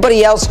and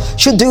everybody else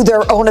should do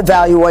their own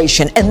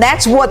evaluation. And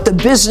that's what the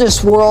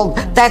business world,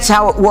 that's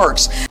how it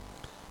works.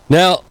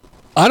 Now,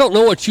 I don't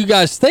know what you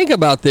guys think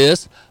about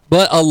this,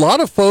 but a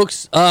lot of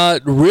folks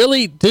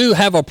really do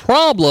have a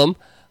problem,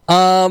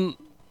 and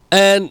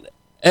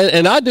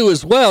I do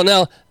as well.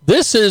 Now,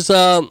 this is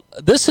an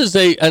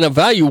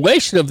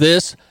evaluation of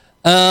this,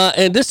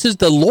 and this is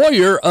the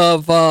lawyer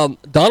of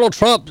Donald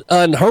Trump,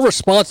 and her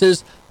response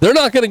is they're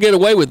not going to get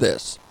away with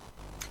this.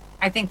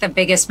 I think the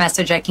biggest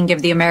message I can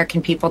give the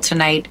American people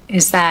tonight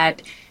is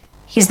that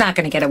he's not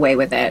going to get away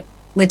with it.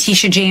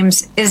 Letitia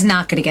James is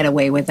not going to get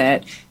away with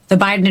it. The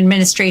Biden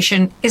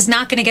administration is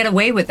not going to get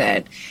away with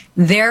it.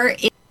 There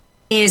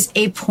is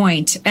a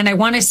point, and I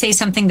want to say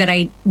something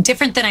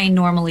different than I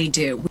normally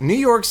do. New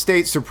York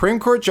State Supreme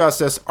Court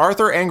Justice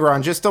Arthur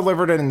Engoron just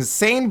delivered an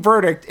insane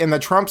verdict in the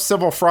Trump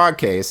civil fraud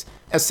case,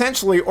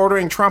 essentially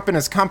ordering Trump and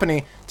his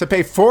company to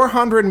pay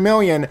 $400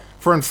 million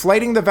for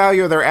inflating the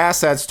value of their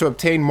assets to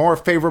obtain more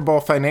favorable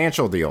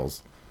financial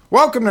deals.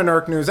 Welcome to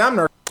Nerk News. I'm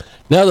Nerk.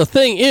 Now the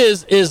thing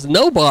is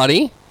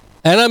nobody,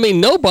 and I mean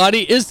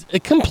nobody, is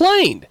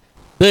complained.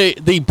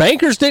 The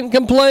bankers didn't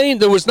complain.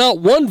 There was not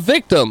one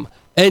victim,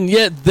 and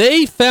yet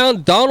they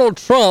found Donald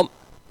Trump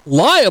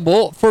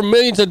liable for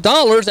millions of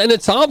dollars, and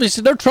it's obvious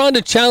they're trying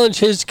to challenge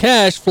his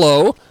cash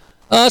flow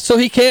so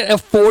he can't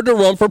afford to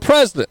run for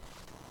president.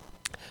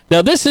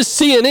 Now, this is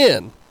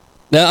CNN.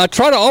 Now, I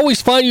try to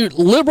always find you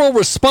liberal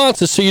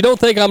responses so you don't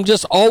think I'm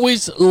just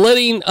always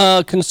letting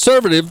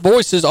conservative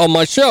voices on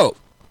my show.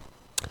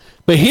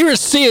 But here is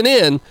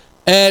CNN,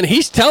 and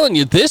he's telling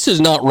you this is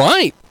not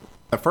right.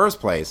 In the first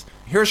place,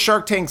 here's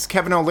Shark Tank's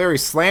Kevin O'Leary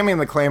slamming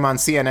the claim on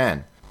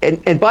CNN.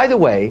 And by the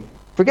way,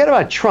 forget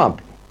about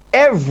Trump.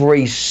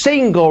 Every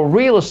single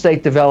real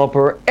estate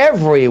developer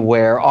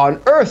everywhere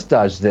on earth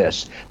does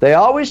this. They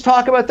always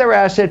talk about their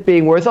asset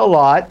being worth a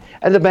lot,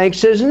 and the bank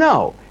says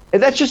no.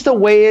 And that's just the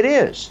way it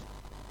is.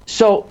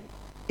 So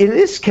in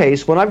this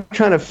case, when I'm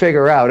trying to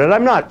figure out, and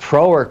I'm not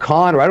pro or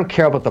con, or I don't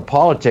care about the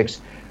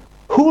politics,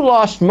 who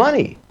lost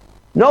money?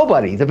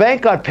 Nobody. The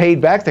bank got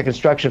paid back the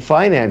construction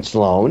finance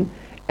loan,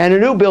 and a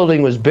new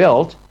building was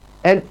built.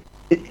 And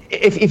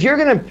if you're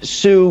going to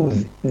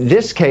sue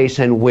this case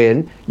and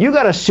win, you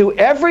got to sue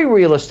every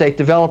real estate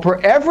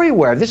developer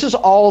everywhere. This is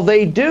all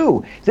they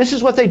do. This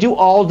is what they do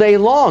all day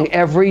long,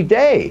 every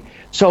day.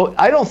 So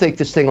I don't think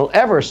this thing will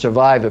ever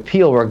survive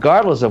appeal,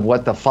 regardless of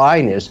what the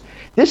fine is.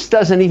 This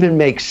doesn't even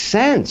make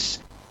sense.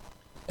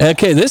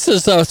 Okay, this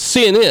is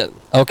CNN,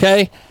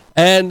 okay?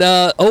 And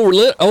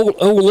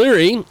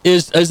O'Leary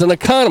is an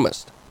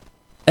economist.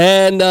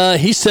 And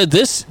he said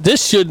this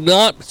should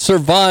not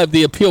survive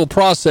the appeal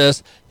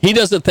process. He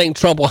doesn't think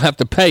Trump will have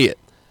to pay it,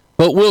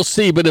 but we'll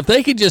see. But if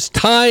they could just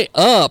tie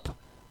up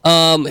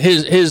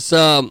his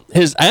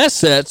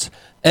assets,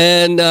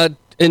 and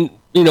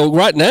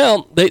right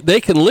now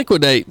they can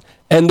liquidate.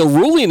 And the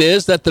ruling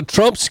is that the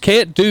Trumps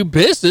can't do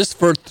business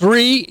for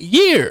 3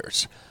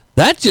 years.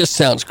 That just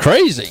sounds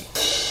crazy.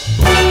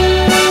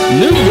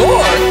 New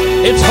York,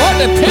 it's hard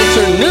to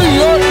picture New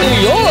York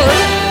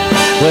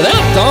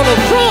without Donald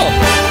Trump.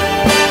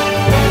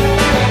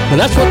 But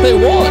that's what they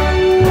want.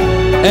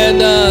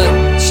 And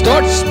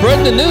start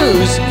spreading the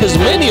news, because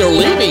many are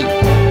leaving.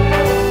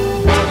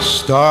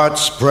 Start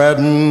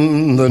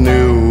spreading the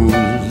news.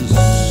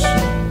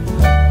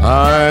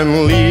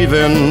 I'm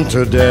leaving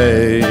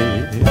today.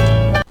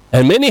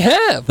 And many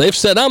have. They've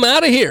said, I'm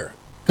out of here.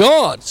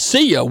 Gone.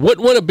 See ya.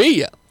 Wouldn't want to be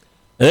ya.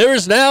 There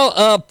is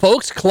now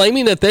folks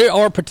claiming that they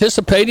are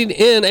participating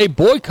in a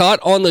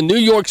boycott on the New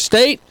York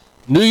State,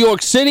 New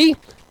York City,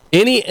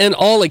 any and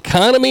all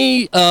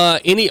economy,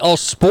 any all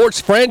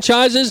sports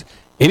franchises.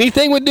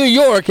 Anything with New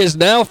York is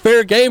now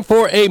fair game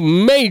for a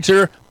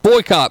major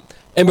boycott.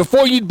 And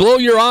before you blow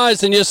your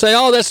eyes and you say,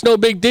 oh, that's no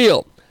big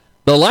deal.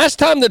 The last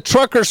time the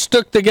truckers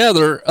stuck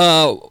together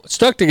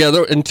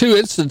in two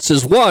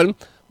instances, one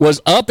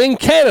was up in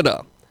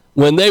Canada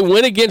when they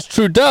went against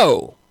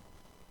Trudeau.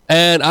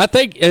 And I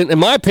think, in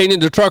my opinion,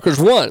 the truckers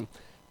won.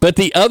 But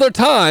the other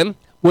time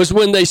was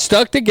when they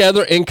stuck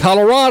together in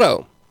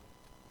Colorado.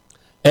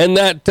 And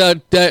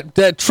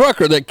that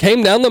trucker that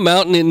came down the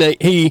mountain, and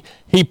he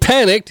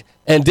panicked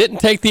and didn't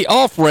take the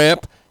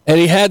off-ramp, and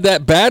he had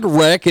that bad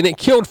wreck, and it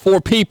killed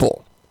 4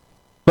 people.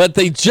 But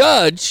the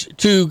judge,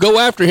 to go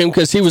after him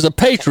because he was a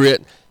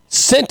patriot,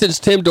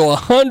 sentenced him to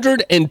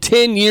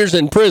 110 years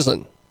in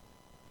prison.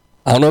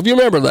 I don't know if you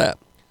remember that.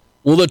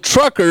 Well, the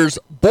truckers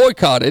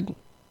boycotted,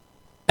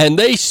 and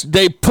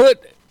they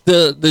put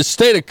the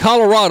state of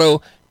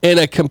Colorado in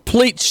a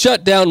complete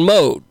shutdown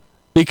mode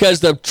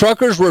because the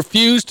truckers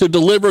refused to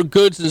deliver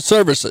goods and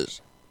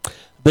services.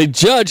 The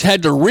judge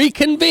had to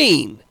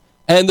reconvene,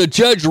 and the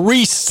judge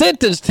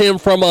resentenced him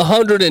from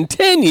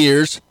 110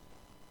 years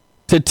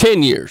to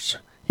 10 years.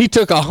 He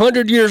took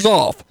 100 years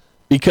off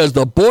because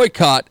the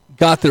boycott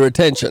got their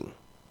attention.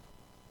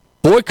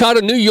 Boycott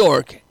of New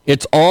York,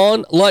 it's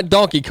on like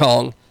Donkey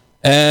Kong,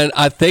 and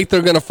I think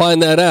they're going to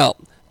find that out,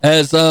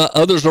 as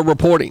others are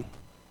reporting.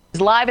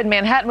 Live in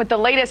Manhattan with the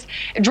latest.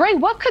 Dre,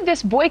 what could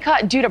this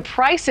boycott do to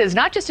prices,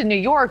 not just in New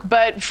York,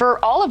 but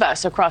for all of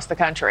us across the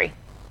country?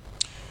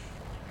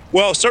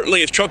 Well,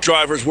 certainly if truck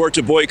drivers were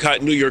to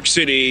boycott New York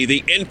City,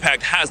 the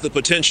impact has the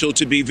potential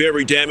to be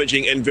very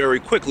damaging and very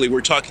quickly.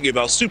 We're talking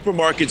about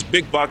supermarkets,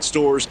 big box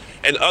stores,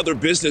 and other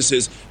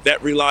businesses that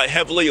rely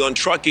heavily on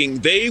trucking.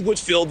 They would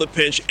feel the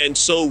pinch, and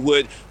so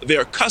would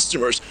their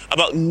customers.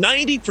 About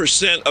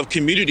 90% of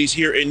communities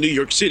here in New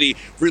York City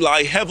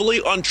rely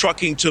heavily on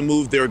trucking to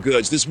move their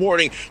goods. This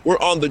morning, we're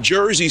on the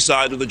Jersey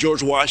side of the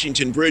George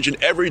Washington Bridge, and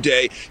every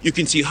day you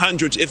can see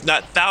hundreds, if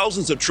not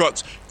thousands, of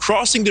trucks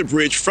crossing the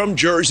bridge from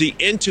Jersey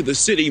into the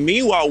city.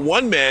 Meanwhile,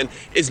 one man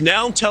is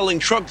now telling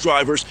truck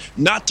drivers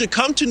not to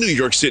come to New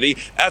York City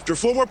after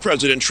former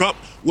President Trump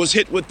was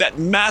hit with that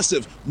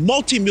massive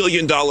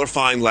multi-million-dollar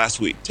fine last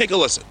week. Take a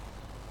listen.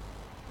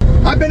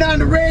 I've been on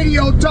the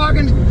radio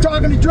talking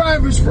to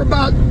drivers for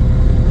about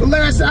the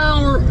last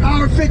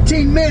hour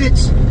 15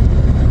 minutes,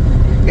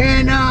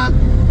 and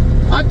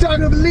I'm talking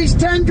to at least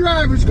 10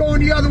 drivers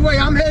going the other way.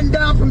 I'm heading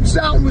down from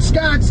Southern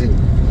Wisconsin,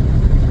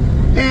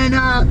 and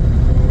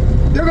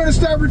they're going to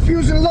start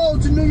refusing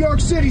loads in New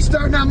York City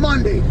starting on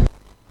Monday.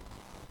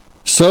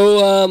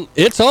 So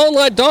it's on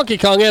like Donkey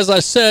Kong, as I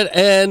said,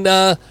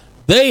 and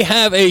they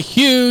have a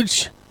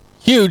huge,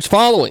 huge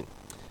following.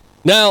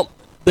 Now,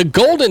 the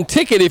golden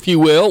ticket, if you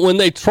will, when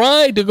they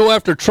try to go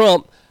after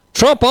Trump,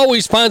 Trump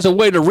always finds a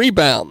way to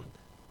rebound.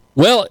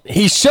 Well,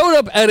 he showed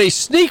up at a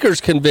sneakers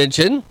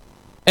convention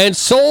and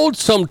sold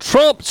some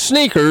Trump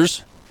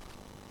sneakers.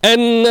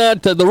 And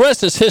the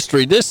rest is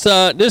history. This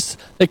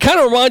it kind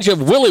of reminds you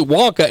of Willy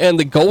Wonka and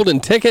the golden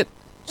ticket.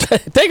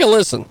 Take a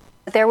listen.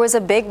 There was a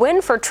big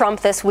win for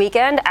Trump this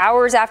weekend,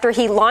 hours after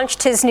he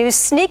launched his new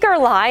sneaker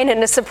line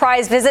in a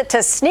surprise visit to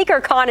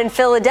SneakerCon in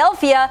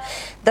Philadelphia.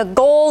 The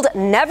gold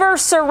never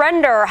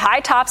surrender high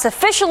tops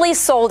officially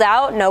sold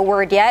out. No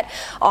word yet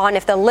on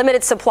if the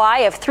limited supply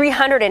of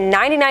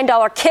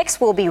 $399 kicks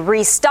will be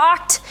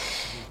restocked.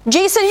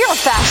 Jason, you're a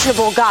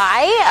fashionable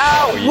guy.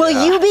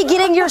 Will you be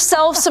getting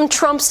yourself some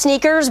Trump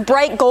sneakers,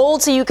 bright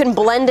gold, so you can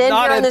blend in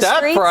Not here on at the that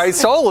streets?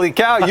 price. Holy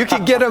cow. You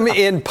can get them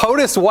in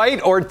POTUS white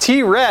or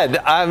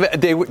T-red.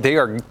 They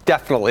are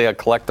definitely a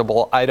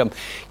collectible item.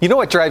 You know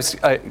what drives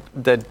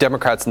the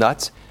Democrats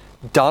nuts?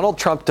 Donald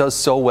Trump does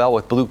so well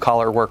with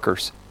blue-collar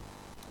workers.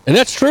 And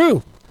that's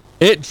true.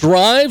 It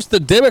drives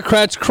the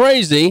Democrats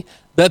crazy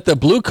that the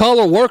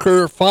blue-collar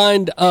worker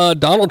find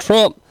Donald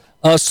Trump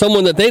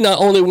someone that they not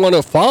only want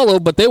to follow,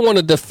 but they want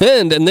to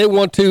defend and they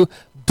want to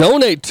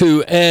donate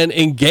to and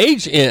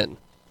engage in.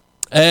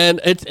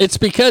 And it's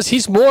because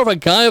he's more of a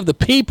guy of the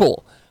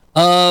people.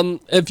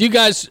 If you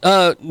guys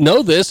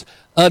know this,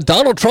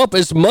 Donald Trump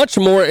is much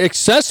more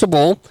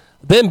accessible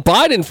than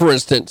Biden, for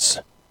instance.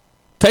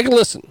 Take a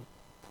listen.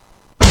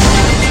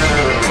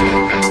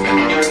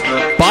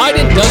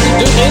 Biden doesn't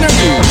do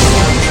interviews.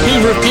 He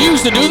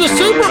refused to do the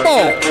Super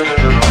Bowl.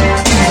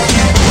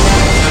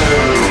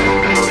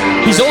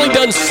 He's only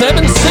done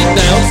 7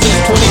 sit-downs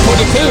since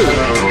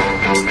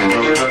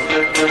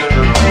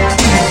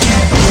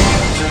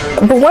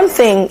 2022. But one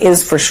thing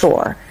is for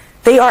sure,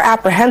 they are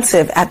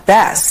apprehensive at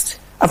best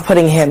of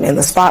putting him in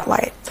the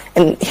spotlight.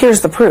 And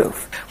here's the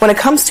proof. When it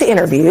comes to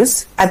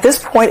interviews, at this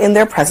point in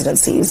their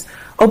presidencies,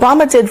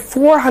 Obama did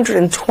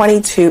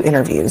 422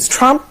 interviews.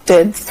 Trump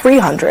did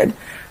 300.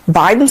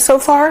 Biden so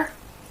far,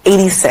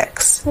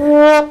 86. This is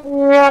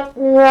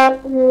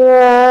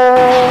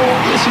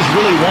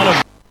really one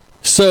of...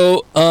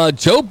 So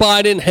Joe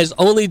Biden has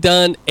only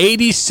done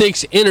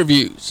 86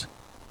 interviews.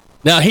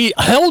 Now, he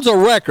holds a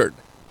record.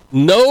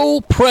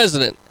 No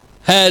president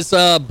has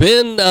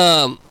been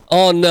on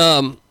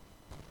on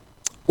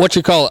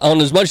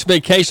as much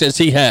vacation as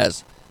he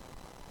has.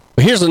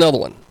 But here's another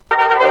one.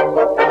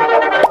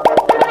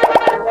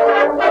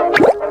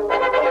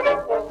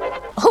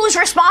 Who's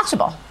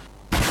responsible?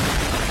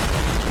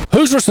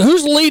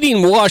 Who's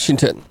leading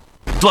Washington?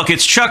 Look,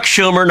 it's Chuck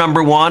Schumer,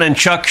 number one, and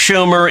Chuck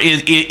Schumer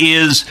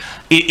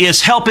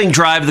is helping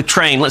drive the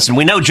train. Listen,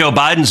 we know Joe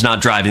Biden's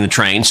not driving the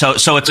train,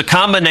 so it's a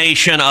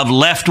combination of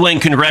left-wing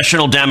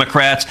congressional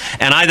Democrats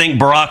and I think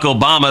Barack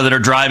Obama that are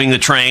driving the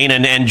train,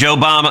 and Joe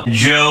Obama.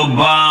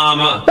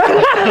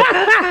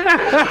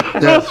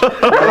 Yes.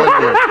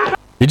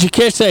 Did you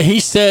catch that? He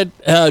said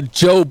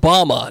Joe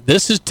Obama.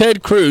 This is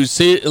Ted Cruz.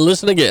 See,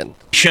 listen again.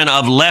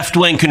 Of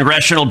left-wing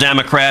congressional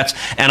Democrats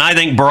and I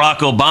think Barack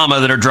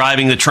Obama that are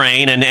driving the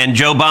train, and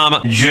Joe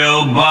Obama.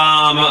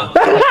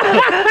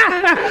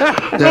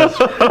 Yes.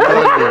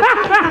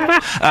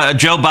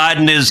 Joe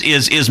Biden is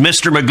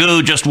Mr.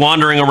 Magoo just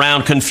wandering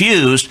around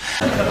confused.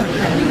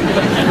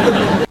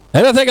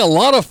 And I think a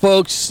lot of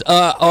folks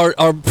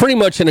are pretty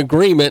much in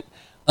agreement.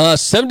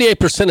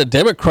 78% of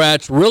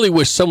Democrats really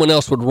wish someone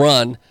else would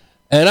run.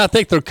 And I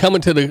think they're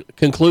coming to the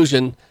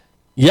conclusion,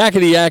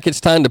 yakety yak, it's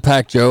time to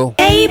pack, Joe.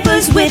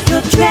 Neighbors with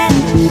your trap.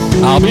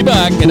 I'll be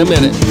back in a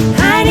minute.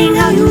 Hiding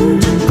how you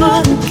took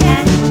all the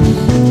cash.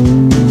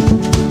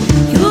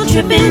 You're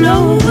tripping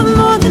over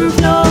more than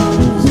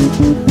floors.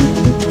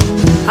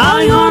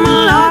 All your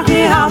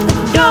malarkey out the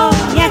door.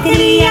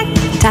 Yakety yak,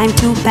 time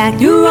to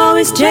pack. You're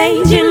always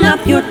changing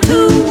up your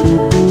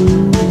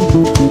tune.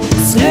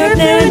 Serve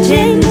their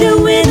agenda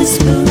with a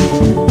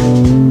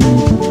spoon.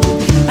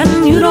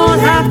 And you don't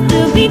have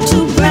to be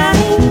too bright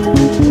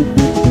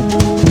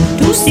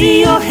to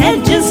see your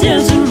head just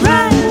isn't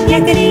right.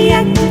 Yakety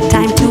yak,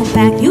 time to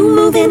pack. You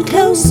move in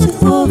closer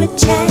for a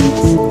chat.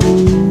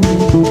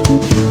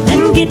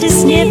 Then get to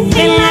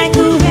sniffing like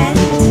a rat.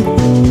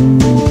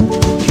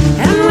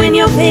 And when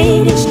you're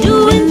finished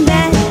doing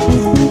that,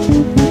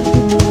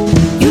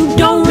 you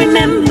don't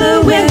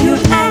remember where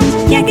you're at.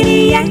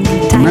 Yakety yak,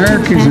 time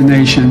America is a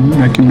nation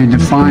that can be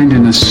defined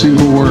in a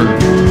single word.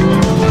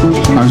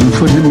 I was a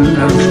foot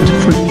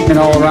in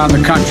all around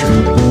the country.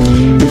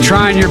 You're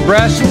trying your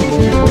best,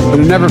 but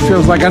it never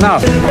feels like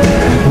enough.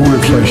 More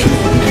inflation.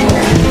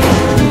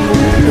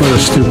 What a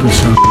stupid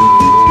son.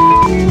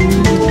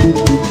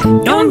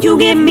 Don't you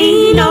give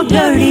me no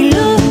dirty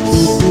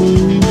looks.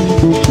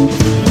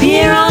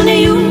 We're on to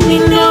you, we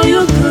know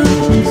you're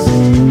crooks.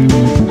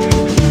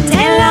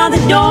 Tell all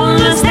the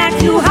donors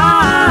that you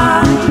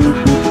hard.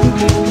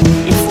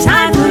 It's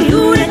time for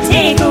you to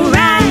take a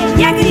ride.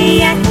 Yakety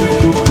yak.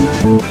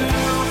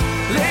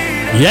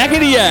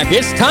 Yakety yak,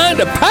 it's time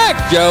to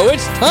pack, Joe.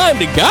 It's time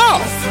to go.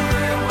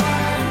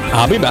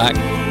 I'll be back.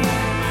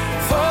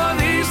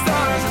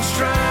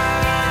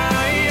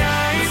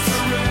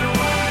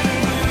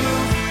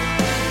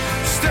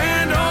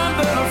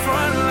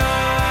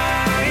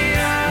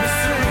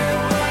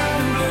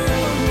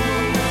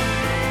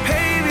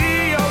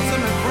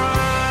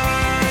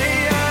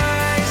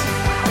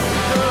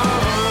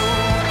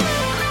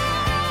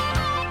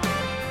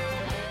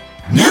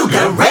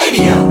 Nuga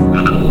Radio.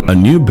 A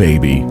new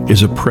baby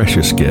is a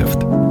precious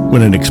gift.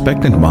 When an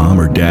expectant mom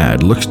or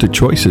dad looks to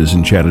choices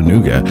in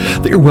Chattanooga,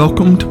 they are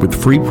welcomed with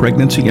free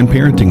pregnancy and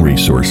parenting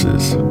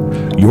resources.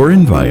 You're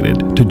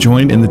invited to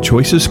join in the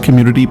Choices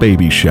Community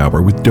Baby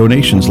Shower with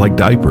donations like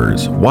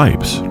diapers,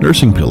 wipes,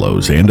 nursing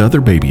pillows, and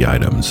other baby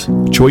items.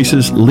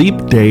 Choices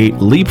Leap Day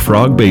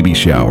Leapfrog Baby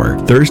Shower,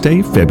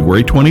 Thursday,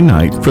 February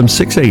 29th from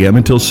 6 a.m.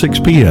 until 6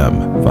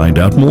 p.m. Find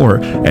out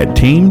more at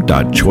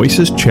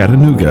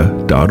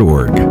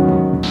team.choiceschattanooga.org.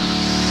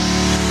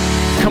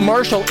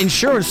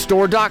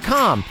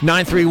 CommercialInsuranceStore.com,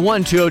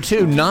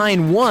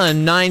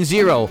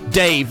 931-202-9190.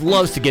 Dave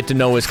loves to get to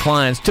know his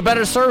clients to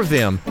better serve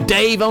them.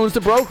 Dave owns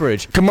the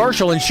brokerage.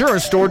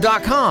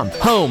 CommercialInsuranceStore.com,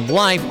 home,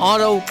 life,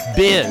 auto,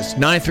 biz,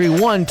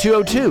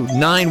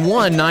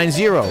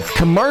 931-202-9190.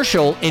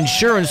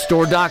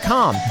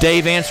 CommercialInsuranceStore.com.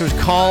 Dave answers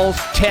calls,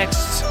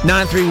 texts,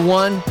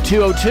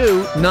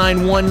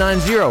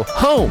 931-202-9190.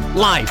 Home,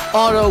 life,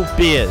 auto,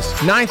 biz,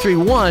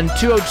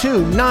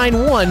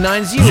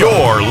 931-202-9190.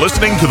 You're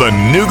listening to the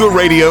Nooga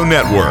Radio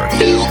Network.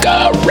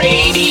 Nooga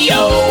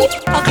Radio.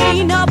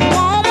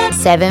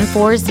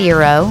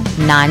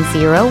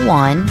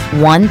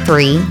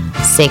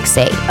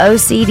 740-901-1368.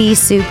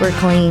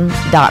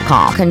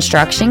 OCDSuperClean.com.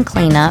 Construction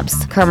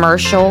cleanups,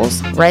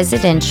 commercials,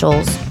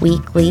 residentials,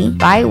 weekly,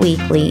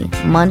 bi-weekly,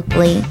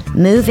 monthly,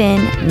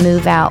 move-in,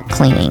 move-out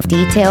cleaning,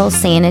 details,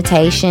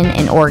 sanitation,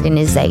 and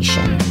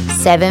organization.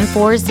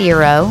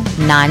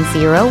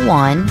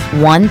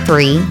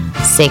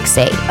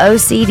 740-901-1368.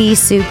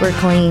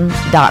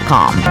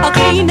 OCDSuperClean.com.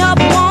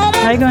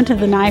 I go into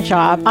the knife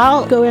shop.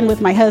 I'll go in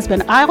with my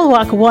husband. I'll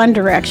walk one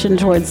direction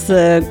towards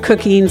the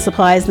cooking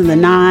supplies and the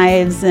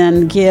knives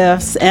and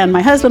gifts, and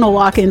my husband will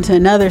walk into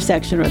another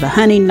section where the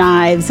hunting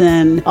knives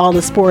and all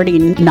the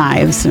sporting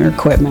knives or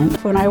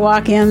equipment. When I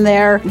walk in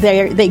there,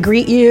 they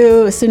greet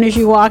you as soon as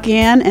you walk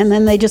in, and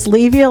then they just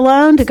leave you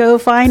alone to go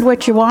find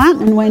what you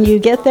want. And when you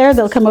get there,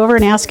 they'll come over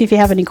and ask you if you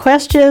have any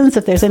questions,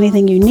 if there's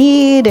anything you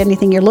need,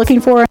 anything you're looking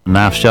for.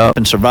 Knife Shop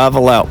and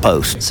Survival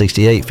Outpost,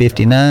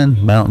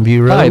 6859 Mountain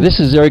View Road. Hi, this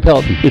is Eric Pelton.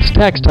 It's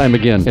tax time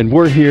again, and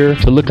we're here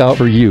to look out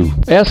for you.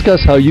 Ask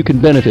us how you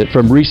can benefit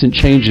from recent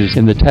changes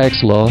in the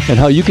tax law and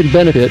how you can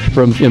benefit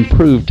from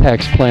improved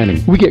tax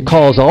planning. We get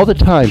calls all the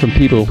time from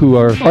people who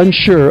are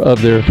unsure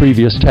of their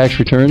previous tax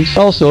returns.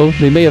 Also,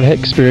 they may have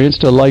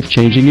experienced a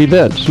life-changing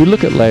event. So we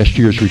look at last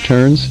year's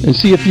returns and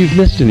see if you've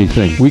missed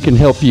anything. We can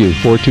help you.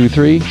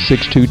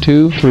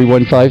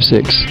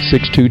 423-622-3156.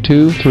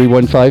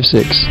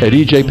 622-3156. At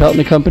E.J.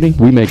 Pelton & Company,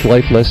 we make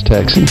life less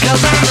taxing.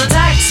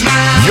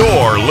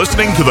 You're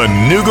listening to the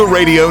Nooga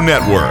Radio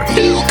Network.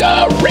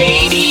 Nooga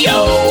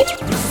Radio.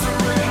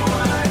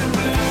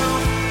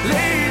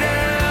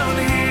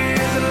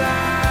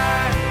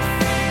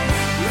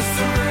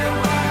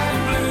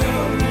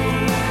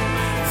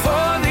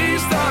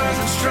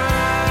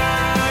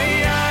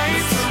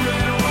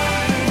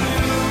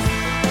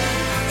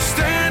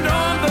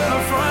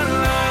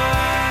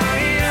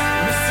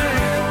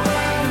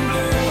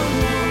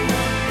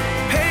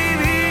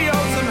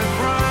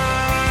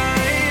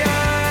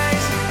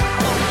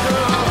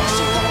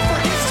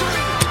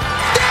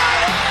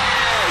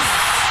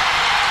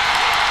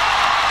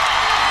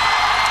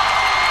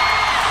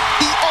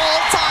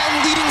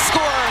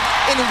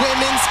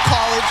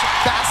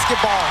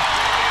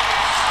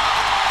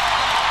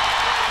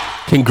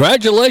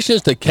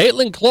 Congratulations to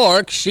Caitlin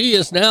Clark. She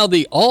is now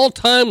the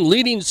all-time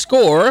leading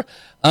scorer.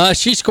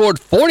 She scored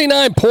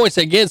 49 points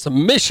against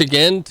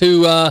Michigan.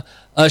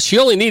 She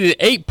only needed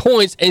 8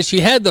 points, and she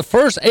had the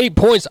first 8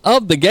 points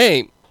of the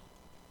game.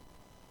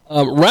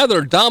 Rather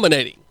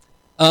dominating.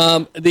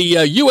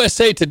 The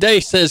USA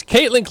Today says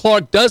Caitlin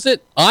Clark does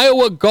it.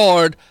 Iowa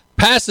guard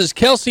passes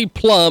Kelsey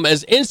Plum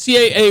as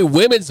NCAA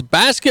women's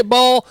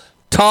basketball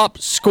top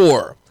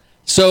scorer.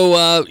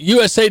 So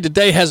USA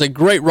Today has a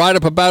great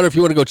write-up about her if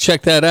you want to go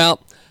check that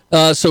out.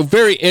 So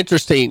very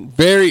interesting.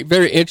 Very,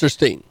 very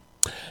interesting.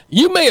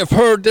 You may have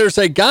heard there's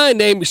a guy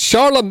named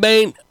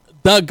Charlemagne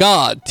the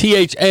God,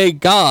 T-H-A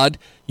God,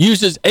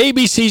 uses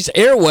ABC's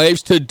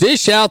airwaves to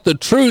dish out the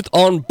truth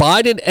on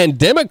Biden and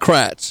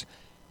Democrats.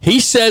 He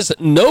says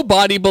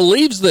nobody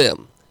believes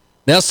them.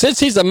 Now,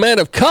 since he's a man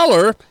of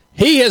color,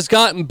 he has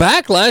gotten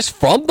backlash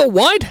from the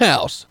White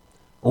House.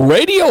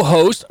 Radio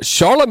host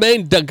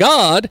Charlemagne the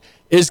God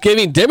is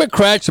giving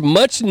Democrats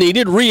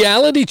much-needed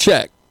reality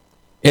check.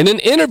 In an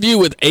interview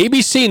with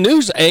ABC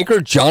News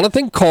anchor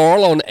Jonathan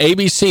Karl on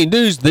ABC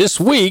News this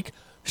week,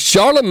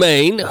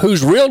 Charlemagne,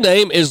 whose real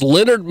name is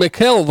Leonard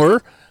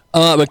McKelvey,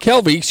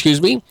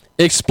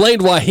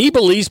 explained why he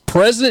believes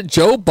President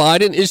Joe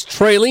Biden is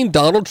trailing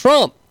Donald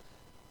Trump.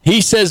 He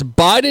says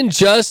Biden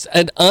just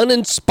an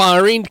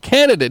uninspiring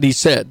candidate, he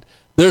said.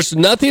 There's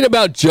nothing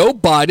about Joe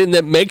Biden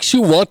that makes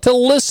you want to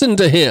listen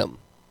to him.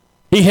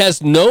 He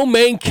has no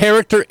main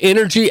character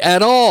energy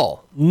at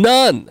all.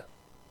 None.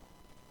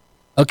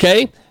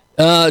 Okay?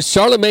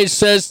 Charlemagne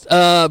says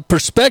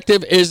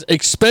perspective is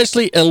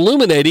especially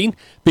illuminating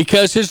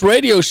because his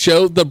radio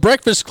show, The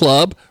Breakfast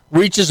Club,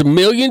 reaches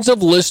millions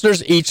of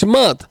listeners each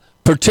month,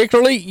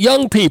 particularly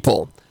young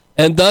people.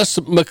 And thus,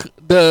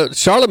 the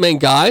Charlemagne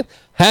guy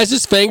has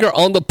his finger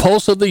on the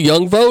pulse of the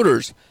young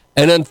voters.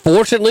 And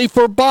unfortunately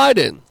for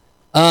Biden,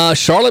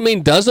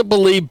 Charlemagne doesn't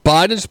believe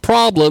Biden's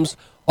problems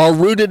are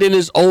rooted in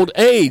his old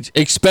age,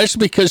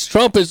 especially because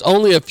Trump is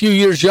only a few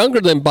years younger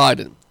than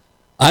Biden.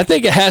 I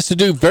think it has to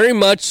do very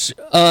much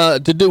to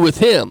do with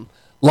him.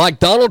 Like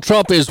Donald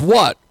Trump is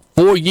what,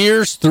 4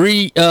 years,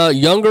 3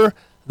 younger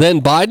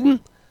than Biden?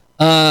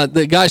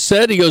 The guy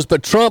said, he goes,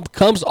 but Trump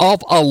comes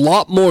off a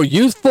lot more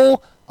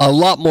youthful, a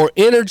lot more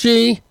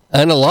energy,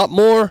 and a lot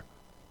more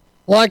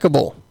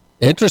likable.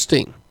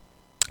 Interesting.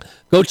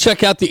 Go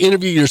check out the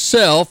interview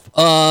yourself.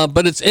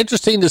 But it's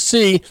interesting to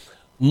see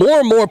more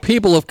and more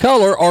people of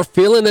color are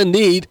feeling a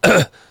need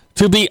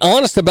to be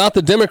honest about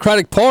the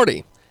Democratic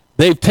Party.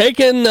 They've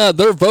taken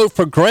their vote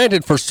for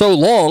granted for so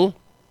long,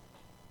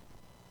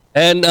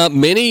 and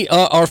many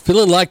are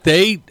feeling like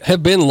they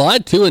have been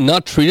lied to and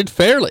not treated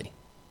fairly.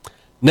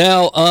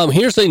 Now,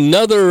 here's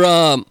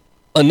another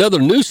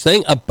news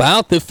thing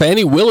about the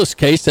Fani Willis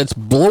case that's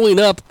blowing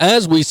up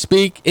as we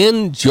speak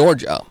in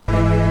Georgia.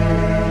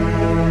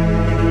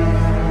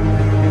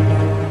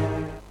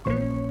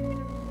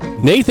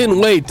 Nathan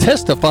Wade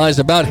testifies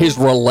about his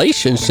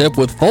relationship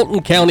with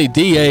Fulton County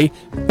DA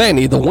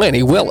Fani the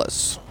Wanny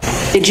Willis.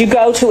 Did you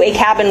go to a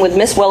cabin with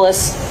Miss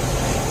Willis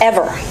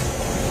ever?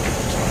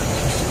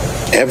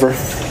 Ever?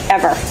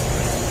 Ever.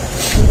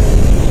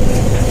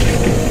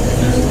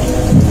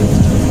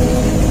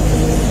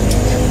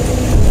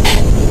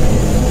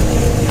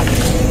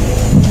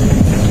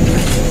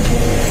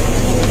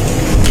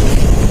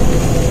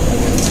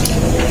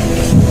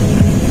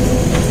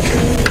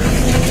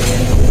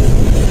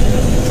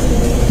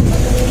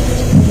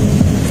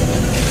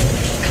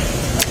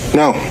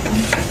 No.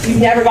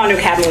 You've never gone to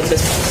a cabin with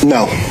this?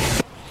 No.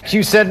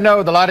 You said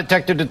no. The lie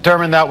detector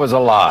determined that was a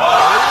lie.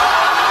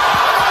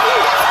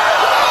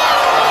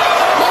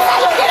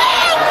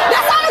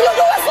 That's all you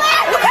do is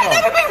lie. You can't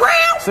never be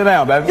real. Sit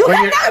down, baby. You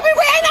can't never be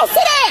real. No, sit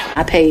down.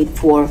 I paid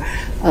for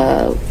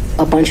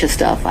a bunch of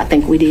stuff. I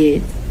think we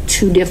did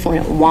 2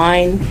 different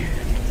wine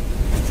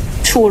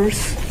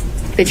tours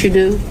that you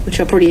do, which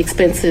are pretty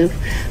expensive.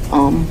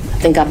 I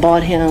think I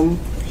bought him.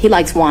 He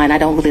likes wine. I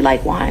don't really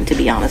like wine, to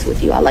be honest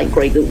with you. I like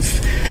Grey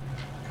Goose.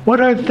 What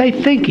are they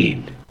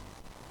thinking?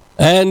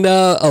 And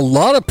a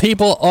lot of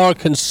people are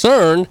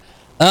concerned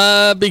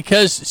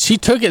because she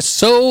took it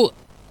so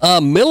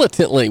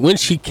militantly. When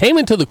she came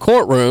into the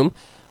courtroom,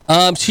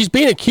 she's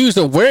being accused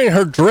of wearing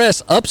her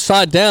dress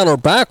upside down or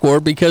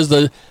backward because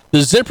the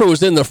zipper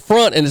was in the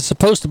front and it's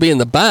supposed to be in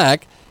the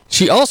back.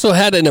 She also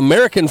had an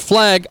American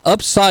flag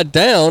upside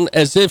down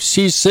as if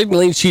she's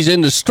signaling she's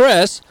in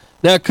distress.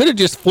 Now, it could have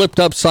just flipped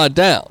upside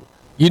down.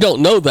 You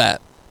don't know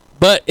that.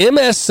 But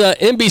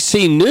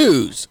MSNBC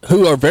News,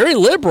 who are very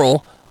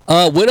liberal,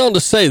 went on to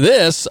say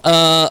this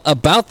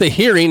about the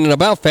hearing and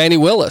about Fani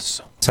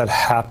Willis. That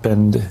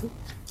happened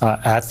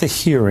at the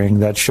hearing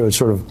that showed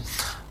sort of,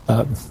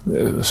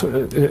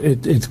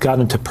 it got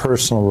into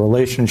personal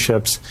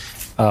relationships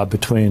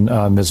between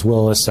Ms.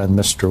 Willis and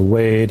Mr.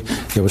 Wade.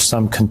 There was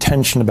some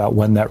contention about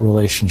when that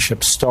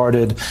relationship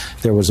started.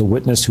 There was a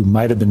witness who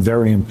might have been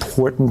very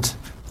important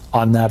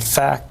on that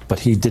fact,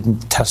 but he didn't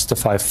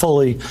testify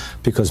fully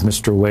because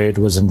Mr. Wade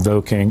was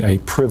invoking a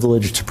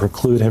privilege to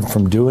preclude him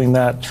from doing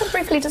that. Well,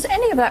 briefly, does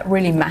any of that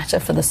really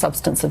matter for the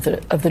substance of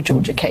the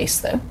Georgia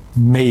case, though?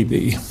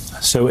 Maybe.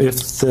 So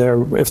if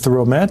the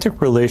romantic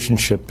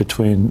relationship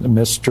between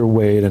Mr.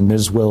 Wade and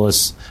Ms.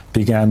 Willis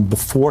began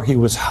before he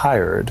was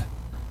hired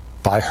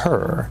by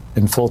her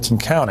in Fulton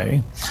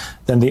County,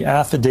 then the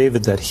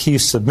affidavit that he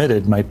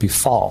submitted might be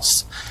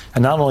false.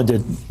 And not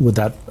only would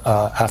that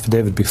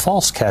affidavit be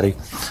false, Caddy,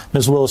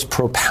 Ms. Willis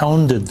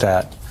propounded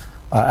that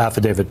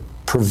affidavit,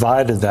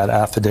 provided that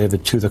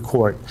affidavit to the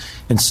court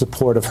in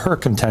support of her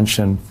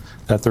contention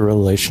that the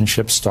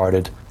relationship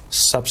started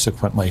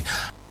subsequently.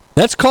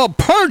 That's called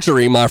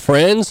perjury, my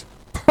friends.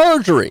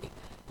 Perjury.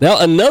 Now,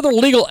 another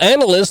legal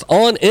analyst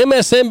on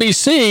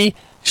MSNBC,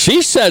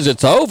 she says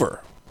it's over.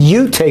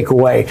 You take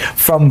away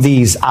from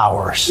these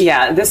hours?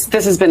 Yeah, this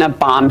has been a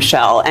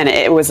bombshell, and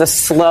it was a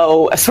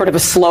sort of a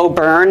slow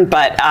burn.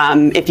 But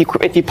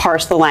if you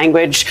parse the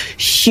language,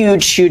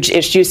 huge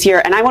issues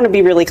here. And I want to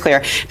be really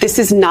clear: this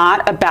is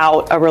not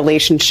about a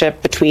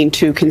relationship between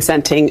 2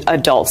 consenting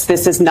adults.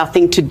 This has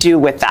nothing to do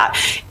with that.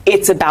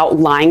 It's about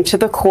lying to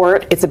the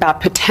court. It's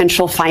about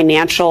potential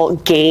financial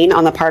gain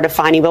on the part of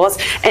Fani Willis,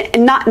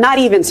 and not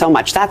even so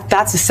much.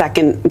 That's a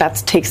second. That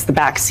takes the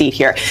back seat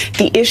here.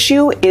 The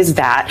issue is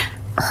that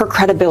her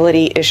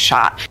credibility is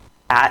shot.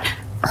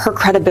 Her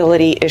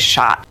credibility is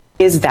shot.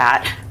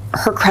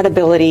 Her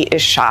credibility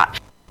is shot.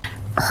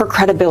 Her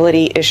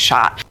credibility is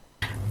shot.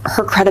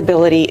 Her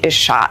credibility is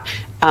shot.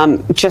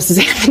 Just as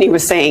Anthony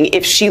was saying,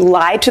 if she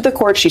lied to the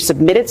court, she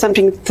submitted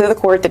something to the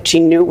court that she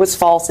knew was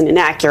false and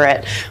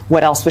inaccurate,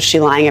 what else was she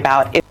lying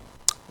about?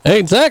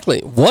 Exactly.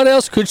 What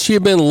else could she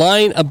have been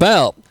lying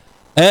about?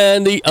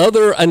 And the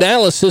other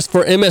analysis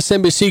for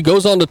MSNBC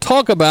goes on to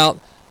talk about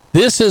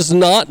this is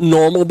not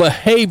normal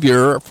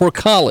behavior for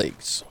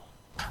colleagues.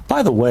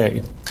 By the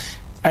way,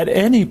 at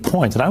any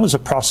point, and I was a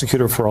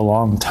prosecutor for a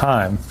long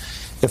time,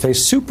 if a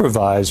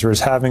supervisor is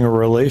having a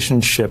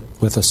relationship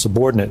with a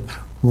subordinate,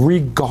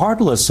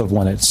 regardless of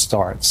when it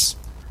starts,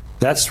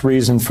 that's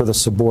reason for the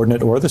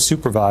subordinate or the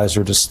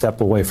supervisor to step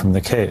away from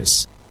the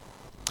case.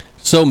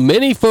 So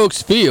many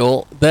folks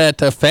feel that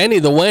Fannie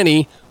the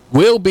Wanny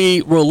will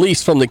be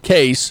released from the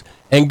case.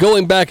 And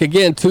going back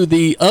again to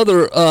the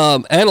other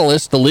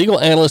analyst, the legal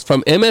analyst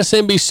from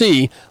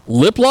MSNBC,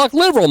 lip-lock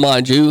liberal,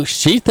 mind you,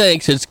 she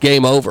thinks it's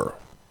game over.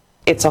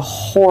 It's a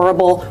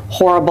horrible,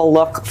 horrible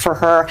look for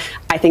her.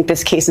 I think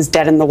this case is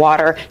dead in the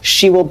water.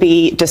 She will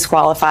be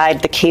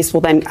disqualified. The case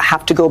will then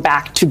have to go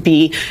back to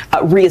be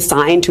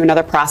reassigned to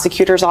another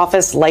prosecutor's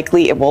office.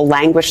 Likely it will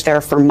languish there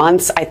for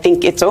months. I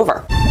think it's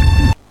over.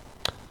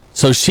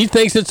 So she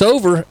thinks it's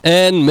over,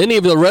 and many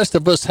of the rest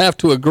of us have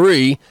to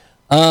agree,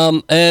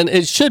 and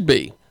it should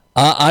be.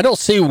 I don't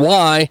see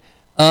why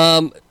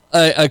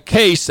a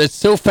case that's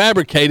so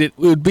fabricated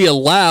would be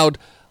allowed,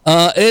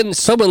 and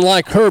someone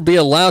like her be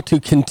allowed to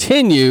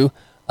continue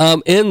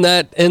in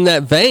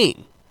that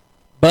vein.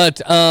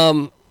 But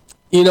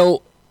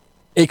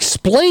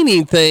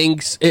explaining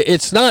things,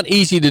 it's not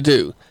easy to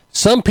do.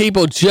 Some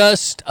people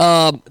just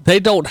they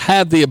don't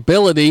have the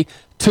ability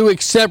to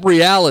accept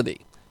reality.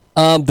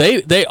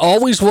 They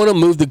always want to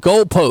move the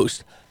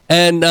goalpost.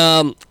 And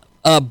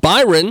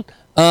Byron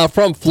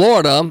from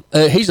Florida,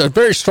 he's a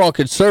very strong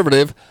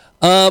conservative,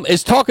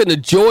 is talking to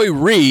Joy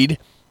Reid.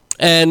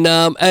 And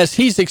as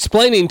he's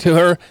explaining to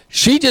her,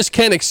 she just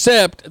can't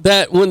accept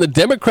that when the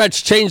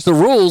Democrats change the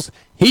rules,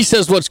 he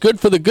says what's good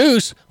for the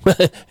goose,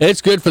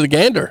 it's good for the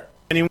gander.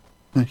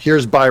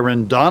 Here's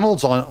Byron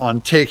Donalds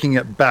on taking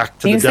it back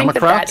to the Democrats. Do you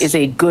think that is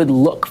a good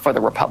look for the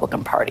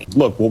Republican Party?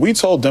 Look, what we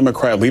told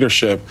Democrat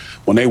leadership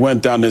when they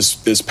went down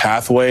this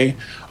pathway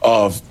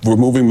of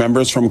removing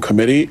members from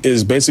committee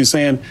is basically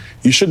saying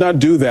you should not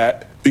do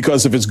that,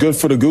 because if it's good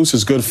for the goose,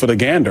 it's good for the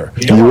gander.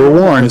 You were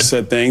warned.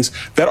 Said things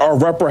that are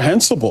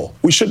reprehensible.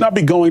 We should not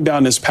be going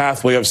down this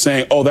pathway of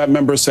saying, oh, that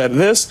member said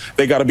this,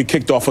 they got to be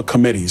kicked off of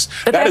committees.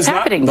 But that that's is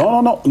happening.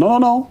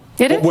 No.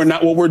 Did it?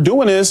 What we're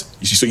doing is,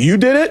 so you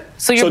did it.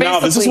 So now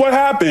this is what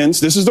happens.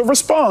 This is the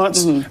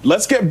response. Mm-hmm.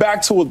 Let's get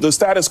back to the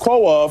status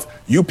quo of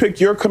you pick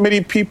your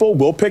committee people,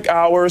 we'll pick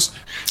ours.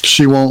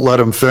 She won't let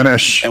him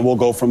finish. And we'll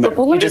go from there. If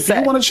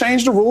you want to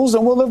change the rules,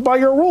 then we'll live by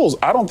your rules.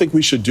 I don't think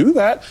we should do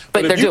that.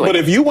 But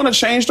if you want to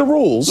change the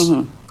rules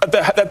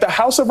that the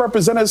House of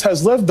Representatives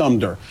has lived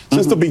under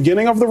since the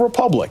beginning of the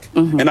Republic,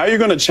 and now you're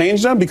going to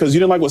change them because you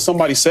didn't like what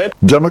somebody said?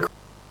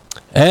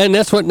 And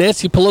that's what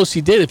Nancy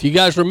Pelosi did. If you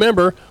guys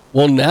remember,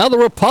 well, now the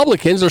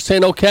Republicans are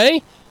saying,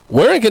 okay,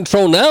 we're in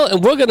control now,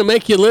 and we're going to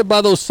make you live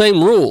by those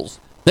same rules.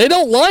 They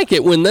don't like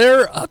it when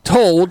they're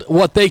told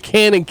what they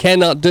can and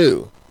cannot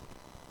do.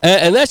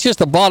 And that's just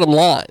the bottom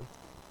line.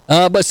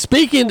 But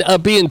speaking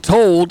of being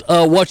told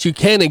what you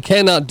can and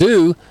cannot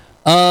do,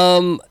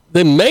 the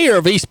mayor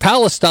of East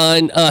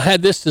Palestine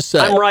had this to say.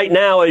 I'm right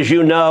now, as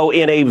you know,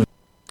 in a...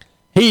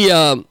 He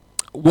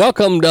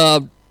welcomed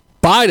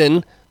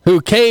Biden, who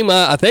came,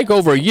 I think,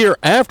 over a year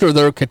after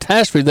their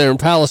catastrophe there in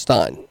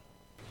Palestine.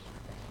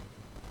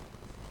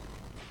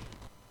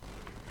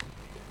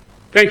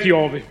 Thank you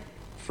all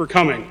for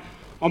coming.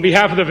 On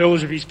behalf of the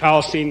village of East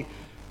Palestine,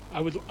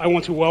 I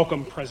want to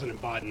welcome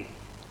President Biden.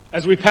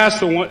 As we pass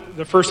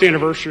the first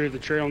anniversary of the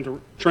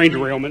train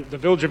derailment, the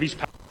village of East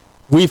Palestine...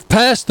 We've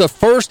passed the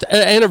first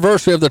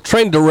anniversary of the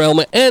train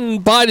derailment, and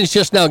Biden's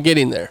just now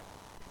getting there.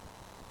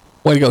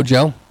 Way to go,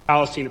 Joe.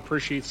 Palestine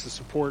appreciates the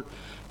support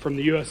from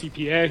the U.S.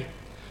 EPA,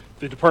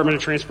 the Department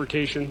of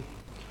Transportation.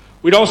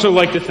 We'd also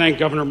like to thank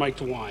Governor Mike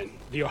DeWine,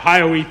 the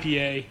Ohio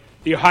EPA,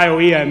 the Ohio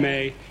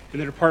EMA,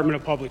 and the Department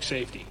of Public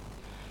Safety,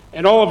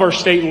 and all of our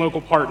state and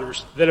local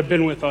partners that have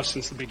been with us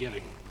since the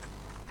beginning.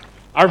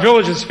 Our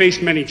village has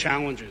faced many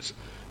challenges,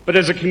 but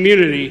as a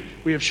community,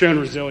 we have shown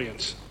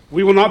resilience.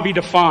 We will not be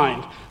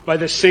defined by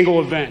this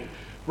single event,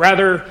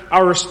 rather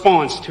our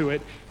response to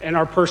it and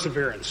our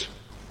perseverance.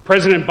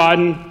 President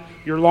Biden,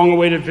 your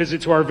long-awaited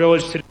visit to our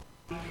village today,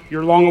 Biden,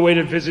 your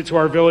long-awaited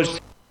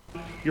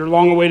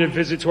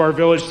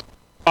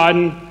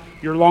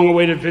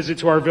visit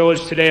to our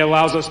village today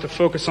allows us to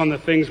focus on the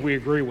things we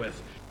agree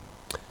with.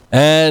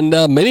 And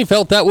many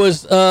felt that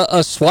was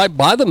a swipe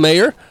by the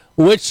mayor,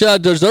 which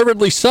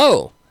deservedly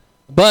so.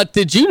 But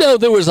did you know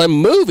there was a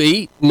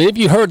movie, many of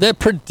you heard, that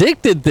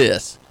predicted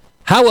this?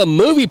 How a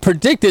movie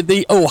predicted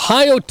the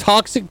Ohio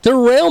toxic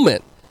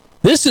derailment.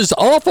 This is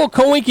awful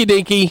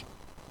coinky-dinky,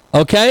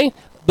 okay?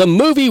 The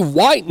movie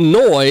White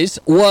Noise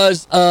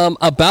was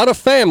about a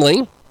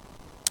family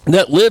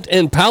that lived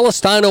in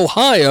Palestine,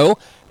 Ohio,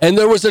 and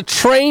there was a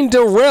train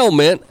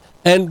derailment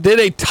and did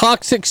a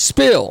toxic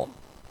spill.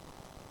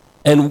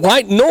 And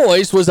White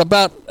Noise was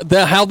about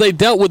how they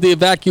dealt with the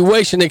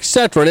evacuation,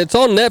 etc., and it's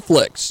on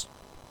Netflix.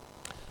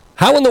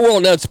 How in the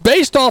world? Now, it's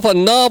based off a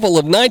novel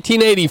of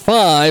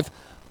 1985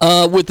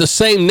 with the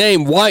same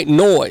name, White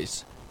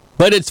Noise.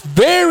 But it's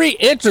very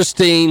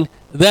interesting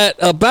that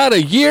about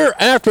a year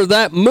after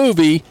that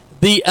movie,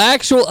 the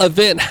actual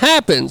event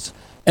happens.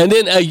 And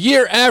then a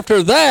year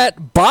after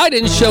that,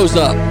 Biden shows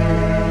up.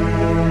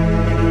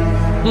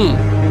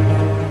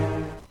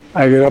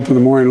 I get up in the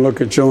morning,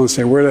 look at Jill and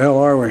say, where the hell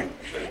are we?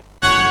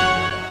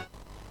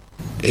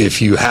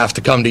 If you have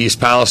to come to East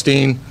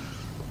Palestine,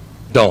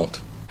 don't.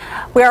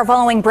 We are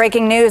following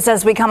breaking news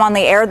as we come on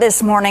the air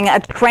this morning. A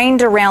train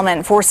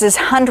derailment forces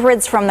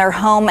hundreds from their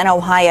home in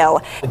Ohio.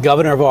 The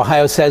governor of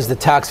Ohio says the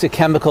toxic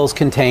chemicals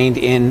contained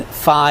in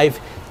 5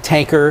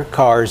 tanker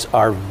cars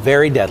are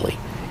very deadly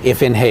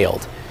if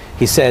inhaled.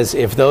 He says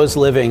if those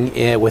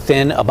living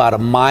within about a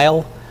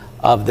mile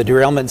of the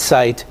derailment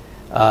site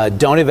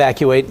don't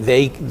evacuate,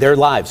 their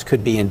lives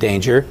could be in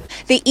danger.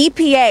 The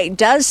EPA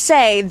does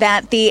say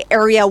that the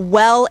area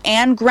well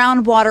and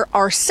groundwater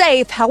are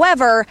safe.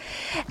 However,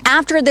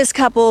 after this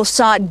couple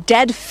saw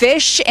dead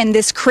fish in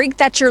this creek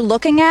that you're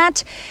looking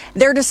at,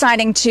 they're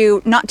deciding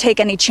to not take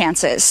any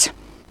chances.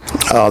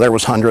 There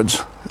was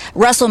hundreds.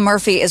 Russell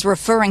Murphy is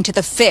referring to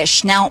the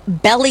fish now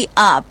belly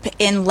up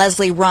in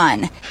Leslie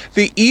Run.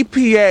 The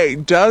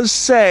EPA does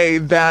say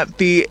that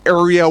the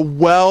area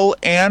well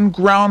and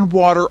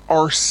groundwater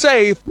are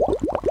safe.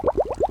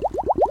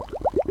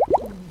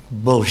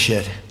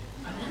 Bullshit.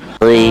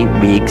 3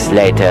 weeks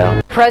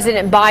later.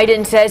 President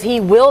Biden says he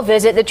will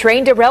visit the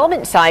train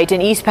derailment site in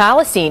East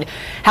Palestine.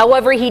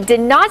 However, he did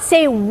not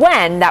say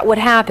when that would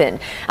happen.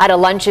 At a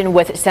luncheon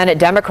with Senate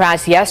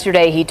Democrats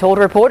yesterday, he told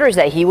reporters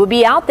that he would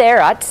be out there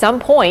at some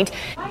point.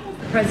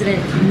 The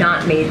president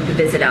not made the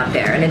visit out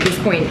there, and at this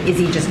point, is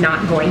he just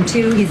not going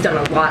to? He's done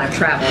a lot of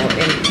travel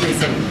in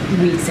recent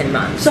weeks and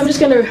months. So I'm just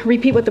going to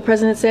repeat what the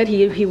president said.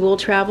 He will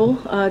travel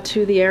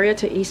to the area,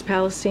 to East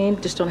Palestine.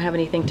 Just don't have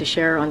anything to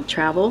share on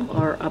travel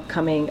or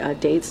upcoming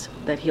dates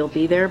that he'll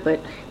be there. But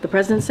the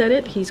president said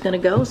it. He's going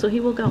to go, so he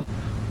will go.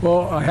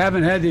 Well, I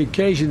haven't had the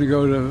occasion to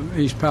go to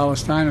East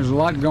Palestine. There's a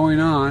lot going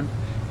on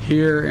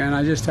here, and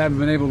I just haven't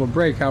been able to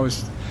break. I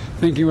was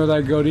thinking whether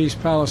I'd go to East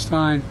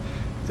Palestine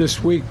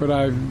this week, but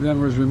I then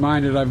was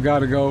reminded I've got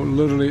to go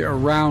literally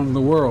around the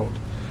world.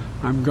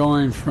 I'm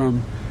going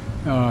from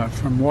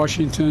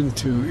Washington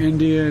to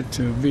India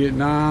to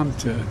Vietnam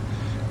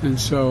and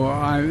so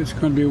it's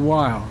going to be a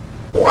while.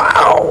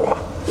 Wow!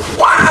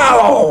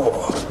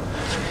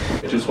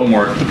 Just one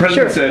more. The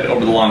president said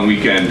over the long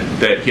weekend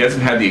that he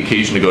hasn't had the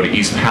occasion to go to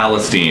East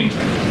Palestine.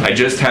 I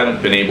just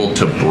haven't been able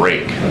to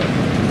break.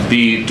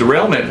 The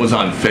derailment was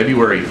on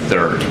February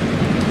 3rd.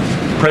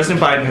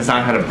 President Biden has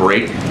not had a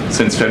break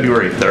since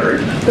February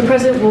 3rd. The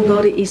president will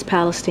go to East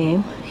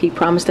Palestine. He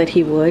promised that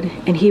he would,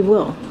 and he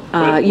will.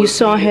 You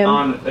saw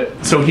him.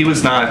 So he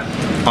was not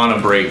on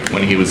a break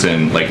when he was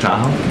in Lake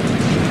Tahoe?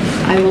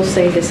 I will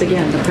say this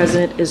again. The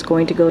president is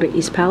going to go to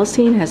East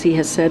Palestine, as he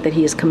has said that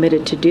he is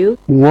committed to do.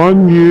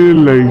 1 year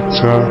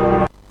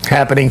later.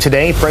 Happening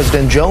today,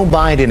 President Joe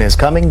Biden is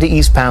coming to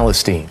East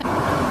Palestine.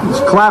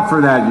 Let's clap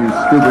for that, you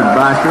stupid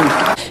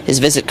bastards. His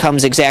visit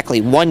comes exactly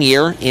 1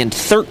 year and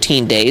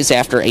 13 days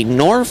after a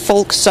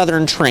Norfolk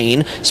Southern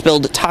train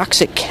spilled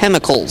toxic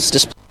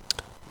chemicals.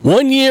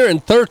 1 year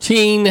and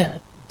 13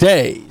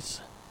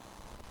 days.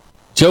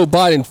 Joe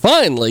Biden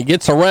finally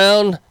gets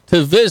around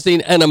to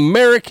visiting an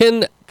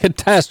American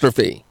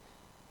catastrophe.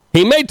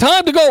 He made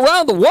time to go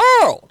around the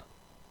world.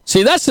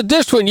 See, that's the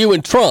difference between you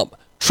and Trump.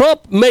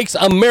 Trump makes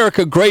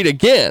America great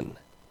again.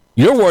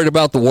 You're worried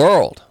about the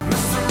world.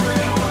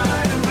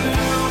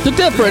 The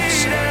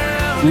difference,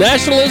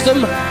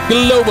 nationalism,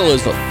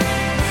 globalism.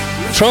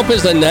 Trump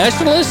is a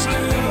nationalist,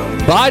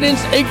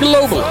 Biden's a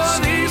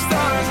globalist.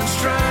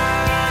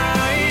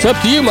 It's up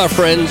to you, my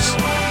friends.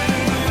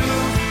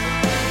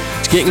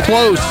 It's getting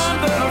close.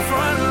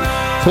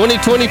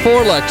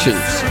 2024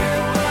 elections.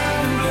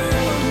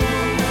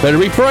 Better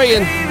be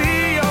praying,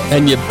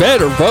 and you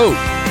better vote.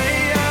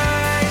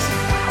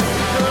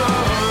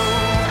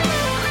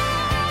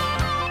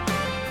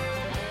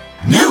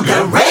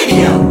 Nuga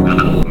Radio.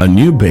 A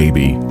new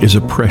baby is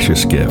a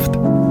precious gift.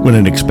 When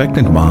an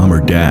expectant mom or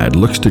dad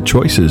looks to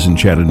Choices in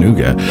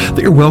Chattanooga,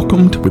 they are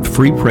welcomed with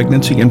free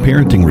pregnancy and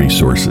parenting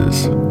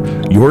resources.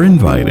 You're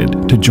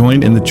invited to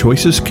join in the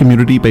Choices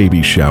Community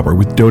Baby Shower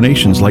with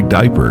donations like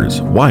diapers,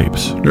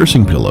 wipes,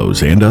 nursing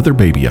pillows, and other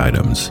baby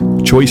items.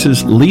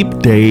 Choices Leap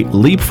Day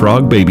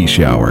Leapfrog Baby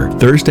Shower,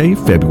 Thursday,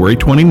 February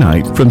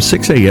 29th from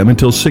 6 a.m.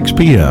 until 6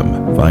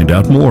 p.m. Find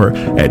out more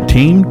at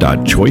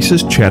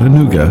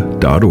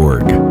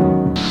team.choiceschattanooga.org.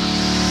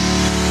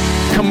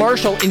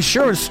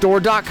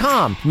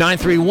 CommercialInsuranceStore.com,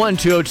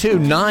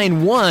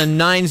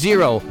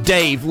 931-202-9190.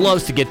 Dave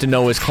loves to get to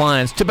know his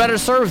clients to better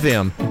serve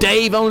them.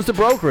 Dave owns the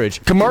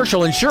brokerage.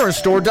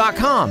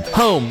 CommercialInsuranceStore.com,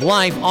 home,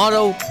 life,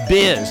 auto,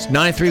 biz,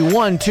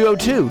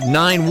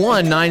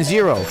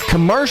 931-202-9190.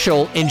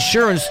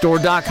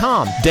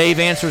 CommercialInsuranceStore.com. Dave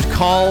answers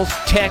calls,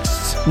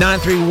 texts,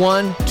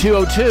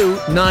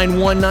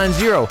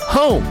 931-202-9190.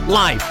 Home,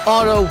 life,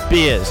 auto,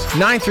 biz,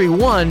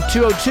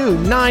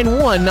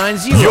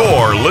 931-202-9190.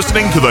 You're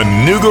listening to the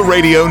Nuga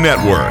Radio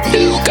Network.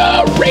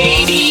 Nuga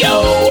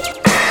Radio.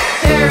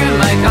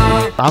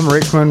 I'm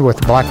Richmond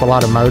with Blackwell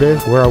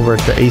Automotive. We're over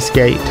at the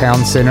Eastgate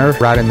Town Center,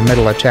 right in the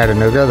middle of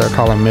Chattanooga. They're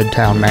calling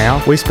Midtown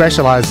now. We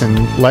specialize in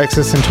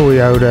Lexus and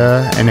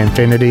Toyota and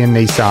Infiniti and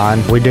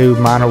Nissan. We do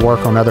minor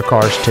work on other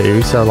cars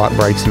too, so like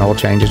brakes and oil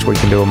changes we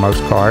can do on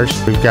most cars.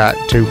 We've got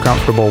 2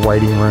 comfortable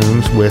waiting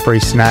rooms with free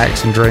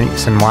snacks and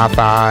drinks and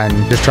Wi-Fi,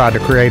 and just tried to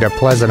create a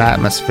pleasant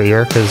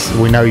atmosphere because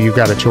we know you've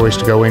got a choice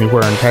to go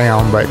anywhere in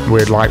town, but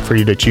we'd like for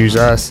you to choose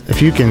us. If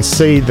you can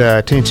see the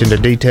attention to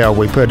detail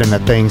we put in the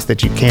things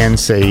that you can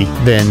see,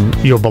 then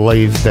you'll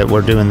believe that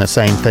we're doing the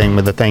same thing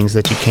with the things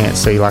that you can't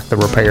see, like the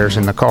repairs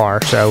in the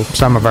car. So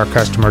some of our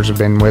customers have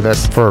been with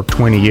us for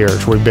 20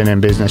 years. We've been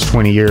in business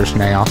 20 years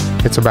now.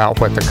 It's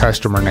about what the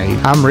customer needs.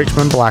 I'm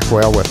Richmond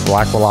Blackwell with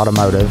Blackwell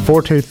Automotive.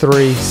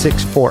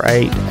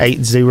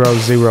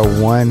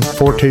 423-648-8001.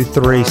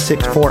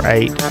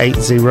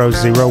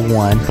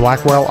 423-648-8001.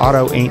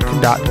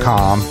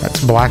 BlackwellAutoInc.com. That's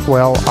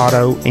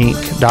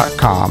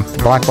BlackwellAutoInc.com.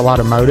 Blackwell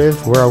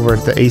Automotive. We're over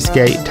at the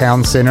Eastgate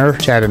Town Center,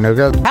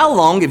 Chattanooga. How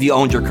long have you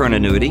owned your current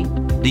annuity?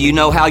 Do you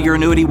know how your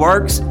annuity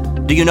works?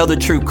 Do you know the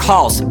true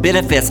costs,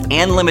 benefits,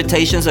 and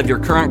limitations of your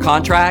current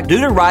contract?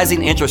 Due to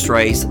rising interest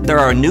rates, there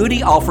are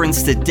annuity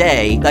offerings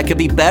today that could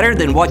be better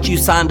than what you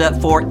signed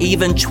up for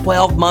even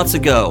 12 months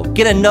ago.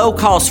 Get a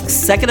no-cost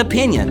second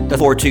opinion to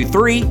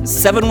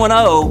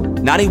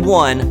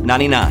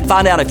 423-710-9199.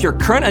 Find out if your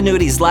current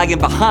annuity is lagging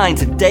behind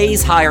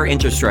today's higher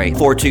interest rate.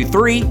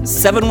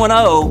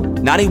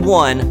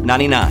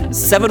 423-710-9199.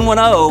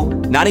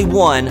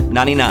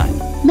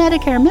 710-9199.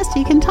 Medicare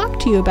Misty can talk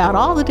to you about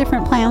all the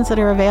different plans that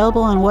are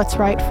available and what's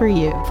right for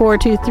you.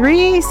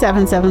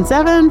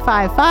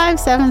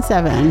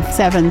 423-777-5577.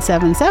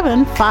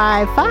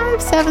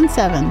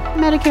 777-5577.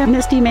 Medicare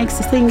Misty makes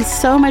things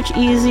so much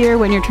easier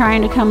when you're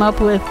trying to come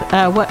up with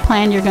what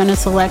plan you're going to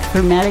select for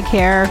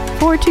Medicare.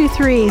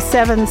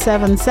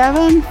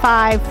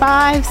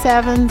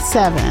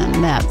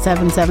 423-777-5577. That's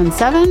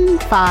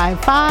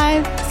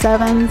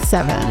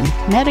 777-5577.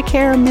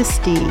 Medicare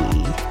Misty.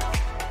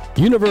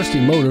 University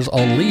Motors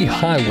on Lee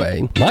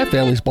Highway. My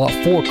family's bought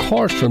 4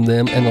 cars from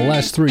them in the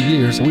last 3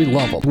 years. We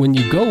love them. When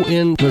you go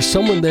in, there's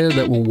someone there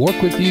that will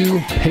work with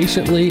you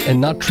patiently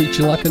and not treat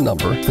you like a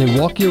number. They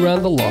walk you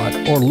around the lot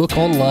or look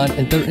online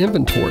at their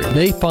inventory.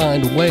 They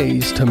find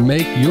ways to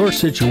make your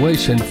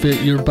situation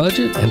fit your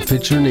budget and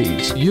fit your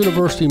needs.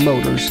 University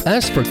Motors.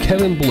 Ask for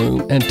Kevin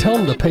Bloom and tell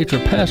him the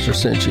Patriot Pastor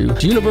sent you.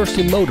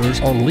 University Motors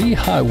on Lee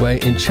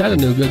Highway in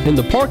Chattanooga. In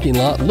the parking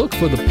lot, look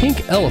for the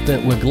pink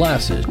elephant with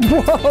glasses.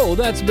 Whoa,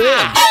 that's big.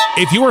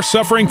 If you are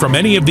suffering from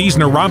any of these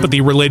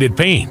neuropathy-related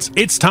pains,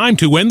 it's time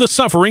to end the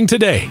suffering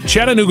today.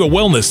 Chattanooga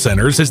Wellness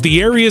Centers is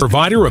the area's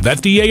provider of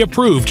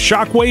FDA-approved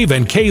shockwave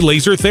and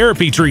K-laser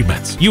therapy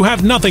treatments. You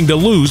have nothing to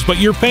lose but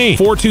your pain.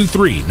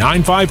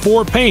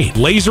 423-954-PAIN.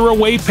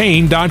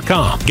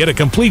 LaserAwayPain.com. Get a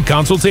complete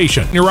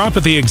consultation,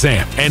 neuropathy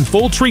exam, and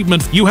full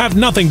treatment. You have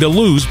nothing to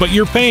lose but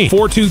your pain.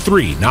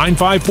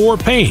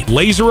 423-954-PAIN.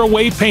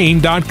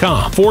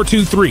 LaserAwayPain.com.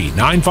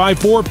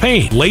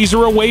 423-954-PAIN.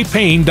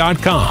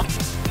 LaserAwayPain.com.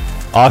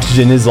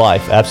 Oxygen is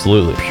life,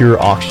 absolutely. Pure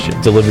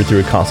oxygen delivered through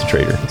a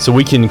concentrator. So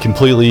we can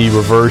completely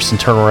reverse and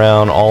turn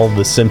around all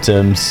the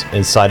symptoms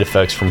and side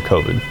effects from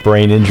COVID.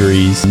 Brain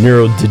injuries,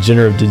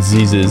 neurodegenerative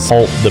diseases,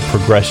 halt the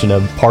progression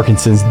of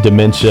Parkinson's,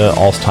 dementia,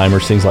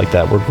 Alzheimer's, things like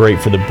that. We're great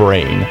for the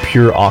brain.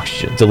 Pure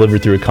oxygen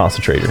delivered through a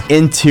concentrator.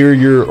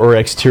 Interior or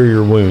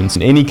exterior wounds,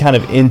 any kind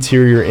of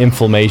interior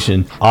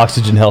inflammation,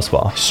 Oxygen Health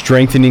Spa.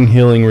 Strengthening,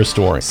 healing,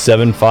 restoring.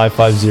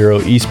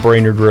 7550 East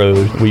Brainerd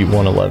Road, Suite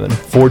 111.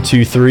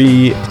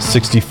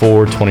 423-6422.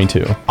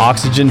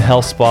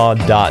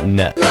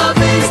 OxygenHealthSpa.net.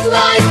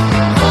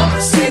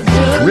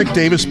 Rick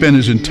Davis spent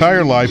his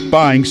entire life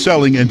buying,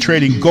 selling, and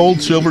trading gold,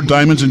 silver,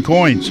 diamonds, and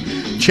coins.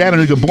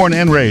 Chattanooga, born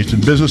and raised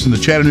in business in the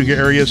Chattanooga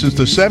area since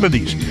the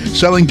 70s,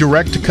 selling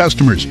direct to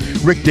customers.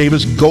 Rick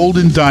Davis Gold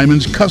and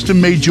Diamonds,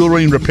 custom-made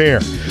jewelry and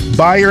repair.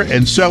 Buyer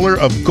and seller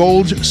of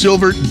gold,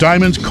 silver,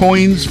 diamonds,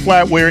 coins,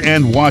 flatware,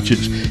 and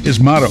watches. His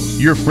motto,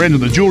 your friend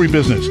in the jewelry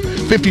business.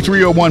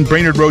 5301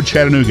 Brainerd Road,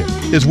 Chattanooga.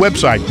 His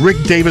website,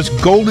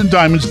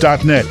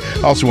 rickdavisgoldanddiamonds.net.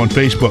 Also on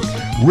Facebook,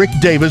 Rick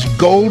Davis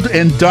Gold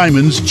and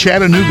Diamonds,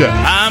 Chattanooga.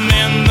 I'm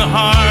in the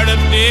heart of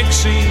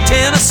Dixie,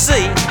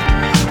 Tennessee.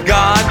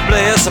 God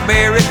bless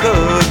America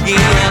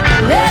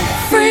again. Let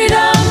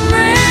freedom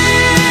ring.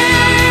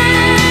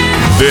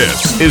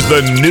 This is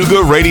the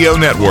Nooga Radio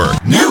Network.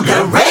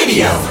 Nooga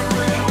Radio.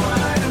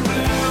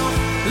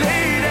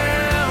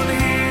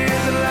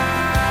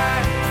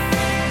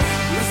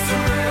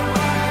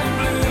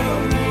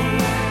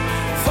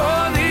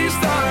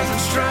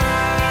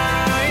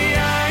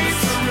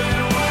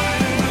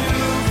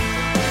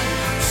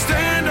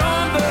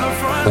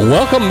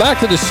 Welcome back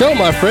to the show,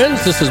 my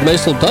friends. This is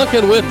Mason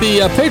Duncan with the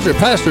Patriot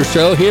Pastor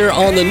Show here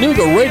on the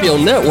Nooga Radio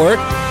Network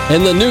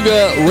and the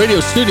Nooga Radio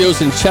Studios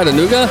in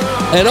Chattanooga,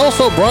 and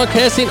also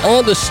broadcasting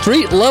on the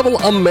Street Level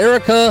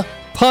America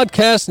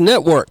Podcast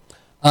Network.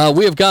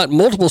 We have got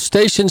multiple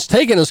stations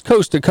taking us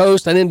coast to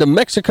coast and into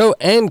Mexico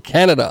and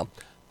Canada.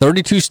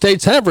 32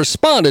 states have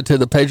responded to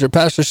the Patriot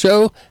Pastor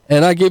Show,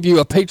 and I give you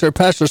a Patriot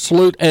Pastor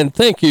salute and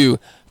thank you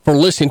for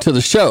listening to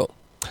the show.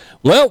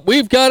 Well,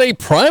 we've got a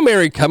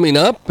primary coming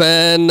up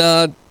and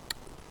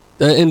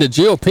in the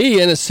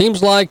GOP, and it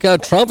seems like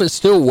Trump is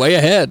still way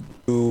ahead.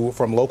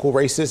 From local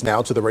races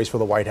now to the race for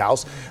the White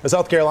House. A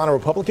South Carolina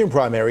Republican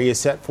primary is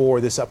set for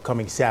this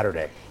upcoming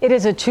Saturday. It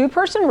is a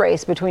two-person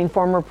race between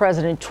former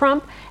President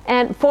Trump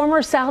and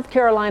former South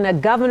Carolina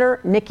Governor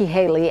Nikki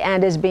Haley,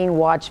 and is being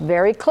watched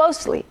very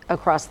closely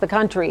across the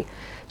country.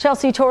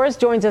 Chelsea Torres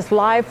joins us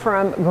live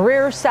from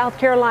Greer, South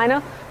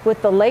Carolina, with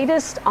the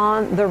latest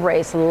on the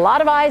race. A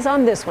lot of eyes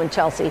on this one,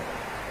 Chelsea.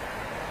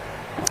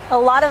 A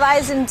lot of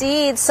eyes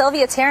indeed.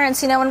 Sylvia,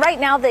 Terrence, and right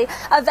now the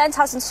event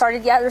hasn't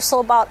started yet. They're still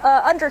about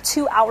under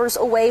 2 hours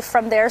away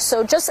from there.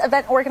 So just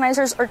event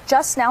organizers are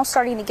just now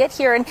starting to get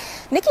here. And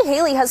Nikki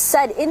Haley has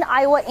said in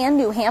Iowa and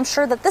New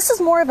Hampshire that this is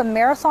more of a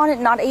marathon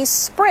and not a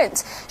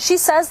sprint. She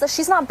says that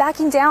she's not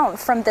backing down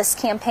from this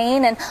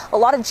campaign. And a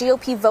lot of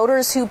GOP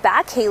voters who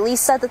back Haley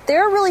said that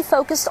they're really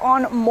focused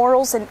on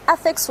morals and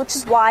ethics, which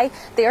is why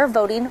they are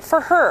voting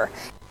for her.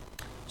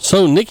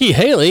 So Nikki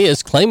Haley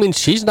is claiming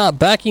she's not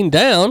backing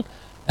down.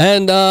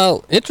 And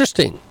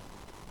interesting.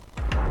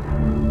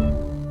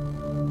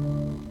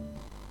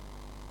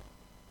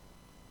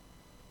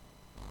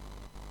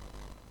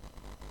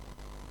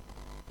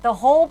 The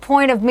whole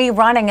point of me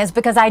running is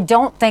because I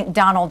don't think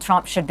Donald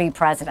Trump should be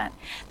president.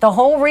 The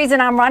whole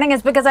reason I'm running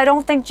is because I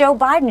don't think Joe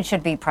Biden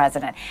should be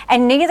president.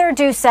 And neither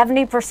do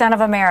 70% of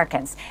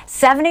Americans.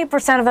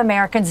 70% of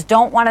Americans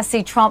don't want to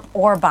see Trump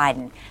or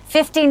Biden.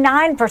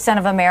 59%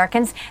 of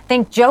Americans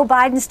think Joe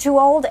Biden's too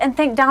old and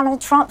think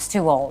Donald Trump's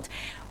too old.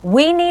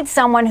 We need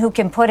someone who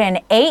can put in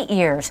 8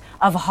 years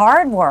of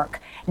hard work,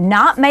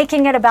 not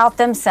making it about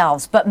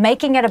themselves, but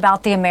making it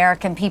about the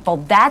American people.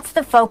 That's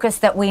the focus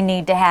that we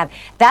need to have.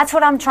 That's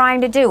what I'm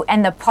trying to do.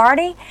 And the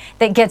party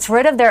that gets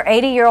rid of their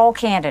 80-year-old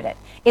candidate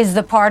is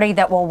the party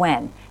that will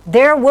win.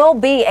 There will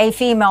be a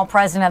female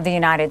president of the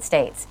United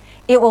States.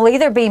 It will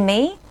either be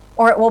me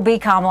or it will be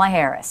Kamala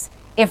Harris.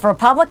 If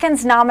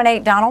Republicans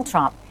nominate Donald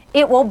Trump,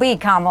 it will be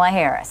Kamala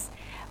Harris.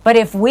 But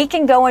if we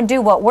can go and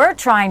do what we're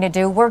trying to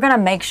do, we're going to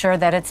make sure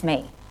that it's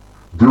me.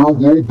 There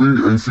will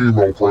be a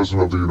female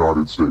president of the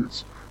United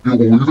States. It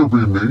will either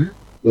be me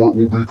or it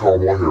will be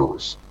Kamala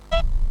Harris.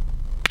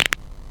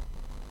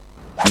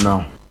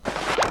 No.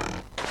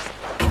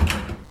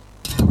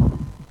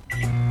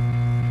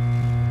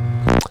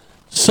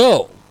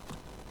 So,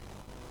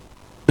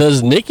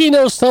 does Nikki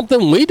know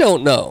something we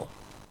don't know?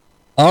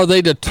 Are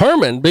they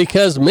determined?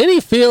 Because many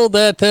feel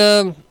that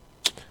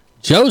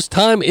Joe's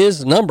time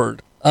is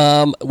numbered.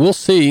 We'll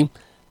see.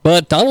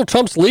 But Donald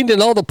Trump's leading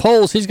in all the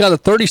polls. He's got a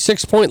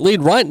 36-point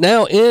lead right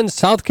now in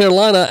South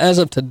Carolina as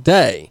of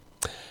today.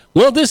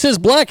 Well, this is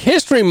Black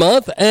History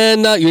Month,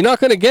 and you're not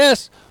going to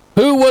guess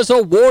who was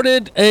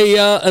awarded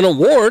an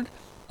award.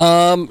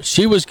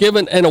 She was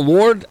given an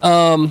award,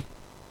 a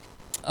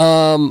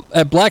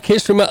Black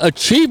History Month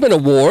Achievement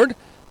Award,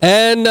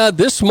 and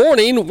this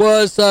morning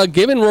was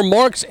given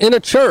remarks in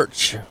a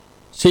church.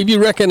 See if you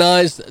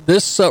recognize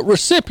this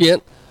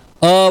recipient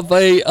of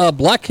a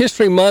Black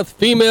History Month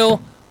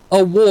Female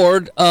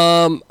Award,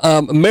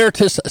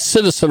 Emeritus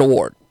Citizen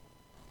Award.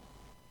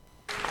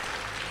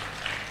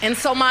 And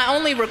so my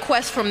only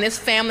request from this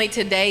family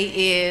today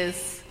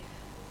is,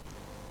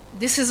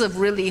 this is a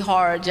really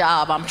hard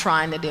job I'm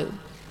trying to do.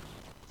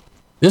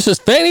 This is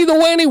Fannie the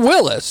Wanny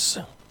Willis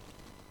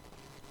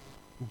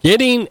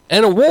getting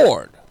an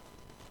award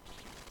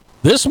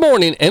this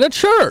morning in a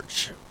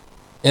church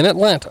in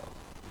Atlanta.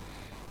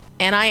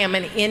 And I am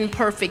an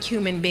imperfect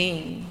human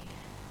being,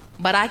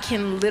 but I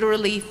can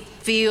literally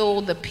feel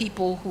the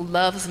people who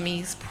loves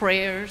me's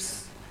prayers.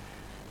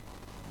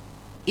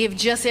 If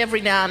just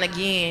every now and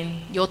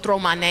again you'll throw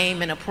my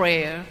name in a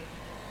prayer,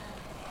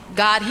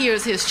 God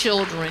hears his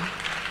children.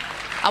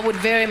 I would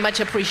very much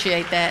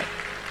appreciate that.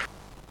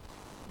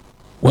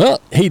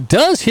 Well, he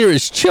does hear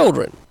his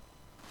children,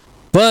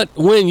 but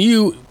when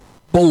you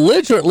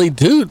belligerently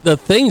do the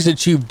things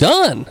that you've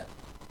done,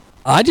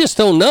 I just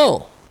don't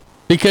know,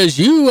 because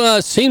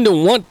you seem to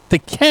want the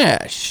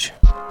cash.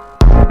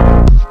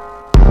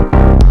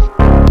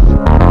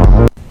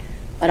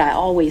 But I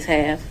always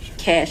have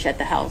cash at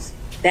the house.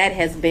 That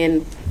has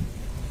been,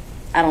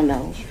 I don't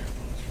know,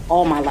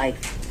 all my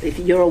life. If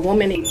you're a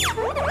woman, when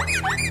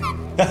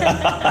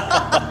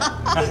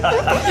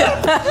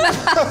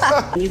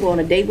you go on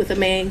a date with a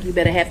man, you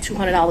better have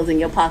 $200 in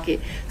your pocket.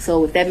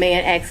 So if that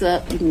man acts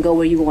up, you can go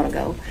where you want to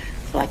go.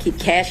 So I keep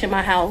cash in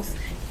my house,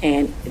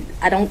 and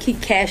I don't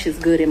keep cash as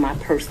good in my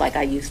purse like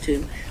I used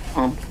to,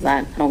 because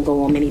I don't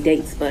go on many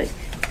dates. But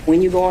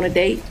when you go on a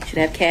date, you should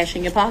have cash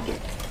in your pocket.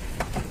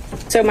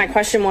 So my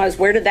question was,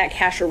 where did that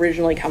cash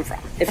originally come from,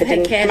 if it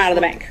didn't come out of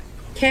the bank?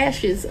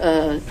 Cash is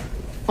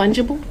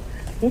fungible.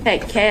 I've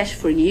had cash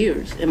for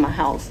years in my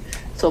house.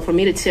 So for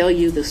me to tell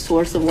you the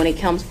source of when it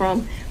comes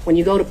from, when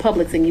you go to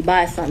Publix and you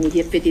buy something, you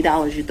get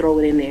 $50, you throw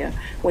it in there.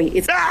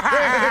 It's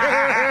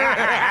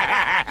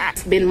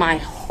been my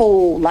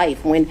whole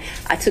life. When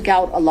I took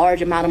out a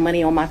large amount of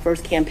money on my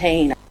first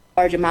campaign,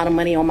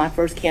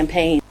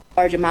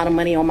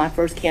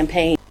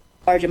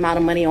 Large amount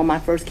of money on my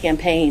first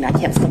campaign. I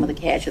kept some of the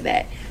cash of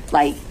that.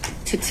 Like,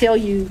 to tell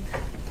you,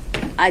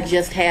 I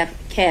just have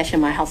cash in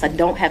my house. I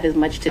don't have as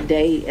much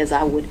today as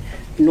I would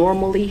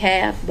normally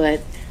have,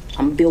 but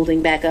I'm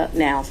building back up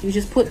now. So you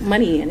just put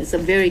money in. It's a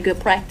very good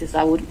practice.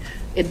 I would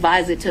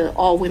advise it to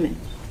all women.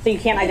 So you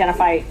can't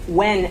identify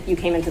when you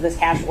came into this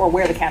cash or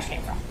where the cash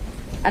came from?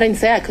 I didn't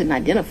say I couldn't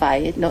identify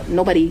it. No,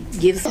 nobody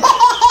gives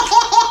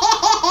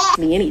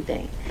me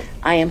anything.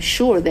 I am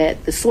sure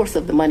that the source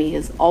of the money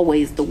is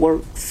always the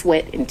work,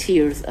 sweat, and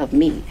tears of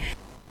me.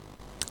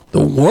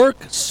 The work,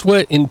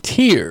 sweat, and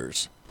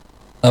tears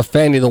of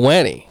Fannie the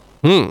Wanny.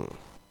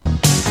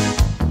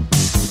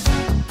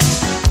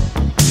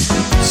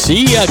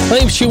 She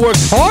claims she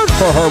works hard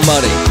for her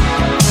money.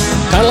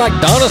 Kind of like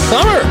Donna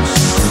Summers.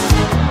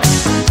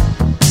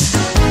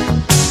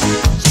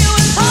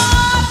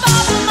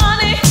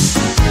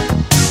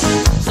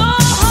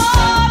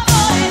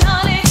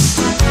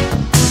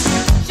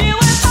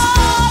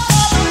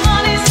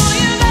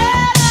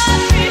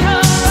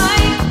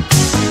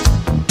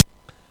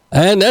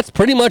 And that's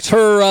pretty much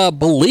her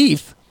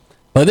belief.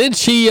 But then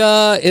she,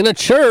 in a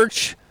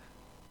church,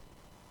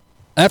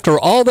 after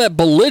all that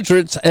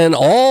belligerence and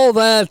all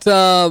that,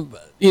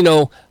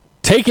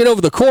 taking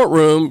over the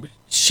courtroom,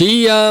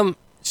 she's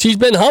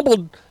been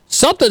humbled.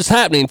 Something's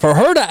happening. For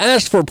her to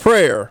ask for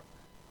prayer,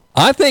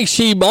 I think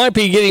she might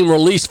be getting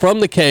released from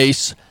the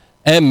case.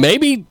 And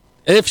maybe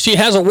if she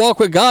has a walk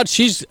with God,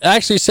 she's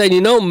actually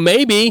saying,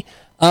 maybe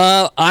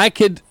I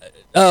could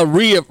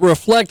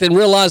reflect and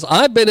realize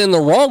I've been in the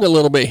wrong a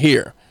little bit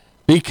here,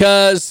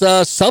 because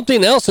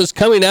something else is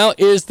coming out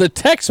is the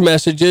text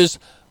messages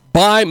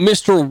by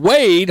Mr.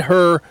 Wade,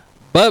 her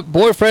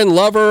boyfriend,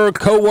 lover,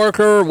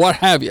 co-worker, what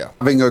have you.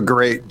 Having a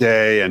great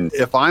day, and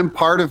if I'm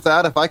part of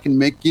that, if I can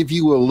give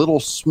you a little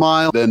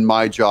smile, then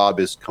my job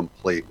is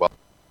complete. Well,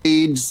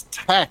 Wade's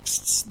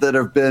texts that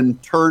have been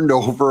turned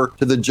over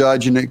to the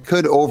judge, and it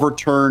could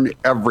overturn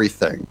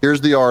everything.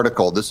 Here's the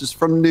article. This is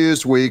from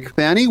Newsweek.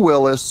 Fannie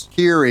Willis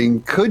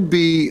hearing could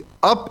be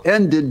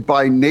upended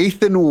by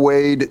Nathan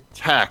Wade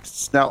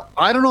texts. Now,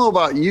 I don't know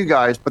about you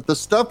guys, but the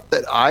stuff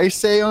that I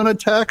say on a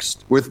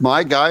text with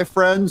my guy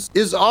friends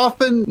is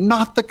often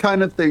not the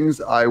kind of things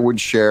I would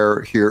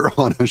share here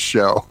on a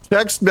show.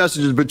 Text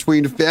messages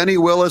between Fannie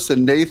Willis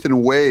and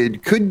Nathan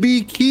Wade could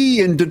be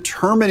key in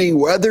determining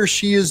whether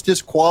she is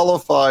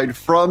disqualified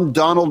from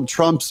Donald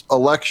Trump's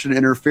election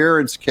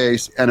interference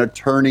case, an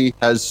attorney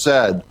has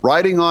said.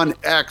 Writing on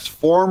X,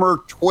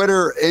 former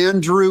Twitter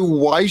Andrew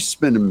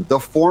Weissman, the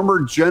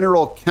former general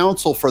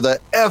counsel for the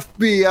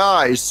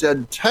FBI,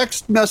 said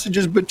text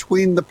messages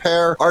between the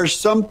pair are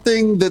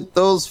something that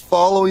those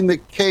following the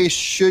case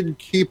should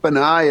keep an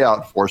eye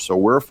out for. So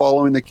we're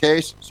following the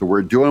case. So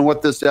we're doing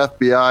what this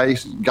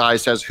FBI guy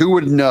says. Who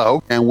would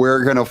know? And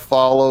we're going to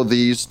follow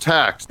these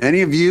texts.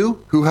 Any of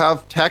you who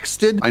have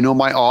texted, I know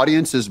my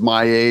audience is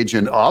my age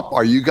and up.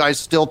 Are you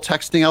guys still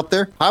texting out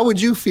there? How would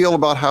you feel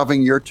about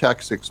having your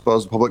texts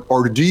exposed to the public,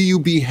 or do you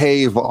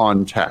behave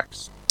on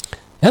text?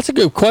 That's a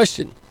good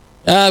question.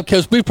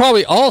 Because we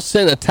probably all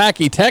sent a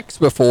tacky text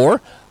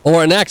before,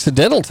 or an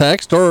accidental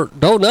text, or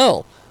don't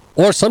know.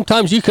 Or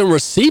sometimes you can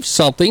receive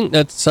something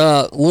that's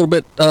a little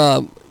bit,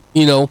 out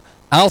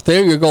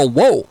there. You're going,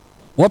 whoa,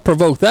 what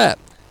provoked that?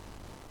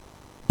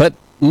 But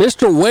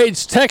Mr.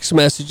 Wade's text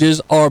messages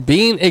are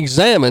being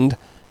examined,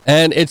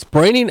 and it's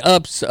bringing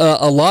up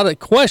a lot of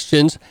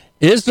questions.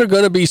 Is there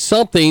going to be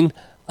something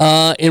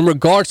in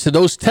regards to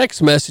those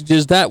text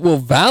messages that will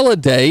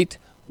validate,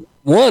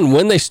 one,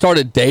 when they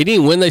started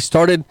dating, when they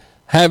started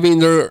having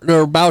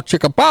their bow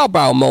chicka bow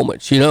bow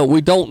moments? We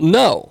don't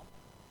know.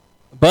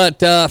 But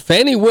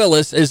Fannie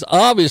Willis is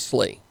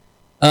obviously,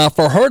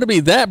 for her to be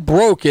that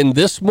broken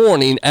this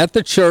morning at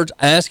the church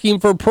asking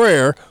for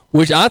prayer,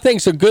 which I think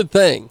is a good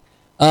thing.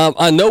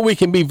 I know we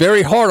can be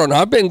very hard on her.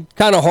 I've been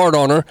kind of hard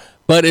on her.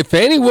 But if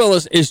Fannie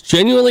Willis is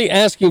genuinely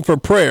asking for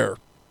prayer,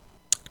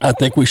 I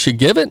think we should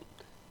give it.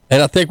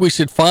 And I think we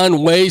should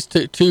find ways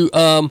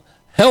to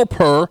help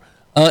her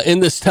in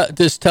this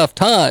tough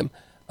time.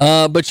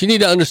 But you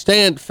need to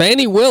understand,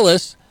 Fannie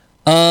Willis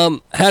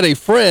had a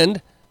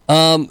friend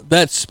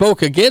that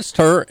spoke against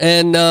her,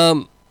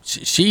 and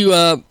she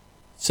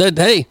said,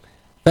 hey,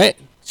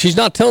 she's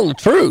not telling the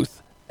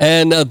truth.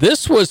 And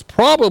this was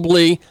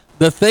probably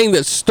the thing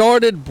that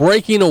started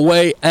breaking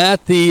away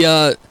at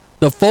the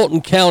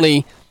Fulton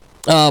County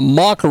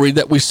mockery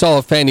that we saw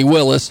of Fannie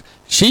Willis.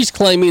 She's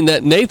claiming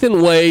that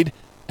Nathan Wade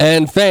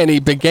and Fannie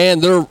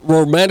began their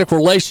romantic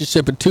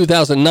relationship in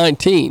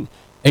 2019.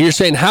 And you're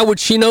saying, how would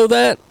she know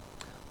that?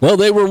 Well,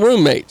 they were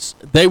roommates.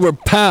 They were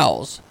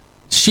pals.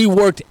 She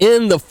worked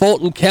in the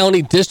Fulton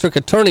County District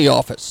Attorney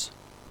Office.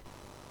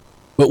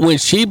 But when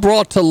she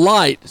brought to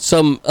light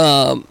some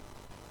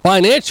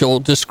financial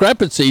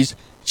discrepancies,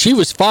 she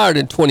was fired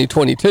in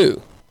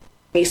 2022.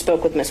 You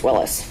spoke with Miss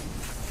Willis.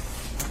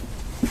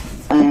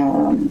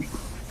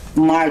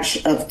 March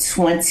of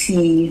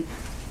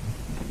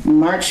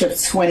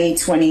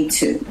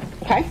 2022.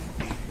 Okay.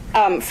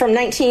 From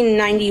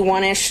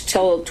 1991-ish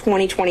till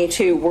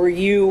 2022, were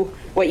you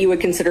what you would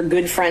consider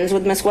good friends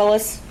with Miss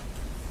Willis?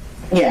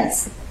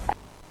 Yes.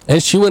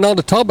 And she went on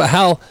to talk about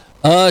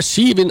how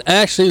she even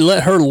actually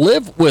let her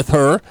live with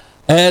her.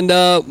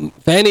 And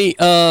Fannie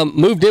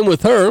moved in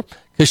with her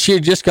because she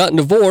had just gotten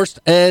divorced.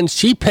 And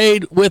she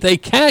paid with a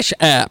cash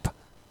app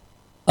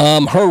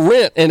her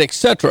rent and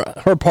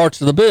etc., her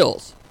parts of the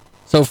bills.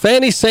 So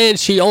Fannie's saying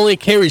she only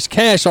carries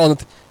cash on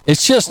it.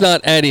 It's just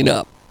not adding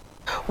up.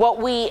 What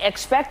we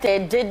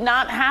expected did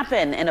not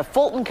happen in a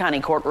Fulton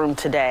County courtroom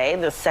today,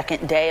 the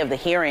second day of the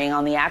hearing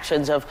on the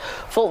actions of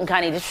Fulton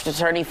County District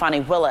Attorney Fani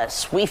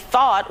Willis. We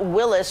thought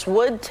Willis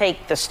would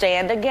take the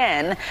stand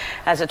again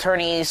as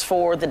attorneys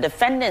for the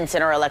defendants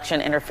in her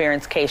election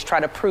interference case try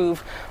to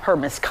prove her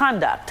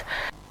misconduct.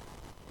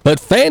 But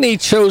Fannie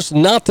chose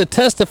not to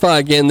testify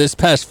again this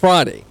past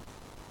Friday.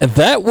 And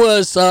that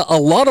was a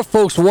lot of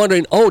folks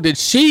wondering, did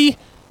she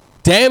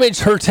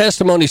damage her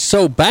testimony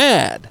so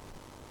bad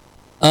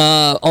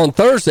on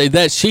Thursday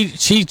that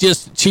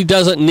she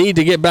doesn't need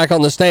to get back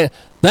on the stand?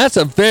 That's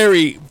a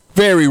very,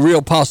 very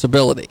real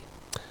possibility.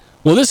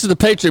 Well, this is the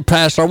Patriot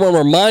Pastor. I want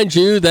to remind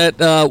you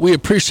that we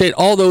appreciate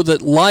all those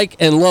that like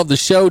and love the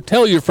show.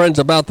 Tell your friends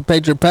about the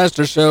Patriot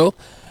Pastor Show.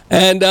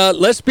 And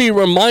let's be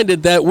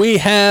reminded that we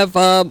have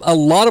a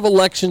lot of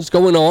elections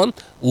going on,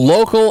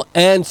 local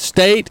and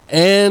state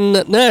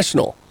and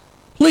national.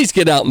 Please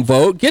get out and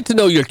vote. Get to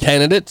know your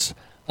candidates.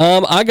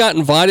 I got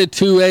invited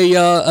to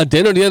a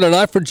dinner the other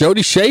night for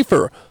Jody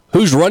Schaefer,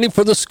 who's running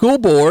for the school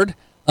board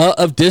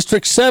of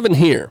District 7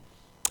 here.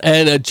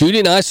 And Judy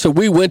and I, so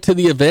we went to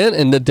the event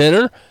and the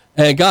dinner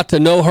and got to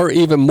know her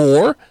even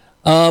more.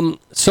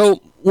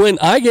 So when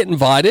I get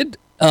invited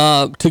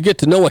to get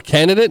to know a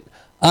candidate,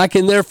 I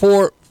can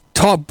therefore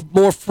talk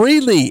more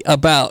freely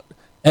about.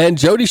 And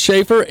Jody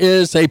Schaefer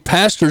is a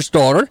pastor's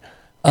daughter.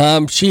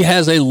 She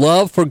has a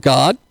love for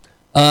God,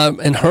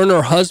 and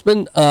her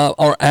husband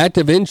are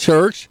active in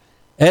church,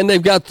 and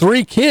they've got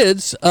 3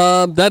 kids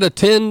that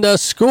attend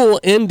school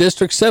in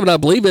District 7. I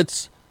believe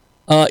it's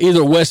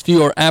either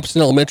Westview or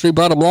Appleton Elementary.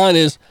 Bottom line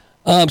is,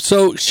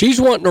 so she's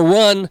wanting to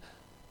run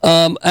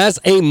as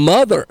a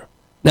mother.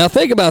 Now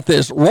think about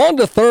this.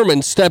 Rhonda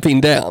Thurman stepping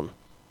down.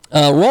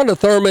 Rhonda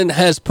Thurman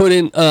has put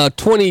in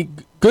 20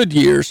 good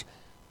years,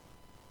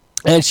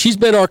 and she's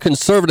been our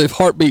conservative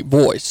heartbeat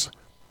voice.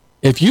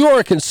 If you are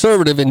a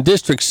conservative in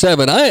District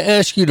 7, I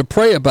ask you to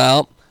pray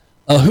about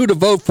who to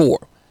vote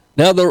for.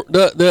 Now,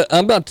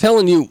 I'm not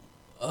telling you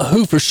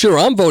who for sure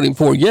I'm voting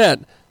for yet,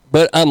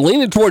 but I'm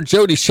leaning toward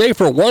Jody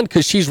Schaefer, one,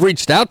 because she's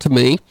reached out to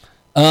me,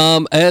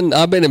 and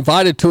I've been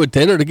invited to a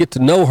dinner to get to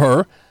know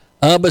her.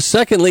 But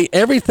secondly,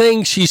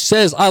 everything she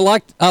says, I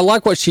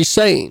like what she's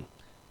saying.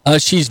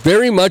 She's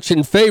very much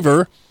in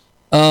favor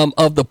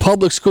of the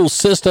public school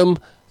system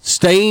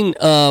staying,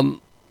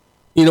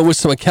 with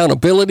some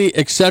accountability,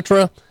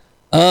 etc.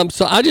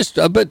 So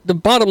but the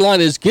bottom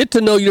line is get to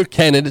know your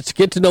candidates,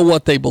 get to know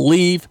what they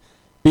believe,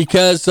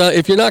 because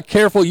if you're not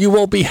careful, you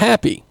won't be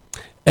happy.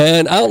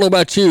 And I don't know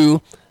about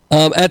you,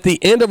 at the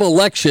end of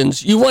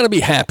elections, you want to be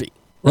happy,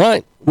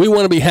 right? We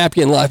want to be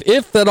happy in life,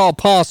 if at all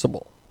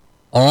possible,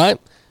 all right?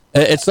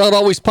 It's not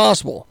always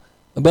possible,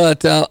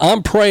 but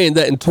I'm praying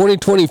that in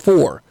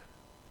 2024,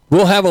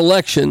 we'll have an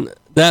election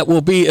that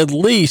will be at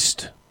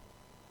least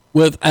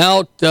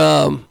without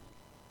the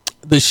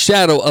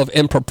shadow of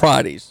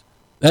improprieties.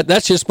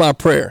 That's just my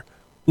prayer.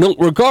 No,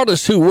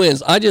 regardless who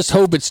wins, I just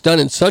hope it's done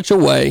in such a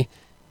way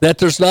that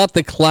there's not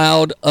the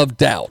cloud of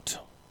doubt.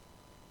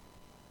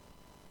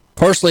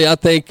 Personally, I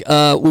think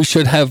we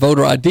should have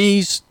voter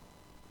IDs.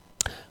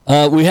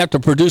 We have to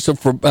produce them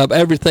for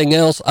everything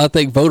else. I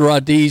think voter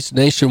IDs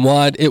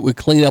nationwide, it would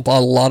clean up a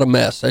lot of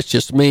mess. That's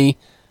just me.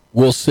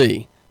 We'll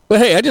see. But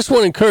hey, I just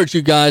want to encourage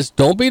you guys,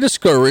 don't be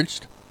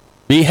discouraged.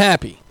 Be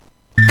happy.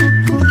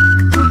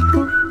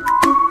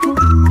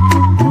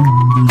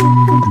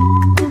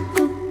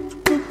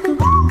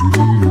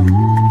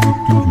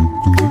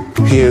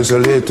 Here's a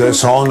little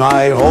song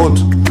I wrote.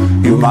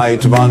 You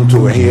might want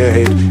to hear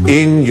it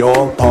in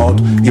your pod.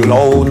 You'll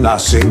owe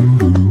nothing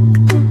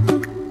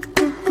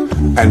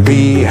and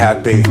be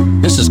happy.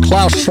 This is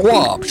Klaus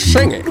Schwab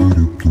singing.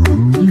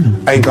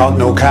 Ain't got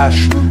no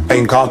cash,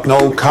 ain't got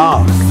no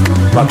car,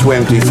 but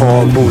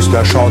 24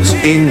 booster shots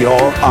in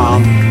your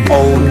arm.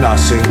 Oh,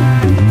 nothing.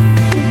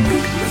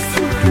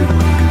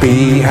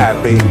 Be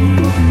happy.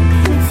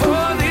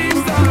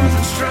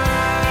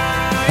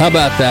 How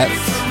about that?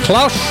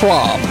 Klaus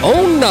Schwab,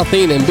 own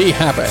nothing and be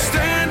happy.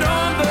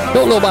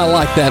 Don't know if I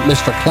like that,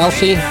 Mr.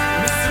 Klausy.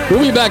 We'll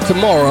be back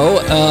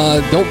tomorrow.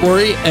 Don't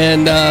worry,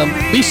 and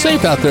be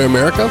safe out there,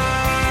 America.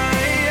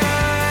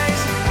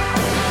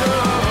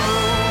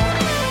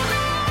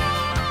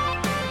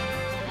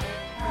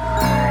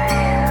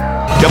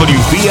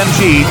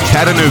 WBMG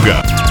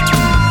Chattanooga.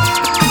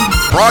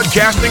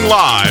 Broadcasting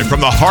live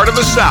from the heart of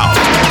the South.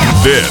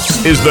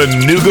 This is the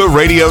Nooga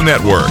Radio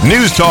Network.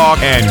 News talk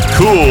and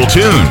cool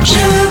tunes.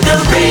 Nooga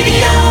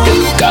Radio.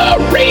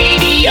 Nooga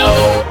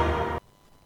Radio.